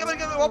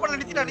 ஓபன்ல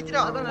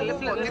நிச்சிரா. அதான்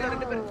லெஃப்ட்ல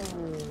ரெண்டு பேர்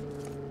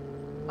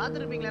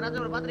பாத்துறீங்களா? ராஜா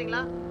ப்ரோ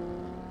பாத்துறீங்களா?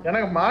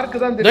 எனக்கு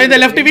மார்க் தான் தெரியும். இந்த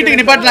லெஃப்ட் வீட்டுக்கு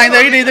நிப்பாட்டலாம். இந்த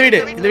வீடு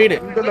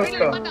இந்த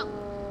லெஃப்ட்.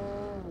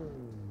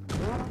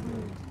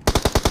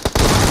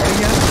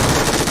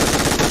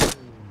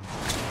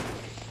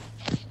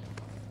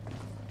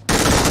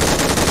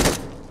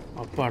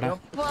 அப்பாடா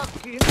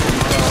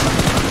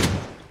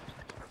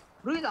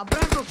ப்ரோ இது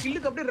அப்புறம் ப்ரோ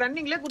கில்லுக்கு அப்படியே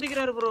ரன்னிங்ல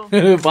குதிக்கிறாரு ப்ரோ.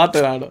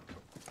 பாத்து நானு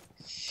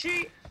ஷி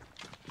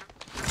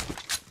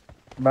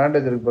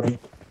பேண்டேஜ் இருக்கு பாருங்க.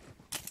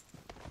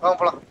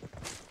 போலாம்.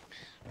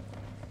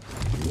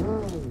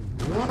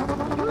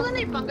 இதுதானே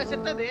இப்ப அங்க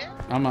செட்டது.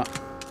 ஆமா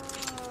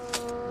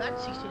பேட்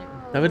 16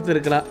 தவிர்த்து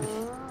இருக்கலாம்.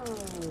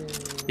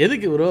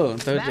 எதுக்கு ப்ரோ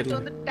தவிர்த்து? பேட்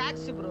வந்து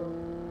டாக்ஸ் ப்ரோ.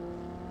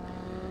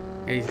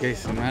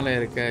 கைஸ் மேல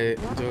இருக்க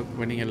ஜோக்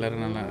பண்ணி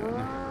எல்லாரும் நல்லா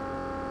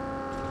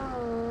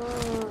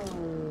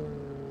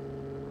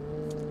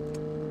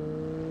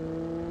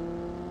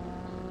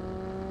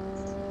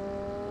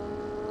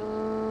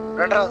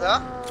ரெண்டாவதா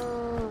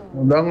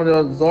அதான்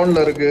கொஞ்சம்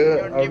ஜோன்ல இருக்கு.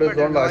 அப்படியே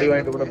ஜோன்ல அடி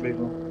வாங்கிட்டு கூட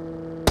போய்க்கும்.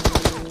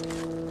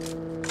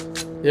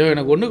 ஐயோ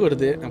எனக்கு ஒண்ணுக்கு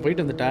வருது, நான்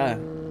போயிட்டு வந்துட்டா.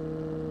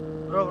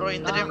 ப்ரோ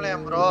இந்த டைம்ல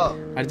ஏன் ப்ரோ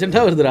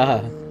அர்ஜென்ட்டா வருதுடா.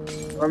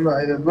 ஆமா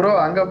இது ப்ரோ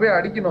அங்க போய்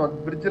அடிக்கணும்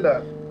பிரிட்ஜ்ல.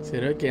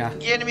 சரி ஓகேயா.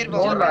 enemy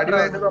இருப்பாங்க அடி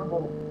வாங்கிட்டு தான்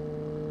போணும்.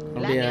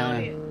 அப்படியே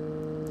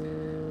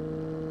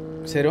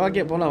சரி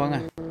ஓகே போலாம் வாங்க.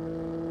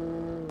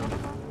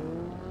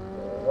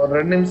 ஒரு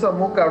 2 நிமிஷம்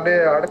மூக்க அப்படியே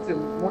அடைச்சு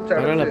மூச்சு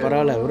அடைச்சு.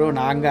 பரவாயில்ல ப்ரோ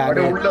நாங்க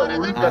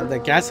அந்த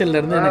கேசல்ல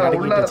இருந்து எனக்கு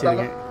அடிக்கிட்டு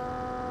வச்சிருக்கேன்.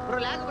 ப்ரோ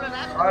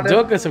லாக்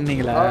ஜோக்க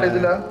சொன்னீங்களா?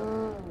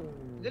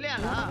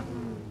 இதுலயாடா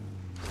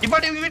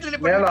இப்பாடி வீட்ல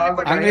மேல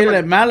அங்க இல்ல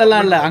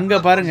மேலலாம் இல்ல அங்க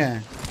பாருங்க.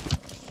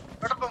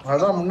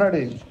 அதான்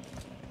முன்னாடி.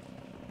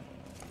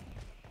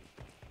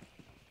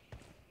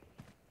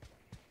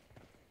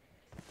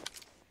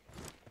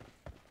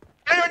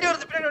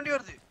 வண்டி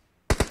வருது.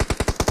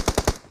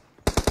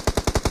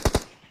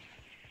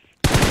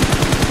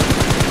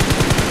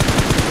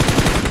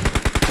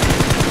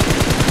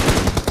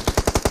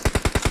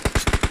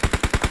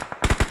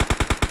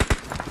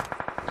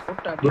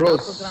 ப்ரோ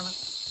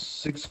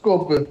 6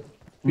 ஸ்கோப்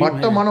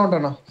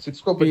மட்டமானவன்டா 6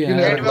 ஸ்கோப்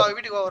கீழ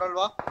வீட்டுக்கு வா ஒரு ஆள்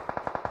வா.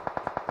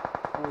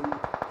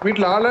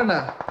 வீட்ல ஆளேனா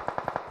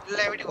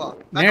இல்ல வீட்டுக்கு வா.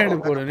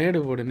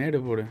 நேடு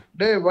போடு.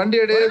 டேய் வண்டி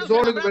எடு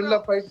ஜோனுக்கு வெளில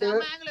ஃபைட்.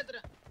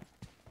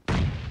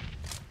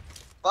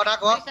 வா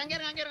டாக் வா.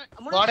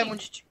 வாடே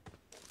முடிஞ்சிச்சு.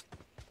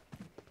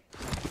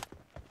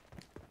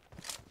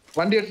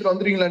 வண்டி எடுத்துட்டு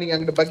வந்துறீங்களா நீங்க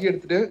அங்க பக்கி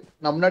எடுத்துட்டு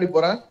நான் முன்னாடி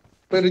போறேன்.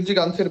 போய்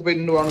ரிட்ஜுக்கு அந்த சைடு போய்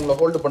நின்னு வானுங்கள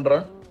ஹோல்ட்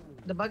பண்றேன்.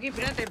 இந்த பக்கி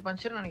பின்னாடி டயர்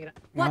பஞ்சர் நினைக்கிறேன்.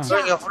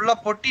 இங்க ஃபுல்லா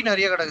பொட்டி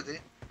நிறைய கிடக்குது.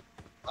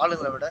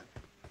 ஆளுங்கள விட.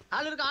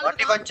 ஆளு இருக்கு.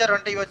 வண்டி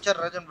பஞ்சர்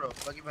ராஜன் ப்ரோ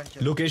பக்கி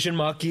பஞ்சர். लोकेशन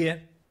मार्क की है.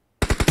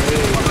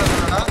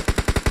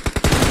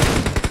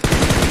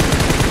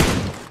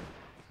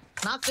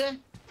 நாக்கு.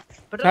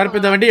 சார்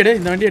இந்த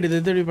வண்டி எடு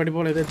திருப்பி படி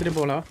போல திருப்பி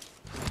போலாம்.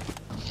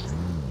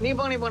 நீ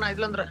போ நான்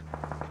இதுல வந்துறேன்.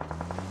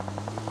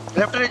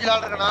 லெஃப்ட் ரைட்ல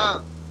ஆள் இருக்கனா?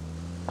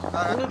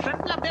 உங்க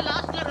ஃப்ரண்ட்ல அப்படியே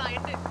லாஸ்ட்ல இருக்கா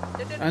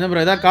எட். அந்த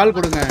ப்ரோ ஏதா கால்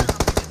கொடுங்க.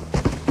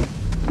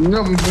 இங்க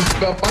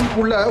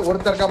பங்குள்ள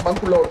ஒருத்தர்க்கா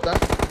பங்குள்ள ஒருத்தன்.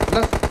 இல்ல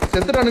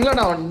செத்துறானுங்களா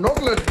நான்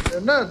நோக்ல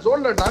என்ன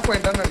ஜோன்ல நாக்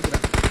பாயிண்டான்னு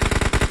நினைக்கிறேன்.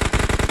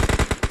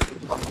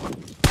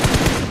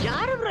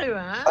 யாரு ப்ரோ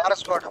இவன்? ஆர்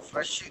ஸ்குவாட்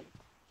ஃப்ரெஷ்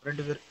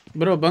 2 பேர்.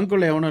 ப்ரோ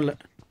பங்குள்ள எவனும் இல்ல.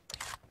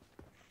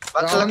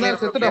 பங்குல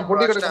செத்துடா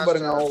பொட்டி கிடக்கு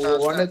பாருங்க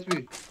 1 HP.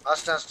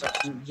 ஆஸ்டா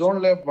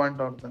ஜோன்ல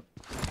பாயிண்ட் ஆடுறேன்.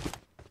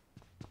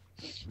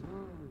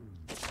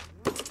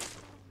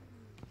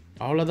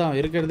 அவ்வளவுதான்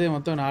இருக்கிறதே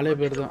மொத்தம் 4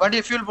 பேர் தான். வண்டி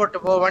ஃபியூல் போட்டு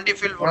போ.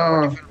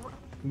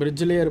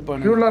 பிரிட்ஜ்லயே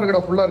இருப்பானே. ஃபியூலா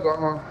இருக்குடா ஃபுல்லா இருக்கு.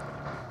 ஆமா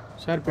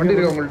சார் வண்டி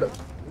இருக்கு உங்கள்ட்ட.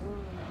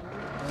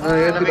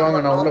 ஏத்திட்டு வாங்க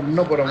நான் உள்ள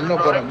முன்ன போறேன்.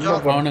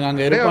 அவனுங்க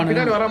அங்க இருப்பானுங்க.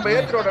 பின்னாடி வராம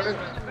ஏத்திரோட.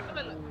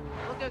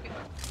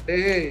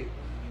 டேய்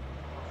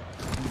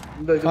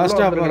இந்த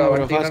ஃபாஸ்டா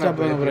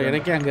போங்க ப்ரோ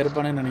எனக்கே அங்க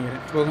இருப்பானேன்னு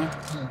நினைக்கிறேன். போங்க.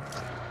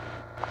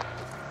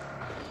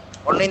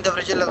 ஒண்ணு இந்த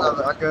ஃப்ரிட்ஜ்ல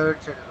இருந்தாங்க. அங்க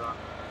சைடு வா.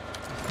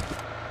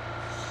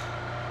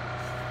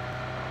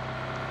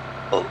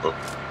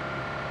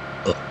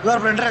 வேற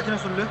ஃப்ரெண்ட்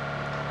ராஜன் சொல்லு.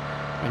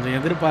 கொஞ்சம்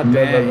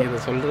எதிர்பார்த்தேன் இதை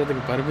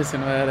சொல்றதுக்கு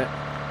பர்மிஷன் வேற.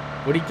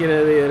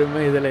 பிடிக்கிறது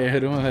எருமை இதில்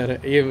எருமை வேற.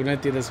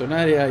 வினோத் இதை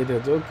சொன்னாரியா இதை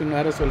ஜோக்குன்னு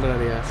வேற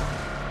சொல்றாரியா?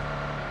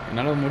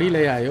 என்னால்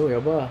முடியலையா? ஐயோ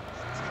எபா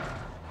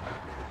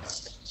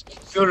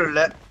ஃபியூல்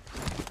இல்லை.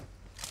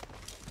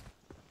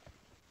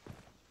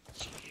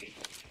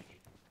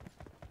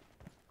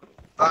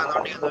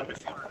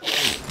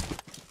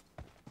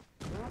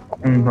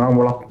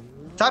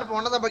 சார்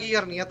போனதா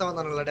பக்கியார் நீ ஏத்த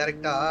வந்தானல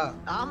டைரக்ட்டா.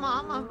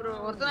 ஆமா ப்ரோ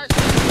ஒருத்தனா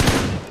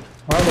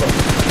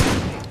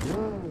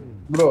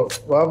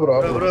வா ப்ரோ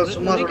ப்ரோ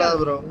சும்மா விடாத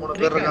ப்ரோ 3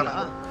 பேர் இருக்கானா?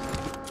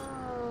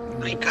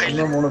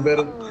 இன்னும் 3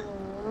 பேர்.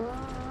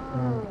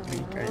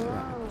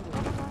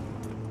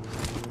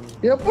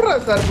 எப்பறா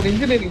சார் இப்ப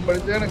இன்ஜினியரிங்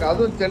படிச்சேன் எனக்கு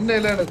அதுவும்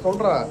சென்னையில எனக்கு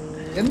சொல்றா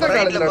எந்த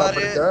காலேஜ்ல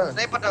படிச்ச?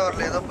 ஸ்னைப்பர்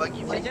டவர்ல ஏதோ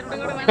பக்கி.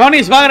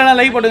 டோனிஸ் வாங்கறனா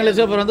லைக் போடுங்க.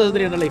 சூப்பர் வந்து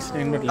 300 லைக்ஸ்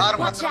எங்கட்ல.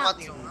 கார் மாத்திரம்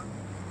மாத்திக்கோங்க.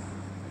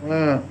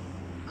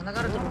 அந்த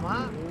கார சொல்லுமா?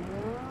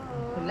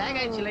 லாக்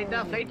ஆயிச்சு லைட்டா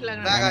ஃளைட்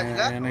லாக்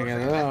ஆயிச்சு. எனக்கு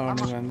ஏதோ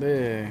அவனுக்கு வந்து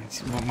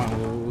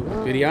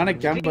பெரியான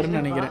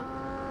கேம்பர்னு நினைக்கிறேன்.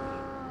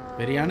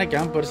 பெரியான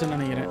கேம்பர்ஸ்னு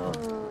நினைக்கிறேன்.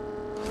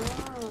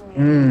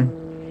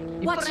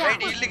 இப்போ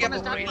ரைட்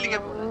இல்லைங்க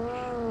போ.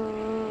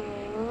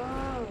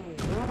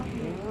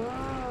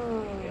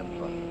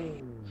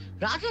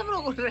 ராஜா ப்ரோ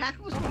ஒரு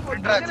ரேங்க் புஷ்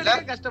பண்றதுல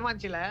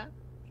கஷ்டமாச்சுல.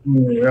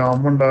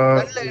 ஆமாடா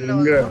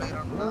எங்க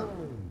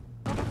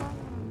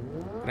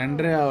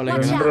 2 ஆவல.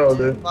 2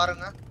 ஆவுது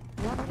பாருங்க.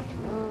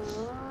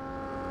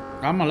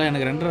 ஆமால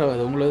எனக்கு 2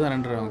 ஆகுது. உங்களுக்கு தான்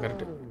 2 ஆகும்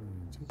கரெக்ட்.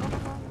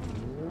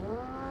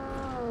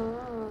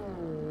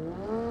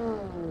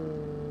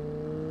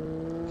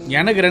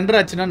 எனக்கு 2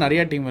 ஆச்சுன்னா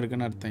நிறைய டீம்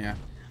இருக்குன்னு அர்த்தம்யா.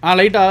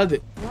 லைட் ஆகுது.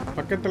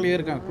 பக்கத்துலயே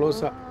இருக்கான்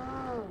க்ளோஸா.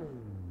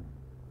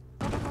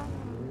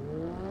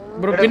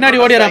 ப்ரோ பின்னாடி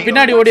ஓடியறான்.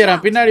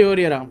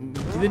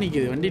 இது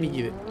நிக்குது வண்டி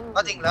நிக்குது.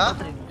 பாத்தீங்களா?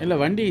 இல்ல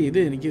வண்டி இது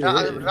நிக்குது.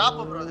 அது drop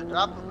bro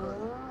drop.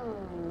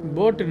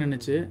 Boat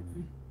நின்னுச்சு.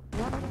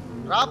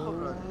 Drop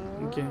bro.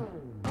 Okay.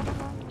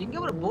 இங்க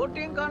ஒரு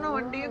போட்டையும் காணோம்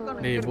வண்டியும்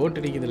காணோம். டேய் போட்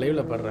நிக்குது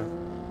லைவ்ல பாடுறேன்.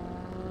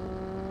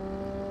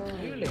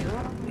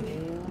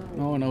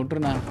 நான்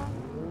விட்டுறேனா?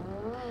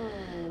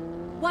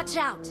 Watch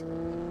out.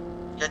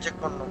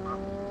 செக் பண்ணனும் ப்ரோ.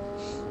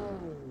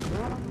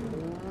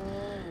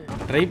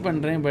 ட்ரை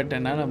பண்றேன் பட்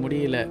என்னால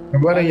முடியல.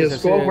 பாருங்க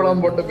ஸ்கோப்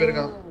எல்லாம் போட்டு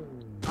போயிருக்கான்.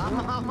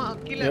 ஆமா ஆமா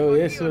கீழ யோ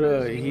S bro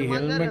he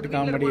helmet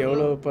comedy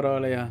எவ்வளவு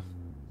பரவாயில்லையா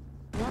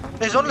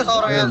ஏய் ஜோன்ல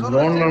சாவறாங்க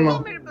ஜோன்ல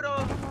ப்ரோ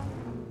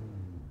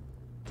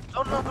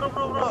ஜோன்ல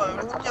ப்ரோ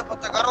எடுத்துச்சே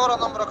பத்த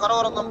கரவரம் தான் ப்ரோ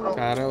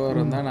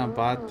கரவரம் தான் நான்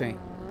பார்த்தேன்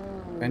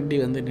வண்டி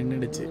வந்து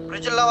நின்னுடுச்சு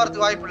பிரிட்ஜ்ல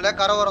வரதுக்கு வாய்ப்பு இல்ல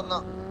கரவரம்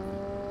தான்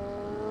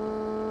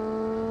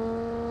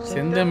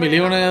செந்தமிழ்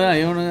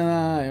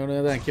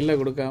இவனுங்க தான் கில்ல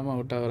கொடுக்காம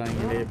அவுட்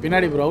ஆகுறாங்களே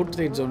பின்னாடி bro out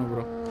side zone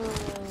bro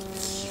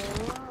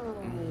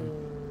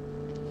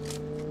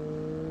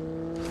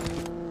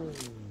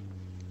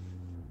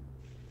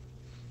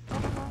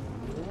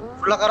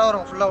ஃபுல்லா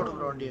கரவரம் ஃபுல்லா விடு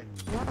ப்ரோ வண்டியை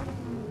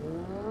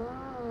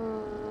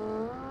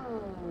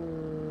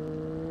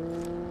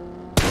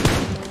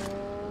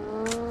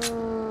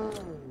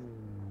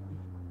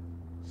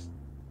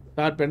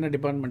சார் பெண்ண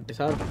டிபார்ட்மெண்ட்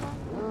சார்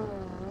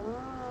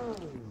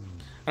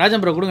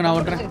ராஜன் ப்ரோ கொடுங்க நான்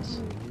ஓட்டுறேன்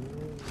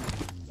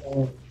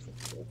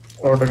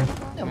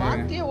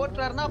மாத்தியே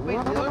ஓட்றாருன்னா அப்ப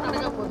இது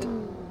நடக்க போகுது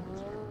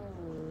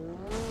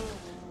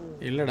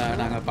இல்லடா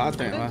நாங்க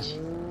பார்த்தேன்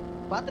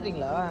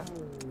பாத்துட்டீங்களா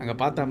அங்க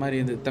பார்த்த மாதிரி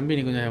இந்த தம்பி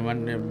நீ கொஞ்சம்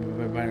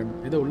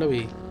இதை உள்ள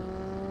வை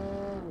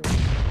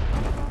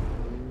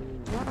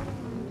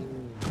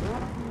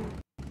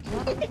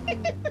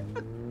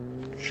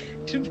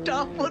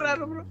டாப்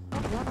போறாரு ப்ரோ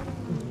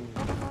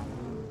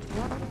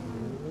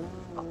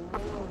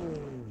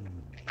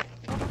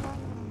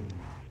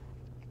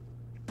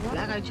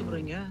லாக் ஆயிச்சு ப்ரோ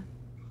இங்க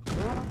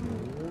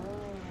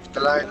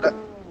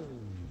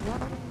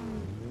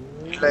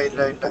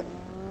இல்ல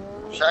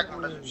ஷாக்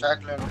முடிஞ்சு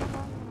ஷாக்ல இருக்கு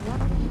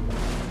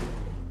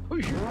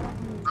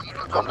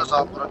ஜோன்ல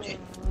சாப்பிடுறோம் ஜி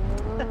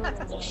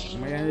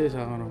மேலே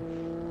சாகணும்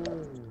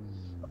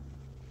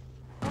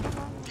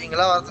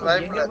நீங்களா வரது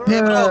வாய்ப்பு இல்ல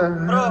ஏய்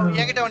ப்ரோ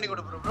என்கிட்ட வண்டி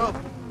கொடு ப்ரோ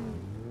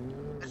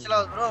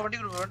எச்சலாவது ப்ரோ வண்டி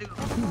கொடு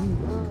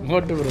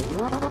ஓட்டு ப்ரோ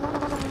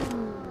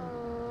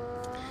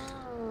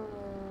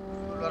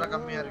வர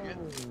கம்மியா இருக்கு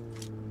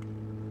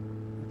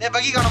ஏய்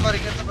பகி காண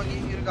பாருங்க இந்த பகி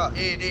இருக்கா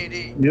ஏய் டேய்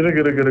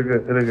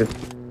இருக்கு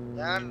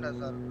ஏன்டா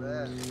சார்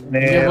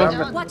நேரா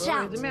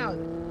இதுமே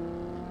ஆகுது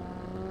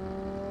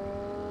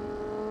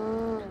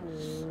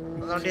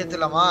வண்டி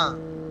ஏத்தலாமா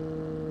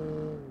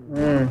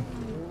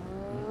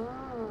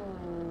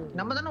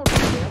நம்ம தான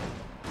ஓட்டுறோம்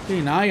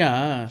ஏய் நாயா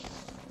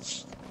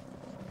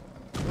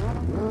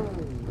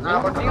நான்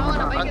ஓட்டுறேன்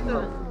நான் பைக்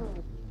ஏத்துறேன்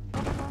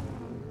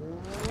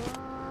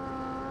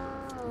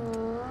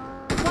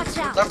Watch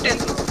out!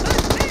 லெஃப்ட்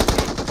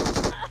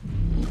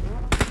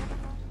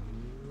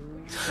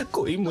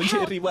कोई मुझे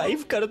रिवाइव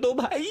कर दो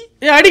भाई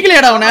ஏய்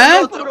அடிக்கலையடா அவன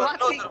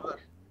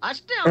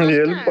அஷ்டம்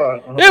ஹெல்ப்பா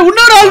ஏய்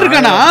இன்னொரு ஆள்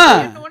இருக்கானா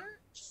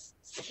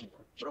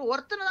ப்ரோ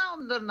ஒருத்தன தான்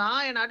வந்தா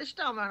என்ன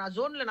அடிச்சிட்டான் நான்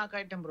ஜோன்ல நாக்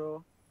ஆயிட்டேன் ப்ரோ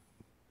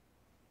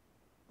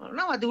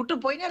அண்ணா அது விட்டு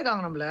போயினே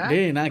இருக்காங்க நம்மள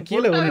டேய் நான்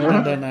கீழ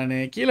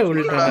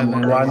விழுட்டேன்டா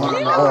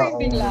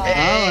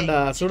ஆமாடா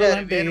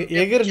சுடலான்ட்டு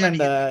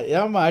எகிர்னேன்டா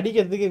ஏமா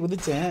அடிக்கிறதுக்கே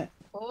குதிச்சேன்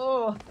ஓ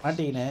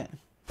மாட்டிக்கினேன்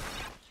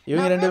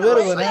இவங்க ரெண்டு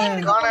பேரும்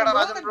காணடா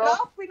ராஜன் ப்ரோ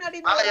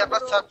நாளை எப்ப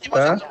சத்தியமா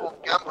செஞ்சுவோம்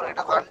கேம்ப்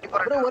பண்ணிட்டு கண்டிப்பா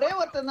ப்ரோ ஒரே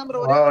ஒருத்தன் தான்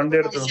ப்ரோ வண்டி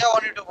எடுத்து ஈஸியா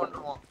ஓடிட்டு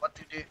கொண்டுருவோம்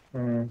பத்திட்டு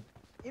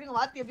இருங்க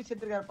வாத்தி எப்படி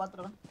செத்துறாரு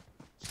பாத்துறேன்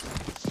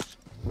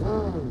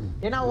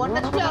ஏனா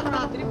 1 HP ஆகனா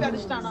திருப்பி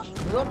அடிச்சிட்டானா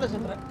ரோட்ல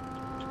செத்துறேன்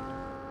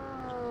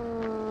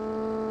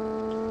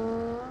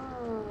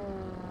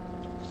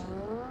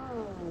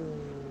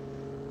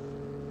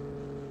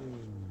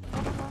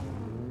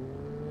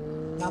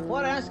நான்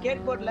போறேன்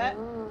ஸ்கேட் போர்ட்ல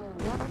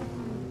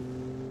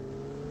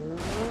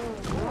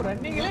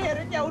ரன்னிங்ல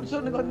இறங்கி அவுட்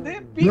சோனுக்கு வந்து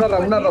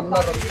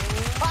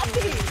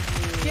பாத்தி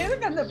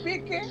எதுக்கு அந்த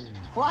பீக்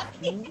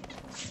பாத்தி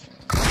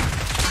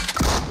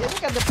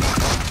எதுக்கு அந்த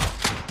பீக்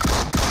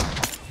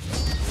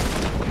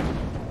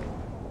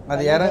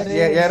அது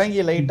இறங்கி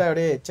லைட்டா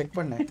அப்படியே செக்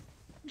பண்ணேன்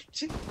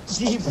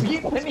ஜி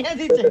பீக் பண்ணியா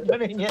ஜி செக்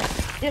பண்ணுவீங்க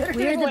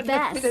We're the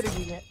best.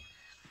 இருக்கீங்க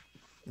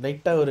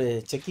லைட்டா ஒரு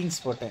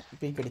செக்கிங்ஸ் போட்டேன்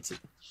பீக் அடிச்சு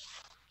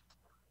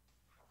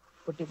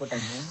பொட்டி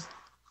போட்டாங்க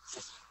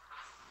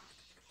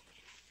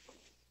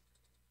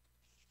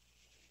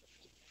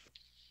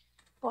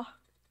பா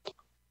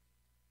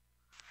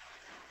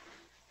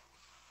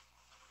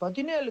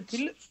 17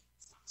 kill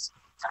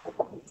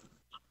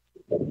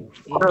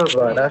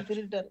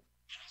திருட்டார்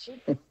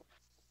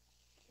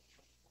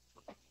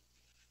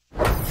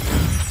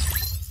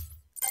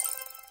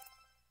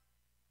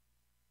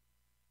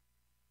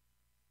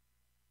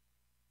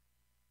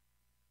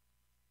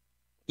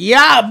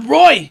Yeah,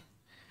 bro.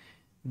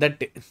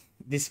 That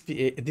this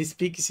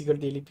peak is equal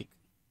to daily peak.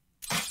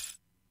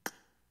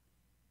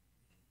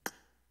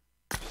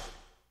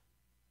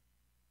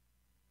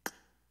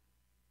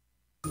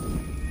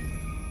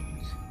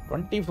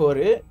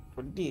 $24,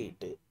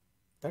 $28,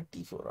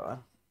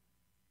 $34.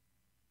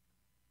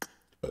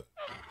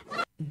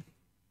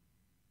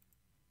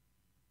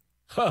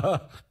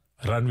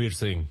 Ranveer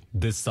Singh,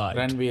 this side.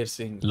 Ranveer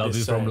Singh. Love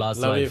you from last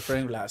Love life. you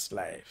from last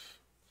life.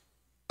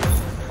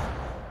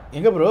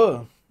 எங்க bro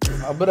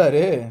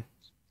அபராரு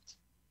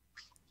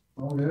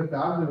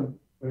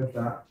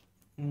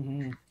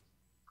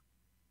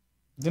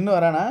தின்னு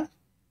வரானா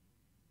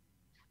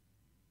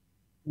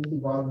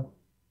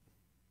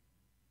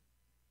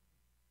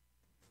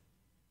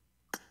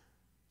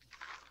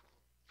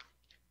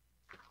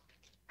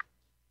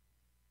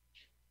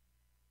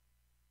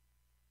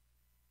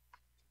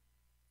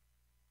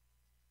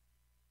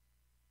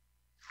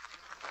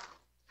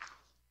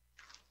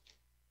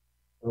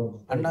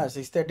அண்ணா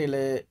 6:30ல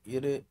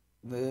இரு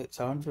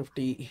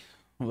 7:50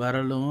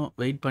 வரலும்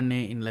வெயிட்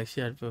பண்ணேன் இன்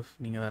லக்ஷயா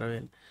நீங்கள் வரவே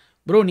இல்லை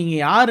ப்ரோ.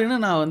 நீங்கள் யாருன்னு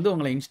நான் வந்து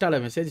உங்களை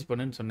இன்ஸ்டாவில் மெசேஜ்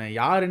பண்ணுன்னு சொன்னேன்.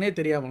 யாருன்னே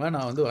தெரியாமலாம்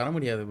நான் வந்து வர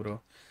முடியாது ப்ரோ.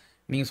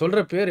 நீங்கள்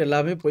சொல்கிற பேர்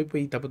எல்லாமே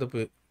போய்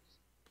தப்பு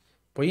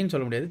பொய்ன்னு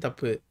சொல்ல முடியாது,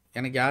 தப்பு.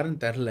 எனக்கு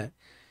யாருன்னு தெரில.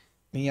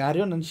 நீங்கள்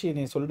யாரையோ நினச்சி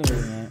என்னை சொல்லுங்க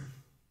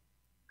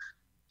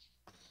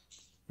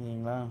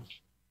சரிங்களா?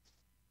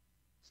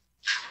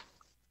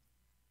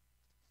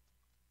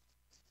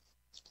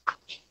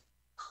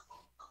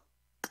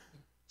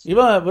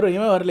 இவன் ப்ரோ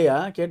இவன் வரலையா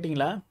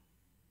கேட்டிங்களா?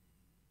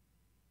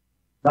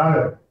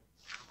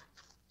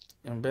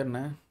 என் பேர்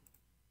என்ன?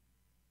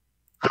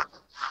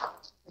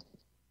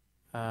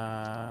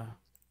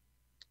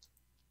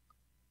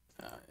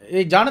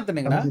 ஏய்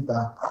ஜானத்தனுங்கண்ணா.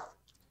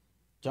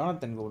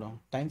 ஜானத்தன் கூடும்.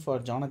 Time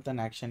for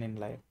Jonathan action in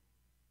live.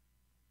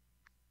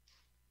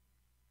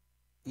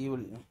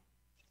 Evil.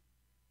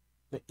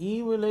 The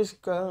evil is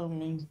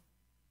coming.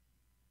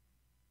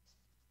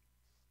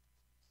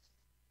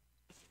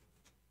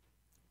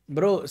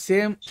 Bro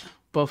same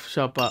puff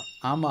ஷாப்பா?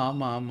 ஆமாம்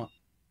ஆமாம் ஆமாம்.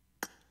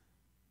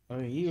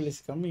 ஈவில்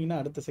இஸ் கம்மிங்னா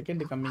அடுத்த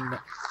செகண்ட் கம்மிங்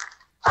தான்.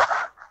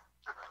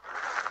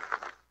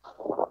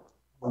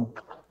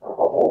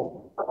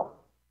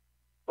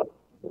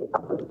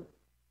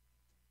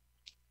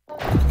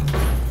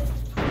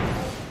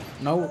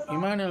 நவ்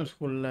இமானுவல்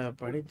ஸ்கூலில்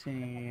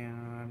படித்தேன்.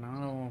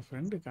 நான் உன்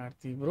ஃப்ரெண்டு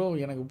கார்த்தி. ப்ரோ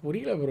எனக்கு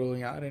புரியல ப்ரோ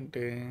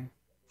யாருன்ட்டு.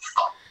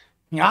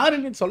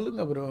 யாருன்னு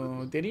சொல்லுங்க ப்ரோ.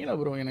 தெரியல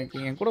ப்ரோ எனக்கு.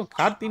 என் கூட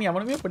கார்த்தின்னு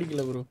எவனுமே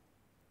படிக்கல ப்ரோ.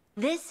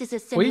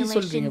 பொய்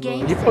சொல்றீங்க ப்ரோ.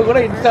 இப்போ கூட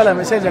இன்ஸ்டால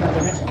மெசேஜ்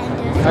அனுப்புங்க.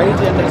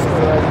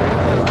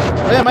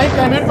 மைக்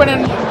மியூட் பண்ணு.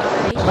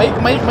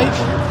 மைக்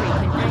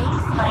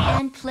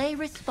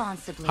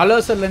ஹலோ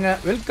சொல்லுங்க.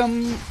 வெல்கம்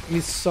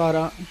மிஸ்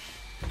சாரா.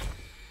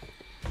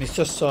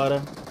 மிஸ்ஸஸ் சாரா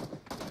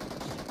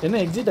என்ன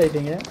எக்ஸிட்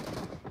ஆயிட்டீங்க?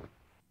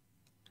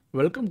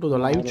 Welcome to the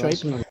live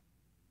choice.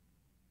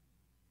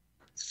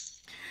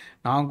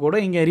 நான் கூட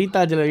இங்கே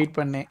ரீதாஜில் வெயிட்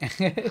பண்ணேன்.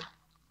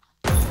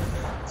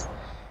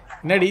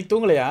 என்னடி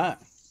தூங்கலையா?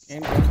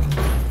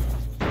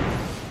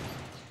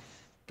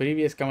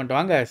 ப்ரீவியஸ் கமெண்ட்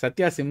வாங்க.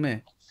 சத்யா சிம்மு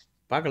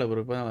பார்க்கல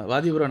ப்ரோ. இப்போ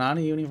வாதி ப்ரோ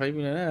நானும் ஈவினிங் 5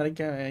 minutes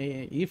வரைக்கும்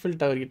ஈஃபில்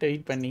டவர் கிட்ட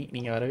வெயிட் பண்ணி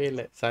நீங்கள் வரவே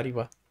இல்லை.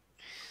 சாரிப்பா.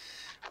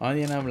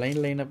 வாதி நான்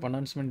line up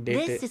announcement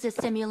date. This is a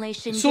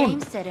simulation game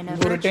set in a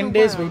virtual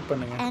world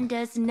and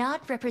does not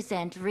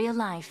represent real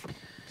life.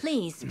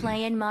 Please play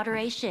in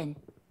moderation.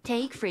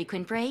 Take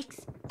frequent breaks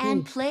and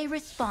play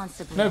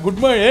responsibly. நான்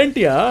good morning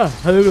ஏன்ட்டியா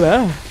அதுக்குள்ள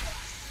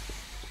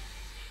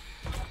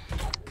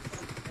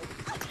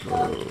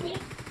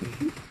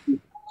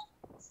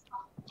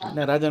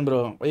என்ன Rajan bro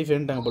wife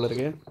ஏன்ட்டாங்க போல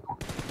இருக்கு.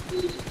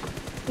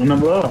 என்ன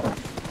bro?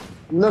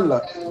 இல்ல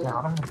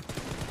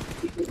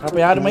அப்ப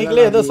யார்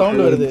மைக்ல ஏதோ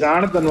சவுண்ட் வருது.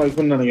 ஜானத்தன்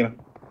வைஃப்னு நினைக்கிறேன்.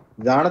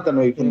 ஜானத்தன்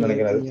வைஃப்னு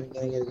நினைக்கிறேன்.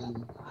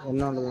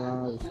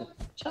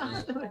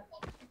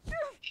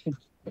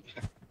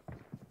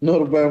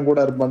 இன்னொரு பையன் கூட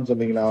இருப்பான்னு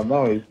சொன்னீங்களா? அவன்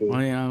தான் வைஃப்.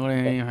 நான் கூட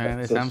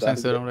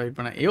சாம்சங் ஷோரூம்ல வெயிட்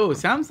பண்ணேன். ஐயோ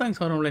சாம்சங்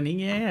ஷோரூம்ல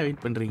நீங்க ஏன்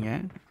வெயிட் பண்றீங்க?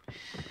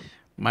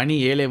 மணி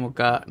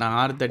 7:45. நான்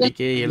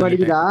 6:30க்கே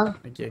எழுதிட்டேன்.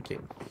 Okay okay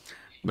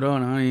bro.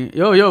 நான்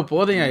யோ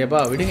போதையா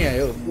எப்பா விடுங்க.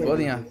 யோ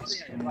போதையா.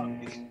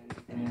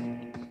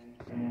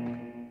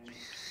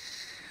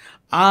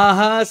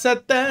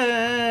 ஆகாசத்தை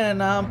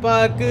நான்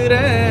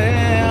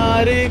பார்க்குறேன்,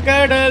 ஆறு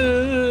கடல்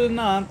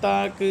நான்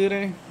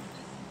தாக்குறேன்.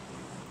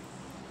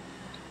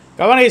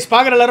 கவனிஸ்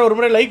பார்க்குற எல்லாரும் ஒரு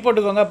முறை லைக்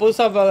போட்டுக்கோங்க.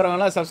 புதுசாக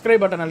பார்க்குறவங்களாம்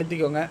subscribe button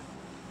அழுத்திக்கோங்க.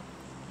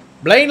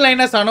 Blind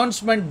லைனஸ்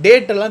announcement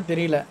date எல்லாம்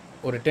தெரியல.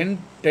 ஒரு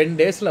 10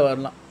 டேஸில்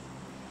வரலாம்.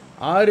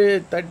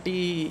 6:30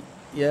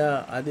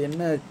 அது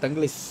என்ன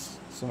தங்கிலீஷ்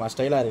சும்மா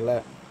ஸ்டைலாக இருக்குல்ல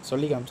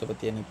சொல்லி காமிச்ச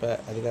பற்றி என்ன இப்போ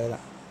அதுக்காக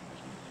தான்.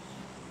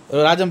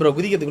 ராஜன் ப்ரோ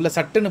குதிக்கிறதுக்குள்ளே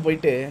சட்டுன்னு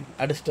போயிட்டு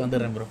அடிச்சுட்டு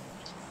வந்துடுறேன் ப்ரோ.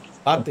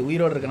 பார்த்து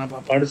உயிரோடு இருக்கேன்.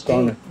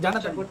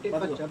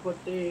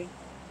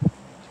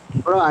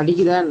 ப்ரோ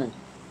அடிக்குதா என்ன?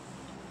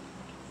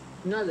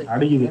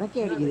 அடிக்குது.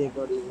 எனக்கே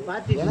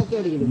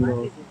அடிக்குது ப்ரோ.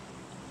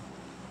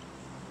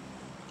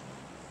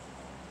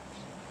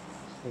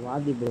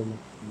 வாதி ப்ரோ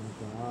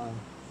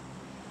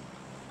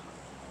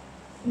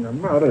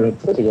நம்ம வர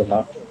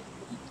எடுத்துக்கலாம்.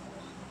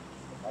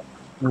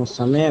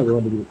 செமையா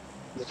அடிக்குது.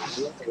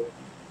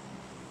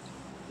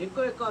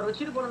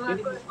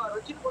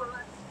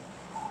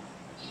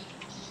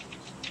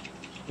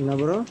 என்ன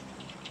ப்ரோ?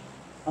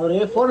 அவரு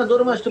போனை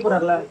தூரமா வச்சுட்டு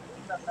போறாருல.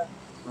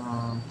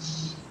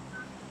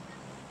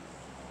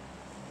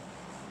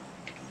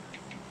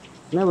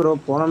 என்ன ப்ரோ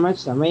போன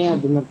மேட்ச் செமையா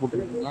டின்னர்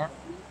போட்டுருக்கீங்க.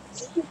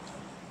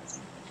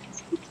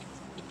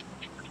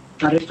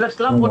 நான்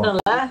ரிஃப்ரெஷ்லாம்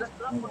போட்டேன்ல.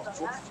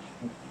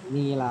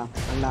 நீங்களா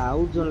அந்த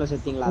அவுட் ஜோன்ல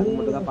செத்தீங்களா? அது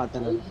மட்டும் தான்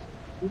பார்த்தேன்.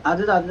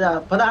 அதுதான்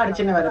அப்பதான்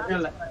அடிச்சேன்னு வேற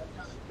எப்பயும் இல்லை.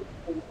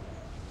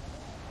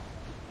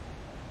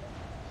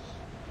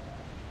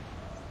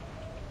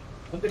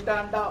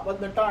 வந்துட்டான்டா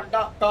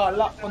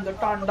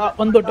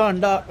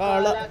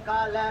கால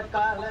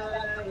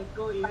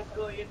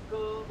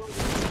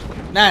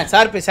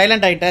சார் போய்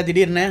சைலண்ட் ஆயிட்டா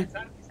திடீர்னு.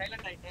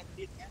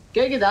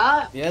 கேக்குதா?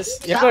 எஸ்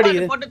எக்கோ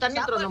அடிக்குது. போட்டு தண்ணி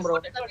ஊத்துறோம் bro.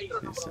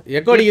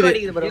 எக்கோ அடிக்குது.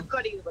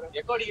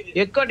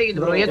 எக்கோ அடிக்குது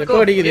bro. எக்கோ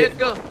அடிக்குது.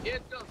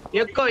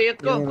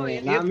 எக்கோ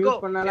நான்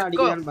மியூட் பண்ணால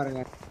அடிக்குதான்னு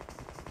பாருங்க.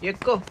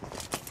 எக்கோ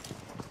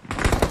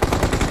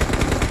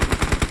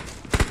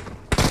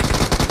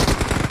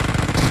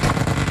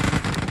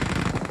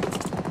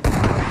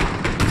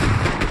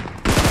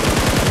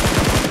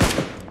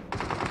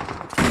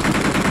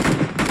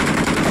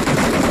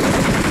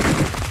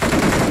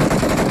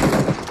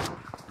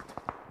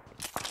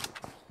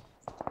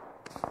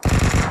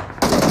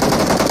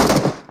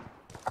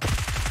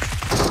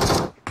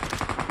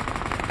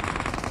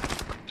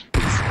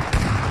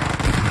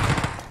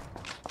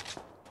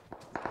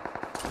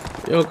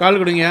யோ கால்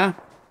கொடுங்க.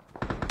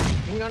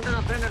 இங்க வந்து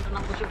நான் ஃப்ரெண்ட்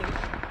நான் புடிச்சிட்டு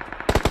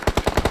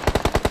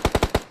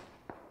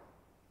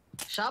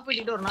ஷாப்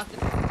இடிட்டு ஒரு நாக்கு.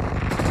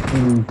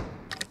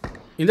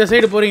 இந்த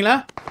சைடு போறீங்களா?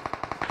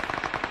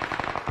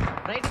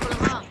 ரைட்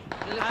போலாமா?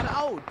 இல்ல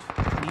அவுட்.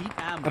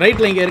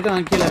 ரைட்ல இங்க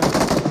இருக்கான் கீழ.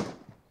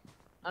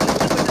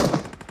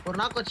 ஒரு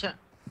நாக்கு வச்சேன்.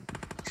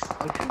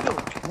 ஐயோ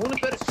 3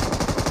 பேர்.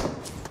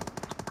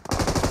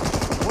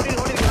 ஓடி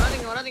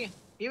வராதீங்க.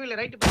 ஈவில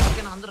ரைட்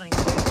போய் நான் வந்துறேன்.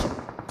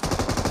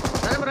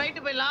 चलो राइट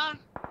पे ला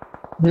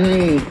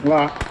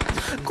वाह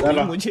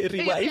कोई मुझे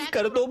रिवाइव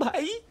कर दो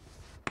भाई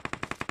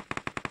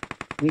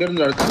இங்க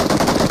இருந்து அடுத்து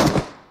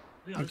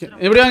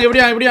எப்படி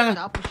வாங்க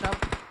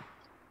ஷாப்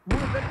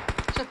 3 பேர்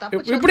சே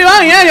தப்பு இப்படி வா.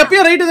 ஏன்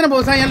எப்பயும் ரைட் தான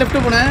போறேன், ஏன்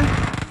லெஃப்ட் போனே?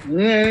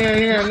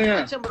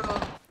 சே ப்ரோ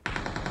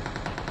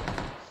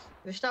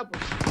ஸ்டாப்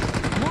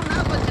 3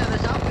 நாள் பச்சா அந்த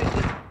ஷாப்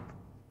இருக்கு.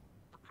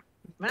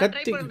 மேல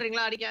ட்ரை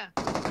பண்றீங்களா அடிக்க?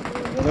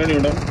 வேணி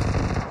விட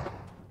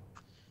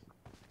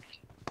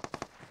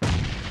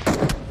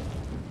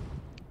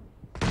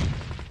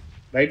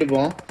ரைட் போ.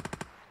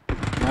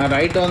 நான்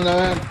ரைட்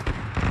வந்தவன்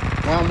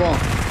வா போ.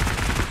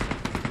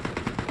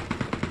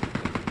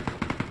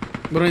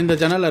 ப்ரோ இந்த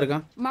ஜன்னல்ல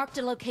இருக்கான். Marked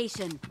a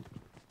location.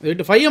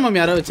 Wait 5mm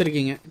யாரோ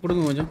வச்சிருக்கீங்க,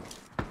 கொடுங்க கொஞ்சம்.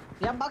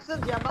 யா பாக்ஸ்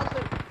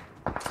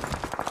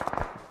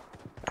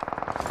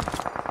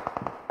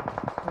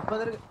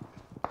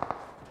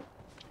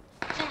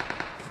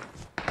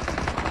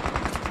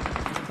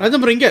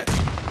ராஜம் ப்ரோ இங்க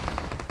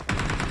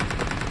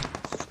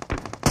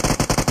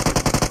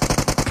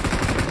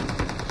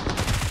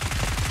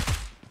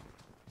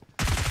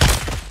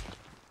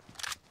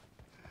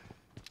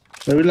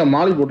வீட்ல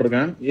மாலி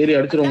போட்டுருக்கேன். ஏறி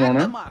அடிச்சிருவோம்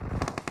அவனை.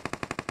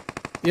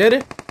 ஏறு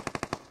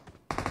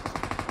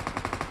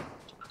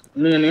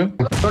நீங்க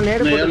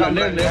நேடு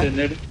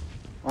நேடு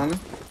வாங்க.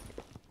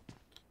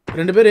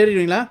 2 பேர்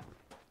ஏறிடுவீங்களா?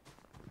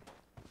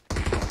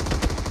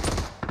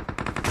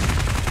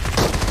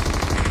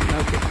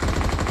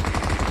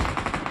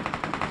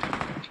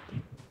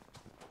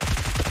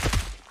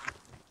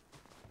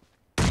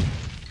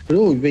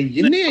 ப்ரோ இவன்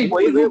என்னைய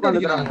இப்படி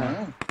பண்ணிக்கிறாங்க?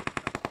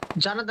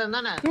 ஜனதன்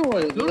தானே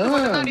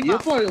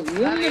எப்போ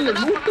ஊங்கல்ல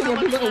லூட்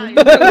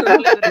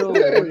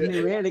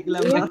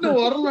மட்டும் தான்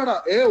வரலடா.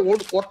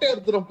 ஒரு கொட்டை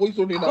எடுத்துறோம் போய்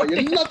சொன்னீனா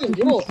எல்லாத்தையும்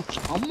ப்ரோ.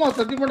 அம்மா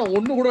சத்தியம் பண்ண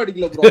ஒண்ணு கூட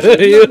அடிக்கல ப்ரோ.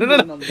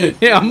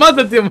 அம்மா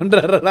சத்தியம்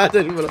பண்றாரு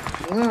ராஜன் ப்ரோ.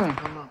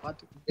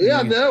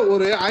 அந்த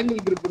ஒரு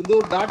ஆங்கிள் கிரிப் இருந்து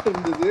ஒரு டாட்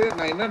இருந்தது.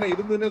 நான் என்னென்ன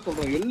இருந்ததுன்னே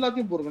சொல்றேன்.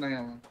 எல்லாத்தையும் பொறுக்கணே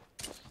அவன்.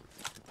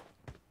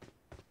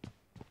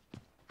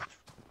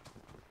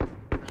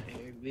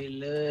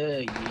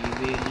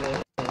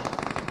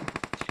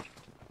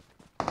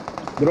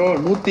 ப்ரோ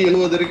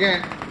 170 இருக்கேன்.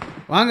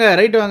 வாங்க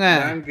ரைட் வாங்க.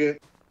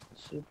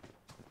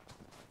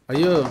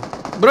 ஐயோ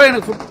ப்ரோ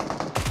எனக்கு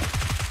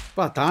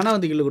பா தானா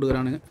வந்து கில்லு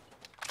கொடுக்குறானுங்க.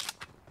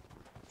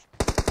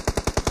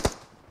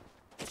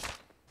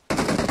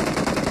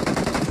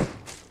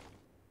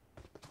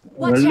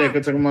 வெள்ள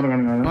எக்கச்சக்கமா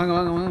இருக்கானுங்க. வாங்க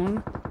வாங்க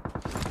வாங்க.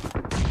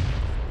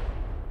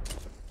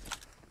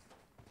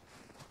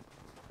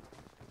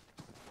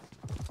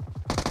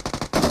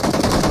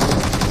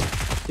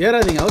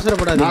 ஏறாதீங்க,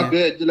 அவசரப்படாதீங்க.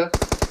 நாக்கு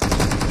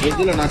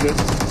எட்ஜ்ல நாக்கு.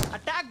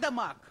 Attack the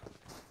mark.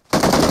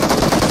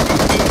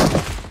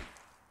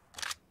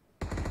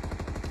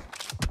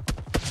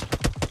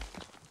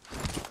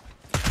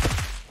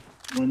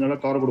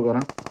 கொஞ்சம் கவர்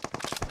கொடுக்கறேன்.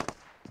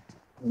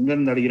 எங்க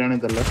இருந்து அடிக்கிறானே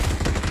தெரியல.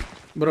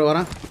 ப்ரோ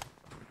வரேன்.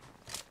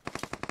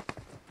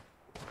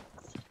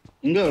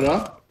 எங்க வரா?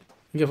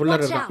 இங்க ஃபுல்லா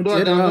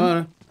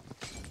இருக்கான்.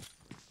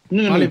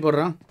 இன்னும் மாலி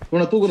போடுறான்.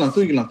 இவனை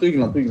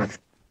தூக்கிக்கலாம்.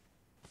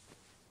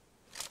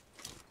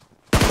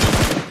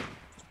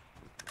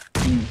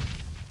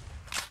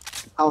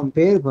 அவன்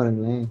பேர்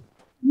பாருங்களேன்.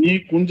 நீ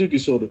குஞ்சு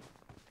கிஷோர்.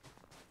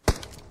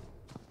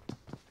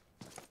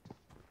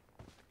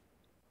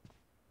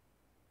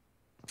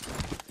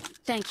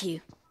 Thank you.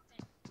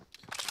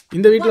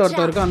 இந்த வீட்ல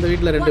ஒருத்தர் இருக்கா, அந்த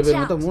வீட்ல 2 பேர்,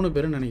 மொத்தம் 3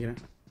 பேர்னு நினைக்கிறேன்.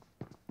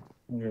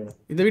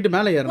 இந்த வீட்டு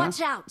மேல ஏறணும்.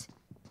 Watch out.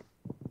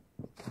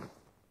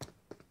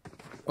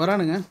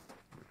 வரானுங்க.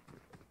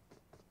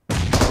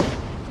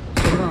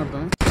 சொல்றான்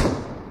ஒருத்தன்.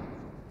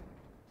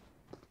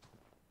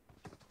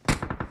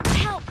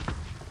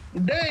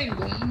 டேய்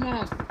அம்மா.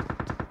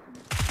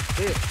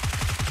 டேய்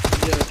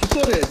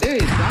கிஷோர்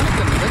டேய்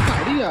ஜானகன் வெக்க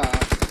அடியா.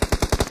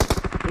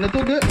 என்ன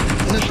தூக்கு.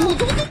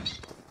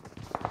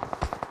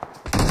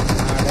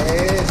 அடே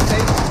சை.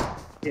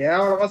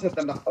 கேவலமா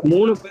செத்தண்டா.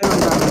 3 பேர்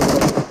வந்தாங்க.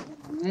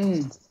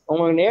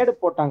 உங்களுக்கு நேடு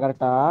போட்டான்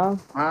கரெக்டா?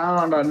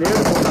 ஆமாடா நேடு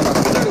போட்டான்டா.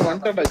 பின்னாடி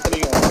வந்துட்டா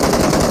இத்தனையும்.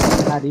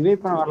 நான் ரிவைவ்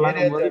பண்ண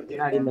வரலாம்னு போது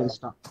பின்னாடி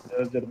நிறுத்திட்டான்.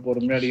 சரி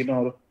பொறுமையா அடிக்கணும்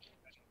வரும்.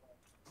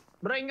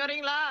 ப்ரோ இங்க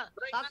வரீங்களா?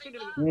 சாக்ஸ்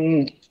இருக்கு.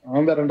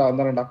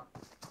 வந்தறேன்டா.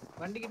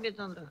 வண்டி கிட்டே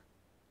வந்துறேன்.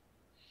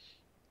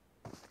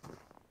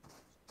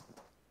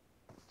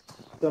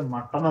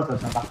 மட்டனா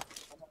செத்தடா.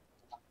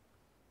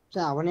 சே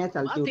அவனே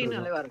தள்ளிட்டு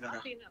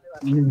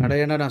விட்டுறான். அட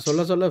ஏன்னா நான்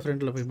சொல்ல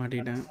ஃப்ரண்ட்ல போய்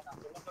மாட்டிட்டேன்.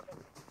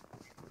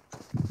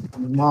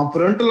 நான்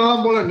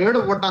ஃப்ரண்ட்லலாம் போல நேடு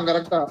போட்டான்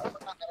கரெக்ட்டா.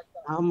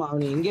 ஆமா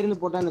அவன் எங்க இருந்து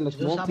போட்டான்னு இல்ல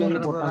ஸ்மோக்ல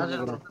இருந்து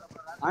போட்டான்.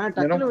 ஆனா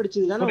டக்குனு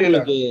வெடிச்சது தான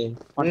உங்களுக்கு.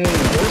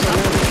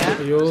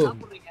 ஐயோ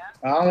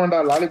ஆமாடா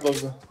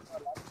லாலிபாப்.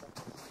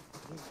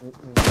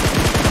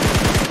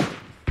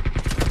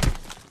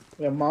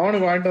 என்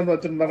மவனுக்கு வாங்கிட்டு வந்து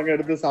வச்சிருந்தானுங்க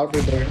எடுத்து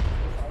சாப்பிட்டுட்டு இருக்கேன்.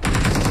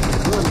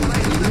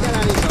 இந்த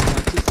லாலிபாப்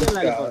சிக்கன்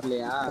லாலிபாப்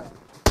இல்லையா?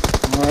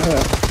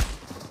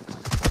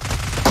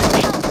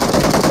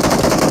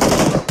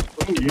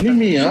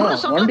 இனிமியா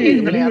வண்டி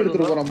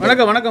எடுத்துட்டு போறோம்.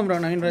 வணக்கம் ப்ரோ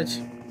நவீன்ராஜ்.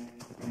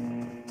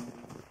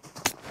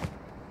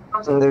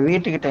 இந்த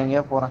வீட்டுக்கிட்ட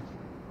எங்கயா போறேன்.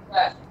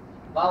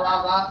 வா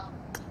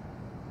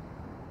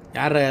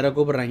யாரோ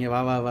கூப்பிடுறாங்க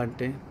வா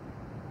வான்ட்டு.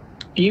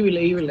 ஈவில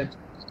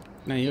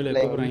நான் ஈவில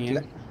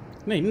கூப்பிடுறாங்க.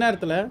 என்ன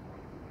இந்நேரத்துல?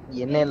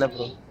 என்ன இல்ல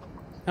ப்ரோ.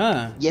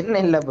 என்ன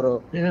இல்ல ப்ரோ.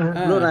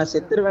 ப்ரோ நான்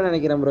செத்துருவேன்னு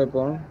நினைக்கிறேன் ப்ரோ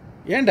இப்போ.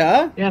 ஏன்டா?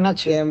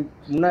 என்னாச்சு?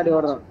 முன்னாடி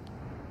ஓடுறான்.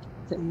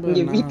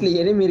 இங்க வீட்ல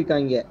எனிமி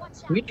இருக்காங்க.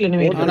 வீட்ல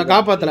எனிமி. அவனை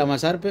காப்பாத்தலாமா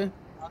சார்பு?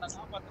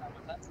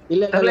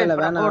 இல்ல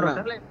வேணாம்.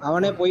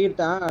 அவனே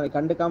போயிட்டான்.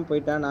 கண்டுக்காம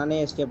போயிட்டான். நானே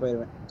எஸ்கேப்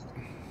ஆயிடுவேன்.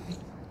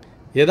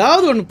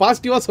 ஏதாவது ஒன்னு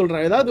பாசிட்டிவா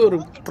சொல்றான். ஏதாவது ஒரு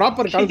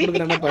ப்ராப்பர் கால்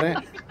கொடுக்குறேன்னு பாரு.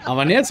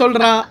 அவனே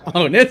சொல்றான்.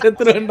 அவனே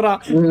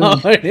செத்துறேன்றான்.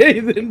 அவனே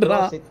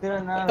இதுன்றான்.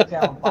 செத்துறேன்னா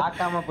அவன்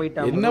பார்க்காம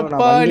போயிட்டான்.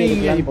 என்னப்பா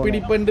நீங்க இப்படி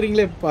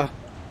பண்றீங்களேப்பா.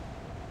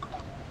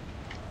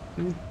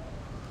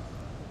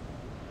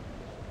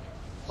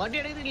 வண்டி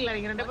எடுக்கிறீங்களா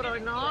நீங்க ரெண்டு பேரும்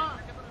இன்னும்?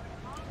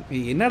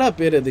 என்னடா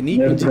பேர் அது? நீ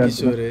குச்சி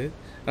கிஷோர்.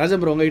 ராஜா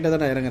ப்ரோ உங்ககிட்ட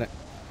தான் நான் இறங்குறேன்.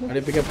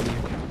 அப்படியே பிக்கப்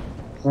பண்ணுங்க.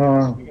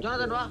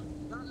 ஜோனதன் வா.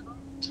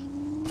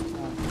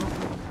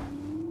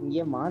 இங்க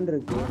மான்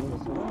இருக்கு.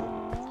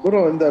 ப்ரோ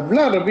இந்த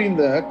விளையாடுறப்ப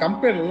இந்த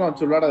கம்பெனிலாம்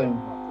சொல்லாடாதீங்க.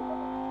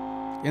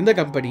 எந்த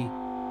கம்பெனி?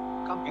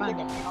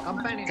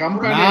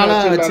 கம்பெனி நாளா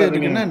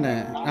வச்சிருக்கேன்னா என்ன?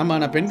 ஆமா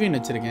நான் பென்குயின்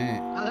வச்சிருக்கேன்.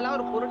 அதெல்லாம்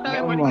ஒரு பொருட்டாவே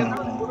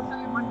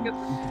மாட்டிக்கிறது.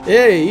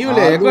 ஏய் ஈவில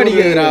எக்கோ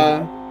அடிக்குதுடா.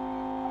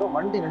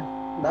 வண்டில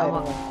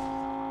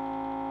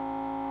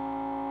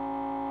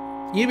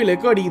ஈவில்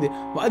எக்கோ அடிக்குது.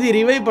 வாதி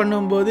ரிவைவ்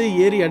பண்ணும்போது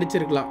ஏறி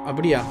அடிச்சிருக்கலாம்.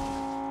 அப்படியா?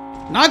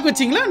 நாக்கு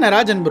வச்சிங்களா நான்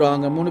ராஜன் ப்ரோ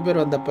அங்க 3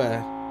 பேர் வந்தப்ப?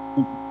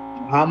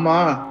 ஆமா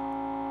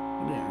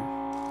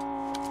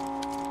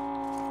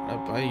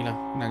பாயிங்களா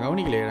நான்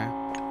கவனிக்கலையே.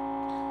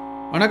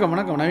 வணக்கம்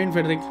நவீன்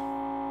ஃபெட்ரிக்.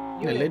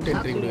 லைட்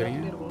என்ட்ரி கொடுக்குறீங்க.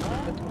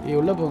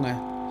 உள்ள போங்க.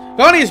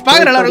 கவனிஸ்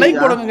பாக்குற எல்லாரும்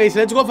லைக் போடுங்க guys.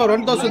 Let's go for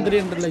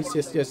 1300 likes.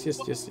 S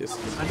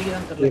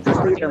அடிக்குதான் தெரியல.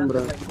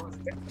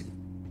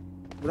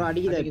 ப்ரோ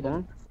அடிக்குதா இப்போ?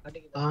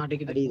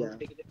 அடிக்குதா.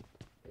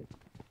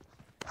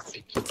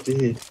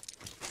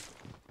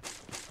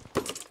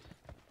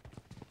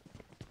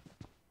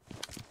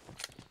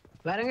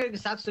 வேற எங்க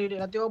இருக்கு சாக்ஸ் வீடியோ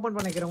எல்லாத்தையும் ஓபன்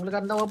பண்ணிக்கிறேன். உங்களுக்கு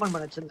அந்த ஓபன்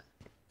பண்ண வச்சிருந்தேன்.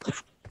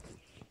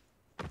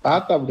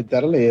 பார்த்தா அப்படி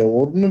தெரியலையே.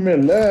 ஒண்ணுமே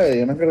இல்ல.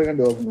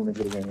 எனக்கு ஓபன்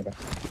பண்ணிருக்கேங்கடா.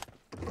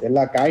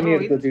 எல்லா காயினையும்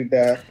எடுத்து வச்சுக்கிட்ட.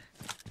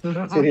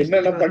 சரி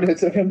என்னென்ன பண்ணி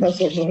வச்சிருக்கேன்னு நான்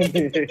சொல்றேன்.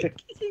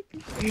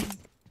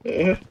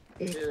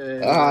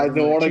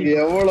 உனக்கு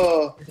எவ்வளவு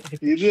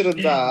இது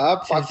இருந்தா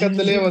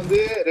பக்கத்திலே வந்து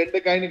 2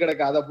 காயின்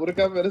கிடக்கு. அத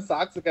புரிக்காம வெறும்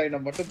சாக்ஸ் காயினை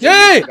மட்டும்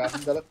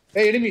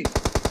எனிமி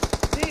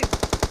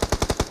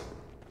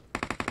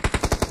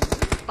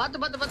பாத்து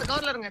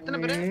கவர்ல இருங்க. எத்தனை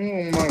பேரு?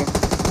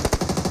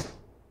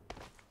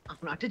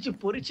 அவன் அடிச்சு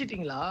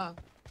பொரிச்சிட்டீங்களா?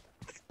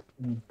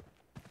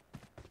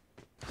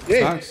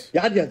 ஏய்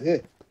யார் யாரு?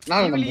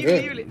 நாலாம்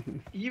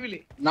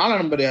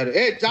நம்பர் யாரு?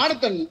 ஏய்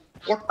ஜானத்தன்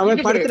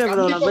அவன் படுத்துறேன்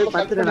ப்ரோ. நான் போய்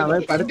படுத்துறேன்.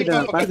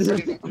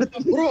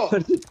 ப்ரோ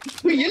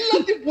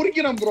எல்லாத்தையும்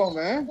பொறுக்கிறான் ப்ரோ.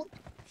 அவன்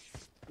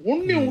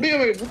ஒண்ணே உடைய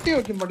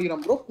வைக்க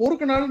மாட்டேங்கிறான் ப்ரோ.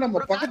 பொறுக்கனால நம்ம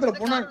பக்கத்துல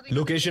போனா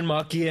லொகேஷன்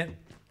மார்க் किया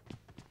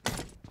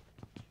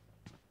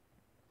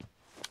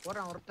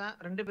போறான் ஒருத்தன்.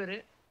 2 பேரு.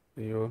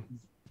 ஐயோ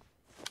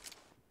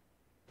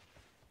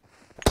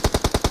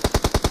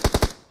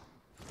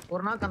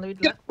ஒரு நாக்கு அந்த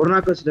வீட்ல. ஒரு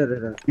நாக்கு வச்சிட்டாரு.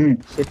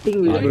 செட்டிங்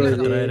வீடியோ ப்ரோ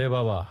இது. அரே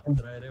பாபா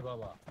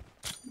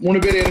 3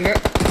 பேர் இருங்க.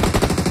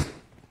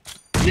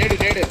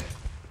 நேடு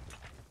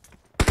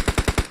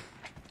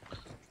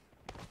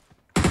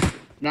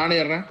நானே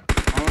ஏறேன்.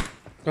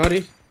 சாரி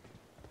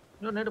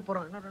இன்னொரு நேடு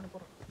போறோம்.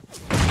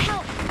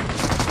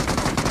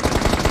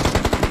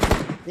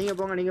 நீங்க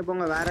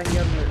போங்க வேற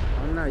எங்கயாவது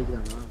அவனா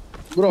அடிக்கறானா?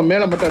 ப்ரோ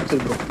மேல மட்டும்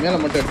அடிச்சிரு ப்ரோ. ரைட்ல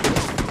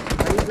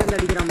இருந்து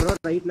அடிக்கறான் ப்ரோ.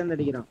 ரைட்ல இருந்து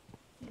அடிக்கறான்.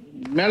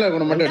 மேல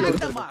கூட மட்டும் அடிச்சிரு.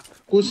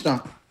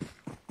 கூஸ்டான்.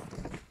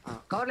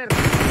 கவர்ல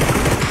இருக்கு.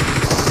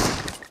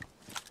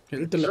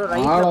 ஹெல்த்ல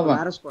ரைட்ல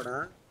வேற ஸ்குவாடா?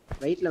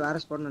 ரைட்ல வேற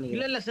ஸ்குவாட்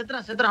நினைக்கிறேன். இல்ல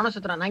செத்துறான். அவன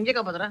செத்துறான். நான் இங்கே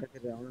காப்பாத்துறேன்.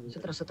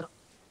 செத்துறான்.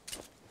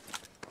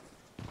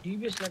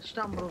 டிபிஎஸ்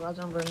லட்சம் ப்ரோ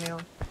ராஜம் ப்ரோனியோ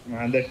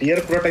அந்த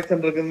டியர்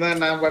ப்ரொடெக்ஷன் இருக்குன்னா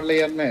நான் படல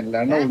ஏறனே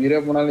இல்லன்னா உயிரே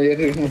போனாலும்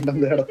ஏறி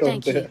அந்த இடத்த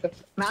விட்டு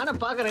நானே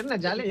பாக்குறேன் என்ன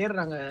ஜாலியா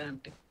ஏறுறாங்க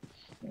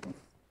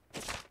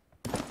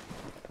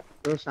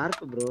bro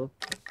sharp bro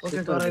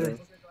okay correct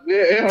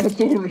ஏய்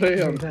அனுத்து விடுறே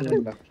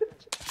அனுத்து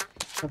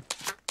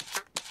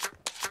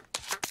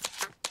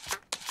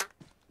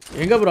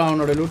எங்க ப்ரோ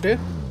அவனோட லூட்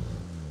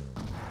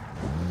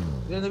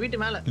இந்த வீட்டு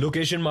மேல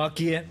लोकेशन मार्क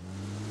की है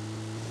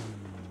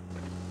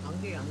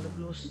அங்க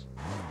blues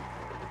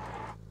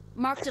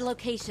Marked a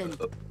location.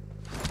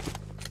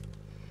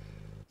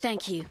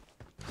 Thank you.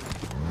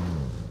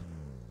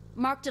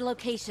 Marked a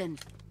location.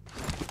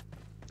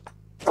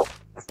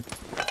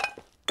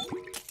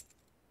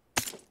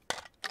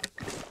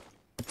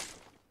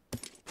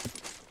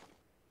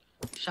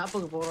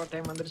 ஷாப்புக்கு போற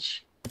டைம் வந்துருச்சு.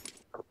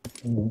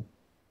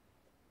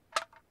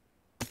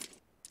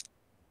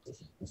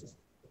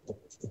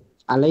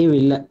 அலைவ்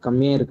இல்ல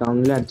கம்மியா இருக்கு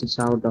அவங்களே அடிச்சு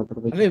சாவுட்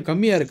அப்புறம் அலைவ்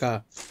கம்மியா இருக்கா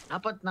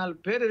 44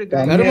 பேர்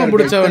இருக்காங்க கர்மம்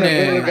பிடிச்சவனே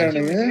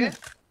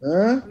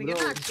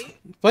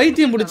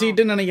பைத்தியம்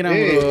பிடிச்சிட்டு நினைக்கிறேன்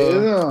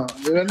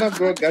ப்ரோ என்ன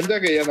ப்ரோ கஞ்சா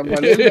கையா நம்ம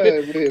லேல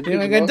இப்படி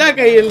கஞ்சா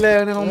கை இல்ல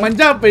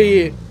மஞ்சா பை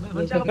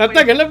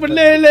ரத்த கல்ல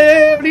பிள்ளை இல்ல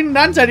அப்படினு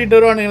டான்ஸ் ஆடிட்டு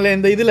வருவானுங்களே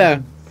இந்த இதுல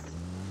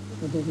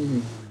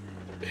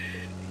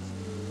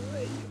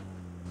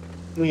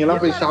நீங்க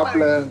எல்லாம் போய்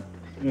ஷாப்ல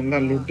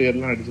என்ன லூட்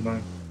எல்லாம்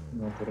அடிச்சுனாங்க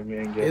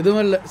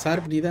எதுவும் இல்ல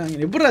சார்ப் நீ தான்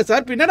எப்படா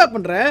சார்ப் என்னடா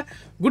பண்ற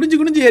குனிஞ்சு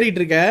குனிஞ்சு ஏறிட்டு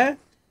இருக்க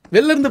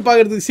வெளில இருந்து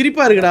பாக்குறதுக்கு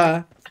சிரிப்பா இருக்குடா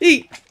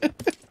ஏய்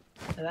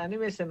அது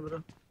அனிமேஷன் ப்ரோ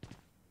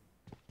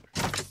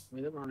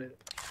இது பண்ணல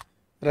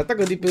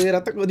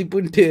ரத்த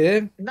கொதிப்புன்ட்டு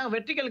இந்த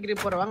வெர்டிகல்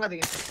கிரிப் போற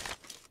வாங்காதீங்க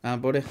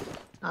போடு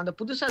அந்த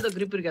புதுசா ஏதோ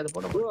கிரிப் இருக்கு அது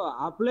போட ப்ரோ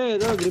அப்ளே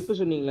ஏதோ கிரிப்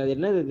சொன்னீங்களா அது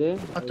என்னது இது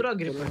 10 ரூபாய்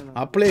கிரிப்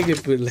அப்ளே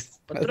கிரிப் இல்ல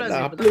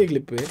அப்ளே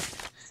கிரிப்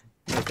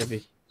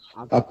தம்பி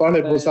அப்பாலே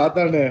போ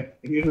சாத்தானே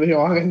இங்க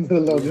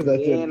வாங்குறதுல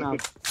வந்துதாச்சு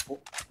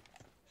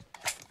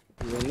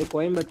இது வந்து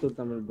கோயம்புத்தூர்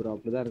தமிழ் ப்ரோ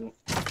அப்படிதான் இருக்கும்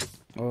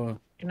ஓ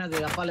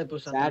என்னது அப்பாலே போ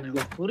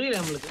சாத்தானே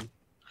புரியல உங்களுக்கு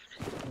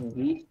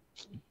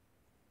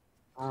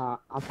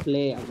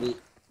அப்ளே அப்படி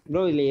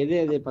ப்ரோ இல்ல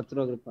எது 10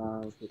 ரூபாய் கிரிப்பா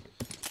ஓகே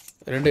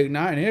ரெண்டு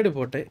நான் நேடு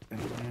போட்டேன்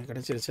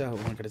கிடைச்சிருச்சு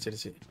அவன்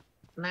கிடைச்சிருச்சு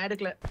நான்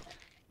எடுக்கல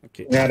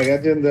ஓகே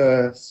யாருக்காச்சும் இந்த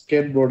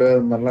ஸ்கேட் போர்டு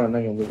அதெல்லாம்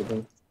என்னங்க உங்களுக்கு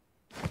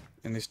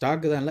எனக்கு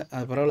ஸ்டாக் தான் இல்லை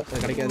அது பரவாயில்ல அது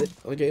கிடைக்காது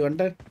ஓகே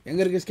வந்துட்டேன்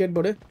எங்கே இருக்குது ஸ்கேட்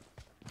போர்டு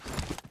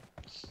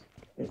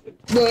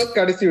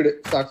கடைசி வீடு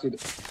ஸ்டாக் வீடு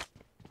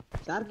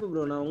ஷார்ப்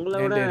ப்ரோ நான்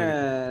உங்களை விட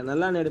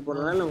நல்லா நேடு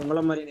போடுறேனா இல்லை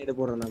உங்களை மாதிரி நேடு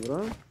போடுறேனா ப்ரோ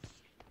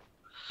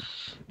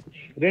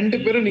ரெண்டு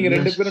பேரும் நீங்க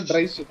ரெண்டு பேரும்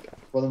ட்ரை ஷூட்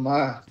போதுமா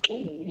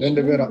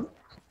ரெண்டு பேரும்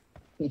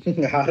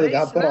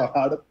அதுக்கப்புறம்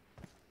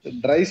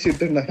try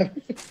ஷூட்னா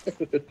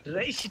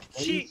try shoot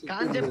C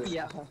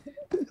காஞ்சப்பியா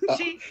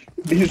C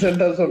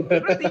டீசென்ட்டா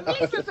சொல்றேன்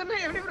இங்கிலீஷ்ல சொன்னா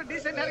எப்படி ப்ரோ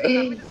டீசென்ட்டா இருக்கு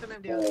தமிழ்ல சொன்னா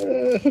எப்படியா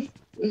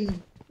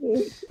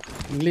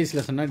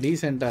இங்கிலீஷ்ல சொன்னா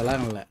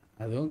டீசென்ட்டாலாம் இல்ல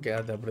அதுவும்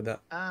கேது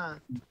அப்படிதான்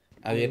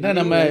அது என்ன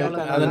நம்ம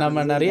அது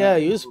நம்ம நிறைய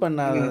யூஸ்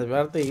பண்ணாத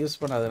வார்த்தை யூஸ்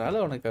பண்ணாதனால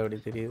உனக்கு அப்படி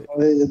தெரியுது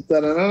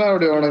அதனால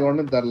அப்படி உனக்கு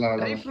ஒண்ணும் தெரியல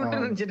ட்ரை ஃப்ரூட்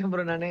நினைச்சிட்டேன்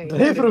ப்ரோ நானே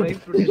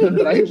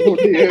ட்ரை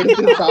ஃப்ரூட்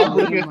எடுத்து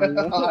சாப்பிடுங்க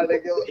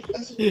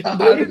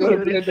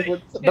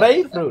ட்ரை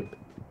ஃப்ரூட்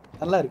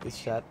நல்லா இருக்கு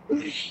ஷார்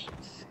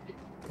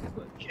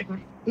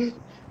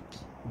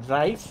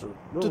ட்ரை ஃப்ரூட்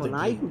ப்ரோ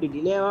நாய்க்குட்டி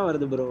டிலேவா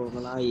வருது ப்ரோ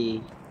உங்க நாய்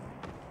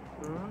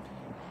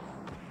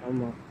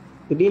ஆமா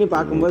திடீர்னு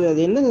பாக்கும்போது அது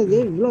என்னது இது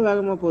இவ்வளவு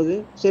வேகமா போகுது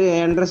சரி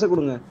என் ட்ரெஸ்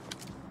கொடுங்க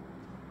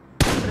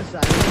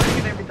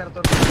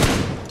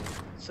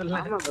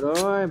ஆமா ப்ரோ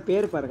என்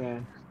பேர் பாருங்க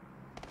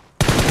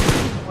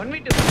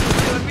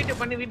 1v2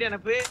 பண்ணி வீடியோ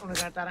அனுப்பு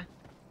உனக்கு தரேன்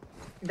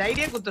இந்த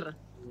ஐடியா குத்துறேன்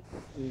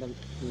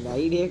இந்த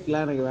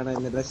ஐடியாக்குலாம் எனக்கு வேணாம்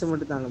இந்த ட்ரெஸ்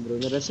மட்டும் தாங்க ப்ரோ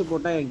இந்த ட்ரெஸ்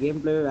போட்டா என்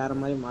கேம் பிளேவே வேற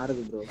மாதிரி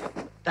மாறுது ப்ரோ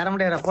தர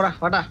முடியாதா போடா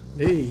வாடா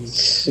டேய்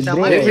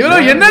இவரோ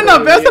என்னன்னா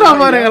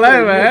பேசுறான் பாருங்களா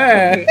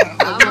இவன்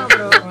ஆமா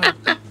ப்ரோ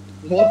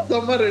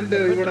மொத்தமா ரெண்டு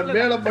இவன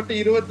மேல மட்டும்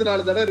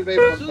 24 தடவை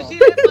ரிவைவ் பண்ணான்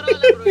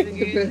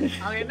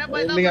அவன் என்ன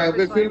பண்ணா நீங்க அங்க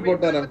போய் ஃபீல்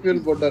போட்டாரா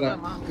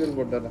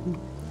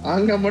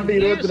அங்க மட்டும்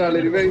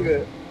 24 ரிவைவ்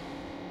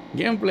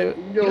கேம் பிளே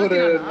இங்க ஒரு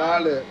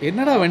 4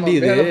 என்னடா வண்டி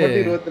இது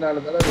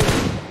 24 தடவை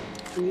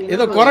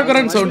ஏதோ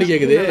கொரகொரன் சவுண்ட்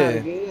கேக்குது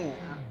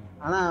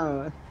ஆனா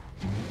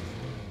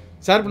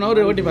சார் நான்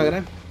ஒரு ஓட்டி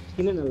பார்க்கறேன்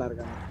ஸ்கின் நல்லா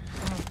இருக்கா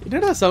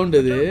என்னடா சவுண்ட்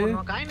இது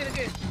காயின்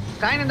இருக்கு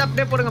காயின் இந்த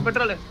அப்படியே போடுங்க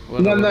பெட்ரோல்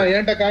இந்த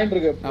ஏன்ட்ட காயின்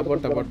இருக்கு நான்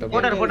போட்டேன்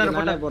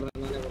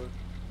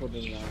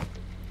போடுறீங்களா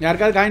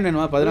யாருக்காவது காயின்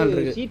வேணுமா 14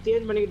 இருக்கு சீட்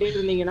சேஞ்ச் பண்ணிக்கிட்டே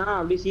இருந்தீங்கன்னா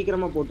அப்படியே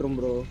சீக்கிரமா போட்டுரும்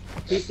ப்ரோ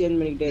சீட் சேஞ்ச்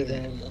பண்ணிக்கிட்டே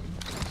இருக்கேன்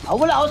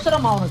அவ்வளவு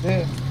அவசரமா உனக்கு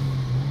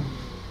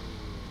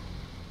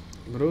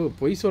ப்ரோ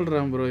பொய்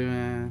சொல்றான் ப்ரோ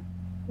இவன்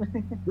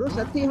ப்ரோ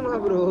சத்தியமா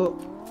ப்ரோ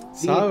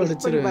சாவ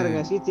அடிச்சிரு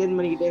பாருங்க சீட் சேஞ்ச்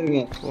பண்ணிக்கிட்டே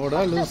இருங்க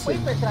போடா லூஸ்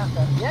போய் பேசுறாங்க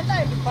ஏன்டா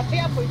இப்படி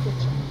பட்டையா போய்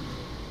பேசுற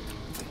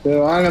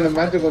வாங்க அந்த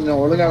மேட்ச் கொஞ்சம்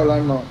ஒழுங்கா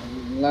விளையாடணும்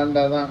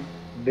விளையாண்டாதான்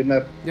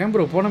டின்னர் ஏன்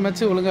ப்ரோ போன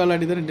மேட்ச் ஒழுங்கா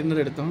விளையாடி தான்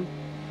டின்னர் எடுத்தோம்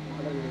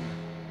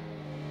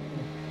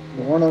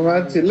போன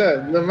மேட்ச் இல்ல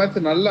இந்த மேட்ச்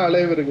நல்ல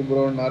அலைவு இருக்கு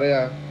ப்ரோ நிறைய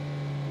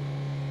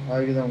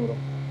ஆகிதான் ப்ரோ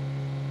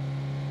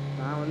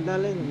நான்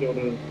வந்தாலே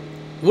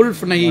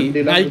வுல்ஃப்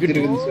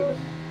நாய்க்குட்டி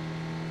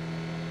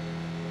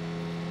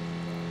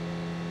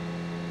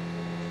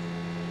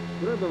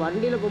ப்ரோ இப்ப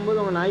வண்டியில போகும்போது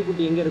உங்க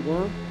நாய்க்குட்டி எங்க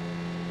இருக்கும்?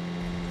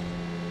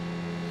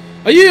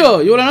 ஐயோ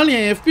இவ்வளவு நாள்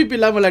என் FPP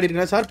இல்லாம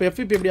விளையாடிருக்கேன் சார். இப்போ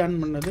FPP எப்படி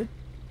ஆன் பண்ணது?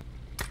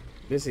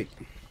 பேசிக்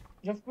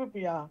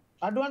FPP-யா?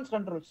 Advance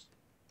controls.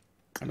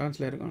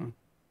 அட்வான்ஸ்ல இருக்கும்.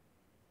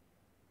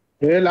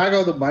 லாக்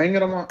ஆகுது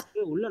பயங்கரமா.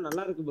 உள்ள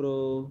நல்லா இருக்கு ப்ரோ.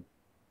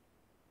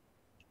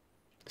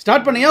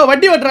 ஸ்டார்ட் பண்ணியா?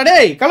 வண்டி ஓட்டுறா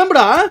டேய்,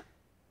 கிளம்புடா.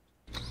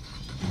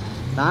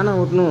 தானா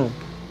ஓட்டணும்.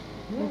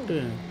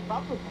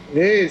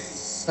 ஏய்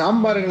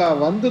சாம்பாருங்களா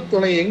வந்து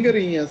துணை எங்க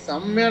இருக்கீங்க?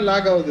 செம்மையா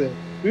லாக் ஆகுது.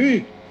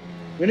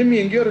 எனிமி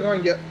எங்கேயோ இருக்கான்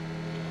இங்க.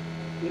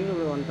 இருங்க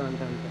ப்ரோ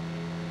வந்துட்டேன்.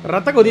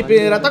 ரத்த கொதிப்பு.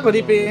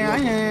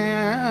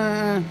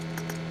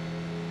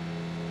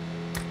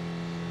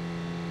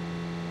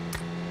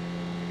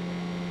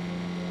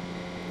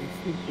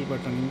 FPP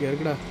பட்டன் இங்க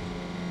இருக்குடா.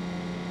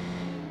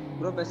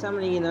 ப்ரோ பேசாம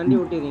நீங்க இந்த வண்டி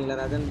ஓட்டிறீங்களா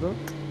ராஜன் ப்ரோ?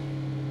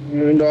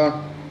 இந்தா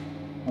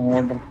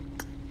ஓட்றேன்.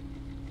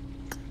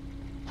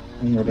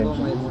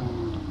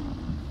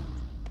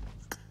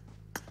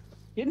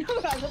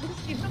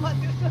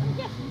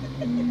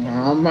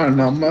 ஆமா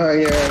நம்ம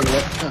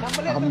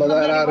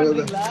 50,000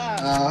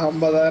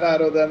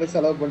 60,000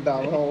 செலவு பண்ணிட்டு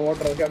அவன்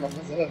ஓட்டுறதுக்கா நம்ம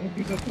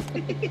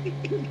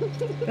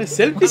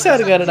செல்ஃபிஷா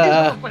இருக்காருடா.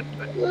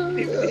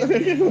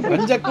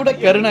 கொஞ்சம் கூட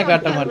கருணை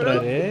காட்ட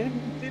மாட்டாரு.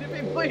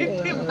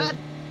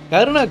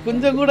 கருணை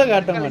கொஞ்சம் கூட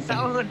காட்ட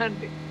மாட்டாரு.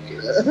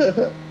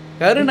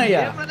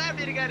 கருணையா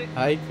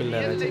ஆயிப்பில்ல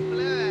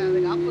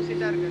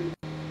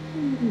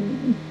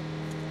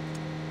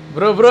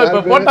ப்ரோ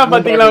இப்ப போட்டா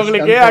பாத்தீங்களா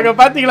உங்களுக்கு? அங்க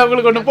பாத்தீங்களா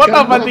உங்களுக்கு ஒண்ணு போட்டா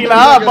பாத்தீங்களா?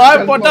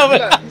 பாய் போட்டா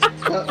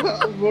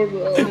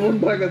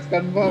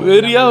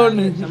வெறியா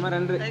ஒண்ணு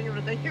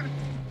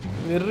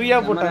வெறியா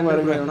போட்டா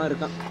பாருங்க. எவனா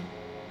இருக்கான்.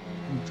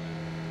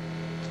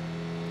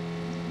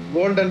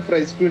 Golden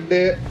fry squid.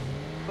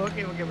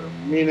 Okay bro.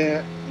 மீன்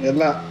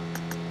எல்லாம்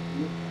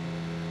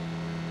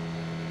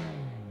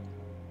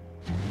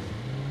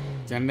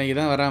சென்னைக்கு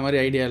தான் வரா மாதிரி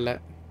ஐடியா இல்ல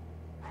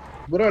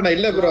ப்ரோ. நான்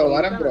இல்ல ப்ரோ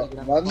வரேன் ப்ரோ.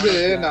 வந்து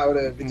நான்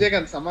ஒரு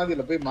விஜயகாந்த்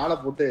சமாதியில போய் மாலை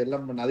போட்டு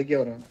எல்லாம் பண்ண அதுக்கே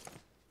வரேன்.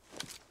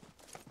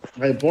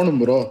 அது போணும்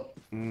ப்ரோ.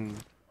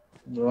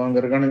 ப்ரோ அங்க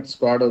இருக்கான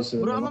ஸ்குவாட் ஹவுஸ்.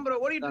 ப்ரோ ஆமா ப்ரோ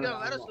ஓடிட்டு இருக்க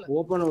வேறஸ்ல.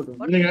 Open out.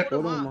 நீங்க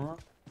போடுமா?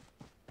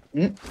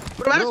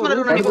 ப்ரோ வேறஸ்ல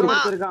நினைக்குமா?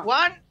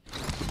 1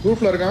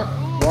 ரூஃப்ல இருக்கான்.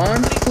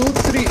 1 2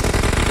 3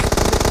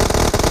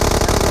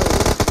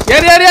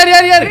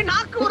 யார்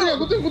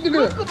குத்து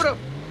ப்ரோ.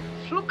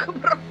 சுக்கு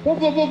ப்ரோ.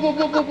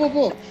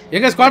 போ.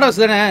 எங்க ஸ்குவாட் ஹவுஸ்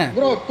தானே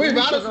ப்ரோ போய்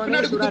வேறஸ்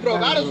பின்னாடி குத்து ப்ரோ.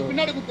 வேறஸ்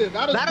பின்னாடி குத்து.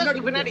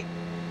 வேறஸ் பின்னாடி.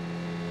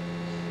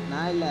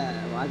 நான் இல்ல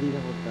வாதி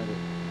தான் போட்டாரு.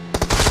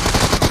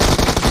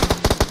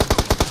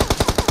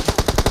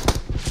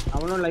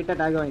 அவனும் லைட்டா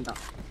டாக்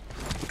வாங்கிட்டான்.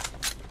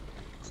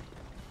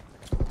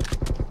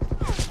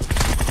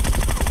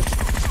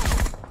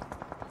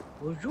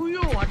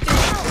 ஐயோ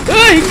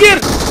ஏய் இங்க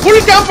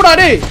ஃபுல் கேம்ப்டா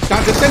டேய்.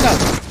 செத்தேன்டா.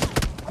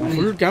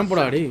 ஃபுல்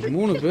கேம்ப்டா டேய்.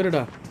 3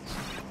 பேருடா.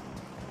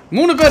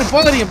 3 பேர்.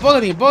 போகாதீங்க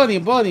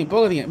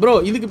ப்ரோ.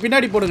 இதுக்கு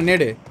பின்னாடி போடுங்க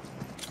நேடு.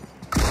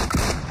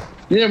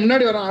 நீ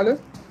முன்னாடி வர ஆளு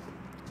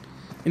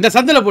இந்த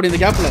சந்தில போடு இந்த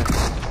கேப்ல.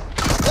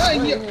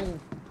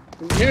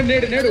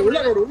 நேடு உள்ள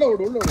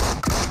ஓடு.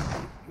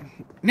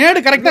 நேடு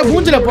கரெக்ட்டா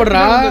மூஞ்சில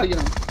போடுறா.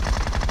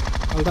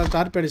 அதான்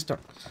சார்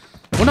பேடிஸ்டான்.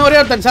 இன்னும் ஒரே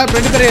ஒருத்தன் சார்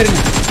 2 பேரே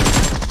இருங்க.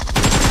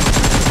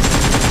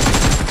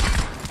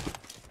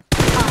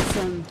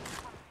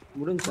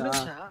 முடிஞ்சா?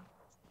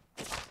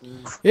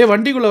 ஏய்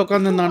வண்டிக்குள்ள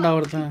உட்கார்ந்திருந்தான்டா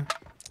ஒருத்தன்.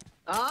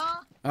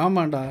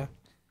 ஆமாண்டா.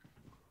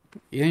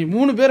 ஏன்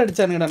 3 பேர்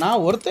அடிச்சானுங்கடா.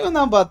 நான் ஒருத்தன்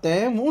தான்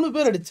பார்த்தேன். 3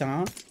 பேர்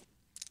அடிச்சான்.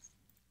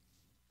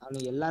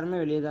 அவனுங்க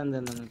எல்லாரும் வெளிய தான்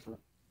இருந்தாங்க இப்போ.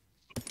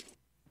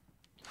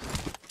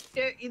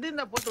 இது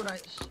இந்த போட்டுடா.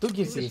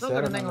 தூக்கிசி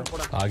சார்.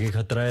 आगे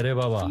खतरा है रे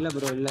बाबा. இல்ல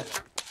ப்ரோ இல்ல.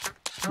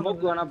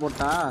 ஸ்மோக் வேணா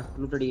போட்டா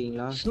லூட்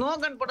அடிக்கிறீங்களா? ஸ்னோ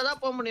கன் போட்டா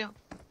தான் போக முடியும்.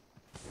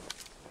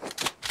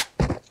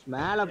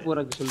 மேல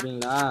போறதுக்கு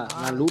சொல்றீங்களா?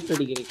 நான் லூட்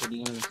அடிக்கிறேன்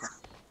கேட்டீங்கன்னு நினைச்சேன்.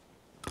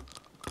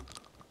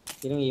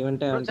 இருங்க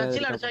ஈவென்ட்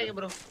சச்சில அடிச்சாங்க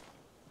ப்ரோ.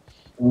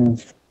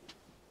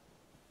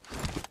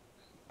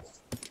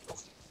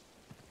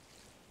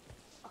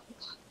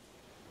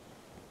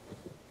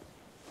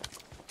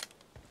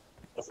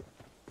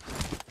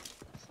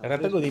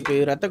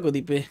 ரத்த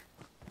கொதிப்பு.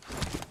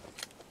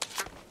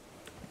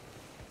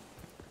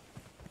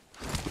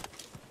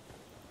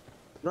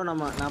 ப்ரோ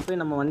நான்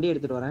போய் நம்ம வண்டி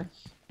எடுத்துட்டு வரேன்.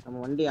 நம்ம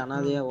வண்டி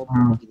அனாதையா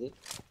ஓபன் பண்ணிக்குது.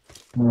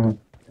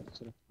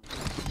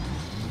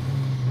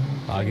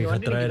 आगे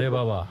खतरा है रे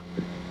बाबा.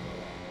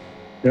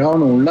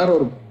 யாவன உள்ளார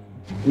ஒரு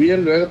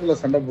புயல் வேகத்துல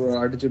சண்டை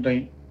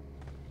அடிச்சிட்டாங்க.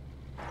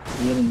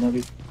 புயல்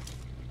மாதிரி.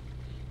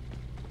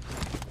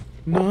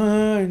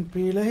 நான்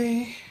play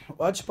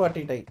watch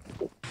party time.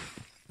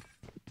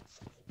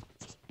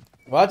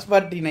 Watch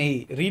party நை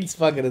ரீல்ஸ்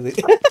பாக்குறது.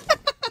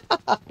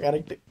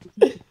 கரெக்ட்.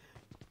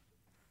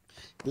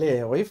 இல்ல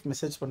வைஃப்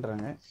மெசேஜ்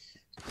பண்றாங்க.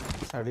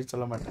 அப்படி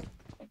சொல்ல மாட்டேன்.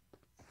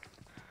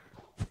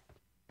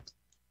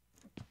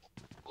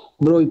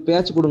 ப்ரோ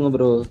இப்பயாச்சும் கொடுங்க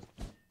ப்ரோ.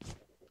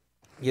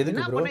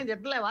 எதுக்கு ப்ரோ? இந்த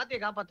இடத்துல வாத்தியை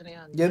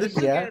காப்பாத்துனியா?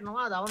 எதுக்குயா?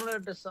 அது அவனோட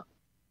ட்ரெஸ் தான்.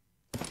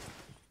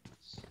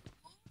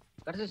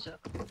 கரெக்ட்டா.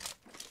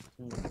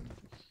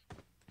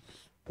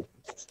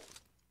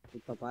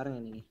 இப்ப பாருங்க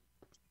நீங்க.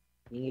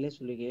 நீங்களே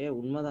சொல்லுங்க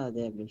உண்மைதான்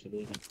அது அப்படின்னு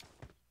சொல்லுவீங்க.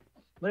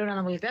 ப்ரோ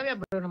நமக்கு தேவையா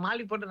ப்ரோ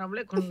மாலி போட்டு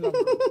நம்மளே கொள்ளலாம்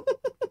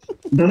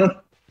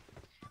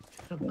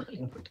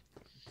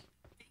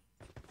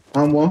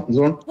ஆமா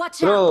ஜோன்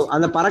ப்ரோ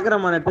அந்த பறக்கற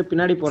மானட்டு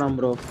பின்னாடி போறான்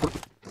ப்ரோ.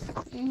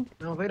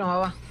 நம்ம போயிரோம்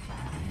வா.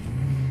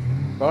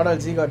 God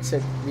LG got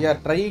said we are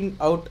trying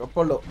out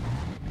Apollo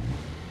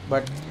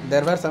but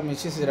there were some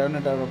issues around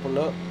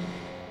Apollo.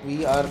 We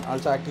are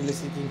also actively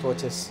seeking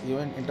coaches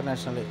even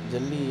internationally.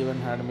 Jelly even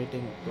had a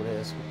meeting today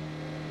as well.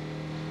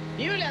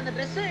 ஈவில அந்த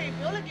Dress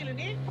எவ்வளவு kilo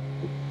நீ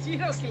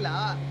 0 kilo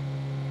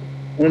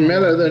உன்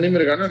மேல ஏதோ enemy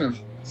இருக்கானே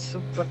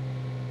super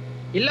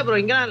இல்ல bro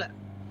இங்க இல்ல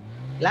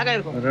லாக்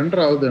ஆயிருக்கும்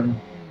 2 ஆகுது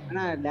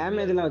انا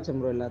டேமேஜ் எல்லாம் வச்சேன்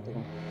ப்ரோ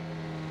எல்லாத்துக்கும்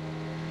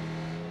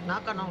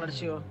நாக்கா நான்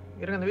அடிச்சியோ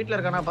இருங்க அந்த வீட்ல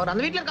இருக்கானா பாரு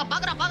அந்த வீட்ல இருக்கா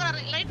பாக்குறா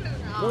லைட்ல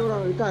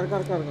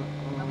இருக்கா இருக்கா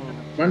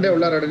மண்டே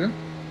உள்ளார எடுங்க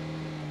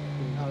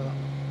அவ்வளவுதான்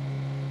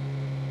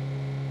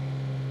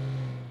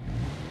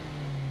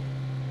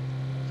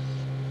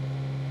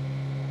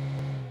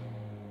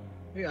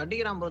ஏய்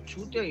அடிக்குறான் ப்ரோ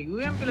சூட்டியா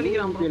யுஎம்பி ல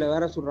அடிக்குறான் ப்ரோ யுஎம்பி ல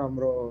வேற சுடுறான்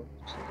ப்ரோ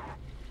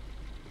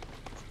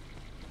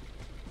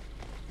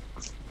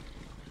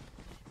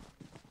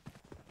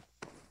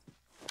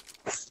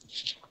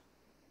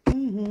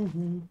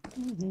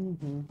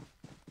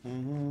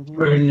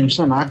ஒரு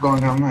நிமிஷம் நாக்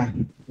வாங்காம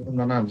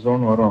இருந்தானா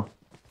ஜோன் வரும்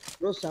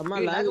ப்ரோ செம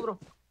லாக் ப்ரோ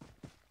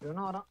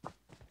இவனா வரான்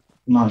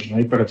நான்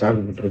ஸ்னைப்பரை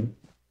சார்ஜ் பண்றேன்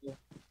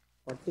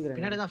பட்டுக்கிறேன்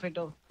பின்னாடி தான்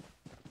ஃபைட்டோ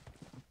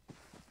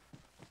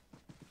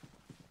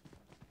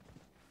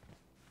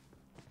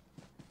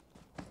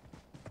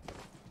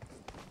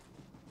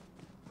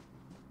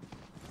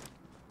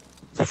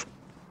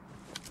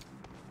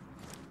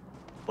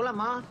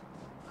போலாமா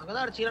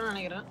அங்கதான் அடிச்சிடலாம்னு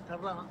நினைக்கிறேன்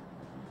தரலாம்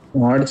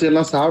அடிச்சு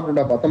எல்லாம்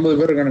சாப்பிட்டுடா 19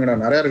 பேர் இருக்கானுங்கடா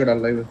நிறைய இருக்குடா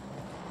லைவ்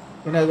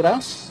என்னதுடா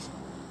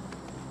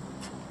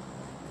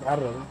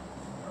யார்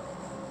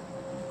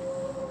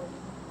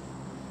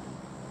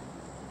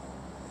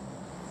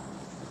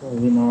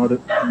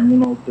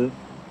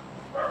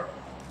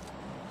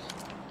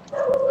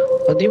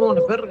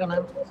 13 பேர் இருக்கானே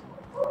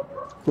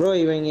ப்ரோ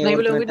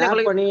இவங்க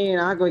டேப் பண்ணி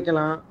நாக்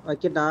வைக்கலாம்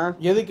வைக்கட்டா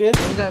எதுக்கு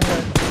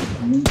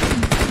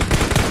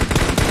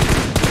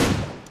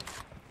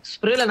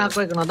ஸ்ப்ரேல நாக்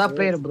வைக்கணும் அதான்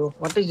player bro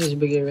what is this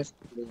behaviour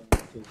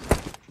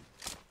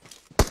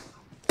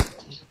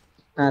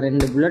நான்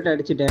 2 புல்லட்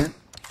அடிச்சிட்டேன்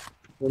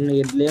ஒன்னு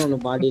ஹெட்லயே ஒன்னு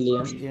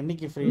பாடிலயே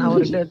என்னைக்கு ஃப்ரீ நான்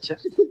ஒரு ஹெட்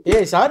அடிச்சேன்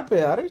ஏய் ஷார்ப்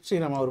அரவிந்த்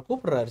ஸ்ரீராம் அவர்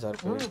கூப்பிடுறாரு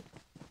ஷார்ப்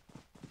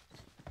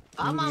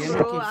ஆமா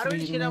ப்ரோ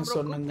அரவிந்த் ஸ்ரீராம் ப்ரோ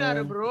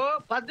கூப்பிட்டாரு ப்ரோ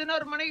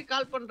 11 மணிக்கு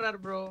கால் பண்றாரு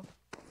ப்ரோ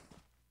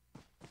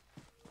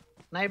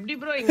நான் எப்படி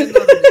ப்ரோ இங்க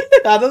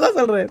அத தான்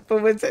சொல்றேன் இப்ப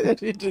மெசேஜ்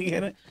அனுப்பிட்டு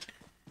இருக்கேன்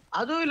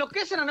அது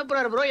லொகேஷன்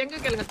அனுப்புறாரு ப்ரோ எங்க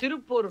கேளுங்க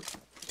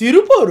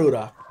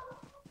திருப்பூரூரா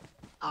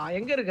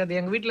எங்க இருக்கு அது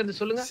எங்க வீட்ல இருந்து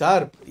சொல்லுங்க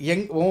சார்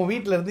உன்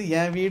வீட்ல இருந்து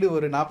என் வீடு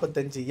ஒரு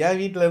 45 என்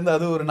வீட்ல இருந்து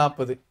அது ஒரு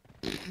 40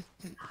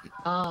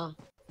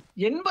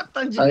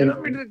 85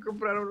 கிலோமீட்டர்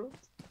கூப்பிடுறாரு ப்ரோ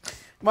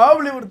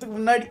மாவுலிபுரத்துக்கு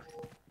முன்னாடி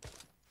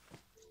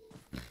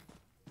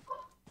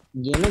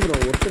என்ன ப்ரோ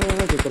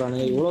ஒருத்தரவே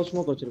கூப்பிடுறானே இவ்வளவு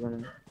ஸ்மோக் வச்சிருக்கானே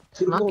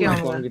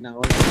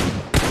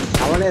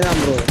அவனே தான்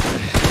ப்ரோ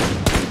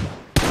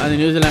அது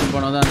நியூசிலாந்து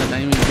போனோம் அந்த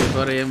டைமிங்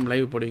 4 AM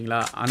லைவ் போடுவீங்களா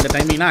அந்த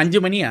டைமிங்னா 5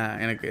 மணியா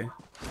எனக்கு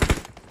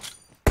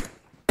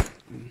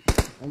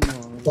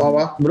வா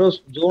வா ப்ரோ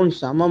ஜோன்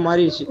சம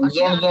மாதிரி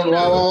ஜோன்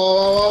வா வா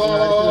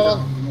வா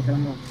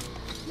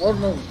நோ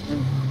நோ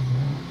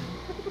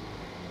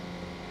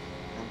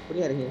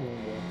அப்படியே இறங்கி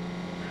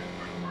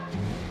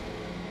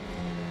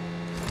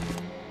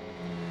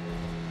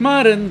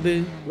மறந்து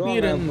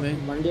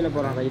வண்டியில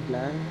போறான் ரைட்ல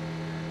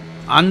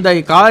அந்த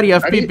கார்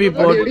FPP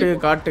போட்டு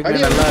காட்டுங்க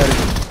நல்லா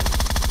இருக்கு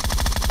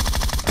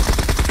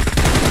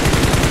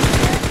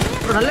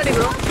ப்ரோ நல்லடி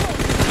ப்ரோ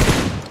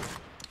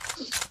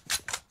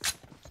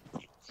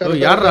ஓ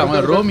யாரா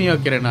அவன் ரோமியோ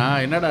கிரணா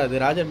என்னடா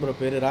இது ராஜன் ப்ரோ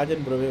பேரு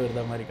ராஜன் ப்ரோவே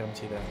வருதா மாதிரி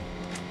காமிச்சிட்டாங்க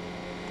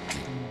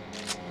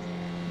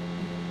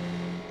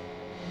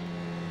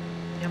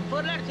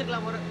M4ல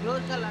அடிச்சிரலாம் ஒரு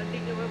க்ளோஸ் கால்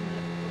அடிக்கவே முடியல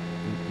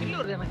கில்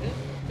வருது எனக்கு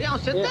டேய்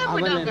அவன் செத்தே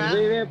போயிட்டாங்க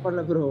ரிவைவே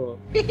பண்ணல ப்ரோ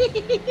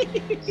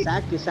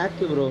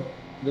சாக்கு ப்ரோ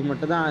இது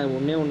மட்டும் தான்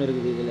ஒண்ணே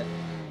இருக்குது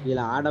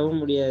இதுல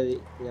ஆடவும் முடியாது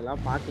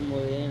இதெல்லாம்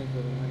பாக்கும்போதே எனக்கு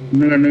ஒரு மாதிரி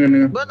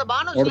நிங்க ப்ரோ அந்த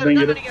பானோஸ்ல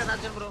இருக்கான்னு நினைக்கிறேன்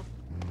ராஜன் ப்ரோ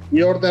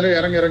இங்க ஒருத்தர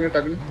இறங்க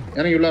டக்கு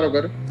இறங்கி உள்ளார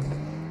உட்காரு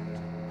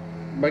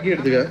பக்கி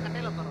எடுத்துக்க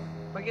கட்டையில போறோம்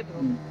பக்கி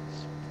எடுத்துக்கோ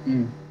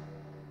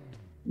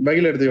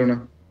பக்கில எடுத்துக்கோண்ணா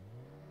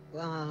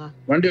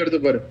வண்டி எடுத்து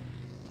பாரு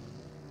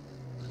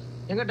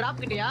எங்க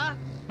டிராப் கிட்டயா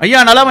ஐயா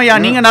நலமையா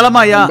நீங்க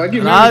நலமாயா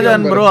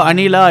ராஜன் ப்ரோ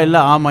அனிலா இல்ல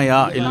ஆமாயா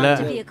இல்ல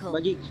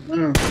பக்கி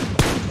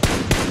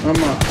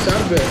ஆமா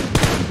ஷார்ப்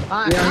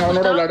நீ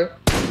அவனோட விளையாடு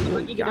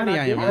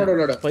அவனோட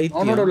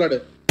விளையாடு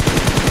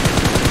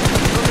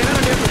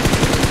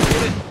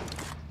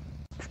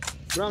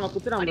ப்ரோ நான்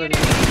குத்துறான் ப்ரோ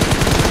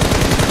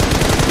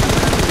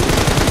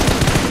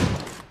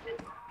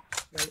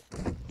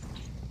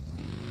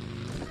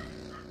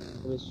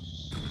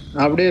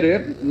அப்படியே இரு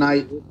நான்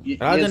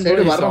ராஜன்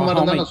சைடு வர்ற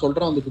மாதிரி தான் நான்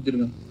சொல்றேன் வந்து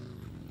குத்திருங்க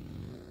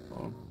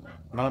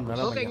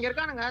ஓகே இங்க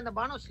இருக்கானுங்க அந்த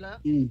பானோஸ்ல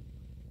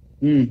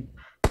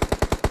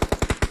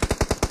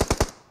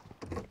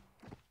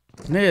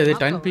என்ன இது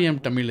 10 PM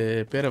தமிழ்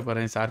பேரை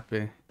பாரு ஷார்ப்பு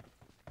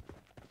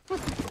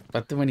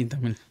 10 மணி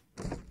தமிழ்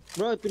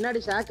ப்ரோ பின்னாடி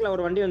ஷாக்ல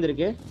ஒரு வண்டி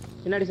வந்திருக்கு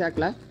பின்னாடி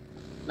ஷாக்ல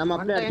நம்ம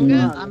அப்படியே எங்க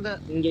அந்த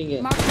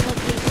இங்க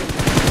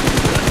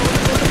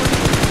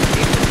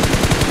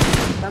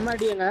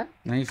சமாடிங்க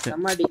நைஸ்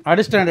சமாடி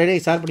அடிஸ்டாண்ட்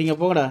டேய் ஷார்ப் நீங்க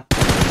போங்கடா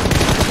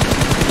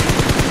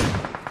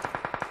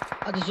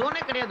அது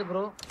ஜோனே கிடையாது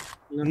ப்ரோ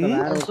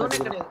அது ஜோனே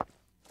கிடையாது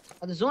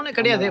அது ஜோனே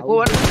கிடையாது போ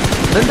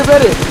ரெண்டு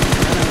பேர்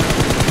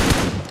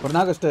ஒரு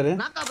நாகஸ்டர்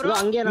நாக்கா ப்ரோ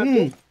அங்க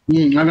நாக்கு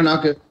நாங்க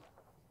நாக்கு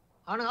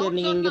சரி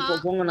நீங்க இங்க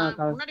போங்க நான்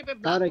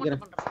கார்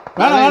வைக்கிறேன்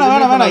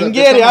வேணாம்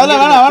இங்கே ஏறி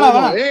அதெல்லாம்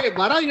வேணாம் ஏய்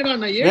வராங்கடா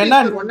நான் ஏறி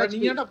வந்தா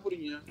நீங்க ஏன்டா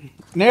போறீங்க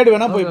நேடு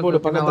வேணா போய்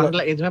போடு பக்கத்துல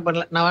வரல எதுமே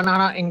பண்ணல நான்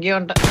வேணா இங்கே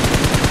வந்துட்டேன்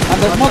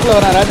அந்த ஸ்மோக்ல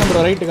வரேன் ராஜன்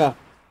ப்ரோ ரைட்டுக்கா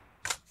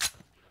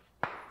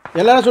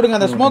எல்லாரும் சுடுங்க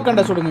அந்த ஸ்மோக்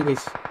கண்ட சுடுங்க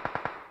गाइस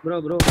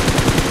ப்ரோ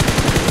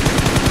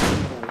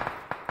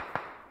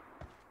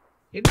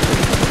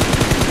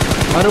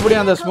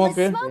மறுபடியும் அந்த ஸ்மோக்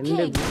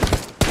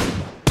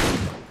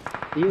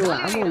ஐயோ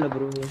ஆமா இல்ல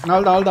ப்ரோ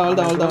அவ்வளவுதான்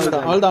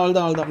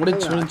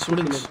முடிஞ்சு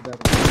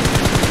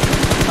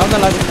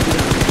அவ்வளவுதான் லாஜிக்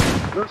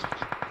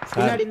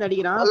பின்னாடி இருந்து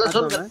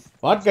அடிக்குறான்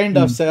what kind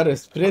of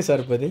spray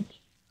sir பதி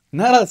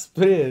என்னடா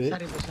ஸ்ப்ரே இது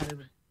சரி ப்ரோ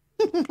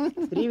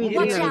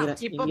 3v3 நினைக்கிறேன்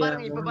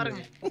இப்ப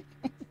பாருங்க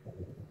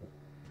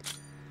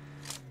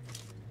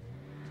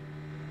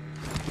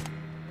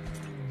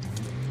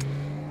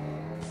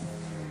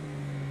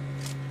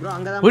ப்ரோ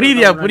அங்க தான்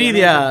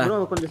புரியுதியா ப்ரோ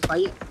கொஞ்சம்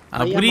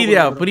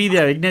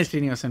புரியுதியா விக்னேஷ்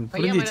ஸ்ரீனிவாசன்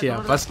புரிஞ்சிச்சியா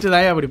ஃபர்ஸ்ட்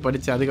தான் அப்படி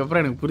படிச்ச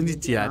அதுக்கப்புறம் எனக்கு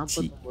புரிஞ்சிச்சியா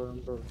சி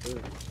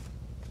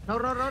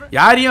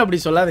யாரையும் அப்படி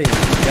சொல்லாதீங்க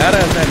யாரா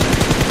இருந்தா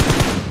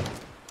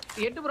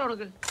எட்டு ப்ரோ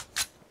உனக்கு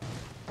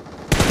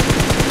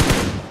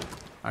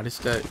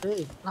அடிஸ்டா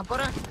நான்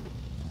போறேன்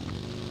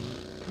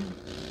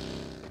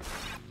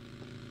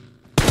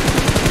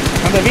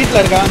அந்த வீட்ல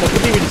இருக்கா அந்த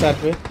குட்டி வீடு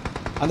சார்ப்பு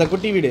அந்த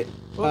குட்டி வீடு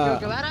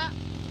ஓகே வேற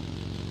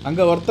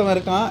அங்க ஒருத்தன்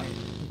இருக்கான்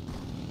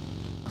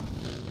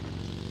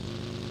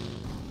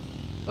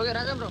ஓகே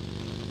ராஜா ப்ரோ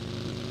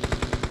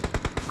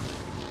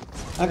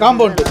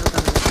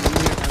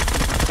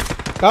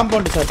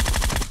காம்பவுண்ட் சார்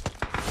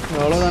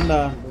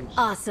அவ்வளவுதான்டா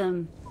Awesome.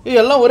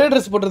 எல்லாம் ஒரே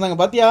Dress போட்டிருந்தாங்க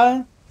பாத்தியா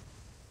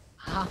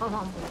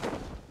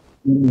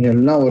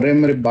எல்லாம் ஒரே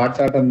மாதிரி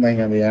பாட்டாட்டம்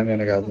இருந்தாங்க அது ஏன்னு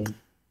எனக்கு அது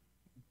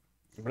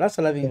இப்படிலாம்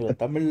சொல்லாதீங்க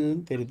தமிழ்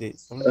தெரியுது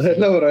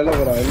இல்ல ஒரு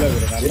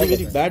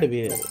வெரி பேட்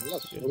வே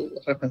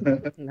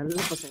நல்ல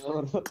பசங்க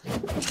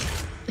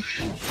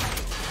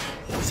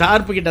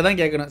ஷார்ப் கிட்ட தான்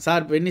கேட்கணும்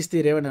sharp when is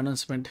the Raven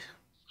announcement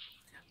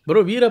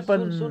bro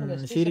Veerappan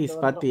series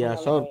பாத்தியா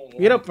ஷார்ப்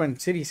வீரப்பன்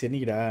சீரிஸ்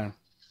என்னைக்குடா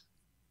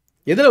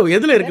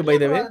எதுல இருக்கு பை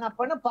த வே நான்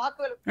பண்ண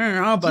பார்க்கவே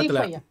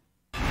பார்த்தல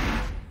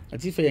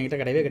G5 என்கிட்ட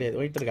கிடையவே கிடையாது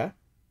ஒயிட் இருக்கா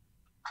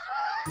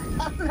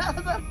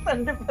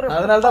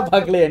அதனால தான்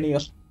பார்க்கலையா நீங்க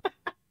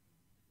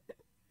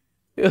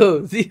யோ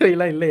G5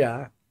 எல்லாம் இல்லையா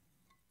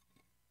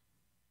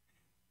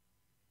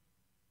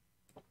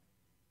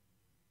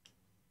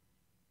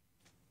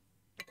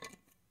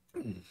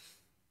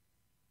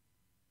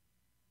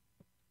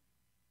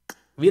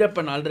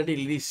வீரப்பன் ஆல்ரெடி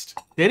ரிலீஸ்ட்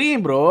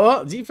தெரியும் ப்ரோ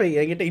G5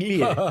 என்கிட்ட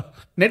இல்லையே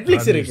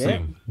Netflix இருக்கு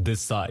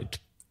this side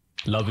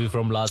love you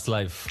from last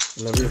life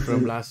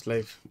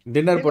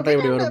dinner போட்டா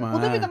இப்படி வருமா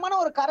புதுவிதமான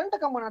ஒரு கரண்ட்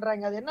கம்பெனி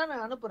நடுறாங்க அது என்னன்னு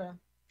அனுப்புறேன்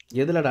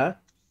எதுலடா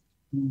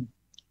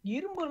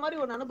இரும்பு மாதிரி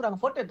ஒன்னு அனுப்புறாங்க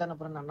போட்டோ எடுத்து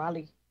அனுப்புறேன் நான்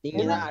நாளைக்கு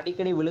நீங்க தான்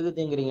அடிக்கடி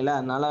விழுகுதுங்கறீங்களா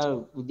அதனால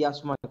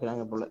வித்தியாசமா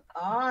இருக்குறாங்க போல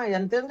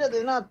எனக்கு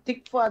தெரிஞ்சது என்ன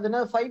திக்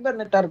அதுனா ஃபைபர்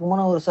நெட்டா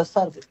இருக்குமான ஒரு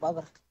சஸ்ஸா இருக்கு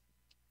பாக்குறேன்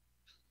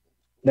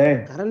டேய்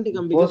கரண்ட்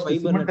கம்பிக்கு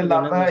ஃபைபர் நெட்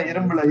இல்லாம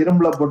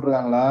இரும்புல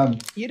போட்டுருக்காங்களா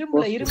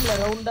இரும்புல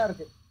ரவுண்டா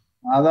இருக்கு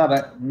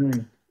அதான்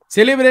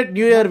celebrate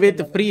new year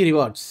with free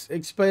rewards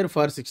expire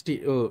for 60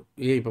 ஓ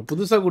இப்போ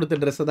புதுசா கொடுத்த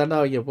Dress தான்டா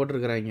அவங்க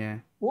போட்டுருக்காங்க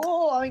ஓ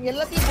அவங்க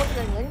எல்லாத்தையும்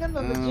போட்டுருக்காங்க எங்க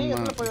இருந்து வந்துச்சு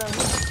எங்க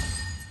போறாங்க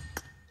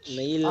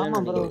மெயில்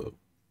ஆமா ப்ரோ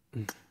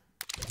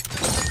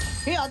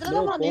அதுல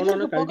தான்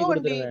நான் புகை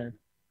வண்டி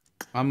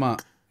ஆமா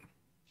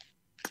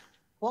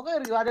புகை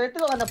இருக்கு அதை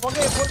எடுத்து அந்த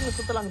புகையை போட்டு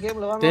சுத்தலாம்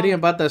கேம்ல வாங்க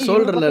தெரியும் பார்த்தா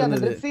ஷோல்டர்ல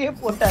இருந்தது ட்ரெஸ்ஸே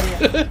போட்டாங்க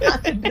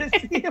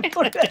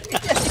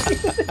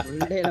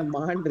மண்டையில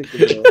மான்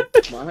இருக்கு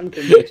மான்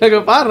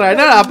கொஞ்சம் பாருடா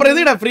என்ன அப்புறம்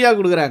எதுக்குடா ஃப்ரீயா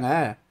கொடுக்குறாங்க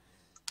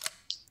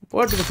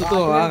போட்டு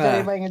சுத்துவோம் வாங்க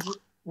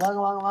வாங்க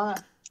வாங்க வாங்க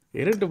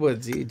இருட்டு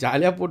போச்சு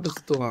ஜாலியா போட்டு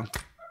சுத்துவோம்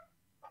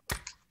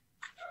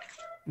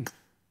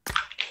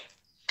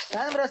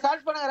ராஜன் ப்ரோ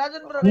ஸ்டார்ட் பண்ணுங்க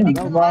ராஜன் ப்ரோ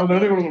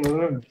ரெடி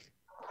கொடுங்க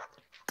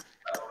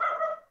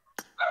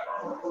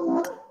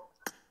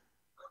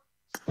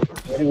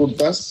Very good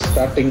pass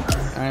starting.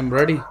 I am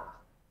ready.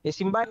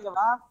 Simba இங்க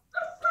வா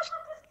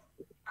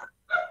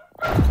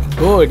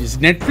இட் இஸ்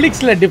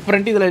நெட்ஃபிளிக்ஸ்ல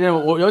டிஃபரெண்ட் இதுல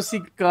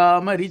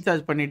யோசிக்காம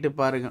ரீசார்ஜ் பண்ணிட்டு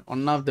பாருங்க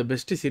one of the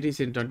best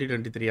series in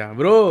 2023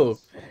 bro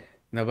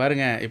இந்த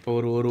பாருங்க இப்போ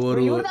ஒரு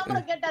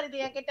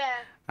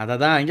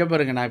அதான் இங்க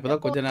பாருங்க நான்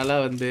இப்பதான் கொஞ்ச நாளா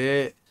வந்து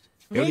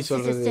எப்படி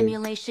சொல்றது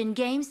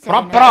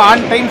ப்ராப்பரா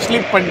ஆன் டைம்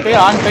ஸ்லீப் பண்ணிட்டு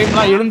ஆன்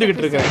டைம்லாம்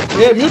எழுந்துகிட்டு இருக்கேன்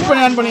மியூட்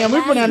பண்ணி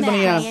ஆன்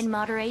பண்ணியா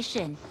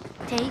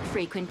Take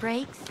frequent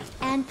breaks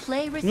and play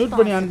responsibly. Mute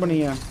பண்ணி ஆன்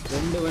பண்ணியா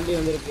ரெண்டு வண்டி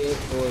வந்திருக்கு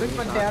ஃபிட்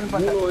பண்ணிட்டு ஆன்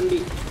பண்ணு மூணு வண்டி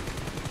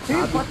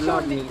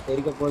பாத்துலாம் நீ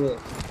தெரிக்க போகுது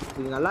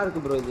இது நல்லா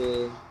இருக்கு ப்ரோ இது.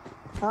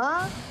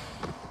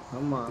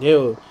 ஆமா. ஏ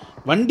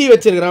வண்டி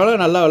வச்சிருக்கறவள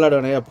நல்லா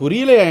விளையாடுவானே.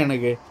 புரியலையா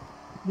எனக்கு?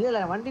 இல்ல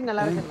வண்டி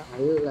நல்லா இருக்கு.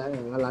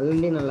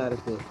 வண்டி நல்லா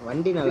இருக்கு.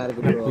 வண்டி நல்லா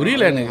இருக்கு ப்ரோ.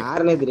 புரியல எனக்கு.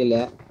 யாருனே தெரியல.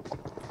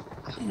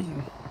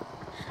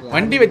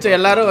 வண்டி வச்ச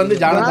எல்லாரும் வந்து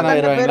ஜானதன்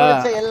ஆயிடுவாங்களா?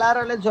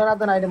 எல்லாரும்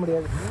ஜோனாதன் ஆயிட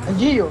முடியாது.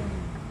 ஐயோ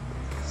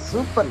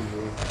சூப்பர்.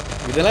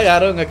 இதெல்லாம்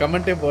யாரும் இங்க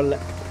கமெண்டே போடல.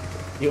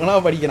 இவனா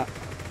படிக்கிறான்.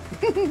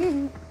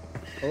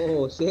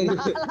 ஓ சரி.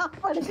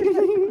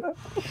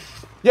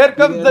 Here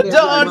comes the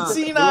John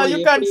Cena. You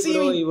can't see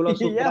me. இவ்வளவு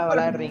சூப்பரா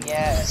விளையாடுறீங்க.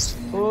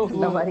 ஓ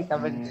இந்த மாதிரி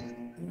கமெண்ட்.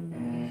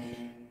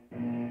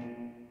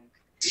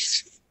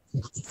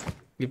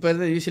 இப்போ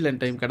இந்த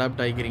நியூசிலாந்து டைம்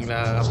அடாப்ட் ஆகிக்கிறீங்களா?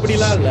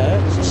 அப்படிலாம் இல்ல.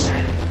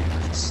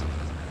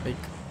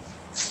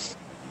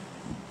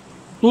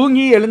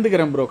 தூங்கி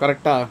எழுந்துக்கிறேன் ப்ரோ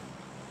கரெக்டா.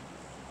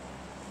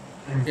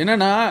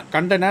 என்னன்னா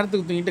கண்ட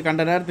நேரத்துக்கு தூங்கிட்டு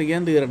கண்ட நேரத்துக்கு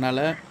ஏந்துக்கிறனால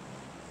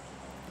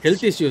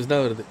ஹெல்த் இஷ்யூஸ்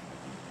தான் வருது.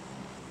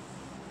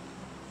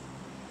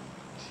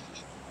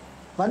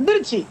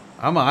 வந்துருச்சு.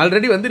 ஆமா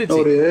ஆல்ரெடி வந்துருச்சு.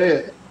 ஒரு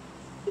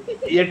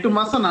 8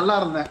 மாசம் நல்லா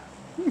இருந்தேன்.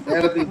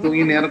 நேரத்துக்கு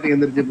தூங்கி நேரத்துக்கு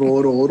எந்திரிச்சு இப்போ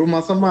ஒரு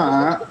மாசமா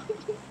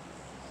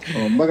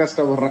ரொம்ப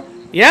கஷ்டப்படுறேன்.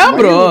 ஏன்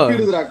ப்ரோ?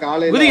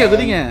 காலையில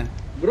குதிங்க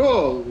ப்ரோ.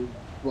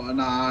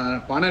 நான்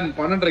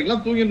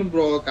 12:30க்குலாம் தூங்கிடும்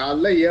ப்ரோ.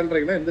 காலைல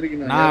 7:30க்குலாம்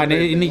எந்திரிக்கணும். நான்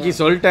இன்னைக்கு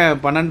சொல்லிட்டேன்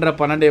 12:30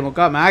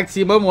 12:45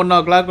 மேக்ஸிமம் 1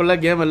 o'clock உள்ள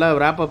கேம் எல்லாம்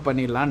wrap up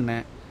பண்ணிடலாம்னு.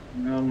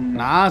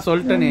 நான்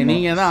சொல்லிட்டேன்.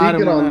 நீங்க தான்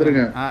 6 மணி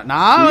வந்துருங்க.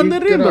 நான்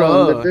வந்துறேன் ப்ரோ.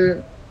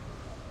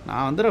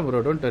 நான் வந்துறேன் ப்ரோ.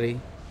 Don't worry.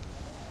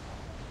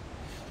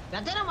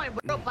 ரஜனமாய்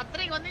ப்ரோ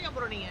 10:30க்கு வந்தீங்க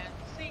ப்ரோ நீங்க.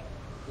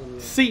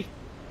 C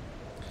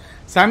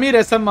Sameer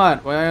SMR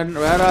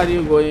where are you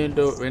going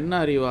to when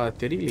are you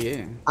தெரியலையே.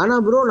 ஆனா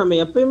ப்ரோ நம்ம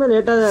எப்பவுமே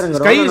லேட்டா தான்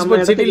இறங்குறோம். ஸ்கை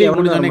ஸ்போர்ட் சிட்டில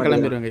முடிஞ்சோனே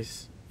கிளம்பிடுவோம் गाइस.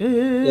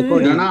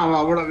 ஏன்னா அவன்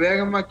அவ்வளவு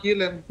வேகமா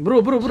கீழ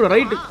ப்ரோ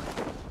ரைட்.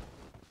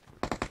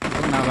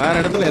 நான் வேற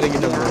இடத்துல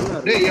இறங்கிட்டேன் ப்ரோ.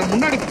 டேய் என்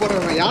முன்னாடி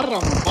போறவன் யாரா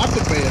அவன்? பாத்து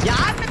பையன்.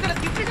 யாரன்னு தெரியல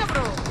திட்டுங்க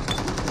ப்ரோ.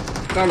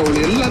 கால உள்ள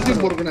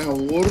எல்லாத்தையும் பொறுக்கறாங்க.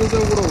 ஒரு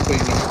தடவை கூட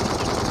விட்டீங்க.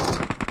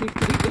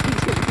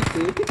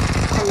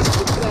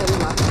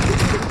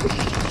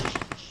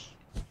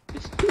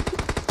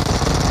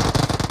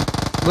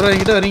 ப்ரோ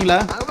என்கிட்ட வரீங்களா?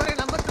 அவரே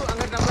நம்பர் 2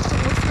 அங்க நம்பர் 2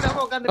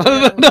 முடிச்சிடாம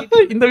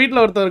உட்கார்ந்திருக்காங்க. இந்த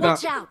வீட்ல ஒருத்தர் இருக்கான்.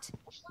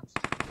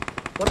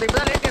 ஒருத்தன்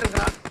இப்பதான் லேட்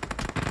இருக்கறான்.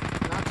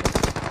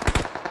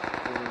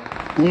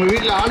 உங்க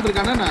வீட்ல ஆள்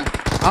இருக்கானே?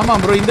 ஆமா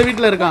ப்ரோ இந்த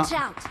வீட்ல இருக்கான்.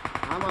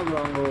 ஆமா ப்ரோ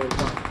அங்க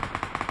இருக்கான்.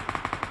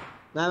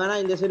 நான் வேணா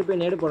இந்த சைடு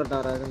போய் நேடு போடட்டா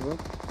வராது ப்ரோ.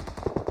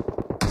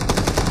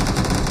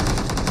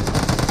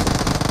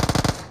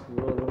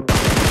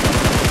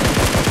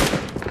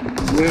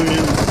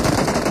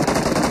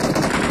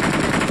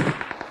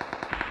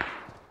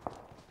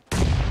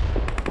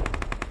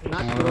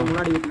 ப்ரோ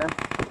முன்னாடி வீட்ல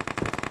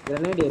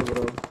கிரனேட் ஏறு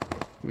ப்ரோ.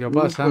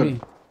 யப்பா சாமி.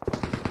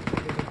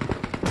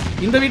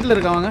 இந்த வீட்ல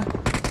இருக்காங்க.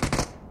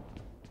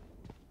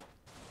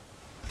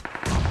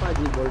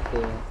 அப்பாஜி போல்ட்.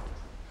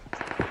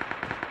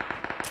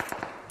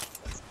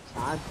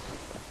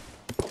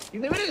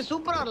 இந்த வீடியோ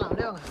சூப்பரா வரலாம்.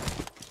 அப்படியே வாங்க.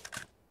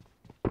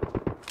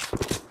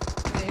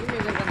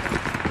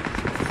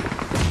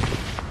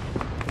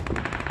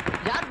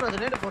 யார் ப்ரோ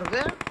நேடு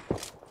போறது?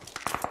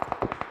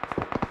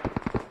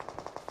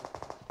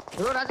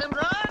 Bro Rajan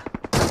bro.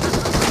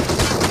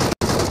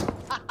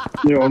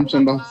 நீ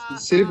ஒன்சண்டா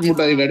சிரிப்பு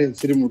முட்டாய் டாடி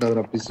சிரிப்பு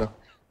முட்டாதடா ப்ளீஸ்டா.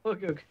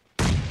 ஓகே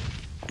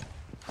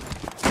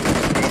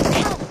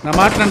நான்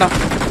மாட்டறேன்டா.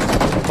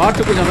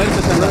 பாட்டு கொஞ்சம் மேல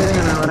செட்டா.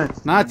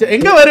 நான்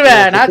எங்க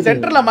வருவேன்? நான்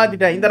சென்டர்ல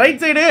மாத்திட்டேன். இந்த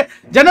ரைட் சைடு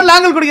ஜன்னல்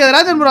ஆங்கிள் குடிக்காத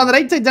ராஜன் ப்ரோ. அந்த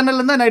ரைட் சைடு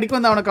ஜன்னல்ல இருந்தா நான் அடிக்கு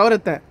வந்து அவன கவர்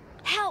எடுத்தேன்.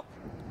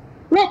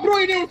 ப்ரோ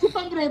இனி ஒரு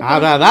சுத்தம் ப்ரோ.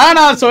 அதான்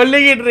நான்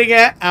சொல்லிக்கிட்டு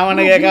இருக்கேன்.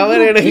 அவனுக்கு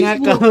கவர் எடுங்க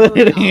கவர்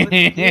எடுங்க.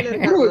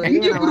 ப்ரோ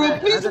இங்க ப்ரோ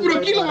ப்ளீஸ் ப்ரோ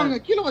கீழ வாங்க.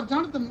 கீழ வா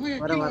ஜானதன்.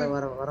 வர.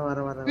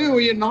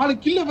 ஏய் 4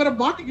 கில்ல வேற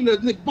பாட்டு கில்ல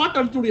இருந்து பாட்டு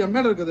அடிச்சு விடியா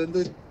மேல இருக்குது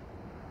இந்த.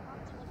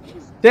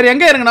 சரி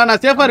எங்க இருக்கணும்?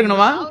 நான் சேஃபா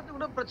இருக்கணுமா?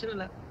 கூட பிரச்சனை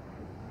இல்ல.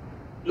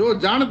 யோ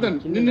ஜானதன்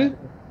நின்னு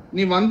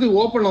நீ வந்து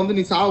ஓபன்ல வந்து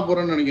நீ சாவ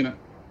போறன்னு நினைக்கிறேன்.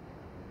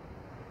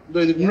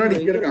 இதோ இதுக்கு முன்னாடி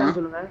இங்க இருக்கான்.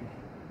 சொல்லுங்க.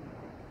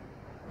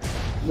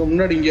 இங்க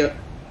முன்னாடி இங்க.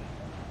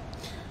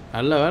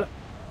 நல்ல வேளை.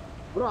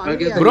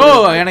 ப்ரோ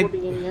எனக்கு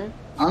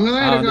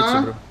அங்கதான் இருக்கா.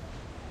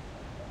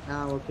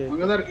 ஓகே.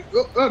 அங்கதான்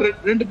இருக்கு.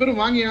 ரெண்டு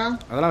பேரும் வாங்கியா?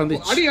 அதெல்லாம் வந்து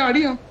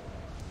அடியா.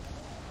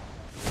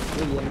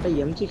 என்கிட்ட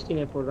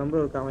M16 போடுறான்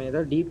ப்ரோ. அவன்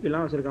ஏதோ டிபி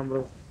எல்லாம் வச்சிருக்கான்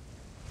ப்ரோ.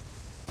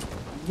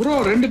 ப்ரோ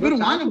ரெண்டு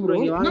பேரும் வாங்க ப்ரோ.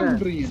 என்ன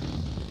பண்றீங்க?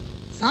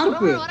 சார்ப்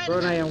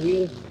ப்ரோ நான்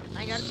உயிர்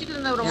நான் அடிச்சிட்டு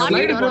இருந்தேன் ப்ரோ.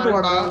 ஸ்லைட் போட்டு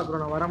வாடா. ப்ரோ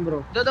நான் வரேன் ப்ரோ.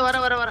 இதோ வர.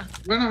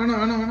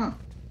 வேணாம்.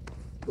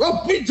 ஓ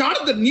பீ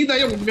ஜானதன் நீ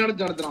தான் உண்மையான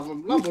ஜானதன்.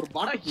 அவன்லாம் ஒரு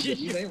பாட்டு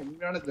நீ தான்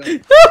உண்மையான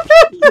ஜானதன்.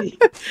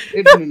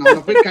 ஏய்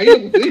நான் போய் கையில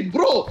குத்து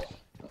ப்ரோ.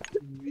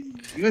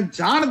 இவன்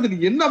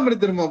ஜானதன் என்ன மாதிரி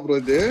தெரியுமா ப்ரோ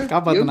இது?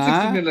 காப்பாத்துனா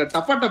இல்ல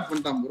டப்பா டப்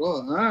பண்ணிட்டான் ப்ரோ.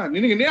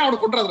 நீங்க நே அவட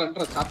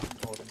கொட்றாதடா ஸ்டார்ட்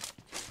பண்ணுவோம்.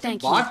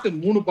 பாட்டு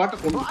 3 பாட்டு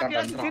கொண்டு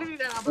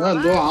காட்டான்டா.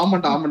 அதோ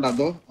ஆமாடா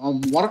அதோ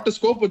மொரட்ட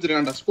ஸ்கோப்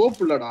வச்சிருக்கான்டா.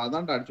 ஸ்கோப் இல்லடா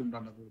அதான்டா அடிச்சு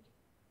விட்டான்டா.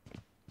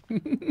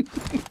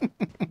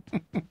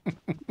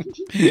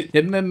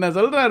 என்ன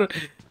சொல்றாரு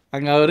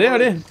அங்க அவரே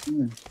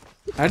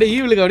அப்படியே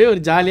ஈவிலுக்கு அப்படியே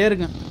ஒரு ஜாலியா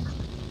இருக்கும்.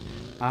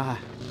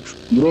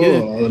 ப்ரோ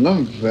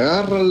அதெல்லாம்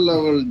வேற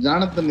லெவல்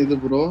ஜானத்தன் இது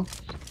ப்ரோ.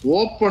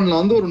 ஓபன்ல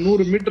வந்து ஒரு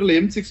 100 மீட்டர்ல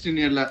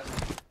M16 இல்ல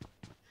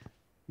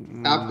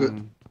டாப்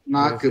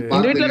நாக்கு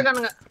வீட்ல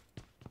இருக்கானுங்க.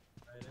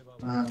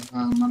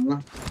 நல்லா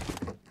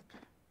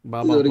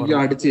பாபா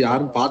வரைக்கும் அடிச்சு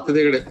யாரும்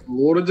பார்த்ததே கிடையாது.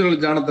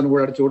 ஒரிஜினல் ஜானத்தன்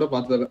கூட அடிச்சு கூட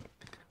பார்த்ததில்ல.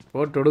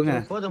 போட்டு விடுங்க.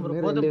 போதும் ப்ரோ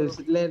போதும்.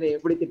 விஷயத்துல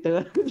எப்படி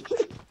திட்டுவேன்.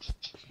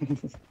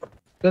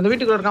 இந்த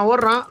வீட்டுக்குள்ள இருக்கான்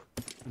ஓடுறான்.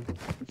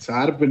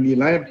 சார்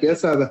பண்ணிலாம்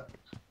பேசாத.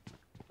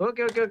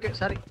 Okay okay okay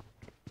sorry.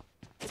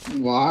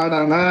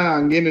 வாடானா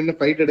அங்கே நின்னு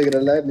ஃபைட்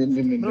எடுக்கறல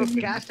நின்னு ப்ரோ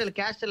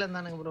கேஸ்டல்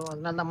இருந்தானுங்க ப்ரோ.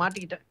 நான் தான்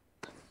மாட்டிக்கிட்டேன்.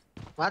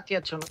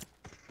 வாத்தியாச்சு சொன்ன.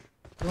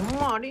 ரொம்ப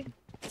ஆடி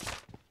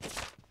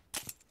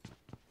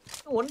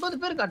 9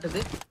 பேர்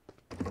காட்டுது.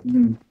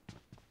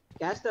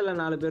 கேஸ்டல்ல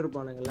 4 பேர்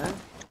இருப்பானுங்கல.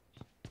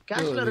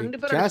 கேஸ்டல்ல 2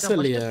 பேர் ஃபர்ஸ்ட்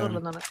ஃப்ளோர்ல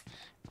இருந்தானே.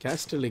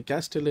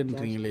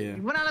 கேஸ்டல்ன்றீங்களே.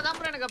 இவனால தான்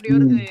ப்ரோ எனக்கு அப்படி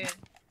வருது.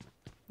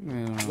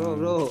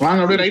 ப்ரோ வாங்க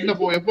அப்படியே ரைட்ல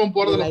போ. எப்பவும்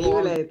போறதுல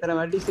லைவ்ல இத்தனை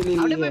வாட்டி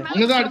சொல்லிருக்கீங்க.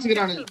 அங்கதான்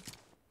அடிச்சுக்கறானே.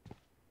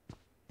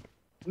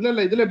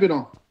 இல்ல இதுல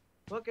போறோம்.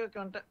 ஓகே ஓகே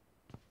வந்துட்டேன்.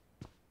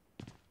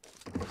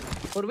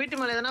 ஒரு வீட்டு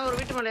மேல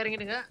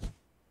இறங்கிடுங்க.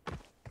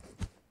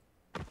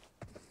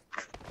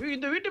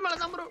 இந்த வீட்டு மேல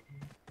தான் ப்ரோ.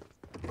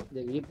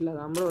 இந்த வீட்ல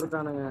தான் ப்ரோ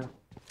இருக்கானுங்க.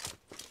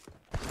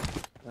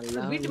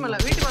 வீட்டு மேல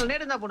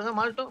நேடு தான் போடுங்க.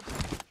 மால்டோ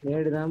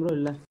நேடு தான் ப்ரோ.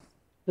 இல்ல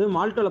இது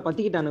மால்டோல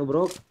பத்திக்கிட்டானுங்க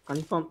ப்ரோ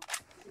கன்ஃபார்ம்.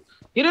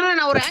 இருங்க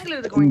நான் ஒரு ஆங்கிள்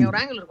இருக்கும். இங்க ஒரு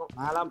ஆங்கிள் இருக்கும்.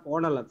 நாலாம்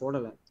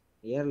போடல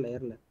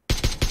ஏறல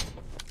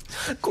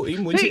कोई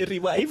मुझे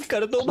रिवाइव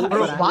कर दो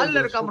ப்ரோ.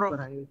 வால்ல இருக்கான் ப்ரோ.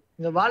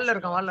 இந்த வால்ல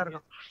இருக்கான்.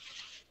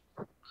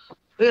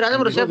 ஏய் ராஜா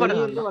ப்ரோ சேஃப்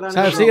பண்ணுங்க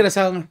சார். சீக்கிரம்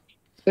சாங்க.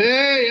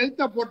 ஏய்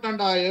எழுத்த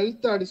போட்டான்டா.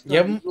 எழுத்த அடிச்சு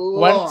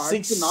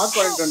M16 நாக்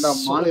பண்ணிட்டான்டா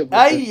மாலே.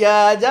 ஐயா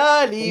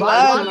ஜாலி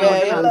வாங்க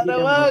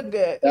எல்லாரும் வாங்க.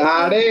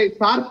 டேய்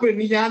சார்ப்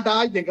நீ ஏன்டா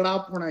எங்கடா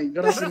போன?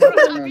 இங்கடா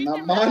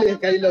நான் மாலே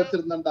கையில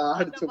வச்சிருந்தேன்டா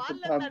அடிச்சு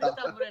போட்டான்டா.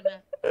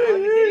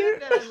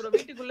 ப்ரோ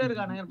வீட்டுக்குள்ள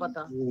இருக்கானுங்க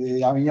பார்த்தா.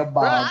 அவங்க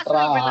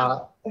பாட்றா.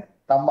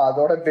 நம்ம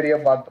அதோட பெரிய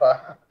பாட்றா.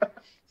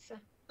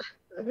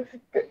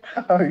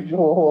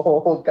 ஐயோ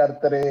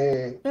கர்த்தரே.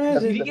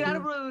 சிரிக்கிறாரு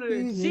ப்ரோ இவரு.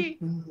 சி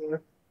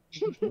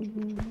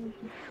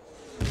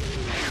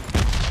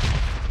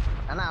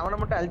ஆனா அவனை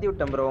மட்டும் அழுத்தி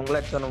விட்டேன் ப்ரோ. உங்களை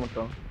அடிச்சவனை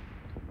மட்டும்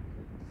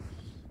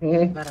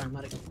வேற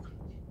மாதிரி.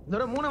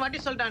 இதோட 3 வாட்டி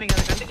சொல்லிட்டானுங்க.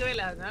 அதை கண்டுக்கவே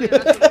இல்ல. அதனால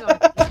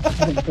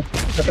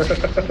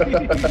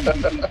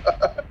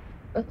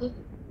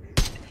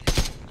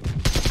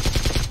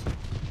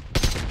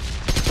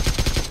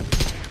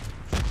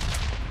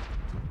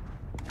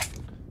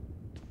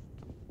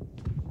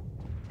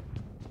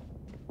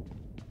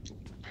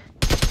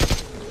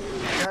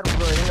சார்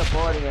ப்ரோ எங்க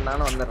போவாதீங்க.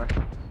 நானும் வந்துடுறேன்.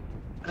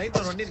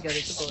 ரைட்ல வண்டி இருக்கு. அது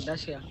எடுத்துக்கோ.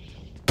 டாஷியா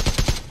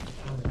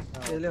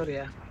இதுல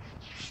வரியா?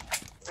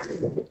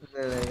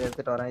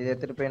 எடுத்துட்டு வரேன். இதை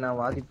எடுத்துட்டு போய் நான்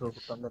வாதி ப்ரோ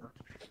கூப்பிட்டு வந்துடுறேன்.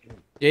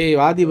 ஏய்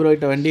வாதி ப்ரோ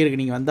கிட்ட வண்டி இருக்கு.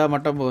 நீங்க வந்தா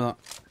மட்டும் போதும்.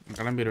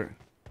 கிளம்பிடுவேன்.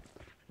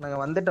 நாங்க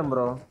வந்துட்டோம்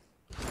ப்ரோ.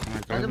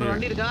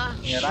 வண்டி இருக்கா?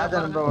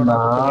 ராஜன் ப்ரோ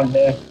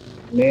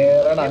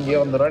நேரா நான் அங்கேயே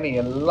வந்துடுறேன். நீங்க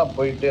எல்லாம்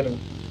போயிட்டே இருங்க.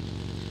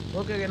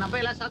 Okay okay. நான்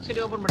போய் எல்லாம் சாக்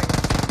சிட்டி ஓபன்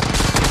பண்ணிக்கிறேன்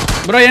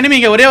ப்ரோ. எனிமி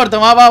இங்க ஒரே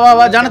ஒருத்தன். வா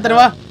ஜானத்தன்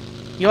வா.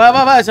 இங்க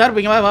வா சார்.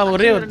 இங்க வா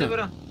ஒரே ஒருத்தன்.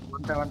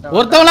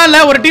 ஒருத்தவங்களா இல்ல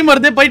ஒரு டீம்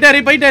வருது. போயிட்டாரி.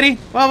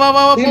 வா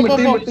டீம்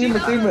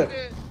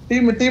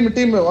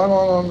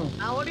வாங்க.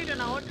 நான் ஓடிட்டேன்.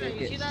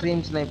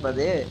 ஸ்ட்ரீம் ஸ்னைப்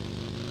அது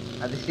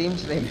ஸ்ட்ரீம்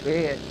ஸ்னைப்.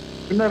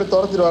 பின்னாடி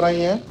துரத்திட்டு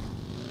வராங்க.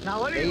 நான்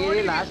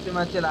ஓடி லாஸ்ட்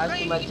மேட்ச்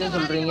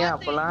சொல்றீங்க.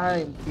 அப்பலாம்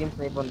டீம்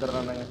ஸ்னைப்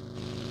வந்துறானுங்க.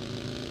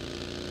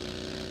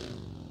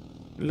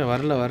 இல்ல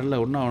வரல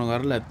இன்னும் அவனுக்கு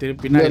வரல.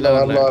 திருப்பி பின்னாடில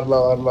வரல.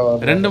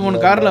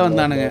 2-3 கார்ல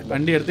வந்தானுங்க.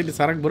 வண்டி எடுத்துட்டு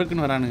சரக்கு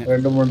புருக்குன்னு வரானுங்க.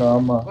 2-3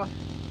 ஆமா.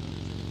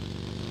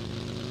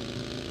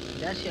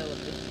 டாஷியா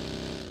வருது.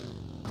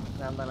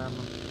 நான்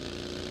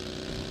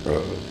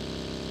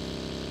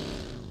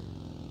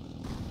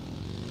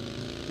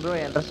ப்ரோ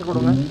என் ட்ரெஸ்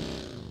கொடுங்க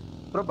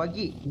ப்ரோ.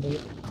 பக்கி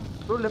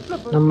ப்ரோ லெஃப்ட்ல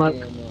போ.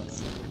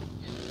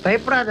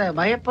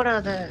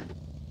 பயப்படாத.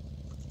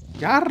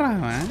 யாரா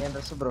அவன்? என்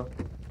ட்ரெஸ் ப்ரோ.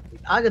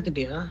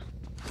 ஆகத்திட்டியா?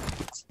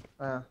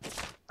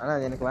 ஆனா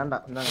அது எனக்கு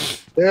வேண்டாம். இந்தாங்க.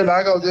 ஏய்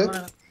லாக் ஆகுது.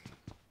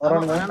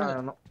 வரானே.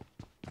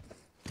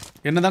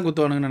 என்னதான்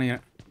குத்துவானுங்கன்னு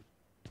நினைக்கிறேன்.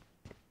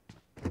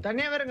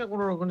 தனியா வேறங்க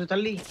கொஞ்சம்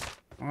தள்ளி.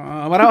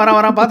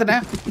 வரேன்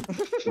பாத்துட்டேன்.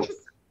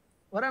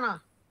 வரேனா?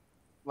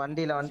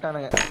 வண்டியில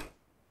வந்துட்டானுங்க.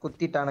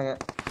 குத்திட்டானுங்க.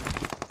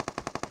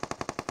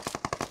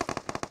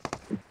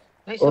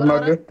 ஒரு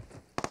நாக்கு.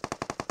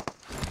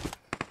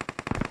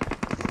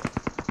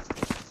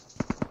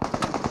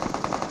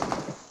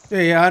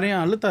 ஏய்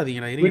யாரையும்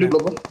அழுத்தாதீங்கடா.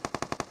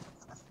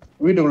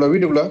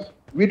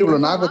 வீட்டுக்குள்ள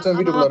நாக்கு வச்சா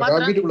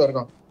வீட்டுக்குள்ள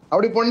இருக்கான்.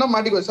 அப்படி போனா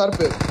மாட்டிக்குவ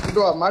சார்ப். இட்டு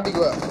வா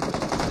மாட்டிக்குவ.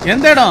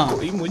 எந்த இடம்?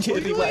 मुझे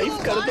रिवाइव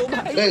कर दो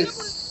भाई. டேய்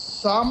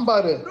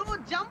சாம்பார்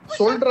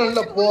சொல்றல்ல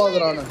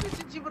போவாதறானே.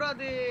 ப்ரோ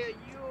அது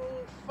ஐயோ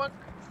ஃபக்.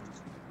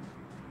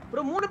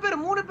 ப்ரோ 3 பேர்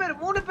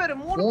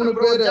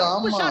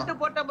ஆமா. ஷாட்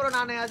போட்டேன் ப்ரோ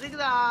நானு.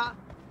 அதுக்குதான்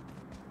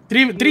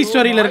 3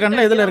 ஸ்டோரியில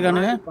இருக்கானே. எதுல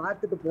இருக்கானுங்க?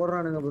 பாத்துட்டு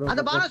போறானுங்க ப்ரோ.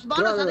 அந்த பானஸ்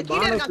அது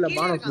கீழ இருக்கா.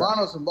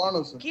 பானஸ்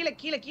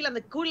கீழ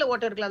அந்த கூல்ல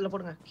ஓட்ட இருக்குல. அதுல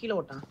போடுங்க. கீழ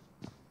ஓட்டான்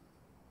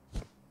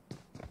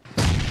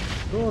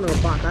ப்ரோ.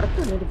 நான்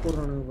கரெக்ட்டா நேடு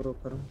போறானுங்க ப்ரோ.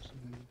 கரெக்ட்.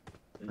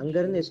 அங்க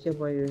இருந்து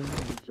எஸ்கேப் ஆகி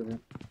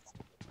வந்துருக்கேன்.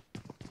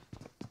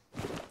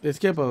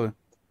 எஸ்கேப் ஆகு.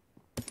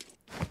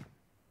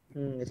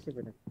 எஸ்கேப்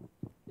பண்ணு.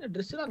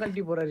 Dress எல்லாம்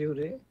கழட்டி போறாரு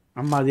இவரு.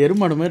 அம்மா அது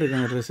எருமாடு மாதிரி இருக்கு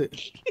அந்த Dress.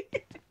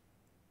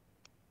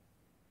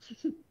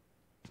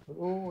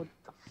 ஓ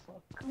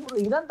fuck.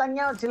 இதான்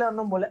தனியா வச்சில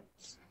வரணும் போல.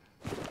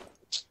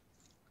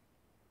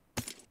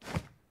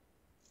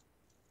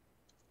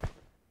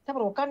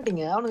 அப்புறம்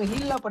உட்காந்துட்டீங்க. அவனுங்க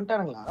ஹீல்லாம்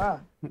பண்ணிட்டானுங்களா?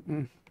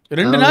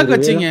 2 நாக்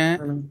வச்சீங்க.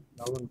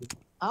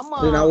 ஆமா.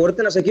 நான்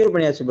ஒருத்தனை செக்யூர்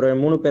பண்ணியாச்சு ப்ரோ.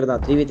 3 பேர்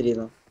தான். 3v3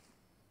 தான்.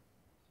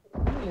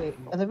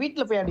 அந்த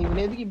வீட்ல போய் அடி.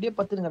 இவளே எதுக்கு இப்படியே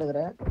பத்துன்னு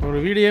கிடக்குற? ஒரு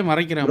வீடியோ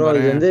மறைக்கிறேன் ப்ரோ.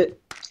 பாரு. இது வந்து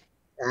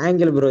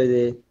ஆங்கிள் ப்ரோ.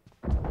 இது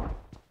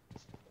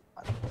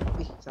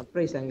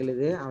சர்ப்ரைஸ் ஆங்கிள்.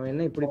 இது அவன்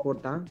என்ன இப்படி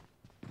போட்டான்?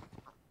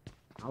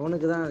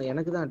 அவனுக்கு தான்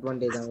எனக்கு தான்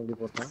அட்வான்டேஜ். அவன் இப்படி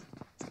போட்டான்.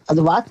 அது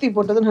வாத்தி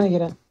போட்டதுன்னு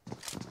நினைக்கிறேன்.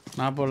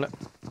 நான் போல.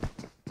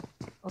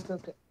 Okay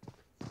okay.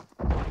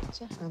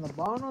 அந்த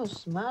பானோஸ்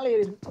மேலே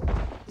ஏறி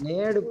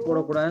நேடு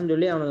போடக்கூடாதுன்னு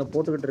சொல்லி அவனுங்க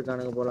போட்டுக்கிட்டு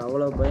இருக்கானுங்க போல.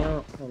 அவ்வளவு பயம்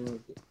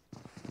அவனுக்கு.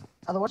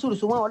 அதை உடச்சு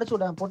விடு. சும்மா உடச்சு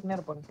விட போட்டுனே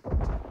இருப்பாங்க.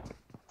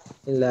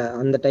 இல்ல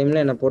அந்த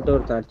டைம்ல என்ன போட்டு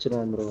ஒருத்தர்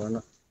அடிச்சிருவான் ப்ரோ.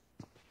 வேணா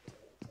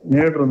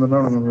நேடு இருந்தா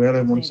நம்ம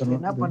வேலைய முடிச்சறோம்.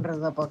 என்ன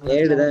பண்றதா பாக்கலாம்.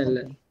 நேடு தான்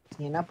இல்ல.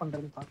 நீ என்ன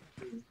பண்றன்னு பாக்க.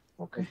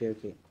 Okay okay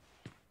okay.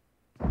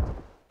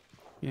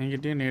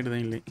 என்கிட்டயே நேடு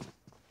தான் இல்லை.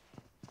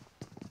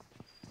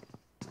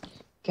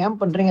 கேம்ப்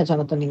பண்றீங்க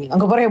சானத்தன் நீங்க.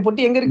 அங்க பாருங்க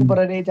பொட்டி எங்க இருக்கு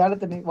பாரு. டேய்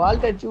சானத்தன்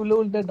வால்ட் அடிச்சு உள்ள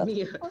உள்டடா.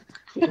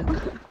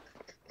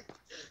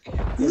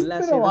 எல்லா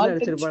சேவல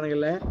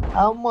அடிச்சிருப்பானுங்கல.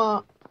 ஆமா.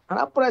 ஆனா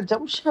அப்புறம்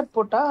ஜம்ப் ஷாட்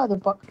போட்டா அது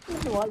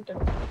பக்கத்துல வால்ட்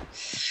அடி.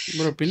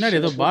 ப்ரோ பின்னாடி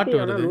ஏதோ பாட்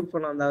வருது. லூட்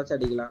பண்ண வந்தா வச்சு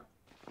அடிக்கலாம்.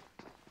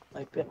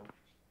 ஐபி.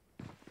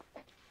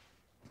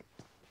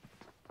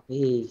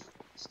 ஏய்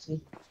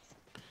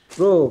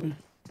ப்ரோ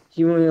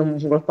இவங்க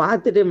உங்களை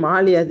பார்த்துட்டு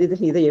மாலி அது இது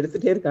இதை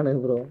எடுத்துட்டே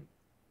இருக்கானுங்க ப்ரோ.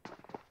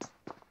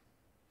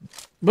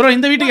 ப்ரோ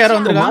இந்த வீட்டுக்கு யாரோ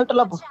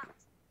வந்திருக்காங்க.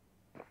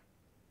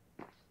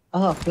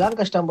 பிளான்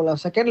கஷ்டம் போல.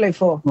 செகண்ட்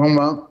லைஃபோ.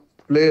 ஆமா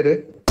பிளேயர்.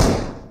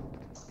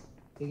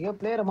 ஐயோ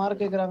பிளேயர்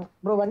மார்க் கேக்குறாங்க.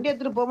 ப்ரோ வண்டி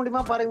எடுத்துட்டு போக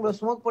முடியுமா பாருங்க ப்ரோ.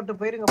 ஸ்மோக் போட்டு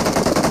போயிருங்க.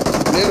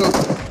 Player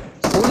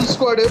full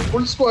squad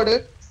full squad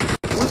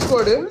full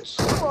squad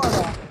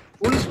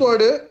full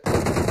squad.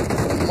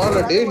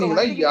 மால டேய்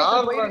நீங்க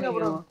யாரா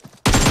நீங்க?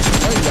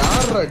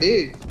 யாரா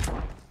டேய்?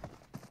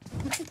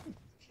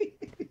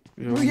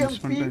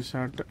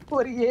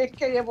 ஒரு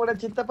ஏகே போட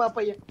சித்தப்பா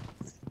பையன்.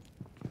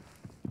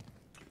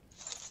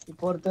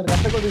 இப்போ ஒருத்தர்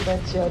ரத்த கொடி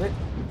பாய்ச்சாரு.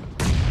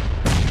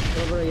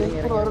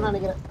 வரும்னு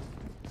நினைக்கிறேன்.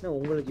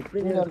 உங்களுக்கு இப்படி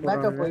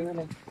backup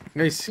Boeing.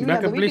 Guys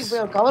backup please.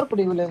 Cover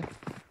பண்ணி விடு.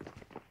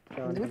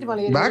 இந்த வீட்டு மேல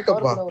ஏறி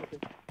பேக்கப்பா.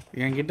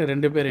 என்கிட்ட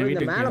 2 பேர்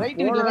வீட்டுக்கு.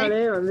 ரைட்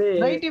வீட்லயே வந்து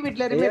ரைட்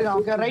வீட்ல ஏறி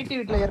இருக்காங்க. ஓகே ரைட்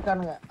வீட்ல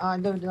இருக்கானுங்க.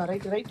 இந்த வீட்டு தான்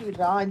ரைட்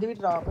வீட்ல. இந்த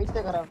வீட்ல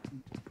பைத்தியக்காரன்.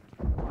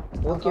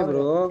 Okay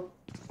bro.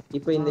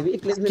 இப்போ இந்த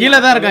வீட்ல இருந்து கீழ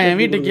தான் இருக்கான். என்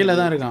வீட்டு கீழ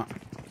தான் இருக்கான்.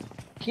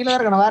 கீழ தான்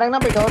இருக்கான். வேற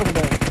எங்கனா போய் கவர்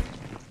பண்ணு.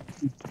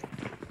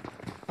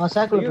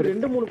 சாக்குல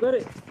 2-3 பேர்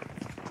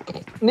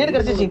நேர்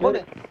கடிச்சிச்சு போடு.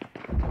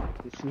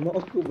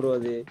 Smoke bro.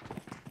 அது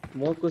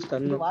ஸ்மோக்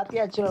ஸ்டன்.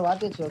 வாத்தியாச்சு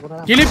போறா.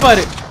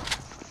 கிளிப்பாரு.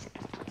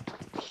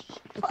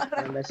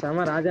 அந்த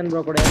சம ராஜன்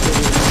ப்ரோ கூட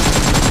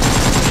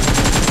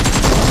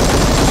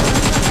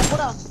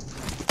போடா.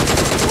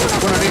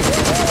 போடா டேய்.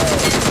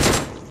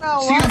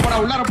 சீக்கிரம் போடா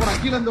உள்ளார போடா.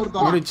 கீழ இருந்து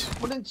ஒருத்தன் வரான்.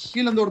 முடிஞ்சு.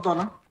 கீழ இருந்து ஒருத்தன்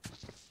வரான்.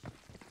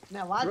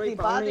 நான் வாத்தி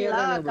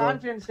பாத்தீங்களா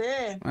கான்ஃபிடன்ஸ்.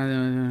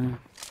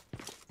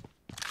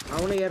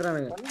 அவனே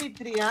ஏறானுங்க.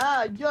 23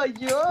 ஐயோ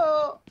ஐயோ.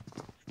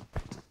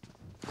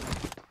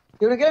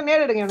 இவனுக்கு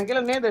நேட் எடுங்க.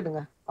 இவனுக்கு நேட்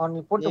எடுங்க.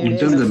 அவன் போட்டு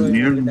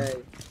முடிச்சந்த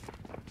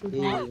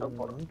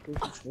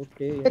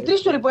ஓகே. 3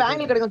 ஸ்டோரி போய்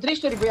ஆங்கிள் கிடைக்கும். 3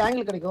 ஸ்டோரி போய்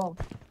ஆங்கிள் கிடைக்கும்.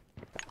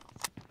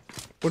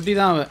 பொட்டி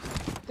தான் அவ.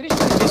 3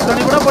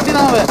 ஸ்டோரி கூட பொட்டி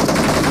தான் அவ.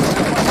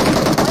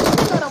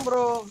 செத்தான்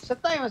ப்ரோ.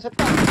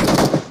 செத்தான்.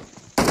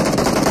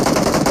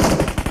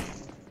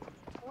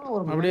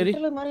 ஒரு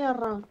மெண்டல் மாதிரி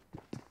ஆடுறான்.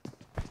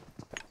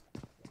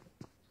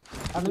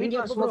 அந்த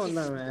வீடியோ ஸ்மோக்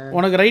வந்தானே.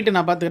 உனக்கு ரைட்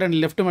நான் பாத்துக்கறேன். நீ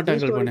லெஃப்ட் மட்டும்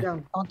ஆங்கிள் பண்ணு.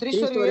 அவன் 3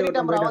 ஸ்டோரி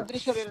ஏறிட்டான் ப்ரோ. அவன்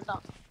 3 ஸ்டோரி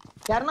ஏறிட்டான்.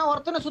 யாரனா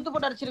ஒருத்தனை சுத்து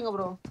போட்டு அடிச்சிருங்க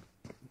ப்ரோ.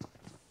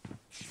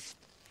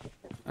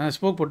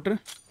 ஸ்மோக் போட்டு.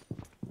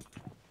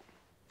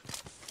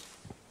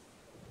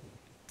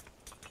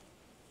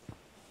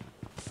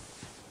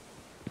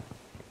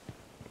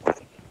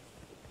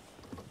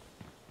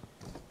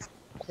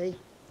 சரி.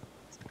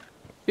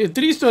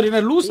 3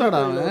 ஸ்டோரினா லூசாடா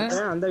அவன்.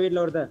 அந்த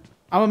வீட்ல ஒருத்தன்.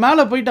 அவன்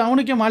மேல போயிட்டு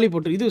அவனுக்கே மாலி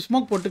போட்டு இது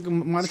ஸ்மோக் போட்டு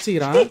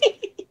மறைச்சிக்கிறான்.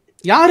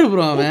 யாரு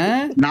ப்ரோ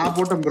அவன்? நான்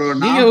போட்டேன் ப்ரோ.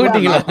 நீங்க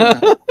போட்டீங்களா?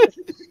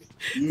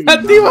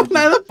 சத்தியமா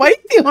நான்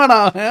பைத்தியமாடா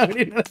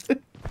அப்படின்னு.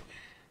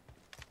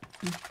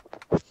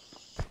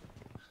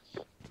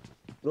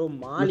 ப்ரோ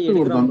மாலி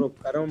எடுக்கறான் ப்ரோ.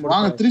 கரம்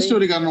வாங்க 3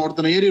 ஸ்டோரி காரன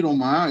ஒருத்தனை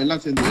ஏறிரோமா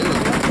எல்லாம் சேர்ந்து.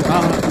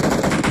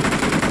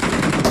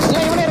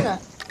 இவனே இருங்க.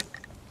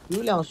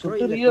 இவளே அவன்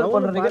சுட்டு ரீலோட்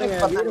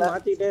பண்றதுக்கு பார்த்தா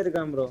மாத்திட்டே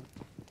இருக்கான் ப்ரோ.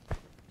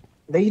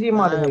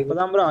 தைரியமா இருங்க.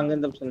 இப்பதான் ப்ரோ அங்க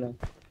இருந்து சொன்னேன்.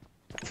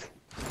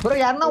 ப்ரோ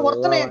யாரனா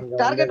ஒருத்தனை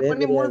டார்கெட்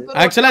பண்ணி 3 பேர்.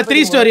 ஆக்சுவலா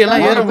 3 ஸ்டோரி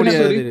எல்லாம் ஏற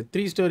முடியாது.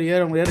 3 ஸ்டோரி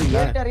ஏற முடியாதுல.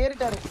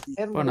 ஏறிட்டாரு.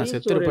 நான்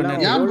செத்து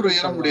பண்ணேன். ஏன் ப்ரோ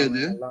ஏற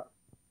முடியாது?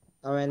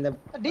 அவன் இந்த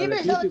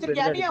டிபேஸ்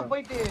வச்சிருக்க அடியா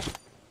போயிடு.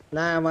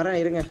 நான் வரேன்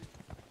இருங்க.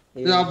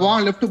 வா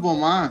லெஃப்ட்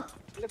போமா.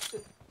 லெஃப்ட்.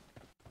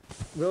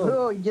 ப்ரோ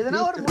எதனா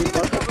ஒரு முடிவு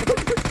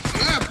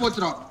எடுக்க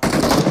போச்சுடா.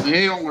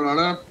 ஏய்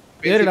உங்களோட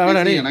ஏறுடா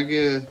வாடா டேய். எனக்கு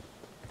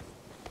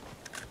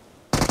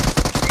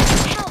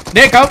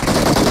டேய் கவ்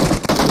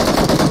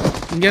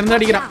இங்க இருந்து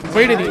அடிக்கிறான்.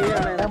 போய்டு நீ.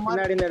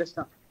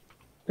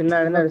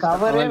 பின்னாடி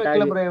கவரே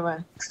வைக்கல ப்ரோ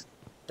இவன்.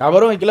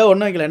 கவரும் வைக்கல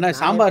ஒண்ணும் வைக்கல. என்ன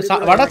சாம்பார்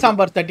வடை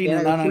சாம்பார்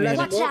தட்டினா நான்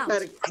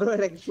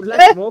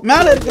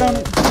மேல இருக்கறான்.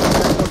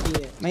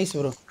 Nice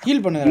bro.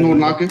 ஹீல் பண்ணுங்க.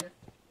 இன்னொரு நாக்கு.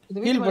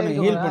 ஹீல்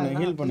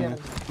பண்ணுங்க.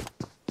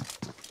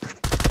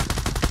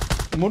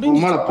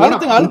 முடிஞ்சு.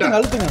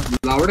 அழுத்துங்க.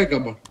 லவுடே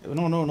கப்பா.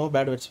 No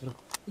bad words bro.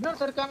 இன்னொரு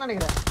சர்க்கான்னு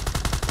நினைக்கிறேன்.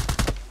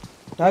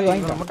 டாக்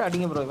வாங்க மட்டும்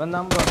அடிங்க ப்ரோ. இவன்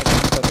தான் ப்ரோ.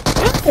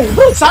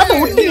 ப்ரோ சாட்ட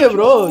விட்டீங்க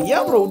ப்ரோ.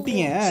 ஏன் ப்ரோ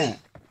விட்டீங்க?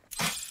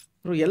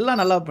 ப்ரோ எல்லாம்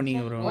நல்லா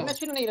பண்ணீங்க ப்ரோ. ஒண்ணே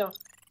சின்ன நினைக்கிறேன்.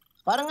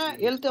 பாருங்க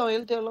ஹெல்த்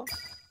எவ்வளவு?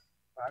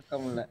 பார்க்க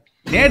முடியல.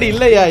 நேடு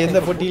இல்லையா எந்த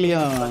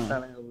பொட்டிலையும்?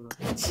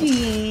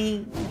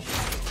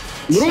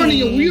 ப்ரோ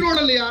நீங்க உயிரோட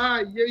இல்லையா?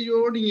 ஐயோ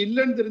நீங்க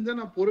இல்லன்னு தெரிஞ்சா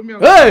நான் பொறுமையா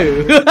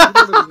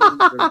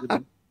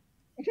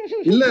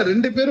இல்ல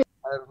 2 பேரும்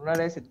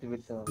முன்னாடியே செத்து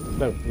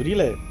போயிட்டாங்க.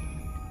 புரியல.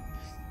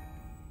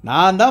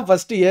 நான் தான்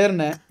ஃபர்ஸ்ட்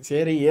ஏறினேன்.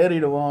 சரி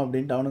ஏறிடுவோம்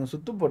அப்படின்ட்டு அவனுங்க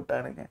சுத்து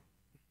போட்டானுங்க.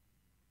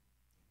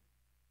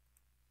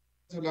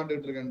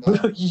 விளையாண்டுட்டு இருக்கேன்.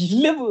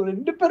 இல்ல ப்ரோ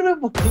 2 பேருமே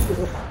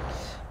போறாங்க.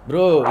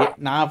 ப்ரோ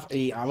நான்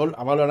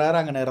அவளோட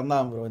நேரம் அங்க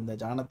இருந்தான் ப்ரோ. இந்த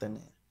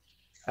ஜானத்தன்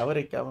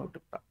அவரைக்காம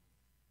விட்டுட்டான்.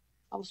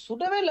 அவன்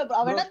சுடவே இல்ல ப்ரோ.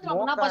 அவன் என்ன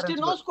நான்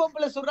ஃபர்ஸ்ட் நோ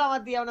ஸ்கோப்ல சுடுறான்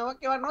வாத்தி. அவன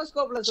ஓகேவா நோ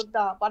ஸ்கோப்ல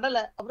சுட்டா படல.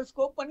 அப்புறம்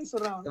ஸ்கோப் பண்ணி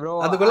சுடுறான்.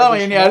 அதுக்குள்ள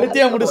அவன் என்னை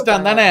அழுத்தியா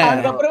முடிச்சிட்டான் தானே.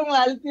 அதுக்கு அப்புறம் உங்களை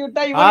அழுத்தி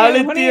விட்டா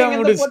அழுத்தியா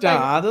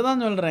முடிச்சிட்டான்.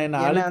 அதுதான் சொல்றேன்.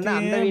 என்ன அழுத்தி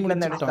அந்த வீட்ல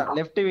இருந்து அடிச்சான்.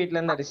 லெஃப்ட் வீட்ல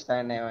இருந்து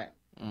அடிச்சான் என்ன அவன்.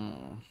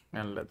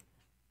 நல்லது.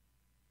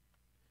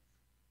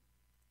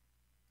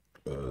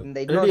 இந்த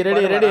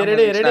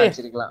ரெடி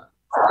வச்சிருக்கலாம்.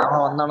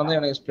 அவன் வந்தானே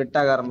எனக்கு ஸ்ப்ளிட்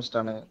ஆக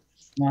ஆரம்பிச்சிட்டானுங்க.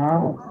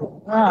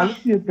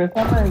 அழுத்தி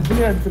பேசாம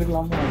இதுலயே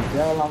அடிச்சிருக்கலாமா?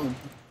 தேவலாமா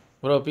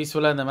ப்ரோ?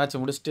 பீஸ்ஃபுல்லா இந்த மேட்ச்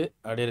முடிச்சிட்டு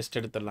அப்படியே ரெஸ்ட்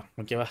எடுத்துடலாம்.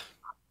 ஓகேவா?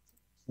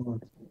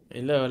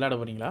 இல்ல விளையாட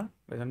போறீங்களா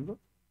resin bro?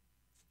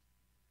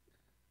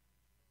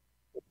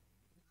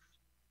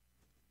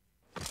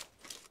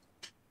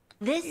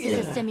 This is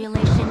a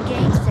simulation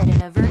game set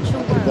in a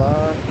virtual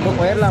world. Bro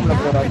போயிரலாம்ல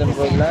bro Rajan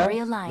கோயில்ல.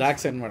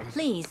 Relax madam.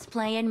 Please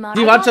play in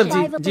G WhatsApp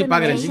G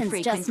பாக்குறேன்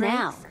G. just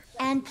now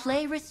and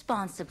play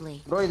responsibly.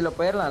 Bro இதுல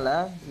போயிரலாம்ல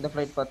இந்த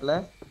ஃளைட்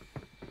பாத்ல?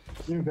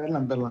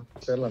 பேர்லாம்.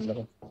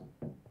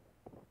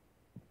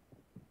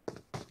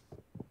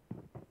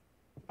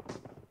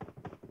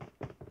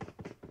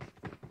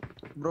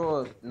 ப்ரோ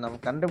நம்ம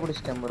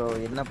கண்டுபிடிச்சிட்டேன் bro.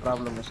 என்ன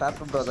problem? Sharp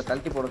bro அத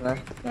கழட்டி போடுங்க.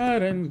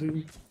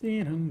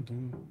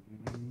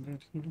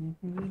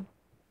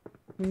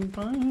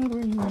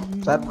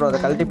 சார் ப்ரோ அத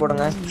கழட்டி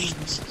போடுங்க.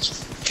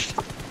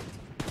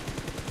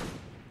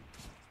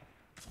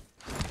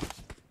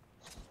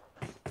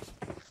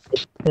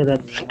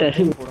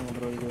 போடுங்க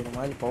ப்ரோ. இது ஒரு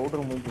மாதிரி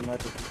பவுடர் மூஞ்சி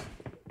மாதிரி இருக்கு.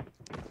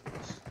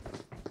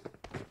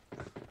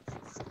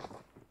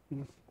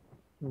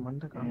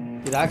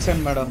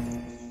 Relaxant madam.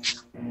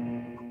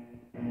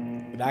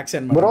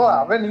 ப்ரோ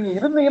அவன் நீங்க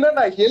இருந்தீங்கன்னா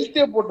நான்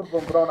ஹெல்த்தியா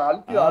போட்டுப்பேன் ப்ரோ. நான்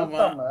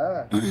அழுத்தாம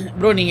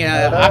ப்ரோ நீங்க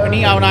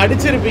அவனை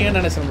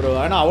அடிச்சிருப்பீங்கன்னு நினைச்சேன் ப்ரோ.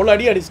 ஆனா அவ்வளவு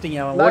அடி அடிச்சிட்டீங்க.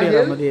 அவன்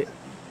ஓடிற மாதிரி.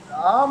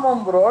 ஆமா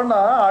ப்ரோ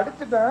நான்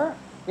அடிச்சிட்டேன்.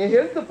 என்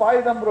ஹெல்த்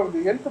பாய் தான் ப்ரோ.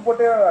 ஹெல்த்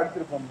போட்டே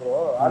அடிச்சிருப்பேன் ப்ரோ.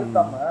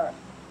 அழுத்தாம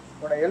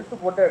உன ஹெல்த்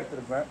போட்டே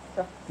அடிச்சிருப்பேன்.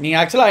 நீங்க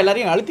ஆக்சுவலா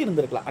எல்லாரையும் அழுத்தி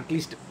இருந்திருக்கலாம்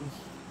அட்லீஸ்ட்.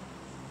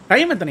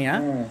 டைம் எத்தனையா?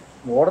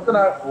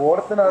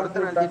 ஒருத்தன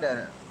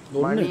அழுத்திட்டாரு.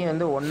 மணி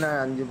வந்து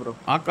 1:05 ப்ரோ.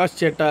 ஆகாஷ்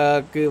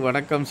சேட்டாக்கு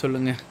வணக்கம்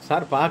சொல்லுங்க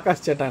சார்.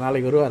 ஆகாஷ் சேட்டா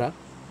நாளைக்கு வருவாரா?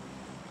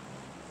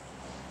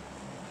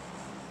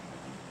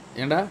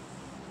 ஏண்டா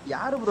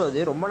யாரு ப்ரோ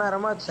அது? ரொம்ப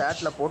நேரமா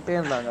சாட்ல போட்டே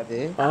இருந்தாங்க அது.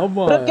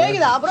 ஆமா ப்ரோ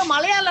கேக்குதா? அப்புறம்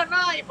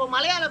மலையாளம்னா இப்போ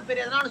மலையாளம்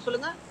பேர் எதனால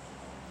சொல்லுங்க.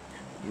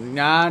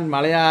 நான்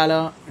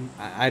மலையாளம்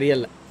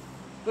அறியல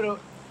ப்ரோ.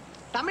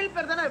 தமிழ்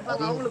பேர் தானே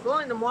வைப்பாங்க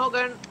அவங்களுக்கும். இந்த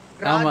மோகன்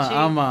ஆமா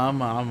ஆமா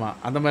ஆமா ஆமா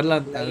அந்த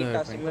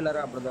மாதிரிலாம்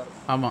சிமிலரா அப்படிதான்.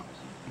 ஆமா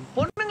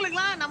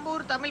பொண்ணுங்களுக்குலாம் நம்ம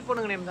ஊர் தமிழ்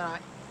பொண்ணுங்க நேம்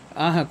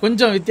தான்.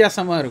 கொஞ்சம்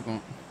வித்தியாசமா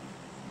இருக்கும்.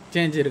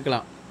 சேஞ்ச்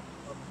இருக்கலாம்.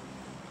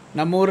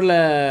 நம்ம ஊர்ல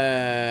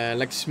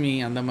லக்ஷ்மி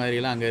அந்த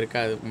மாதிரிலாம் அங்க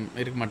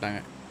இருக்க மாட்டாங்க.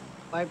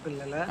 வாய்ப்பு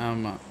இல்லல.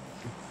 ஆமா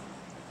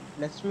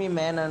லக்ஷ்மி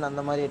மேனன்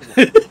அந்த மாதிரி இருக்கு.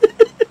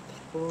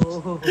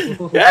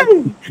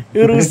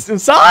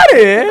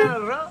 சாரி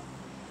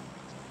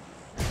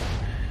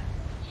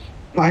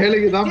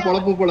பயலுக்கு தான்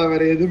பொழப்பு போல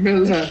வேற எதுவுமே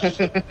இல்ல.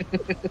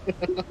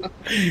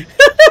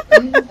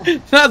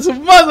 நான்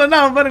சும்மா சொன்னா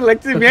அவன் பாருங்க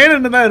லக்ஷ்மி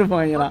மேனன் தான்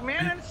இருப்பாங்க.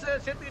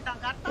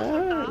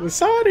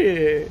 சாரி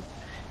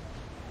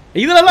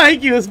இதெல்லாம்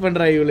ஐக்கி யூஸ்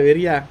பண்றா இவ்வளவு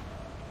வெறியா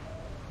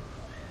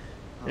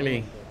இல்லை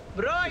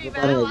ப்ரோ.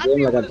 இவன்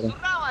வாத்தி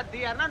சுறாவாத்தி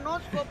அண்ணா நோ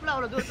ஸ்கோப்ல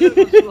அவ்வளவு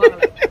தூரத்துல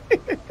சுடுவாங்க.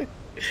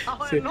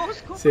 அவன் நோ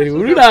ஸ்கோப். சரி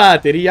விடுடா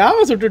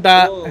தெரியாம சுட்டுட்டா.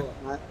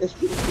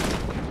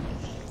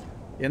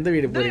 எந்த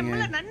வீடு போறீங்க?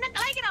 நன்ன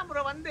கலாய்க்கறான்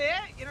ப்ரோ. வந்து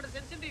என்னோட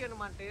சென்சிட்டிவ்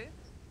வேணுமாட்டு.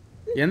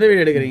 எந்த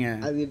வீடியோ எடுக்கறீங்க?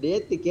 அது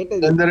டேட்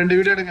கேட்டது. அந்த 2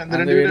 வீடியோ எடுங்க. அந்த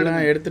 2 வீடியோ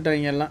எல்லாம்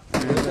எடுத்துட்டாங்க எல்லாம்.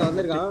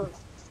 வந்திருக்கான்.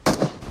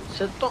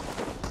 செத்தோம்.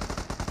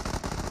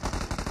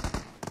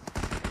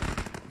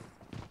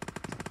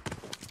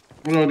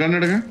 உங்க கன்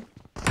எடுங்க.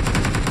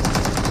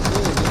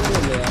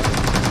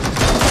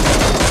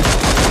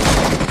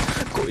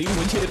 कोई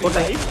मुझे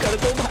रिवाइव कर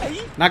दो भाई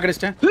நான்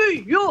கடிச்சிட்டேன்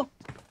ஐயோ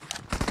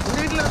இந்த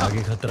வீட்ல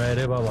आगे खतरा है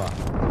रे बाबा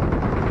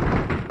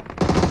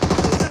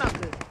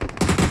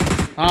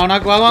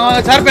நான் வா வா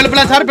சார் பேல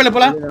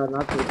போலாம்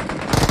ஓகே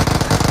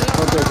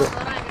ஓகே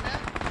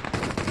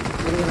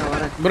நான்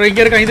வரேன் ப்ரோ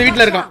இங்க இருக்கான் இந்த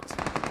வீட்ல இருக்கான்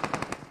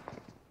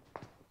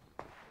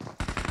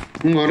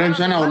ஒரு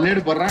நிமிஷம் நான் ஒரு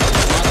நேடு போடுறேன்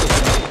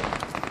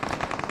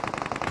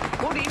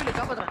போடு ஈவில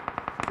காப்பாத்துறேன்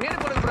நேடு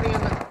போடுங்க போறீங்க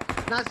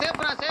நான் சேஃப்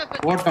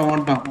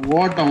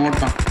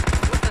ஓட்டம்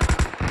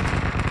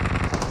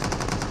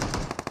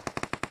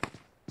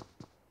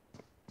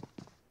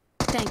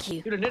Thank you.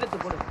 இரு நேடு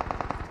போடு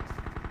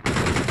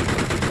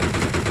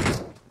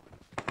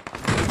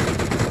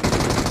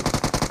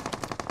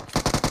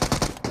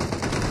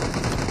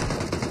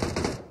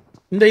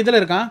இந்த இதுல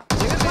இருக்கான்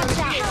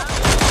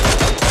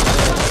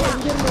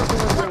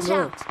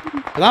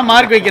அதான்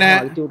மார்க் வைக்கிறேன்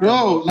ப்ரோ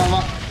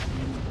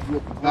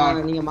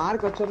நீங்க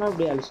மார்க் வச்சோன்னா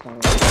அப்படியே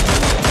அழிச்சிட்டாங்க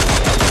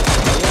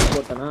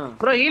போட்டனா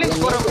ப்ரோ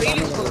ஹீலிங்ஸ்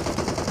போறோம்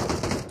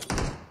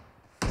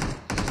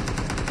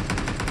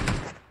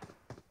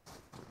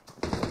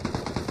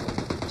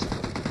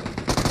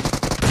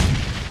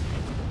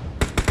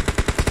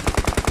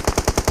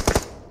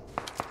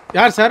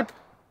யார் சார்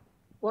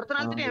ஒருத்தன்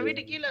அழுத்திட்டு என்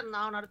வீட்டு கீழ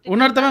நான் நடத்தி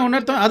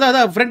இன்னொருத்தவன்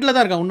அதான் ஃப்ரண்ட்ல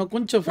தான் இருக்கான் இன்னும்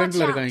கொஞ்சம்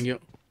ஃப்ரண்ட்ல இருக்கான் இங்க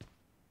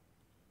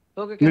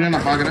ஓகே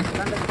நான் பாக்குறேன்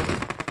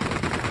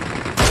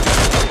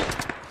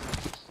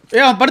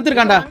அவன்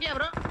படுத்துருக்கான்டா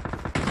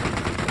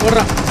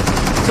போடுறான்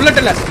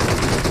புல்லட் இல்ல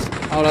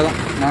அவ்வளவுதான்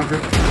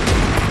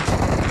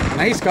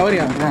nice cover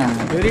yeah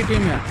very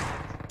team yeah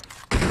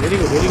very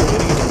good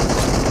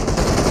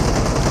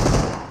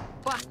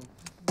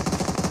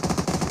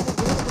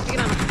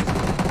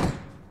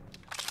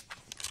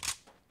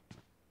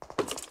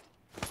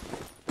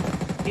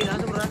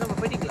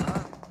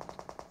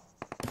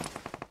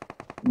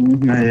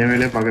நான் ஏன்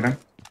வேலையை பாக்குறேன்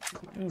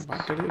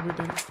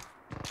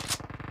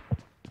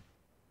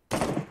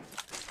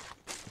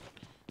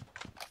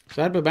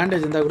சார் இப்போ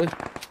பேண்டேஜ் இருந்தா கூட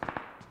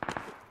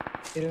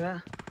இருங்க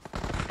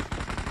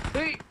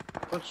ஏய்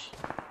கோச்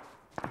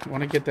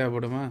உனக்கே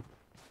தேவைப்படுமா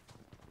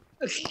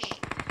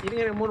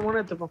இருங்க மூணு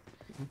எடுத்துப்போம்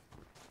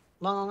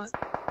வாங்க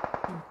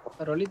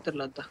ரொலி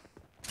தெரியல அத்தா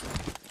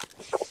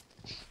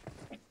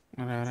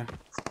வர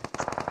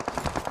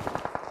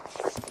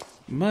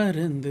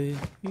மருந்து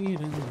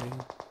இருந்து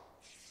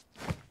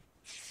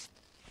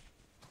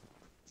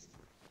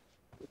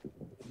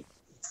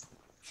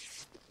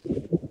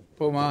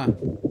போமா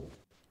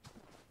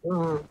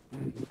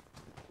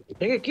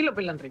எங்க கீழ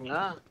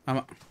போயிடலான்றீங்களா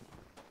ஆமா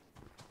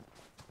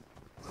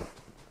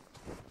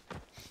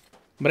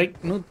பிரேக்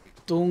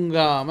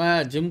தூங்காம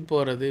ஜிம்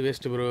போறது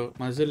வேஸ்ட் ப்ரோ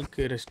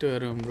மசிலுக்கு ரெஸ்ட்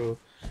வரும் ப்ரோ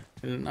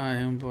இல்லனா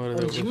ஜிம்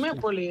போறது ஜிம்மே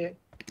போலியே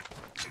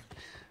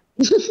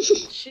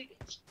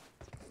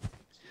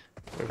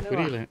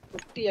புரியல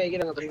குட்டி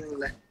ஆகிறாங்க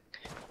தெரியுங்களா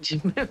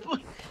ஜிம்மே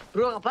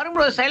ப்ரோ பாருங்க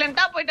ப்ரோ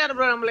சைலண்டா போயிட்டாரு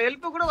ப்ரோ நம்மள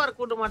ஹெல்ப் கூட வர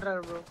கூட்ட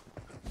மாட்டாரு ப்ரோ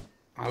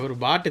அவர்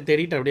பாட்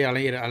தேடிட்டு அப்படியே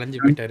அலைஞ்சு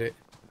போயிட்டாரு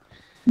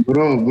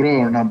ப்ரோ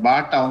நான்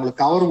பாட்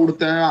அவங்களுக்கு கவர்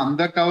கொடுத்தேன்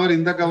அந்த கவர்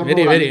இந்த கவர்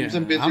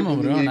ஆமா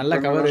ப்ரோ நல்ல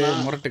கவர்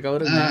முரட்டு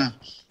கவர்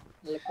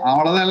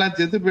அவ்வளவுதான் எல்லாம்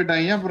செத்து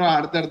போயிட்டாங்க அப்புறம்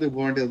அடுத்து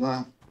போக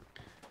வேண்டியதுதான்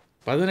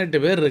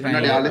 18 பேர்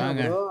இருக்காங்க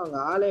அங்க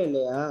ஆளே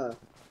இல்லையா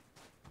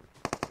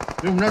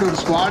முன்னாடி ஒரு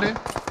ஸ்குவாட்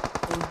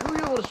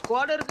ஒரு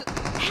ஸ்குவாட் இருக்கு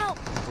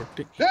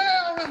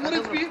ஒரு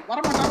HP வர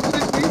மாட்டான்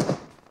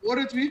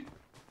ஒரு HP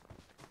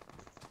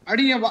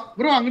அடிங்க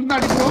ப்ரோ அங்க இருந்து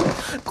அடி ப்ரோ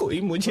कोई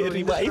मुझे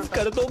रिवाइव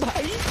कर दो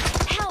भाई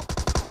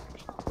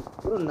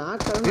ப்ரோ நான்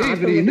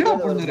என்னடா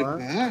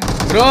பண்ணிருக்க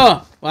ப்ரோ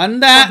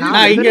வந்தேன்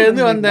நான் இங்க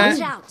இருந்து வந்தேன்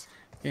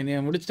என்னைய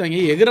முடிச்சிட்டாங்க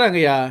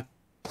எகுறாங்கயா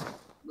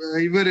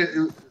இவரு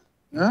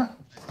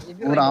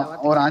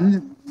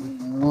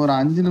ஒரு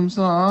 5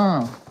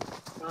 நிமிஷம்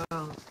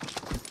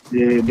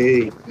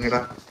டேய் என்னடா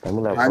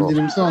 5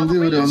 நிமிஷம் வந்து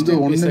இவரு வந்து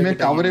ஒண்ணுமே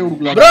கவரே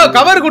கொடுக்கல ப்ரோ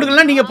கவர்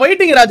கொடுக்கலனா நீங்க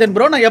போயிட்டீங்க ராஜன்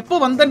ப்ரோ நான்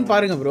எப்போ வந்தேன்னு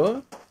பாருங்க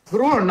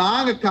ப்ரோ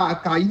நாங்க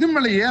இது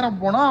மேல ஏற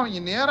போனா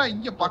அவங்க நேரா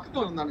இங்க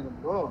பக்கத்துல இருந்தானுங்க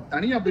ப்ரோ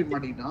தனியா போய்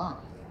மாட்டிட்டான்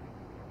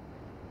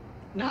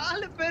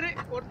 4 பேர்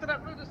ஒருத்தர்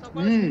அப்படியே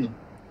சமாளிச்சு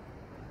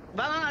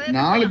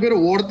 4 பேர்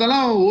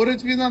ஒருத்தலாம் ஒரு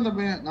HP தான் அந்த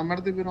பையன் நம்ம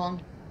இடத்துக்கு போயிடுவாங்க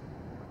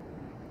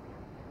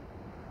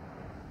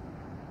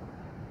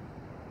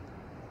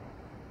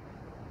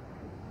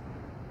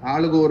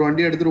ஆளுக்கு ஒரு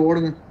வண்டி எடுத்துட்டு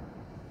ஓடுங்க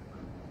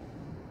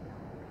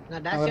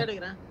நான் டாஷ்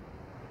எடுக்கறேன்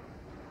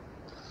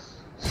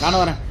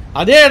நானும் வரேன்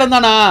அதே இடம்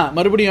தானா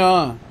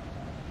மறுபடியும்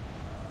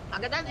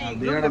அங்கதான்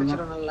ஜி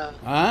நல்லா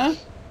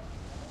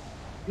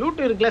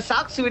லூட் இருக்குல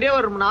சாக்ஸ் வீடியோ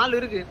ஒரு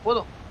 4 இருக்கு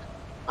போதும்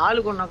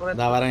ஆளுக்கு ஒண்ணா கூட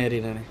நான் வரேன் ஏறி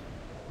நானே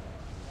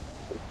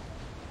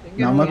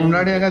நமக்கு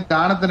முன்னாடியாக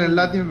ஜானத்தன்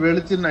எல்லாத்தையும்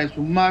வெளிச்சு நான்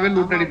சும்மாவே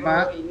லூட்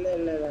அடிப்பேன்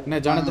என்ன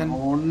ஜானத்தன்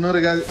ஒண்ணும்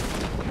இருக்காது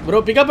ப்ரோ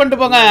பிக்கப் பண்ணிட்டு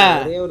போங்க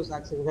ஒரே ஒரு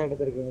சாக்ஸ் தான்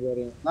எடுத்துர்க்கேன் இது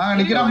வரையும் நான்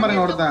நிக்கிறேன்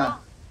பாருங்க ஒருத்தன்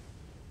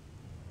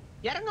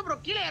இறங்க ப்ரோ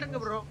கீழ இறங்க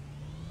ப்ரோ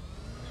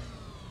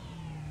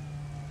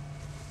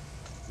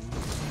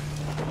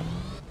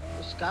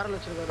ஸ்கார்ல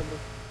வச்சிருக்காரு ப்ரோ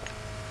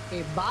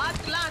ஏய்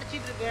பாட்லாம்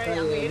அடிச்சிட்டு இருக்கே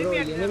அங்க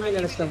எனிமி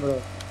நினைச்சேன் ப்ரோ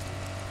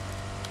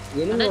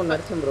எனிமி ஒன்னு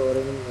அடிச்சேன் ப்ரோ ஒரு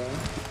எனிமி.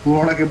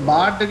 உனக்கு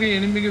பாட்டுக்கு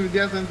எனிமிக்கு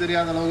வித்தியாசம்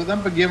தெரியாத அளவுக்கு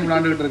தான் இப்ப கேம்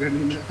விளையாண்டுட்டு இருக்க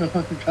நீ.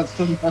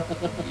 கஷ்டம் தான்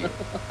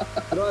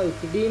ப்ரோ. அது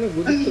திடீர்னு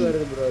குதிச்சு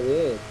வருது ப்ரோ அது.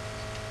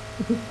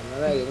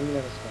 அதனால எனிமி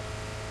நினைச்சேன்.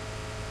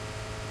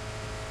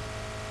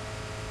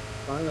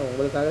 வாங்க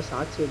உங்களுக்காக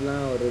ஷார்ட்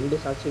ஷீட்லாம் ஒரு 2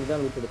 ஷார்ட் ஷீட்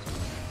தான் லூட் அடிச்சேன்.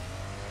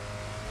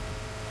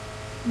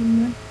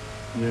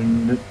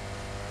 2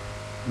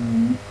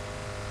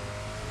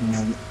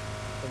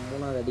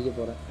 மூணாவது அடிக்க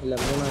போறேன். இல்ல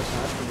மூணாவது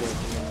ஷார்ட் போடுறேன்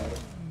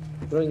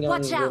ப்ரோ. இங்க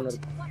வந்து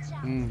இருக்கு.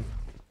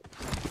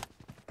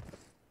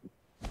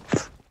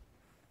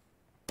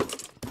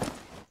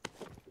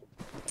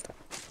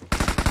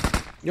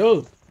 யோ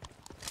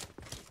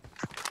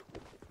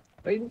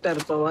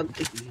பெயிண்டர்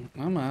பவாதி.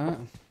 ஆமா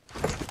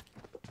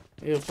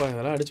ஏப்பா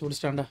இதெல்லாம் அடிச்சு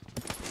முடிச்சிட்டான்டா.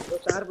 ப்ரோ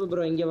ஷார்ப்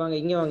ப்ரோ இங்க வாங்க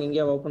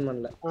இங்க ஓபன்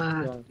பண்ணல.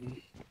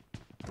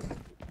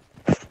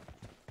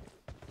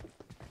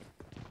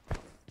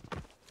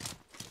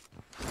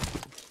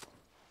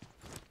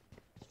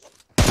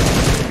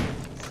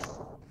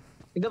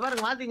 இங்க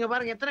பாருங்க வாதி, இங்க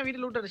பாருங்க எத்தனை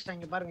வீடு லூட்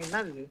அடிச்சிட்டாங்க பாருங்க. என்ன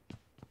இது?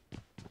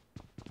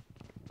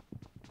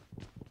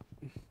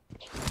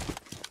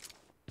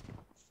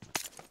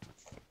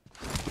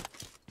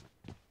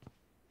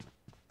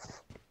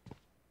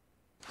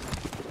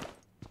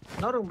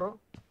 நோரும் ப்ரோ.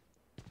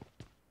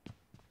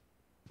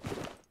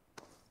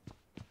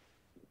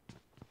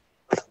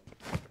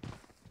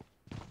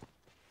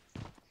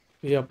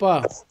 ஏப்பா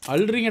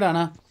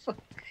அல்றீங்கடானா.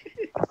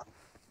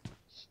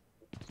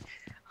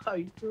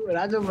 ஐயோ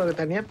ராஜா ப்ரோ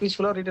தனியா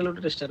பீஸ்ஃபுல்லா ரீட்டைல்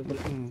லூட் அடிச்சிட்டாரு போல.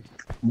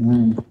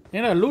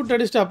 ஏன்னா லூட்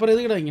அடிச்சிட்டு அப்புறம்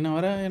எதுக்குடா இங்க நான்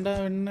வரேன் ஏண்டா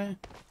என்ன?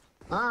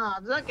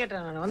 அதுதான்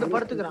கேட்டேன் நான். வந்து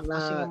படுத்துக்கறேன்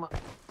அசிங்கமா.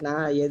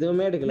 நான்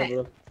எதுவுமே எடுக்கல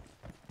ப்ரோ.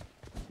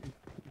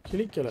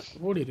 கிளிக்கல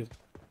ஓடிரு.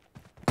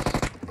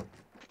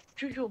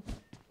 ஐயோ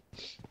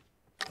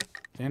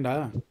ஏண்டா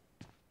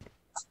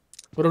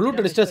ஒரு லூட்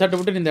அடிச்சா சட்டை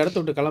விட்டு இந்த இடத்த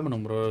விட்டு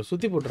கிளம்பணும் ப்ரோ.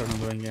 சுத்தி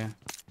போட்டுறானு ப்ரோ இங்க.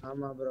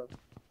 ஆமா ப்ரோ.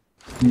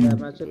 இந்த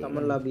மேட்ச்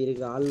தமிழ் லாபி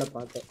இருக்கு ஆல்ல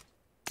பார்த்தேன்.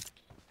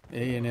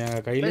 ஏய் என்ன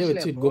கையிலே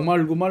வச்சு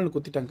குமால்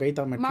குத்திட்டான் கை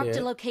தாமட்ல. Mark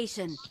the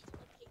location.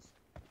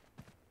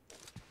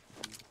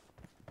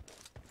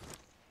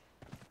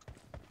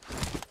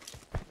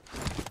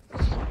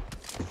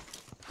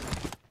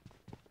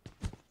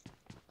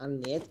 நான்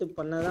நேத்து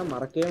பண்ணதா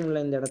மறக்கவே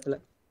முடியல இந்த இடத்துல.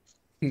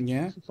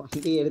 ஏன்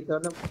வண்டி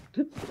எடுத்தோட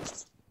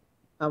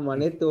ஆமா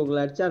நேத்து உங்களை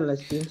அடிச்சா அந்த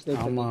ஸ்கிரீன்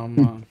ஸ்னைப். ஆமா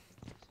ஆமா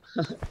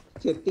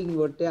செட்டிங்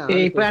போட்டு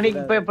இப்போ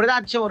அன்னைக்கு இப்போ இப்படி தான்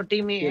அடிச்ச ஒரு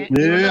டீம்.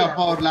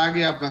 அப்பா ஒரு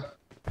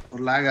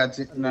லாக்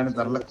ஆச்சு. நான்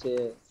தரல.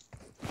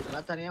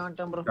 நான் தனியா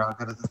வந்துட்டேன் ப்ரோ.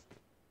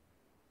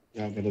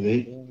 ஜாக்கிரதை.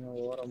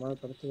 ஓரமா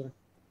படுத்துறேன்.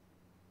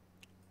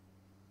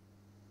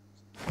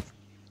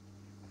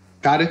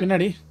 கார்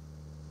பின்னாடி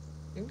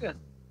எங்க?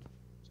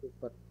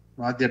 சூப்பர்.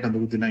 வாத்தியாட்ட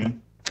குத்தினாங்க.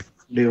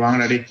 டேய்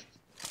வாங்கடா டேய்.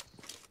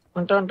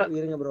 வந்துட்டேன்.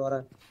 இருங்க ப்ரோ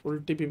வரேன்.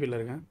 ஃபுல் டிபிபில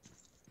இருக்கேன்.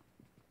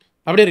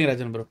 அப்படியே இருங்க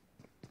ராஜன் ப்ரோ.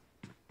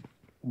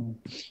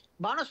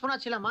 பானஸ்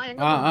பண்ணாச்சலாமா?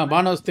 எங்க?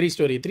 பானஸ் 3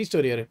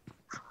 ஸ்டோரி யாரு?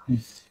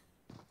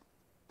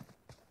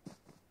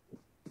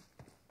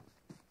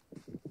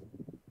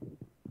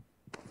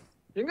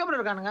 எங்க ப்ரோ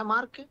இருக்கானுங்க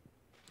மார்க்?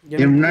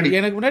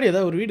 எனக்கு முன்னாடி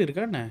ஏதாவது ஒரு வீடு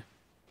இருக்கா என்ன?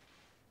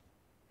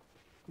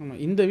 ஆமா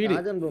இந்த வீடு.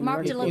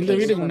 இந்த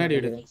வீட்டுக்கு முன்னாடி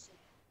வீடு.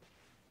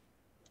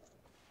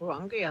 ஓ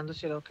அங்க அந்த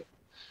சைடு. ஓகே.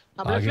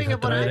 அப்ப லெஃப்ட்ல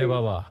போறேன்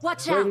பாபா.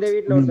 இந்த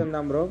வீட்ல ஒருத்தன்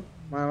தான் ப்ரோ.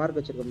 மார்க்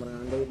வச்சிருக்கேன் பாருங்க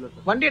அந்த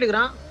வீட்ல. வண்டி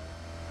எடுக்கறான்.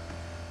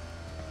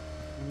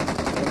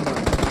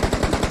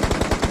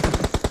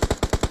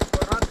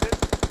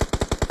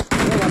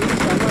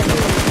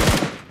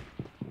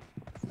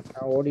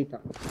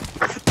 ஓடிட்டான்.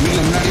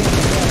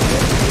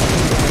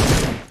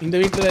 இந்த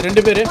வீட்ல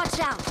 2 பேரு.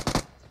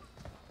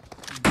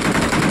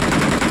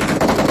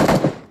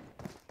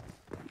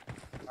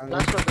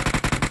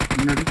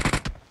 முன்னாடி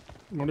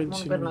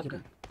முடிஞ்சு.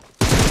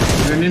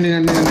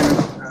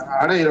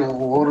 அட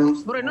ஒரு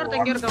ப்ரோ இன்னொரு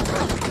தங்க இருக்கான்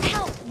ப்ரோ.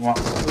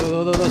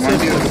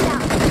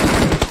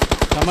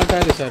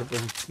 டமாட்டாரு ஷார்ப்.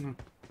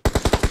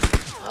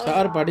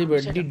 ஷார்ப் அடி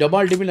படி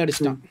டபுள் டிபிள்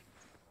அடிச்சான்.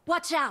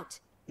 Watch out.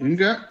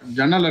 இங்க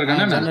ஜன்னல்ல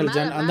இருக்கானே.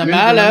 ஜன்னல் அந்த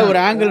மேல ஒரு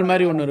ஆங்கிள்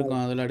மாதிரி ஒன்னு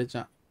இருக்கும் அதுல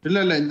அடிச்சான்.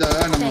 இல்ல இந்த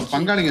நம்ம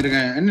பங்காளிங்க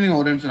இருக்கேன். என்ன நீங்க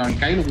ஒரு நிமிஷம்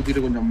நான் கையில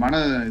குத்திட்டு கொஞ்சம்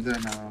இது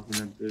நான்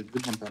கொஞ்சம் இது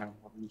பண்ணி தரேன்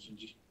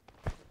செஞ்சு.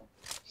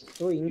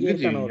 ஓ இங்க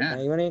இருக்கானே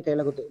ஒருத்தன். இவனே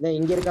கையில குத்து. நான்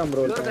இங்க இருக்கான்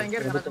ப்ரோ. இங்க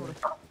இருக்கானே ப்ரோ.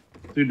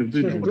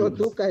 தூக்கிட்டு ப்ரோ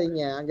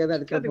தூக்காதீங்க. அங்க தான்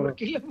அடிக்க போறோம்.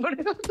 கீழ போடு.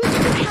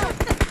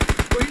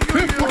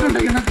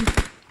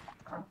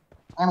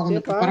 அவன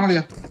கொஞ்சம்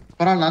பரவாயில்லையா?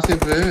 பரவாயில்ல நான்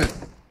சேஃப்.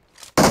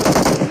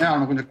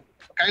 அவன கொஞ்சம்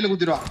கையில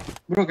குத்திடுவா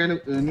ப்ரோ. கையில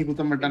நீ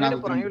குத்த மாட்டே நான்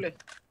குத்துறேன்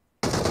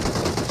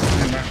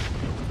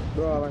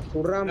ப்ரோ. அவன்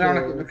சுடுறான்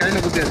ப்ரோ. கையில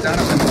குத்தியா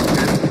जाना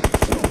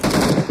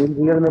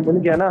इंजीनियर में बन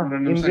गया ना.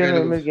 इंजीनियर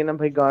में मिल गया ना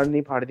भाई. गार्ड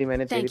नहीं फाड़ दी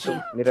मैंने तेरी तो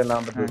मेरा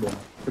नाम बदल दो.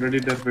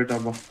 प्रेडिटर बेटा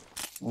बा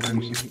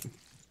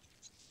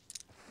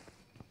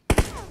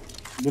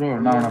ப்ரோ.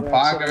 நான்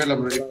பார்க்கவே இல்ல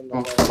ப்ரோ.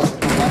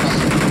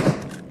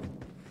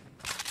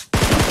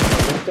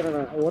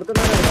 ஒருத்தன்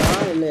தான்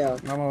இருக்கான் இல்லையா?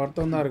 ஆமா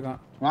ஒருத்தன் தான் இருக்கான்.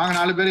 வாங்க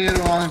 4 பேர்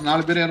ஏறுவோம். வாங்க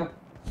 4 பேர் ஏறும்.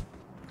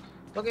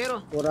 ஓகே ஏறு.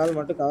 ஒரு ஆள்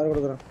மட்டும் கவர்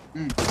கொடுக்குறான்.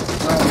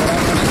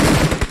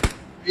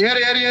 ஏறு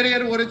ஏறு ஏறு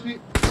ஏறு ஒரு HP.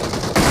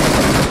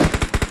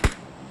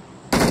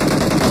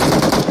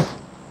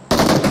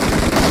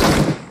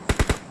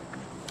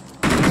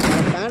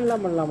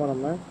 பிளான்லாம் பண்ணலாமா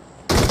நம்ம?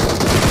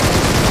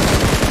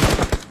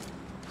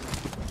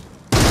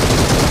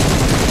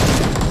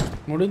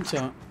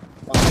 முடிஞ்சா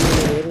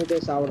ஏறிட்டே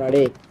சாவுடா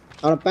டேய்.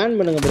 அவன பிளான்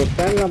பண்ணுங்க ப்ரோ.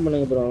 பிளான்லாம்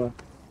பண்ணுங்க ப்ரோ.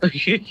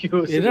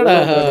 என்னடா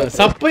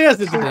சப்பையா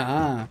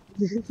சுத்திட்டான்.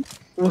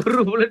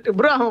 ஒரு புல்லட்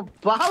ப்ரோ அவன்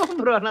பாவம்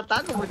ப்ரோ நான்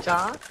தாக்க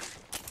முடிச்சான்.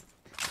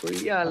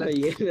 கொய்யால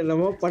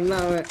என்னமோ பண்ண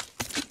அவன்.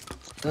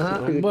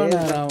 ரொம்ப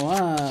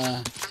நேரமா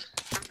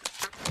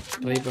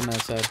ட்ரை பண்ணா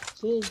சார்.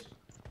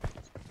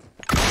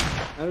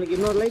 அவனுக்கு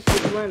இன்னொரு லைஃப்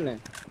இருக்குமா என்ன?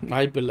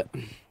 வாய்ப்பு இல்ல.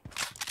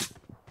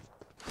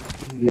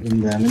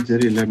 இருந்தாலும்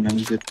சரி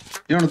இல்லன்னாலும் சரி.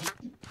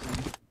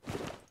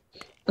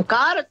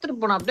 கார் எடுத்துட்டு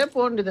போனா அப்படியே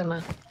போக வேண்டியதானே.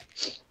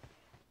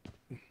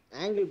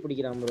 ஆங்கிள்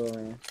பிடிக்கிறான் ப்ரோ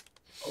அவன்.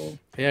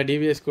 ஐயா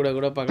டிவிஎஸ்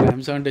கூட பார்க்கலாம்.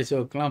 M70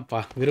 ஷோக்கெலாம்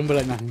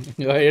விரும்பலை நான்.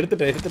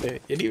 எடுத்துட்டேன்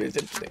டிவிஎஸ்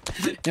எடுத்துட்டேன்.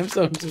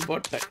 M70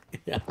 போட்டேன்.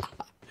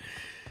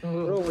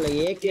 ப்ரோ உங்களுக்கு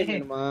ஏகேஎம்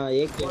வேணுமா?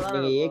 ஏகேஎம்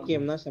நீங்க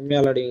ஏகேஎம் தான்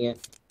செம்மையா விளையாடுவீங்க.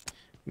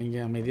 நீங்க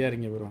அமைதியா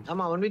இருங்க ப்ரோ.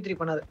 ஆமா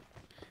 1v3 பண்ணாரு.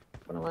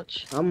 போன மேட்ச்.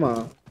 ஆமா.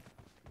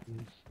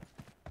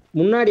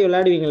 முன்னாடி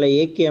விளையாடுவீங்கல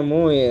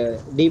ஏகேஎம்மும்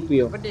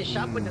டிபியும். பட்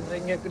ஷாப்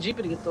பண்ணிடுறீங்க.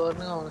 ஜிபி இருக்கு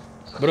தோறனுங்க அவன.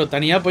 ப்ரோ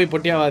தனியா போய்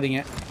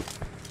பொட்டியாவாதீங்க.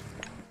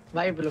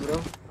 வாய்ப்பு இல்ல ப்ரோ.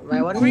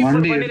 1v4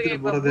 பண்ணிருக்கேன்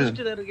இப்ப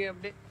பூஸ்ட்ல இருக்கு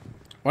அப்படியே.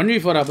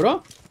 1v4 bro?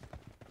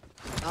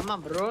 ஆமா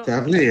ப்ரோ.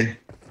 தெரியலையே.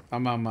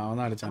 ஆமா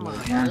அவன் அடிச்சான்.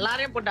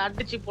 எல்லாரையும் போட்டு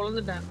அடிச்சு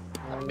பொளந்துட்டேன்.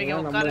 அப்படியே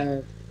உட்காரு.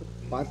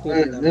 பாத்து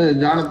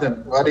ஜானதன்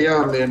வரியா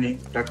வரலையா நீ?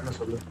 டக்குனு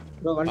சொல்லு.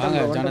 ப்ரோ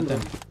வாங்க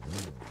ஜானதன்.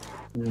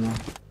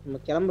 நம்ம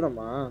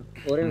கிளம்பறோமா?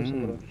 ஒரே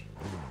நிமிஷம் ப்ரோ.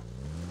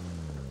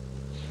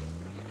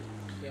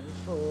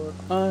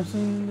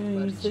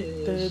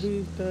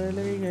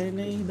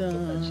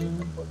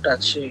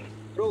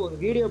 ப்ரோ ஒரு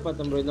வீடியோ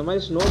பார்த்தேன் ப்ரோ. இந்த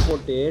மாதிரி ஸ்னோ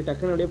போட்டு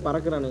டக்குனு அப்படியே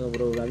பறக்குறானுங்க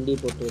ப்ரோ. வண்டி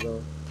போட்டு ப்ரோ.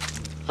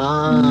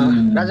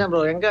 ராஜா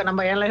ப்ரோ எங்க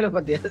நம்ம ஏன் லைவ்ல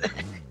பாத்தியா?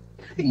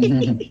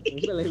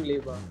 உங்க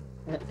லைவ்லயா?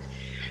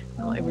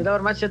 இப்படிதான்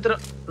ஒரு மேட்ச்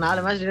செத்துரும்.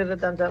 4 மேட்ச்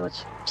எடுத்து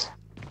மேட்ச்.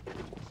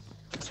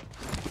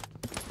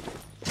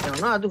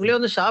 அதுக்குள்ளே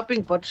வந்து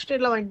ஷாப்பிங் பர்ஸ்ட்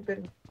எல்லாம் வாங்கிட்டு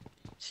போயிருங்க.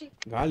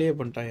 காலியே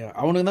பண்ணிட்டாயா?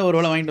 அவனுக்கு தான் ஒரு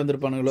வேளை வாங்கிட்டு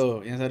வந்திருப்பானுங்களோ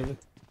ஏன் சார்?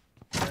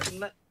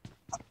 இல்ல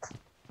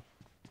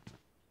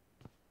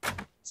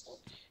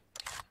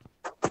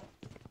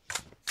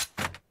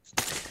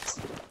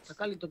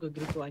தக்காளி தொக்கு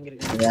கிரிப்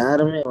வாங்கிருக்கேன்.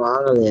 யாருமே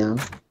வாங்கலையா?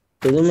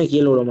 எதுவுமே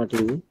கீழ விட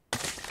மாட்டேங்குது.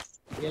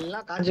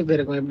 எல்லாம் காஞ்சி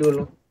போயிருக்கும். எப்படி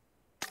விழும்?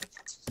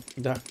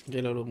 இதா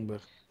கீழ விழும்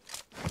பாரு.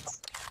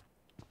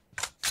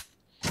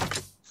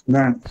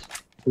 நான்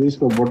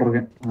ரீஸ்கோ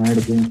போட்டுருக்கேன். நான்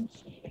எடுப்பேன்.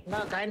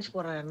 நான் காயின்ஸ்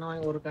போறேன். என்ன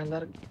ஒரு காயின்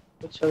தான் இருக்கு.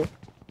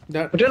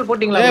 Petrol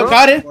போடிங்களா bro?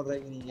 கார்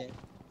போடுறீங்க நீங்க.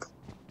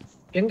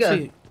 எங்க?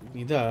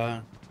 இதா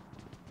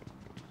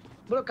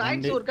ப்ரோ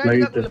காயின்ஸ் ஒரு காயின்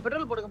இல்ல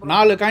பெட்ரோல் போடுங்க ப்ரோ.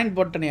 4 காயின்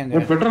போட்டனே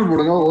அங்க. பெட்ரோல்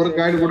போடுங்க. ஒரு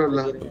காயின் கூட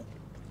இல்ல.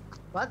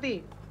 பாத்தி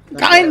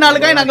காயின்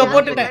 4 காயின் அங்க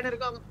போட்டுட்டேன்.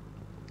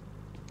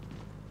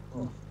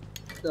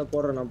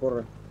 போடுறேன் நான்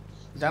போடுறேன்.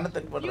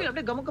 ஜானதன் போடுறேன். நீ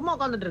அப்படியே கமகமா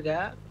உட்கார்ந்துட்டு இருக்க.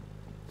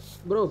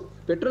 ப்ரோ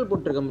பெட்ரோல்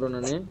போட்டுருக்கேன் ப்ரோ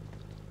நானு.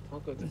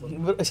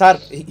 ஓகே சார்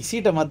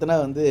சீட்டை மாத்துனா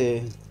வந்து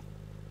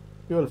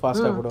ஃபியூல்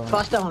ஃபாஸ்டா போடுவாங்க.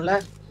 ஃபாஸ்டா ஆகும்ல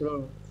ப்ரோ.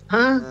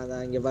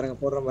 அதான் இங்க பாருங்க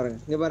போடுறேன் பாருங்க.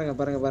 இங்க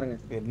பாருங்க.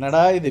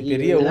 என்னடா இது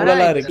பெரிய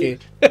ஊழலா இருக்கு.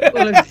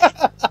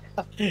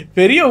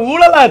 பெரிய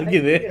ஊழலா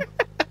இருக்குது.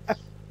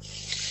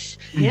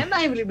 ஏன்னா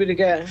இப்படி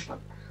இருக்க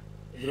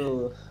ப்ரோ?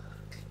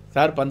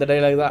 சார் அந்த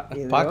டயலாக் தான்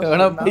பார்க்க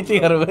வேணா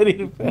பைத்தியக்கார மாதிரி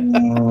இருப்பேன்.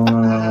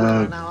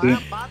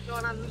 நான் பார்க்க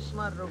வேணா லூஸ்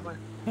மாதிரி இருப்பேன்.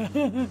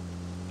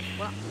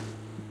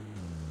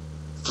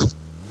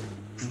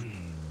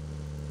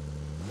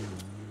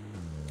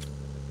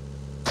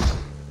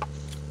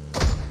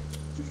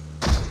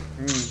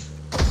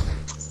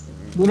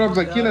 தூரம்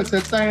கீழ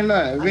செத்தாங்கல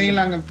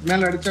இவங்க அங்க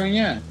மேல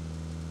அடிச்சவங்க.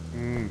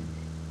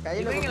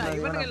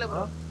 இவனுங்க இல்ல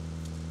ப்ரோ.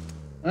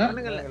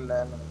 இவனுங்க இல்ல.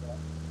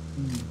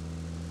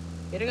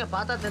 இருங்க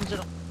பார்த்தா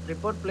தெரிஞ்சிரும்.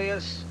 ரிப்போர்ட்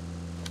பிளேயர்ஸ்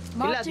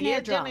இல்ல அது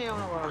ஏஜேனே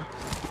அவனவா.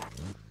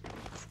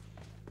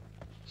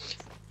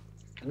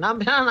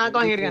 நான்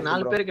வாங்கிருக்கேன்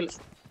 4 பேருக்கு.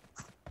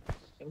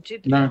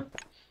 எம்சி3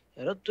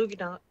 யாரோ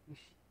தூக்கிட்டாங்க.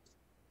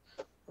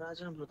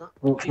 ராஜன் ப்ரோ தான்.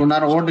 கொஞ்ச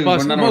நேரம் ஓட்டுங்க.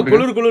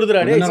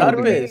 குளிர்துடா டேய்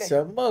சார்பே.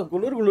 செம்ம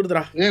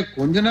குளிர்துடா. ஏய்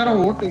கொஞ்ச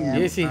நேரம் ஓட்டுங்க.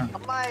 ஏசி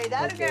அம்மா இதா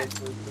இருக்கு.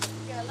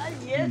 எல்லாம்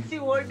ஏசி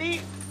ஓடி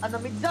அந்த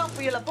மிக்ஸாம்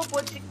புயல் அப்ப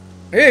போச்சு.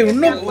 ஏய்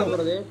இன்னும்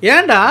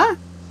ஏன்டா?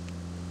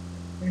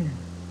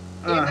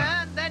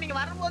 இந்த நீங்க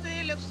வரும்போது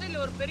லெஃப்ட் சைடுல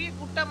ஒரு பெரிய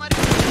குட்டை மாதிரி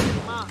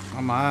தெரியுமா?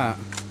 ஆமா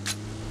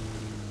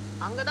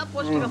அங்க தான்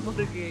போஸ்ட் கம்பு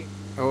இருக்கு.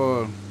 ஓ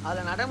அத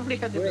நட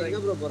முடியாது.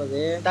 எங்க ப்ரோ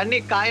போறது? தண்ணி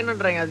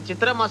காயணும்ன்றாங்க. அது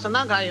சித்திரை மாசம்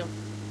தான் காயும்.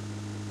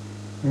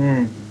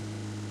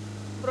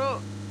 ப்ரோ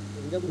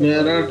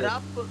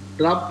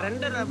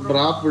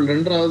டிராப்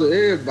ரெண்டாவது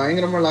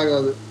பயங்கரமா லாக்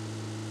ஆகுது.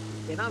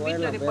 ஏன்னா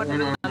வீட்ல ரிப்போர்ட்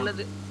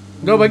நல்லது.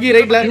 ப்ரோ பக்கி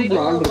ரைட்ல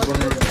ஆல்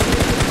பண்ணு.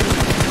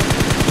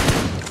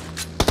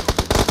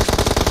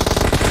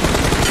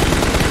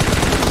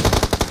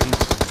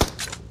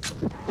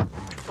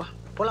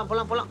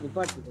 போலாம்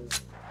நிப்பாட்டு.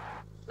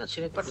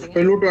 சரி நிப்பாட்டுங்க.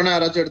 போய் லூட் வேணா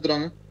யாராச்சும்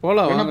எடுத்துறாங்க.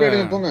 போலாம் என்ன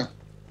போயிடுங்க போங்க.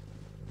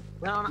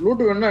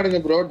 லூட் வேணா எடுங்க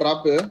ப்ரோ.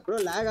 டிராப் ப்ரோ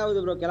லாக்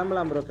ஆகுது ப்ரோ.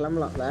 கிளம்பலாம்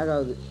லாக்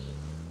ஆகுது.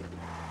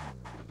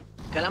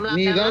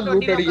 நீ தான்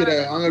லூட் அடிக்கிற.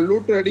 அங்க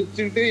லூட்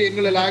அடிச்சிட்டு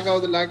எங்களை லாக்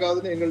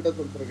ஆகுதுன்னு எங்கள்கிட்ட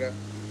சொல்லிருக்க.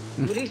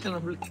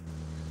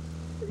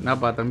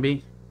 என்னப்பா தம்பி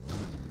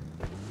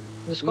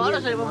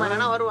ஸ்குவாட் செய்வோம்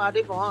என்னன்னா வரும்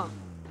அடிப்போம்.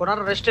 ஒரு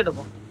நேரம் ரெஸ்ட்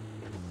எடுப்போம்.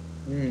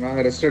 வாங்க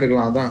ரெஸ்ட்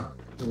எடுக்கலாம். அதான்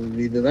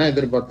இதுதான்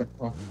எதிர்பார்த்தேன்.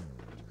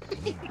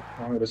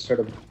 வாங்க ரெஸ்ட்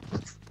எடுப்போம்.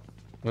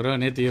 ப்ரோ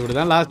நேத்து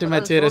இப்படிதான் லாஸ்ட்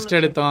மேட்ச் ரெஸ்ட்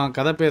எடுத்தோம்,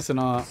 கதை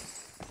பேசணும்.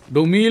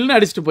 டொமில்னு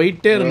அடிச்சிட்டு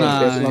போயிட்டே இருந்தான்.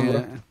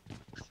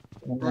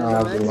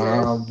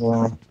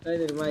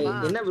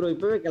 என்ன ப்ரோ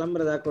இப்பவே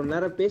கிளம்புறதா? கொஞ்ச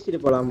நேரம் பேசிட்டு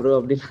போலாம் ப்ரோ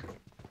அப்படின்னு.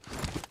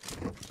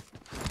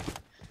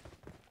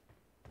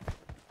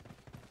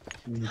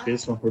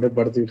 பேசுவோம் கூட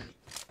படுத்துட்டு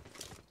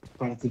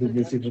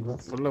பேசிட்டு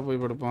இருக்கோம். உள்ள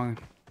போய் படுப்பாங்க.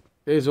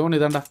 ஏய் ஜோன்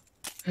இதான்டா.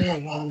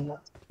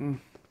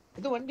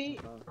 இது வண்டி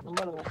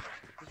நம்பறங்க.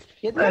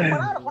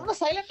 எதுக்கு பண்ணா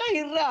சைலண்டா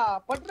இருடா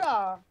பட்றா.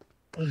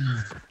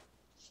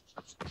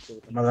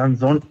 அதான்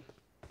ஜோன்.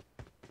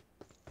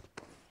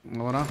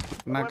 அவரா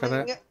என்ன கதை?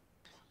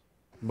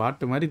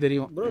 பாட்டு மாதிரி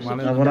தெரியும்.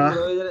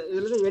 இதுல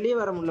இருந்து வெளிய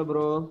வர முடியல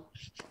ப்ரோ.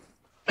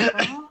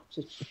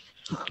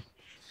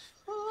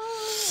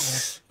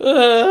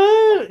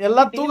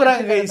 எல்லாம்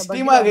தூங்குறாங்க गाइस.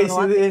 டீமா गाइस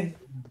இது.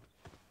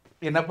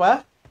 என்னப்பா?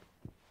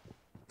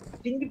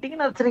 டிங் டிங்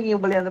நச்சறீங்க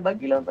போல அந்த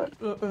பக்கில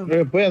வந்து.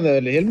 போய் அந்த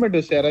ஹெல்மெட்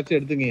வச்சு யாராச்சும்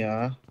எடுத்துங்கயா.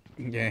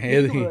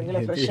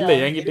 இல்ல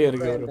என்கிட்டே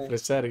இருக்கு ஒரு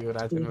ஃப்ரெஷ்ஷா இருக்கு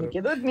ராஜன்.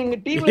 ஏதோ நீங்க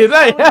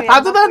டீம்ல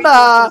அதுதான்டா.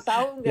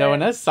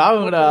 எவன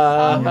சாவுங்கடா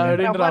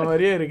அப்படின்ற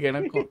மாதிரியே இருக்கு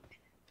எனக்கும்.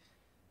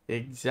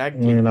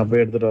 எக்ஸாக்ட்லி. நான்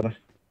போய் எடுத்துட்டு வரேன்.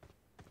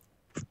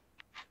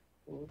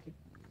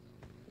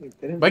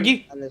 பக்கி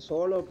அந்த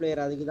சோலோ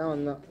பிளேயர் அதுக்கு தான்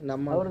வந்தான்.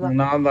 நம்ம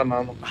நான் தான்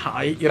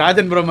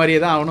ராஜன் ப்ரோ மாதிரியே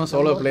தான் அவனும்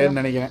சோலோ பிளேயர்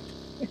நினைக்கிறேன்.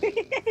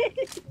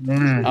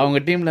 அவங்க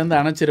டீம்ல இருந்து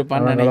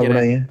அனுப்பிச்சிருப்பான்னு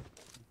நினைக்கிறேன்.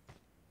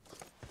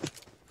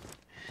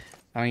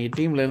 அவங்க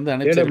டீம்ல இருந்து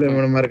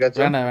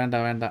அனுப்பிச்சிருப்பாங்க.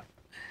 வேண்டாம்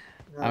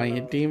அவங்க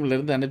டீம்ல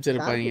இருந்து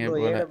அனுப்பிச்சிருப்பாங்க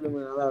போல.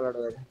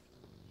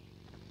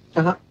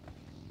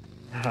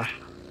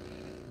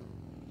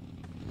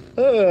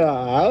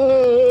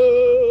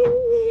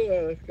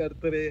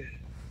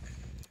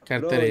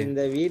 கர்த்தரே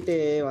இந்த வீட்டு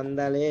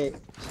வந்தாலே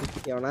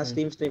எவனா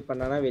ஸ்ட்ரீம் ஸ்ட்ரைப்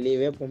பண்ணானா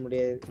வெளியவே போக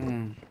முடியாது.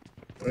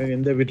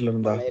 எந்த வீட்ல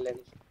இருந்தா?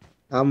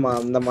 ஆமா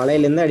அந்த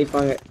மலையில இருந்து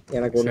அடிப்பாங்க.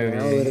 எனக்கு ஒண்ணு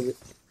வருது.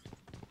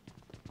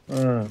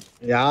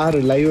 யாரு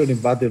லைவ் நீ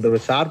பாத்துட்டு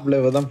இருக்க? ஷார்ப்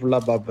லைவ் தான் ஃபுல்லா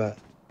பாப்ப.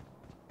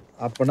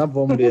 அப்பனா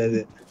போக முடியாது.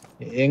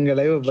 எங்க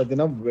லைவ்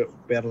பாத்தீங்கன்னா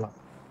பேரலாம்.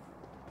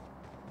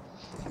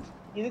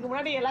 இதுக்கு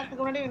முன்னாடி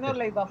எல்லாத்துக்கு முன்னாடி இன்னொரு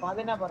லைவ் பாப்பா.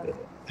 அது என்ன பாருங்க?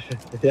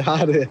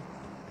 யாரு?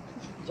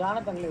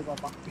 ஜானதன் லைவ்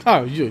பாப்பா.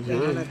 ஐயோ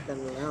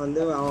ஜானதன்லாம்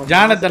வந்து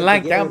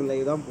ஜானதன்லாம் கேம்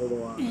லைவ் தான்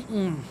போடுவான்.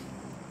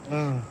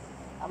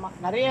 ஆமா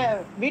நிறைய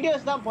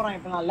வீடியோஸ் தான் போறான்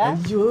இப்ப நாள்ல.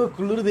 ஐயோ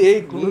குளிருதே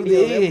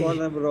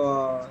போடுறேன் ப்ரோ.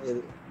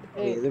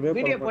 எதுமே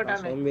வீடியோ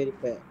போட்டானே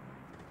சோம்பேறிப்ப.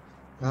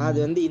 அது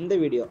வந்து இந்த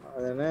வீடியோ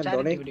அதனா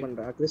டொனேட்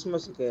பண்றேன்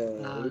கிறிஸ்மஸ்க்கு.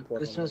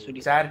 Christmas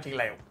video charity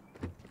live.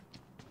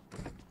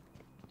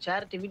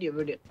 Charity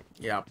video.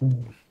 யா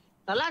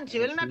நல்லா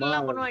இருந்துச்சு. வெளிநாட்டுல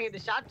பண்ணுவாங்க இது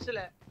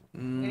ஷார்ட்ஸ்ல.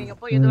 நீங்க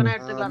போய் எது வேணா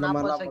எடுத்துக்கலாம்.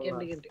 40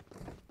 செகண்ட்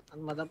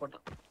அந்த மாதிரி தான்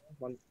போட்டோம்.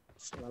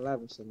 நல்லா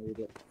இருந்துச்சு அந்த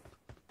வீடியோ.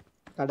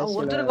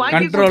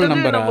 கண்ட்ரோல்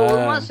நம்பர்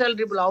ஒரு மாசம்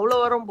salary போல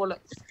அவ்வளவு வரும் போல.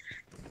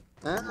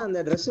 அந்த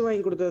Dress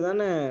வாங்கி கொடுத்தது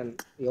தானே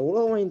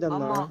எவ்வளவு வாங்கி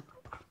தந்தான்?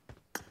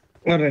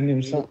 ஒரு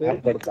நிமிஷம்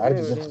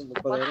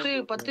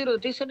 10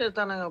 டீ-ஷர்ட்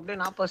எடுத்தானுங்க அப்படியே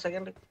 40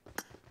 செகண்ட்.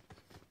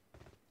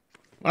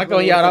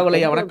 வணக்கம் ஐயா ராகுல்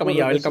ஐயா. வணக்கம்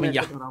ஐயா. வெல்கம்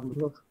ஐயா.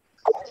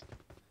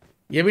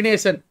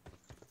 எவினேஷன்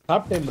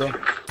சாப்பிட்டேன் ப்ரோ.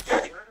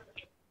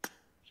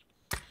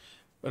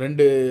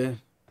 ரெண்டு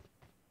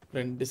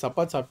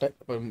சப்பாத்தி சாப்பிட்டேன்.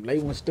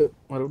 லைவ் முடிச்சுட்டு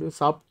மறுபடியும்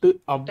சாப்பிட்டு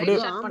அப்படியே.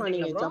 ஆமா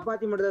நீங்க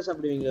சப்பாத்தி மட்டும் தான்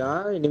சாப்பிடுவீங்களா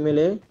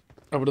இனிமேல்?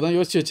 அப்படிதான்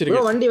யோசிச்சு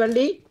வச்சிருக்கேன்.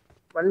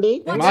 வண்டி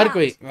மார்க்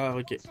வை.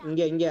 ஓகே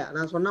இங்க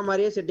நான் சொன்ன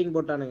மாதிரியே செட்டிங்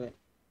போட்டானுங்க.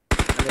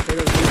 அந்த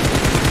சைடு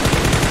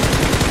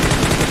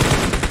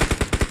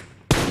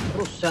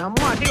ப்ரோ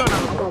செம்ம அடி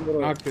வாங்குறாங்க ப்ரோ.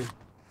 நாக்கு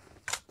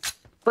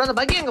ப்ரோ அந்த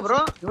பக்கி எங்க ப்ரோ?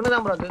 இவனே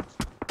தான் ப்ரோ அது.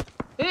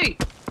 ஏய்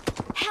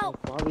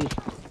பாவி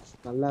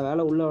நல்ல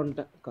வேளை உள்ள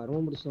வந்துட்டேன்.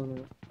 கர்மம்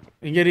பிடிச்சவனுங்க.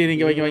 இங்க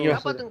வைங்க.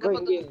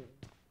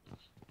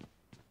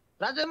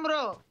 ராஜன் ப்ரோ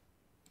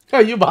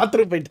ஐயோ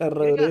பாத்ரூம்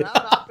போயிட்டாரு.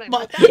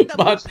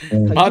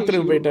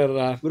 Bathroom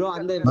போயிட்டாருடா bro.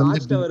 அந்த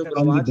watch tower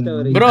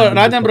bro.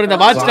 Rajan bro இந்த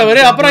வாட்ச்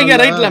டவர் அப்புறம் இங்க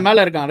ரைட்ல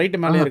மேல இருக்கான்.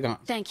 மேல இருக்கான்.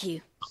 Thank you.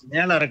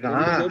 மேல இருக்கான்.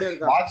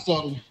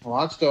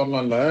 வாட்ச்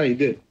டவர்லாம் இல்ல.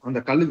 இது அந்த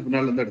கல்லுக்கு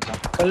பின்னால இருந்து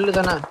எடுத்தான். கல்லு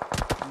தானே.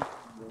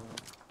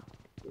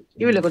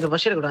 இவல கொஞ்சம்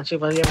பஷர் கூட சீ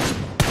பாதியா.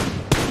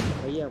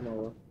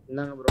 ஐயாமாவோ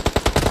என்னங்க ப்ரோ?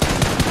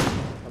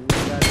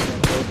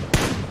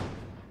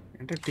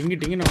 என்கிட்ட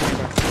டிங்கி நான்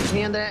நீ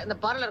அந்த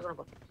பாறையில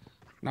இருக்கணும்.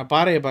 நான்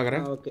பாறையை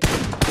பாக்குறேன். ஓகே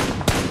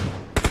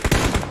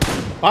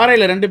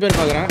பாறையில 2 பேர்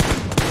பாக்குறேன்.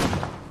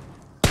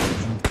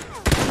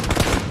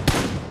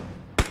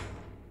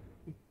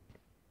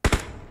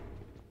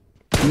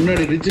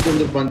 முன்னாடி ரிட்ஜ்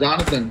வந்திருப்பான்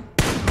ஜானதன்.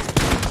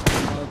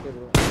 Okay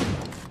bro.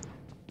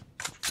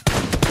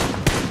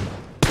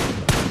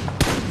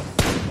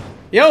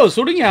 யோ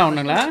சுடுங்க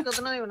அவனுங்களா.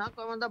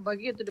 நான் வந்தா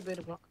பக்கி எடுத்துட்டு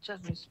போயிருக்கலாம். சே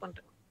மிஸ்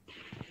பண்ணிட்டேன்.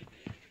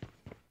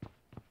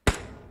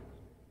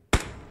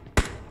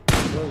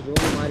 ப்ரோ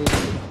ஜோன் மாறி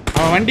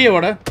அவன் வண்டியை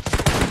ஓட.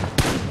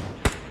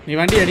 நீ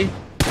வண்டி அடி.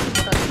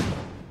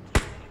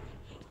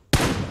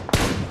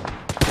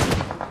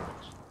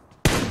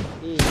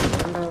 ஏய்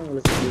என்னடா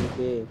உங்களுக்கு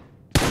இருக்கு?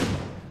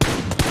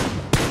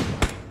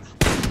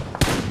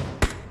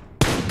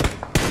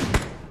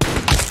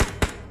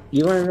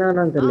 இவன்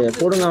என்னன்னு தெரியல.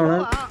 போடுங்க அவனை.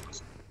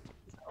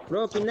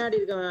 ப்ரோ பின்னாடி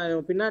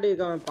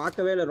இருக்கவன்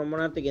பார்க்கவே இல்ல ரொம்ப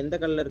நேரத்துக்கு எந்த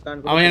கல்ல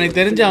இருக்கான்னு. அவன் எனக்கு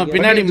தெரிஞ்சு அவன்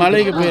பின்னாடி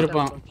மலைக்கு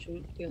போயிருப்பான்.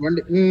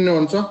 வண்டி இன்னும்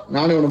நிமிஷம்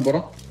நானே ஒண்ணு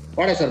போறோம்.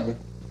 வாடா சார்.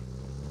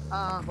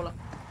 போலாம்.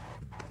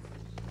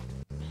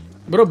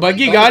 ப்ரோ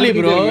பக்கி காலி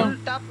ப்ரோ.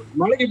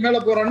 மலைக்கு மேல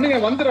போறான்னு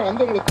வந்துறேன்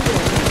வந்து உங்களுக்கு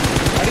தூக்குறேன்.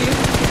 அடி.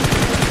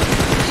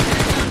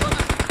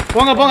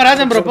 போங்க போங்க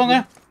ராஜன் ப்ரோ போங்க.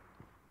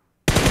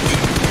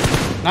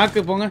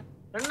 நாக்கு போங்க.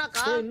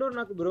 ரெண்டாக்கா இன்னொரு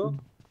நாக்கு ப்ரோ.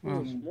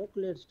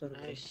 ஸ்மோக்ல அடிச்சாரு.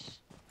 நைஸ்.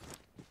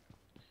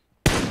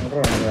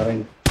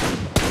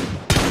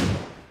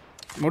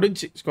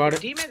 முடிஞ்சு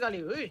ஸ்குவாட். டீமே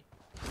காலி. ஓய்.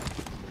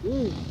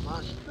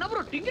 என்ன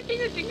ப்ரோ டிங்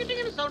டிங் டிங்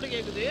டிங்னு சவுண்ட்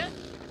கேக்குது.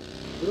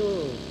 ப்ரோ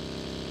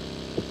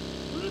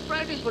ஃபுல்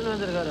பிராக்டீஸ் பண்ணி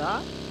வந்திருக்காரா?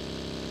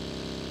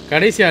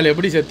 கடைசி ஆள்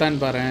எப்படி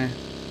செத்தான்னு பாறேன்.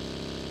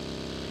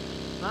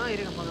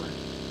 இருங்க பாக்குறேன்.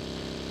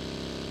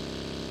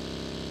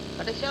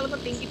 கடைசி ஆளுக்கு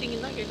டிங்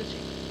டிங் தான் கேக்குச்சு.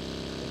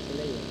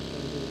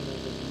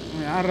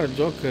 யாரா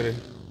ஜோக்கர்?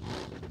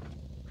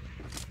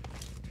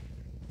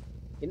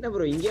 என்ன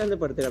ப்ரோ இங்க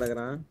வந்து படுத்து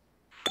கிடக்குறான்?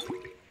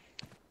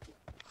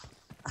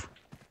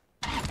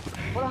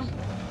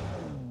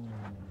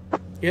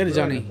 ஏறு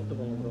ஜானி.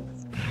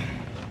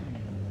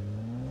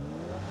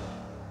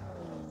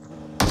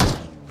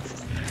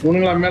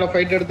 உனங்களா மேல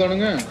ஃபைட்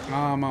எடுத்தானுங்க?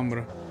 ஆமா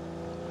ப்ரோ.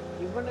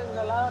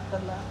 இவனுங்களா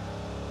தெரியல.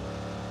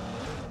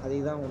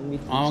 அதுதான் உண்மை.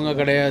 அவங்க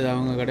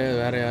கிடையாது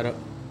வேற யாரோ.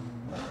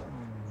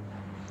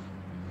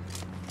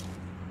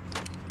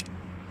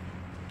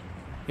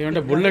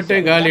 இவன்ட புல்லட்டே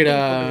காலிடா.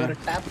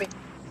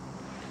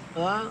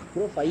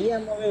 ப்ரோ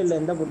பையமாவே இல்ல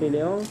எந்த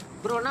பொட்டிலயும்.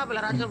 ப்ரோ என்ன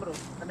பேல ராஜா ப்ரோ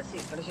கடைசி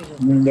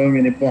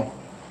இங்க நிப்போம்.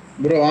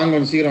 ப்ரோ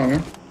வாங்க சீக்கிரம் வாங்க.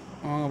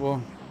 வாங்க போ.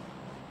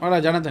 வாடா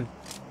ஜனதன்.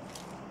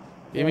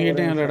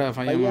 இவங்கிட்டே இல்லடா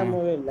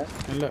பையமாவே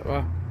இல்ல வா.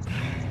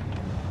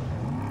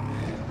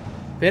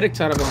 பேருக்கு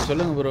சாரப்பம்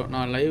சொல்லுங்க ப்ரோ.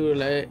 நான்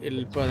லைவ்ல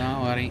இப்பதான்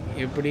வரேன்.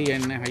 எப்படி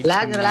என்ன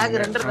லாக்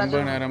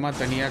ரொம்ப நேரமா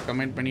தனியா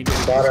கமெண்ட் பண்ணிட்டு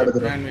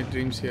இருக்கேன். Man with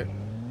dreams here.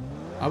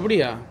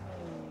 அப்படியா?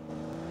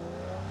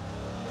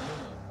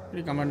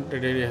 கமெண்ட்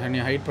நீ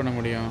ஹைட் பண்ண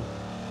முடியும்.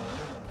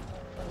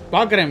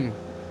 பார்க்குறேன்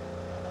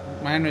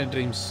மேன் வித்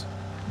ட்ரீம்ஸ்.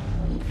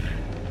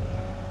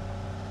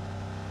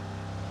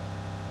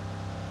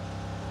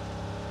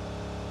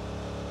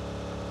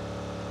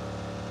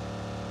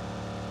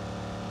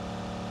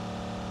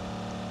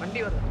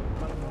 வண்டி வருது.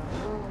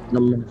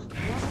 நம்ம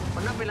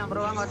பண்ணா போலாம்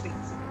ப்ரோ வாங்க வாத்தி.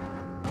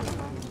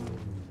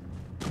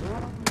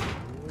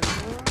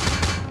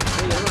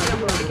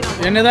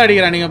 என்னதான்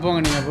அடிக்கிறான்? நீங்க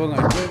போங்க.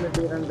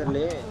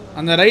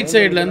 அந்த ரைட்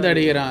சைடுல இருந்து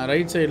அடிக்கிறான்.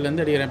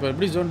 இப்போ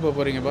எப்படி ஜோன் போக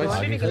போறீங்க பாஸ்?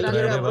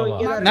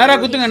 நேரா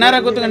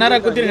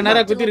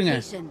குத்திருங்க.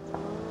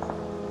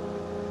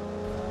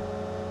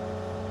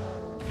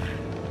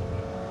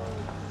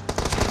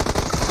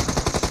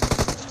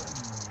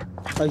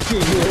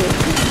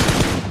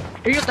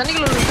 ஐயோ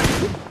தண்ணிக்குள்ள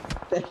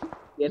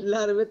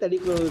எல்லாரும்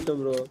தண்ணிக்குள்ள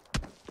விட்டோம் ப்ரோ.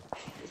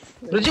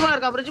 பிரிட்ஜ் மேல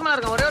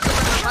இருக்கான் ஒரே ஒரு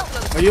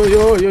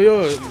ஐயோ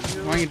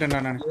வாங்கிட்டேன்டா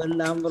நான்.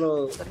 இவன்தான் ப்ரோ.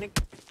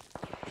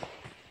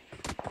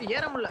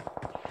 ஏற முடியல.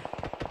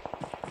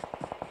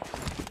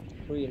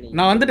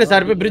 நான் வந்துட்டேன்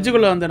சார். போய்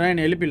பிரிட்ஜுக்குள்ள வந்துடுறேன்.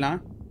 என்ன எழுப்பிடலாம்.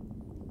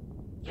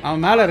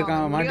 அவன் மேல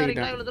இருக்கான்.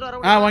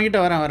 மாட்டிக்கிட்டான்.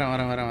 வாங்கிட்டு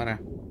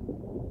வரேன்.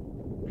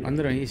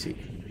 வந்துடும் ஈஸி.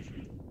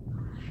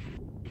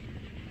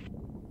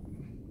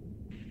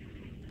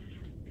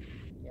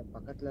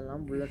 பக்கத்துல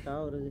எல்லாம் புல்லட்டா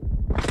வருது.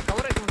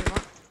 கவர் வைக்க முடியுமா?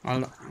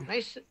 அவ்வளவுதான்.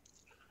 நைஸ்.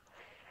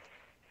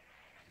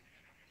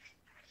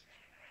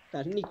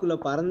 தண்ணிக்குள்ள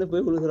பறந்து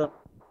போய் விழுகுறோம்.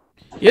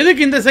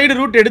 எதுக்கு இந்த சைடு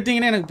ரூட்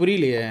எடுத்தீங்கன்னு எனக்கு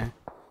புரியலையே.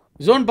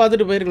 ஜோன்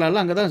பார்த்துட்டு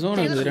போயிருக்கலாம்ல. அங்கதான்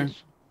ஜோன் இருக்குது.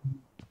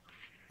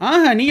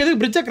 நீங்க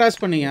எதுக்கு பிரிட்ஜை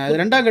கிராஸ் பண்ணீங்க? அது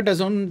ரெண்டாம் கட்ட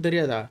ஜோன்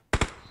தெரியாதா?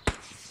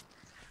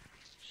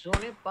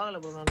 ஜோனே பார்க்கல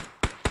ப்ரோ நான்.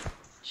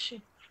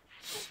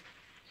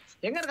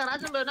 எங்க இருக்க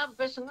ராஜன் ப்ரோ? என்ன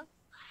பேசுங்க.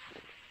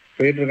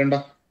 போயிட்டு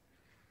இருக்கேன்டா.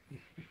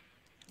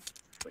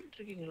 போயிட்டு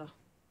இருக்கீங்களா?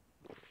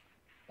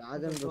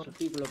 ராஜன் ப்ரோ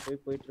சுத்திக்குள்ள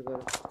போயிட்டு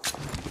இருக்காரு.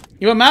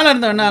 இவன் மேல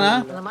இருந்த என்னன்னா?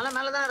 அந்த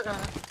மேல தான்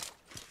இருக்காங்க.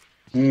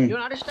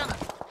 இவன் அடிச்சிட்டாங்க.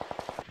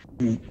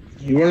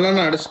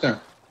 இவன்லாம் அடிச்சிட்டேன்.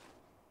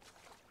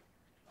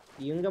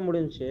 இங்க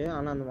முடிஞ்சு.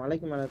 ஆனா அந்த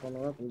மலைக்கு மேல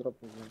கொண்டா குந்தற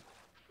போகுது.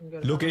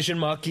 லொகேஷன்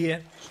மார்க் किया है.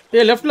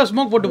 ஏய் லெஃப்ட்ல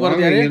ஸ்மோக் போட்டு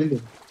போறது யாரு?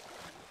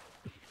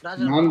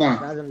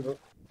 ராஜன் ப்ரோ.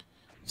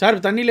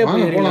 சார் தண்ணிலே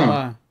போய் ஏறிடலாம்.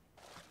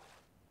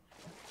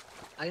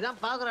 ஐதான்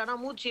பாக்குறேன். ஆனா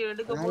மூச்சு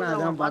எடுக்க போறேன்.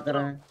 அதான்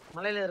பாக்குறேன்.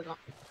 மலையில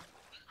இருக்கான்.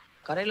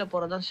 கரையில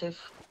போறதான்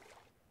safe.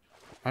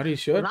 Are you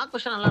sure? Knock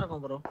position நல்லா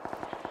இருக்கும் ப்ரோ.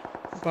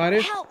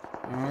 பாரு.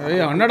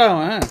 ஏய் அண்ணடா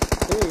அவன்.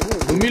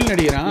 குமில்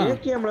நடிகறான்.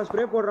 ஏகேஎம்ல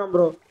ஸ்ப்ரே போடுறான்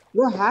ப்ரோ.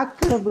 ப்ரோ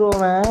ஹேக்கர் ப்ரோ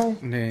அவன்.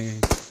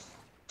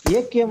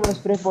 ஏகேஎம்ல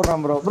ஸ்ப்ரே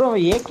போடுறான் ப்ரோ. ப்ரோ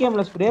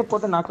ஏகேஎம்ல ஸ்ப்ரே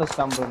போட்டு நாக்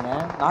வச்சான் ப்ரோங்க.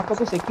 நாக்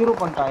வச்சு செக்யூர்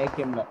பண்ணிட்டான்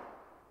ஏகேஎம்ல.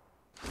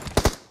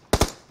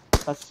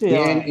 ஃபர்ஸ்ட்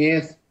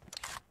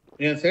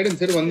ஏன்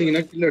சைடு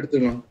வந்தீங்கன்னா கில்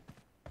எடுத்துடலாம்.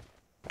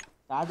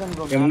 ராஜன்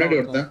ப்ரோ முன்னாடி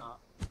வரேன்.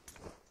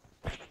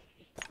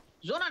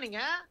 ஜோனா நீங்க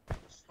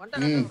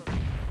வந்துட்டேன்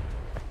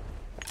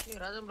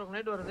ராஜன் ப்ரோ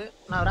நைட் வருது.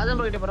 நான் ராஜன்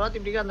ப்ரோ கிட்ட பரவாத்தி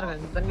இப்படி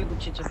வந்திருக்கேன். தண்ணி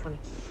குச்சி செக் பண்ணி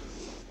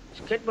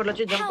ஸ்கேட் போர்ட்ல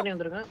வச்சு ஜம்ப் பண்ணி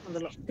வந்திருக்கேன்.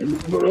 வந்துடலாம்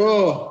ப்ரோ.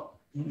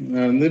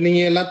 வந்து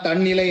நீங்க எல்லாம்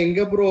தண்ணில எங்க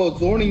ப்ரோ?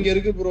 ஜோன் இங்க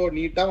இருக்கு ப்ரோ.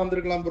 நீட்டா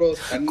வந்திருக்கலாம் ப்ரோ.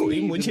 कोई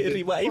मुझे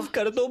रिवाइव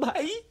कर दो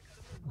भाई.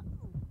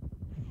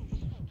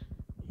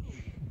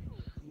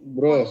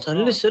 ப்ரோ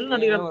செல்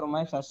நடிகர் ஒரு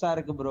மாதிரி சஸ்ஸா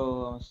இருக்கு ப்ரோ.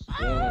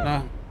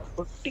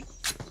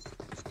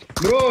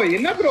 ப்ரோ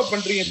என்ன ப்ரோ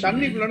பண்றீங்க?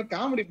 தண்ணிக்குள்ள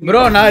காமெடி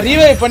ப்ரோ. நான்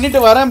ரீவைவ் பண்ணிட்டு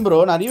வரேன் ப்ரோ.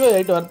 நான் ரீவைவ்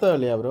ஆயிட்டு வரதே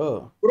இல்லையா ப்ரோ?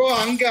 ப்ரோ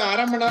அங்க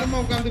அரை மணி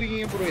நேரமா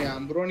உட்கார்ந்திருக்கீங்க ப்ரோ.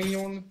 ஏன் ப்ரோ நீங்க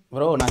ஒண்ணு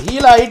ப்ரோ நான்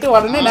ஹீல் ஆயிட்டு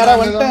உடனே நேரா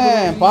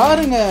வந்துட்டேன்.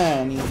 பாருங்க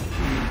நீ.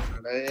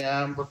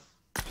 ஏன் ப்ரோ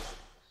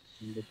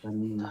இந்த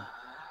தண்ணி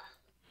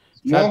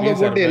மோக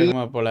போட்டு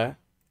எல்லாம் போல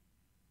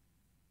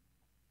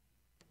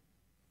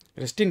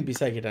ரெஸ்ட் இன்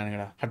பீஸ்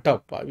ஆக்கிட்டானுங்கடா. ஹட்டா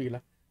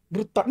பாவிகளா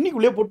ப்ரோ.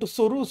 தண்ணிக்குள்ளே போட்டு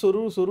சொரு சொரு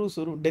சொரு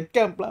சொரு. டெத்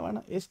கேம்ப்லாம்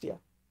வேணாம். ஏஸ்டியா.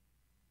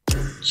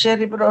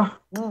 சரி bro.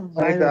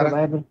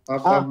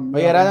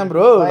 Rajan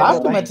bro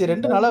last match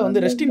 2 நாளா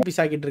வந்து ரெஸ்ட் இன் பீஸ்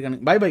ஆக்கிட்டு இருக்கானு.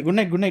 By by. Good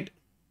night good night.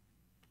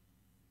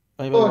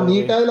 By by.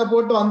 நீட்டா இதுல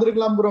போட்டு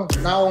வந்திருக்கலாம் ப்ரோ.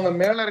 நான் உங்க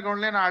மேல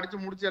இருக்கவங்களே நான் அடிச்சு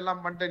முடிச்சு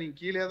எல்லாம் பண்ணிட்டேன். நீங்க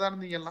கீழே தான்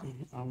இருந்தீங்க எல்லாம்.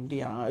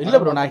 அப்படியா? இல்ல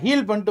ப்ரோ நான்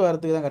ஹீல் பண்ணிட்டு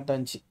வரதுக்கு தான் கரெக்டா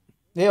இருந்துச்சு.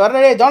 டேய்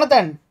வரடே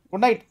Jonathan.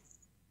 Good night.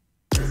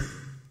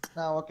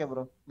 Okay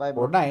bro. Bye bro.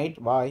 Good night.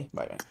 By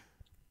by.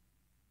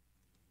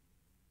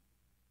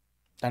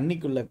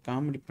 தண்ணிக்குள்ள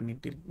காமெடி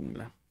பண்ணிட்டு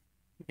இருக்கீங்களா?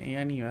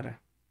 ஏன் நீ வர?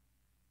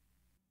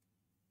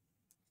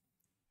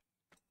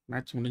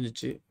 மேட்ச்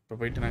முடிஞ்சிச்சு. இப்போ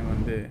போயிட்டு நாங்கள்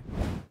வந்து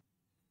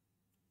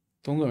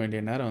தூங்க வேண்டிய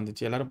நேரம்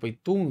வந்துச்சு. எல்லாரும் போய்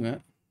தூங்குங்க.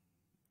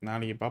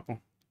 நாளைக்கு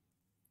பார்ப்போம்.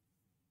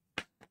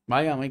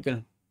 பாயா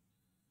மைக்கேல்.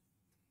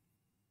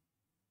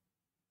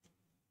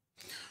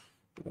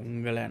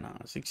 உங்களை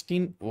நான்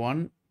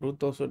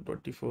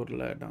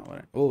 16/1/2024 நான்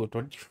வரேன். ஓ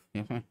 20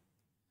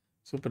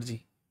 சூப்பர் ஜி.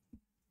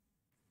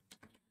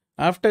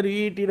 ஆஃப்டர்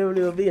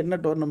யூஇடிடபிள்யூஓபி என்ன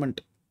டோர்னமெண்ட்?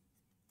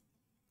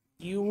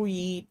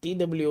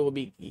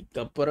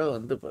 யூஇடிடபிள்யூஓபிக்கு அப்புறம்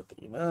வந்து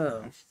பார்த்தீங்கன்னா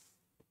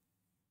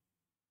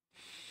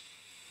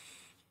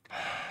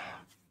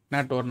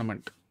என்ன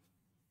டோர்னமெண்ட்?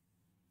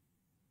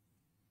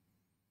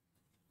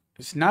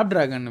 ஸ்னாப்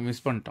டிராகன்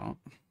மிஸ் பண்ணிட்டோம்.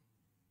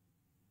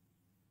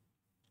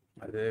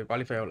 அது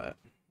குவாலிஃபை ஆகல.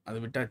 அது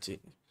விட்டாச்சு.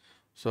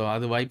 ஸோ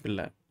அது வாய்ப்பு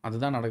இல்லை.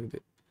 அதுதான் நடக்குது.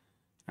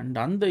 அண்ட்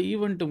அந்த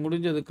ஈவெண்ட்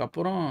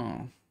முடிஞ்சதுக்கப்புறம்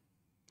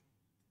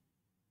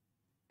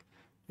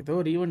ஏதோ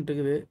ஒரு ஈவெண்ட்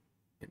இருக்குது.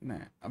 என்ன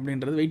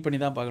அப்படின்றது வெயிட் பண்ணி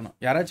தான் பார்க்கணும்.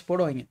 யாராச்சும்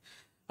போடுவாங்க.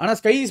 ஆனால்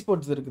ஸ்கை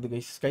ஸ்போர்ட்ஸ் இருக்குது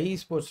கைஸ். ஸ்கை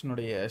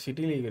ஸ்போர்ட்ஸ்னுடைய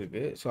சிட்டி லீக்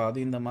இருக்குது. ஸோ அது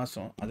இந்த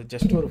மாதம். அது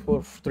ஜஸ்ட் ஒரு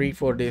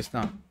 3-4 டேஸ்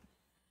தான்.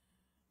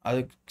 அது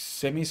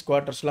செமிஸ்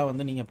குவார்ட்டர்ஸ்லாம்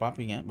வந்து நீங்கள்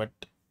பார்ப்பீங்க. பட்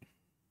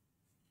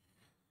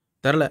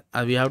தெரில.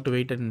 அது we have to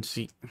wait and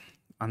C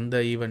அந்த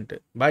event.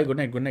 Bye. Good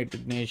night. Good night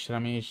Vignesh,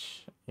 Ramesh,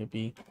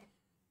 AB,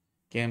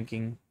 game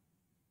king,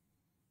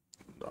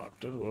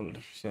 doctor world.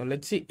 So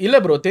let's see. இல்லை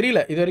ப்ரோ தெரியல.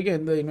 இது வரைக்கும்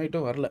எந்த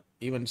இன்வைட்டும் வரல.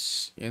 ஈவெண்ட்ஸ்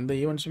எந்த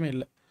ஈவெண்ட்ஸுமே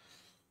இல்லை.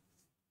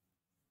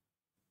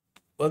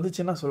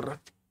 வந்துச்சுன்னா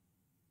சொல்கிறேன்.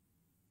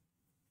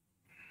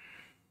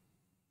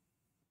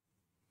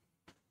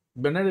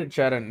 பெனடிக்ட்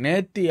ஷாரன்.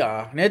 நேத்தி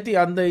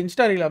அந்த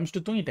இன்ஸ்டா ரீல்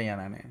அமிச்சிட்டு தூங்கிட்டேன்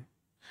நான்.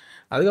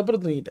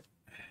 அதுக்கப்புறம் தூங்கிட்டேன்.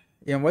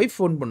 என் ஒய்ஃப்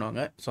ஃபோன்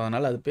பண்ணுவாங்க. ஸோ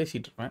அதனால் அது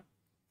பேசிகிட்டு இருப்பேன்.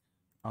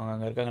 அவங்க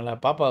அங்கே இருக்காங்களா.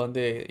 பாப்பா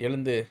வந்து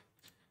எழுந்து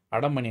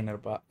அடம் பண்ணின்னு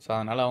இருப்பா. ஸோ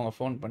அதனால் அவங்க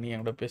ஃபோன் பண்ணி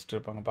என் கூட பேசிட்டு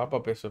இருப்பாங்க. பாப்பா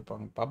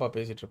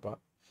பேசிகிட்டு இருப்பா.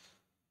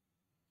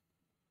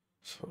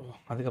 ஸோ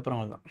அதுக்கப்புறம்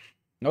அவ்வளோதான்.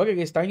 Okay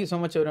guys. Thank you so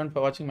much everyone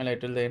for வாட்சிங் my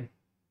life till then.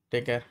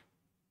 Take care.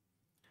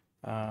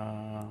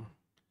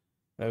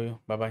 Love you.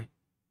 Bye.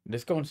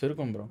 Discounts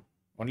இருக்கும் bro.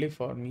 Only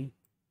for me,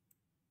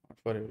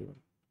 for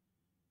everyone.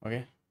 Okay.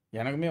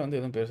 எனக்குமே வந்து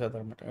எதுவும் பெருசாக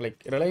தர மாட்டாங்க. லைக்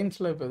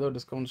ரிலையன்ஸில் இப்போ ஏதோ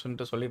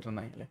டிஸ்கவுண்ட்ஸ்ன்ட்டு சொல்லிட்டு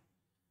இருந்தாங்களே,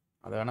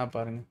 அதை வேணால்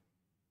பாருங்கள்.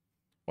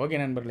 ஓகே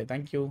நண்பர்களே.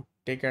 Thank you.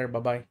 Take care.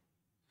 Bye.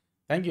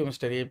 Thank you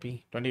mister AB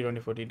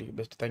 2024 டிடிக்கு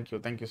best.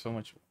 Thank you so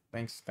much.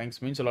 Thanks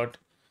means a lot.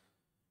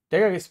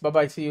 Take care guys.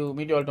 Bye. See you.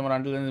 Meet you all tomorrow.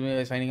 Until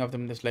then, signing off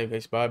them this live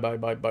guys. Bye.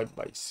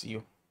 See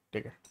you.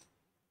 Take care.